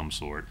quirk of some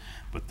sort.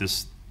 But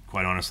this,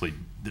 quite honestly,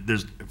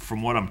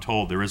 from what I'm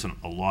told, there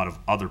isn't a lot of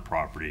other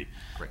property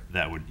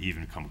that would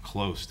even come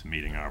close to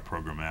meeting our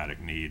programmatic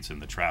needs and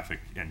the traffic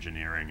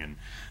engineering and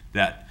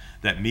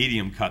that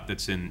medium cut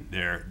that's in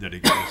there that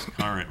exists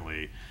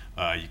currently.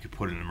 You could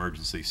put an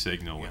emergency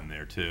signal in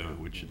there too,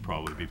 which would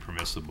probably be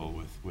permissible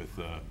with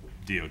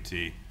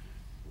DOT.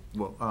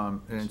 Well,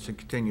 and so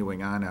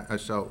continuing on,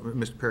 so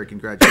Mr. Perry,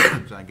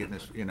 congratulations on getting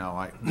this. You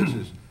know,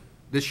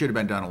 this should have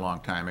been done a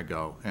long time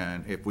ago,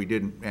 and if we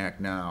didn't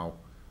act now,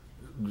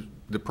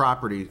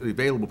 the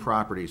available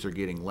properties are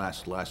getting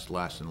less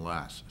and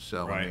less.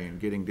 So Right. I mean,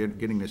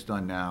 getting this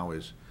done now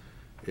is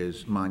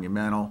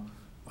monumental.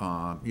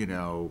 You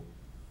know,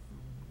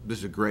 this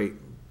is a great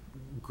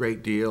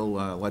deal.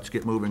 Let's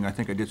get moving. I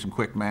think I did some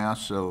quick math.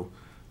 So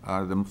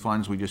the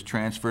funds we just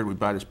transferred, we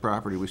buy this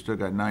property. We still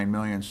got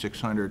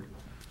 $9,600,000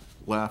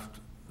 left.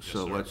 Yes,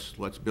 So sir.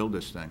 let's build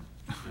this thing.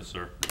 Yes,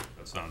 sir.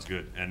 That sounds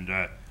good. And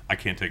I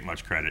can't take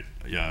much credit.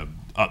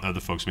 Other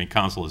folks, I mean,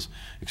 council has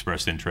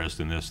expressed interest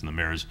in this, and the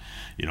mayor's,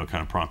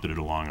 kind of prompted it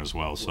along as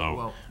well. So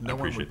Well, I no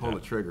one would appreciate pull the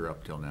that. trigger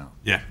up till now.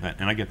 Yeah,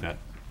 and I get that.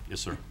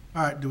 Yes, sir.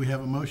 All right, do we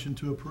have a motion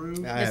to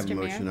approve? I have a Mr.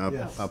 Mayor? motion.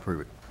 Yes. I'll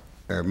approve it.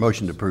 or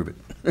motion to approve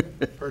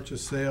it.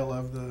 Purchase sale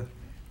of the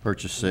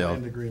Purchase sale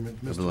land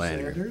agreement. of the Mr. land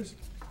agreement. Sanders?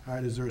 All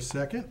right, is there a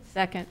second?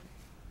 Second.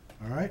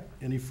 All right,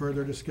 any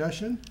further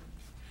discussion?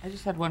 I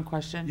just had one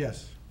question.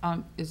 Yes.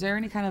 Is there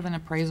any kind of an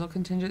appraisal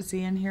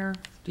contingency in here?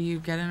 Do you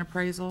get an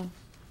appraisal?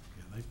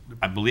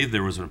 I believe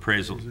there was an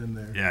appraisal. It was in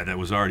there. Yeah, that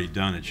was already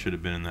done. It should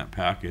have been in that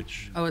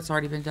package. Oh, it's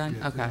already been done?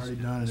 Yeah, it's Okay. already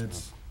done, and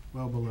it's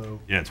well below.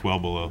 Yeah, it's well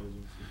below,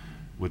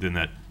 within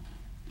that,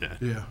 yeah.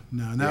 Yeah,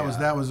 no, and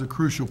that was a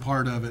crucial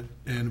part of it,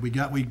 and we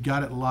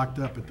got it locked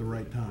up at the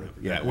right time.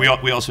 Yeah, we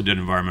also did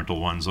environmental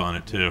ones on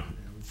it too,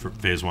 for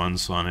phase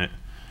ones on it,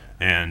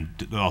 and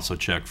also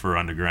check for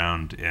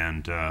underground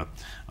and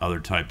other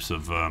types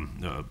of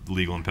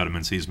legal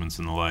impediments, easements,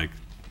 and the like.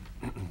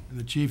 And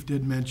the chief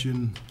did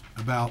mention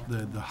about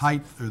the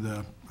height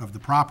of the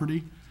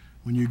property.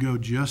 When you go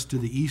just to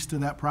the east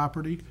of that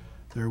property,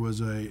 there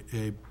was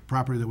a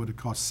property that would have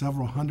cost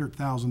several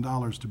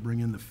 $100,000 to bring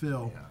in the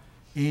fill,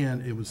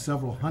 and it was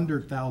several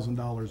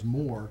 $100,000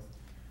 more,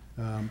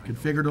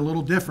 configured a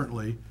little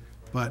differently,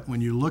 but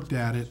when you looked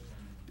at it,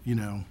 you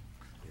know,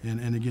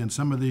 and again,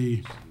 some of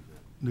the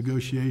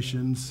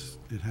negotiations,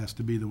 it has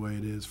to be the way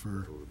it is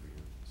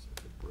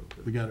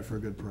we got it for a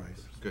good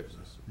price. Good.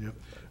 Yep.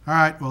 All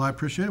right, well, I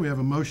appreciate it. We have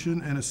a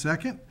motion and a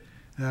second.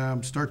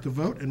 Start the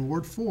vote in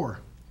Ward 4.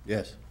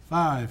 Yes.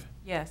 5.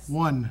 Yes.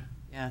 1.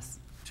 Yes.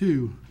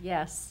 2.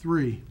 Yes.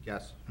 3.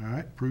 Yes. All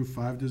right, approved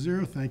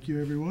 5-0. Thank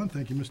you, everyone.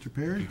 Thank you, Mr.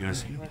 Perry. You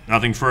guys,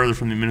 nothing further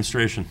from the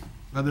administration.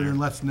 Other than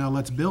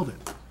let's build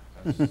it.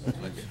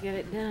 Get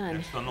it done.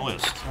 Next on the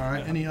list. All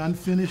right, any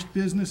unfinished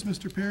business,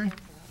 Mr. Perry?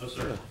 No,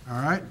 sir.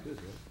 All right.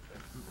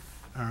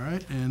 All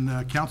right,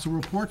 and council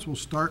reports will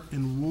start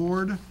in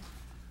Ward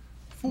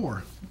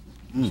 4.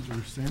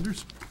 Mr.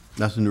 Sanders?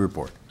 Nothing to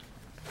report.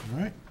 All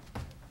right.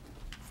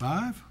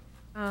 5?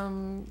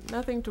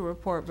 Nothing to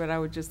report, but I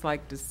would just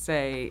like to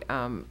say,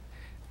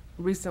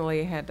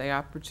 recently I had the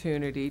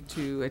opportunity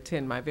to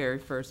attend my very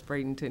first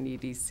Bradenton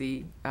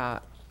EDC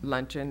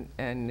luncheon,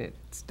 and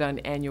it's done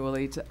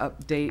annually to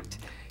update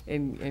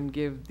and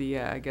give the,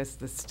 I guess,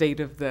 the state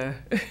of the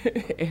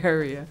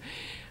area.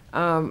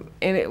 And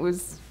it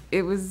was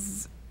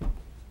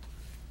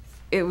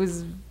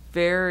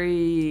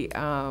very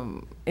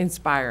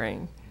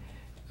inspiring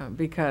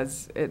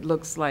because it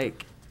looks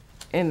like,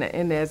 and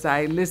as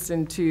I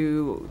listened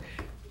to,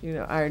 you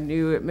know, our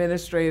new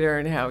administrator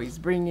and how he's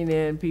bringing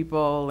in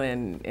people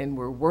and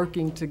we're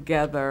working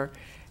together,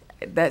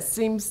 that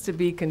seems to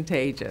be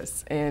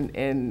contagious.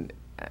 And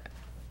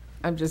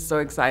I'm just so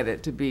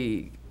excited to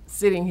be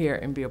sitting here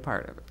and be a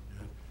part of it.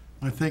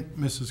 I think,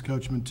 Mrs.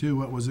 Coachman, too,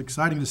 what was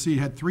exciting to see, you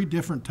had 3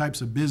 different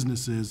types of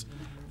businesses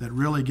that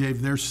really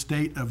gave their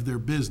state of their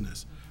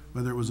business,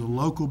 whether it was a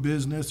local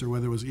business or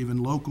whether it was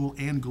even local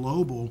and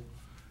global,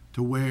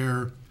 to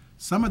where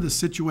some of the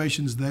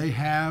situations they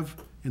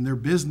have in their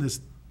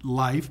business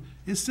life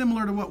is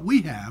similar to what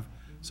we have.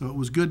 So it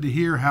was good to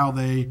hear how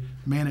they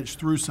managed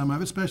through some of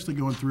it, especially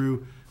going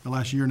through the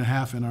last year and a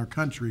half in our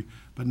country.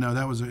 But no,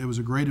 it was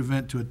a great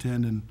event to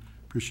attend, and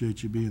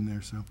appreciate you being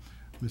there. So,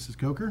 Mrs.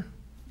 Coker?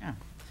 Yeah.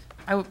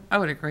 I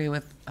would agree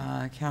with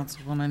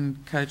Councilwoman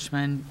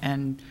Coachman,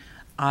 and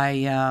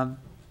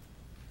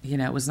you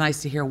know, it was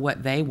nice to hear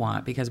what they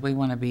want, because we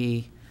want to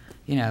be,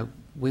 you know,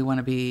 we want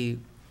to be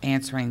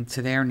answering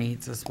to their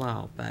needs as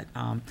well. But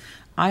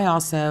I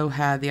also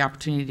had the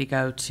opportunity to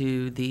go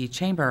to the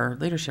Chamber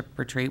Leadership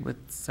Retreat with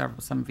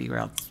some of you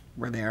else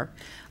were there.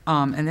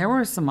 And there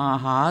were some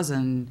ahas,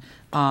 and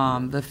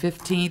the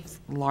 15th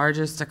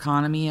largest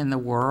economy in the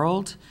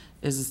world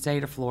is the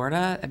state of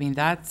Florida. I mean,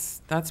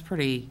 that's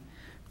pretty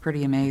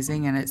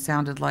amazing, and it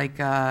sounded like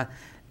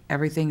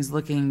everything's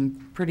looking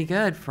pretty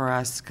good for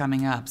us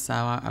coming up. So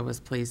I was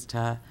pleased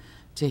to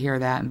hear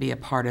that and be a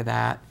part of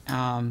that.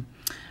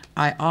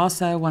 I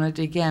also wanted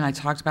to, again, I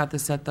talked about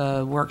this at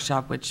the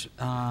workshop, which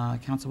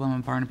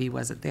Councilwoman Barnaby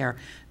wasn't there,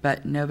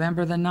 but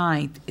November the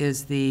 9th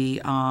is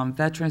the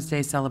Veterans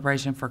Day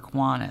celebration for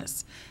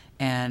Kiwanis.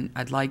 And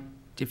I'd like,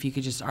 if you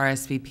could just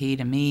RSVP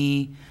to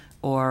me,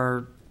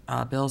 or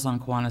Bill's on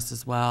Kiwanis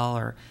as well,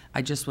 or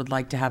I just would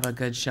like to have a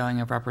good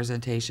showing of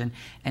representation.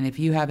 And if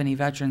you have any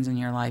veterans in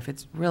your life,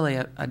 it's really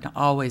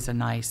always a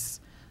nice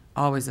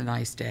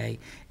day.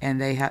 And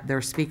they have,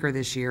 their speaker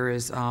this year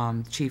is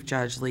Chief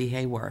Judge Lee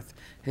Hayworth,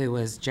 who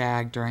was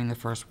JAG during the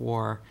First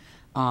War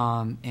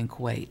in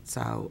Kuwait.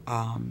 So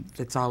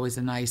it's always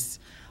a nice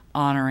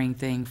honoring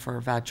thing for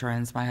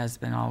veterans. My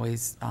husband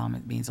always,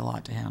 it means a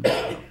lot to him.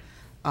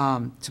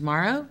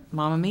 Tomorrow,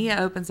 Mamma Mia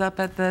opens up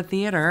at the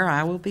theater.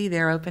 I will be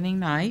there opening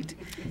night.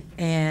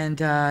 And,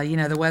 you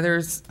know, the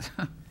weather's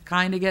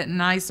kind of getting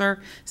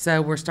nicer,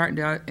 so we're starting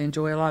to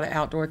enjoy a lot of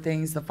outdoor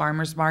things. The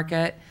farmer's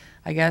market,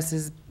 I guess,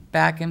 is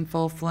back in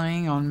full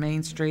swing on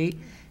Main Street.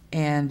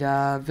 And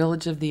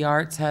Village of the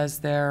Arts has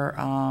their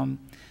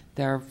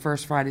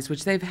First Fridays,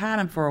 which they've had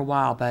them for a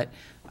while, but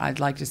I'd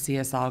like to see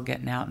us all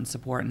getting out and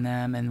supporting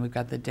them. And we've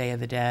got the Day of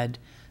the Dead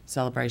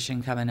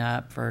celebration coming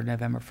up for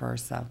November 1st.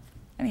 So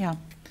anyhow,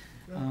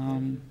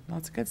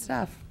 lots of good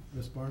stuff.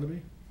 Ms.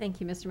 Barnaby?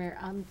 Thank you, Mr. Mayor.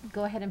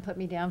 Go ahead and put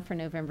me down for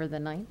November the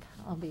 9th.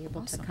 I'll be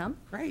able to come.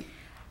 Great.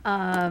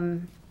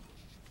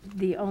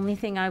 The only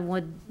thing I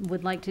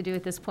would like to do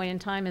at this point in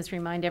time is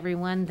remind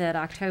everyone that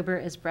October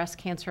is Breast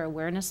Cancer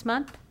Awareness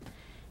Month.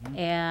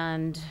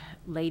 And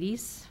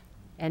ladies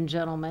and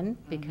gentlemen,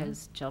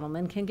 because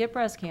gentlemen can get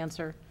breast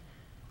cancer,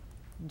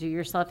 do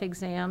your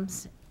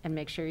self-exams and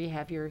make sure you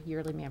have your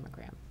yearly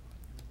mammogram.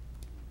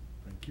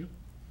 Thank you.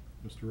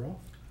 Mr.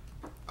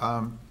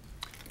 Rolfe?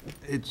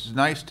 It's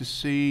nice to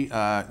see,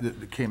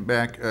 came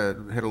back,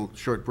 had a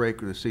short break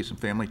to see some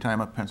family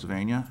time up in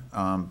Pennsylvania,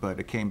 but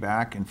it came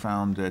back and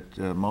found that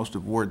most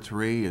of Ward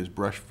 3 is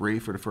brush-free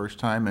for the first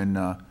time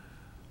in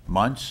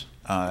months.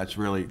 That's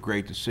really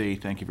great to see.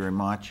 Thank you very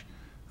much.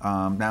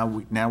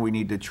 Now we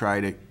need to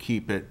try to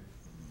keep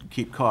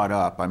caught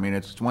up. I mean,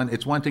 it's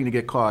one thing to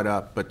get caught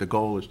up, but the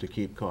goal is to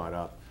keep caught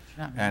up.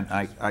 And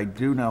I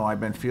do know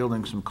I've been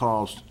fielding some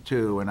calls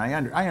too, and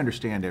I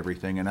understand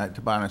everything. And to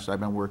be honest,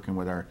 I've been working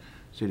with our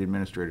city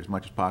administrator as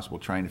much as possible,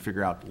 trying to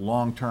figure out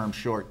long-term,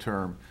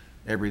 short-term,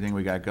 everything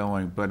we got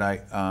going. But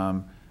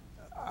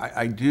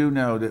I do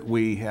know that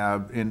we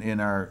have in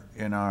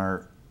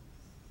our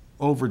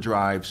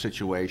overdrive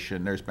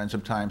situation, there's been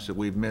some times that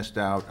we've missed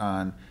out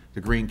on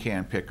the green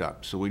can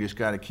pickup. So we just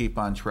got to keep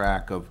on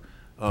track of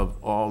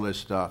all this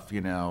stuff,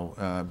 you know.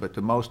 But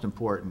the most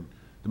important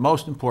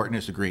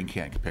is the green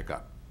can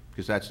pickup,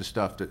 because that's the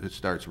stuff that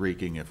starts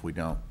reeking if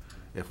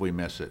we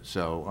miss it.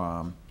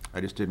 So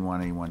I just didn't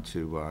want anyone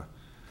to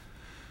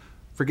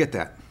forget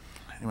that.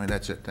 Anyway,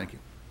 that's it. Thank you.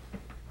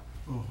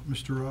 Oh,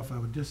 Mr. Ruff, I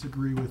would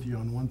disagree with you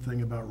on one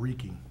thing about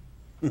reeking.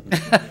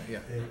 Yeah.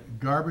 A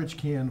garbage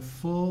can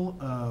full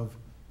of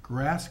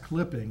grass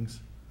clippings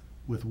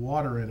with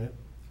water in it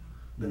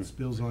that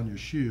spills on your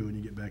shoe and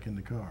you get back in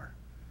the car.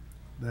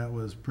 That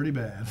was pretty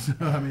bad. So,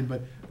 I mean,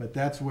 but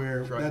that's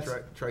where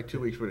try 2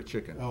 weeks with a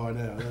chicken. Oh, I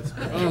know. That's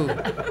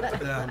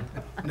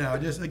no,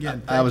 just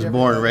again. I was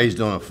born and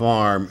raised on a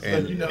farm,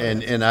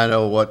 and I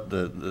know what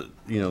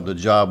the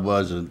job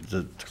was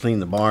to clean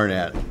the barn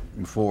at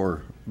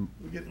before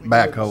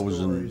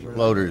backhoes and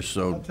loaders.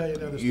 So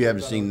you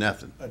haven't seen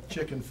nothing. A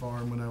chicken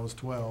farm when I was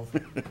 12,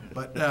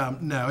 but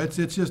no, it's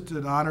just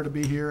an honor to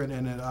be here,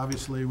 and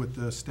obviously with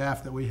the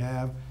staff that we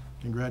have,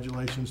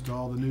 congratulations to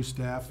all the new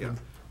staff. Yeah. And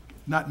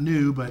not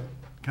new, but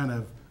kind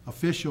of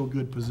official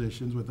good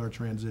positions with our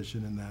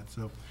transition in that.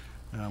 So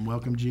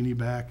welcome Jeannie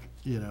back,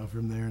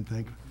 from there, and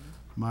thank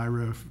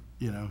Myra,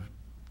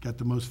 got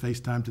the most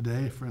FaceTime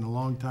today for in a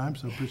long time,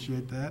 so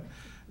appreciate that.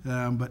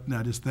 But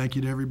no, just thank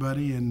you to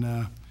everybody,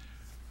 and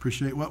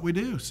appreciate what we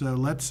do. So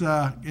let's,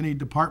 any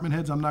department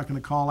heads, I'm not going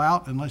to call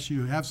out unless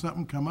you have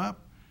something come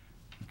up.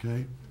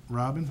 Okay,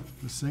 Robin,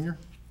 the singer.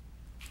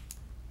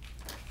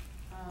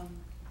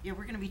 Yeah,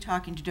 we're going to be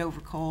talking to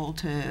Dover Cole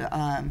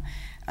to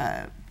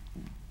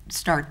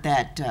start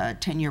that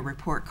 10-year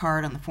report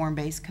card on the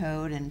form-based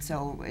code, and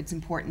so it's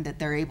important that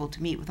they're able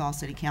to meet with all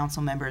city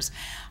council members.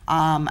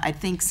 I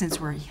think since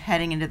we're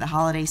heading into the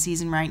holiday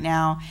season right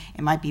now,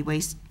 it might be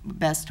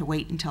best to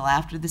wait until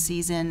after the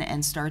season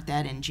and start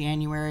that in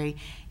January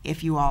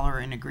if you all are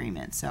in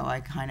agreement. So I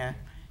kind of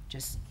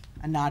just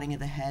a nodding of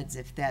the heads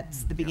if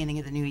that's the beginning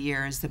of the new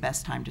year is the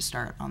best time to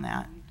start on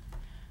that.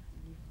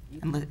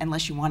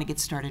 Unless you want to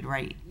get started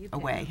right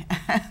away.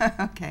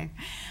 Okay.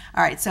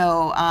 All right.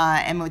 So,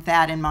 and with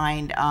that in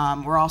mind,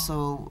 we're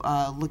also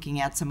looking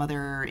at some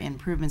other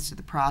improvements to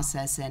the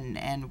process,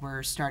 and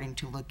we're starting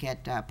to look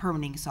at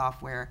permitting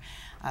software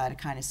to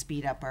kind of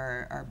speed up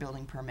our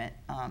building permit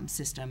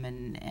system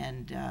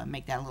and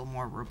make that a little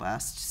more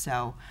robust.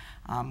 So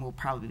we'll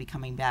probably be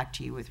coming back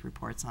to you with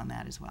reports on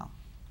that as well.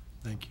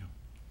 Thank you.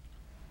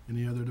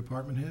 Any other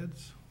department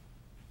heads?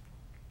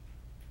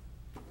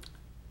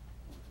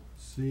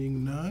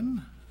 Seeing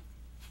none,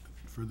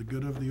 for the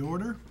good of the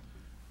order,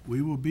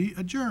 we will be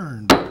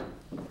adjourned.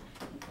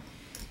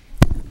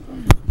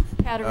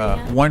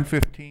 Katerina?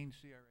 115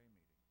 CRA.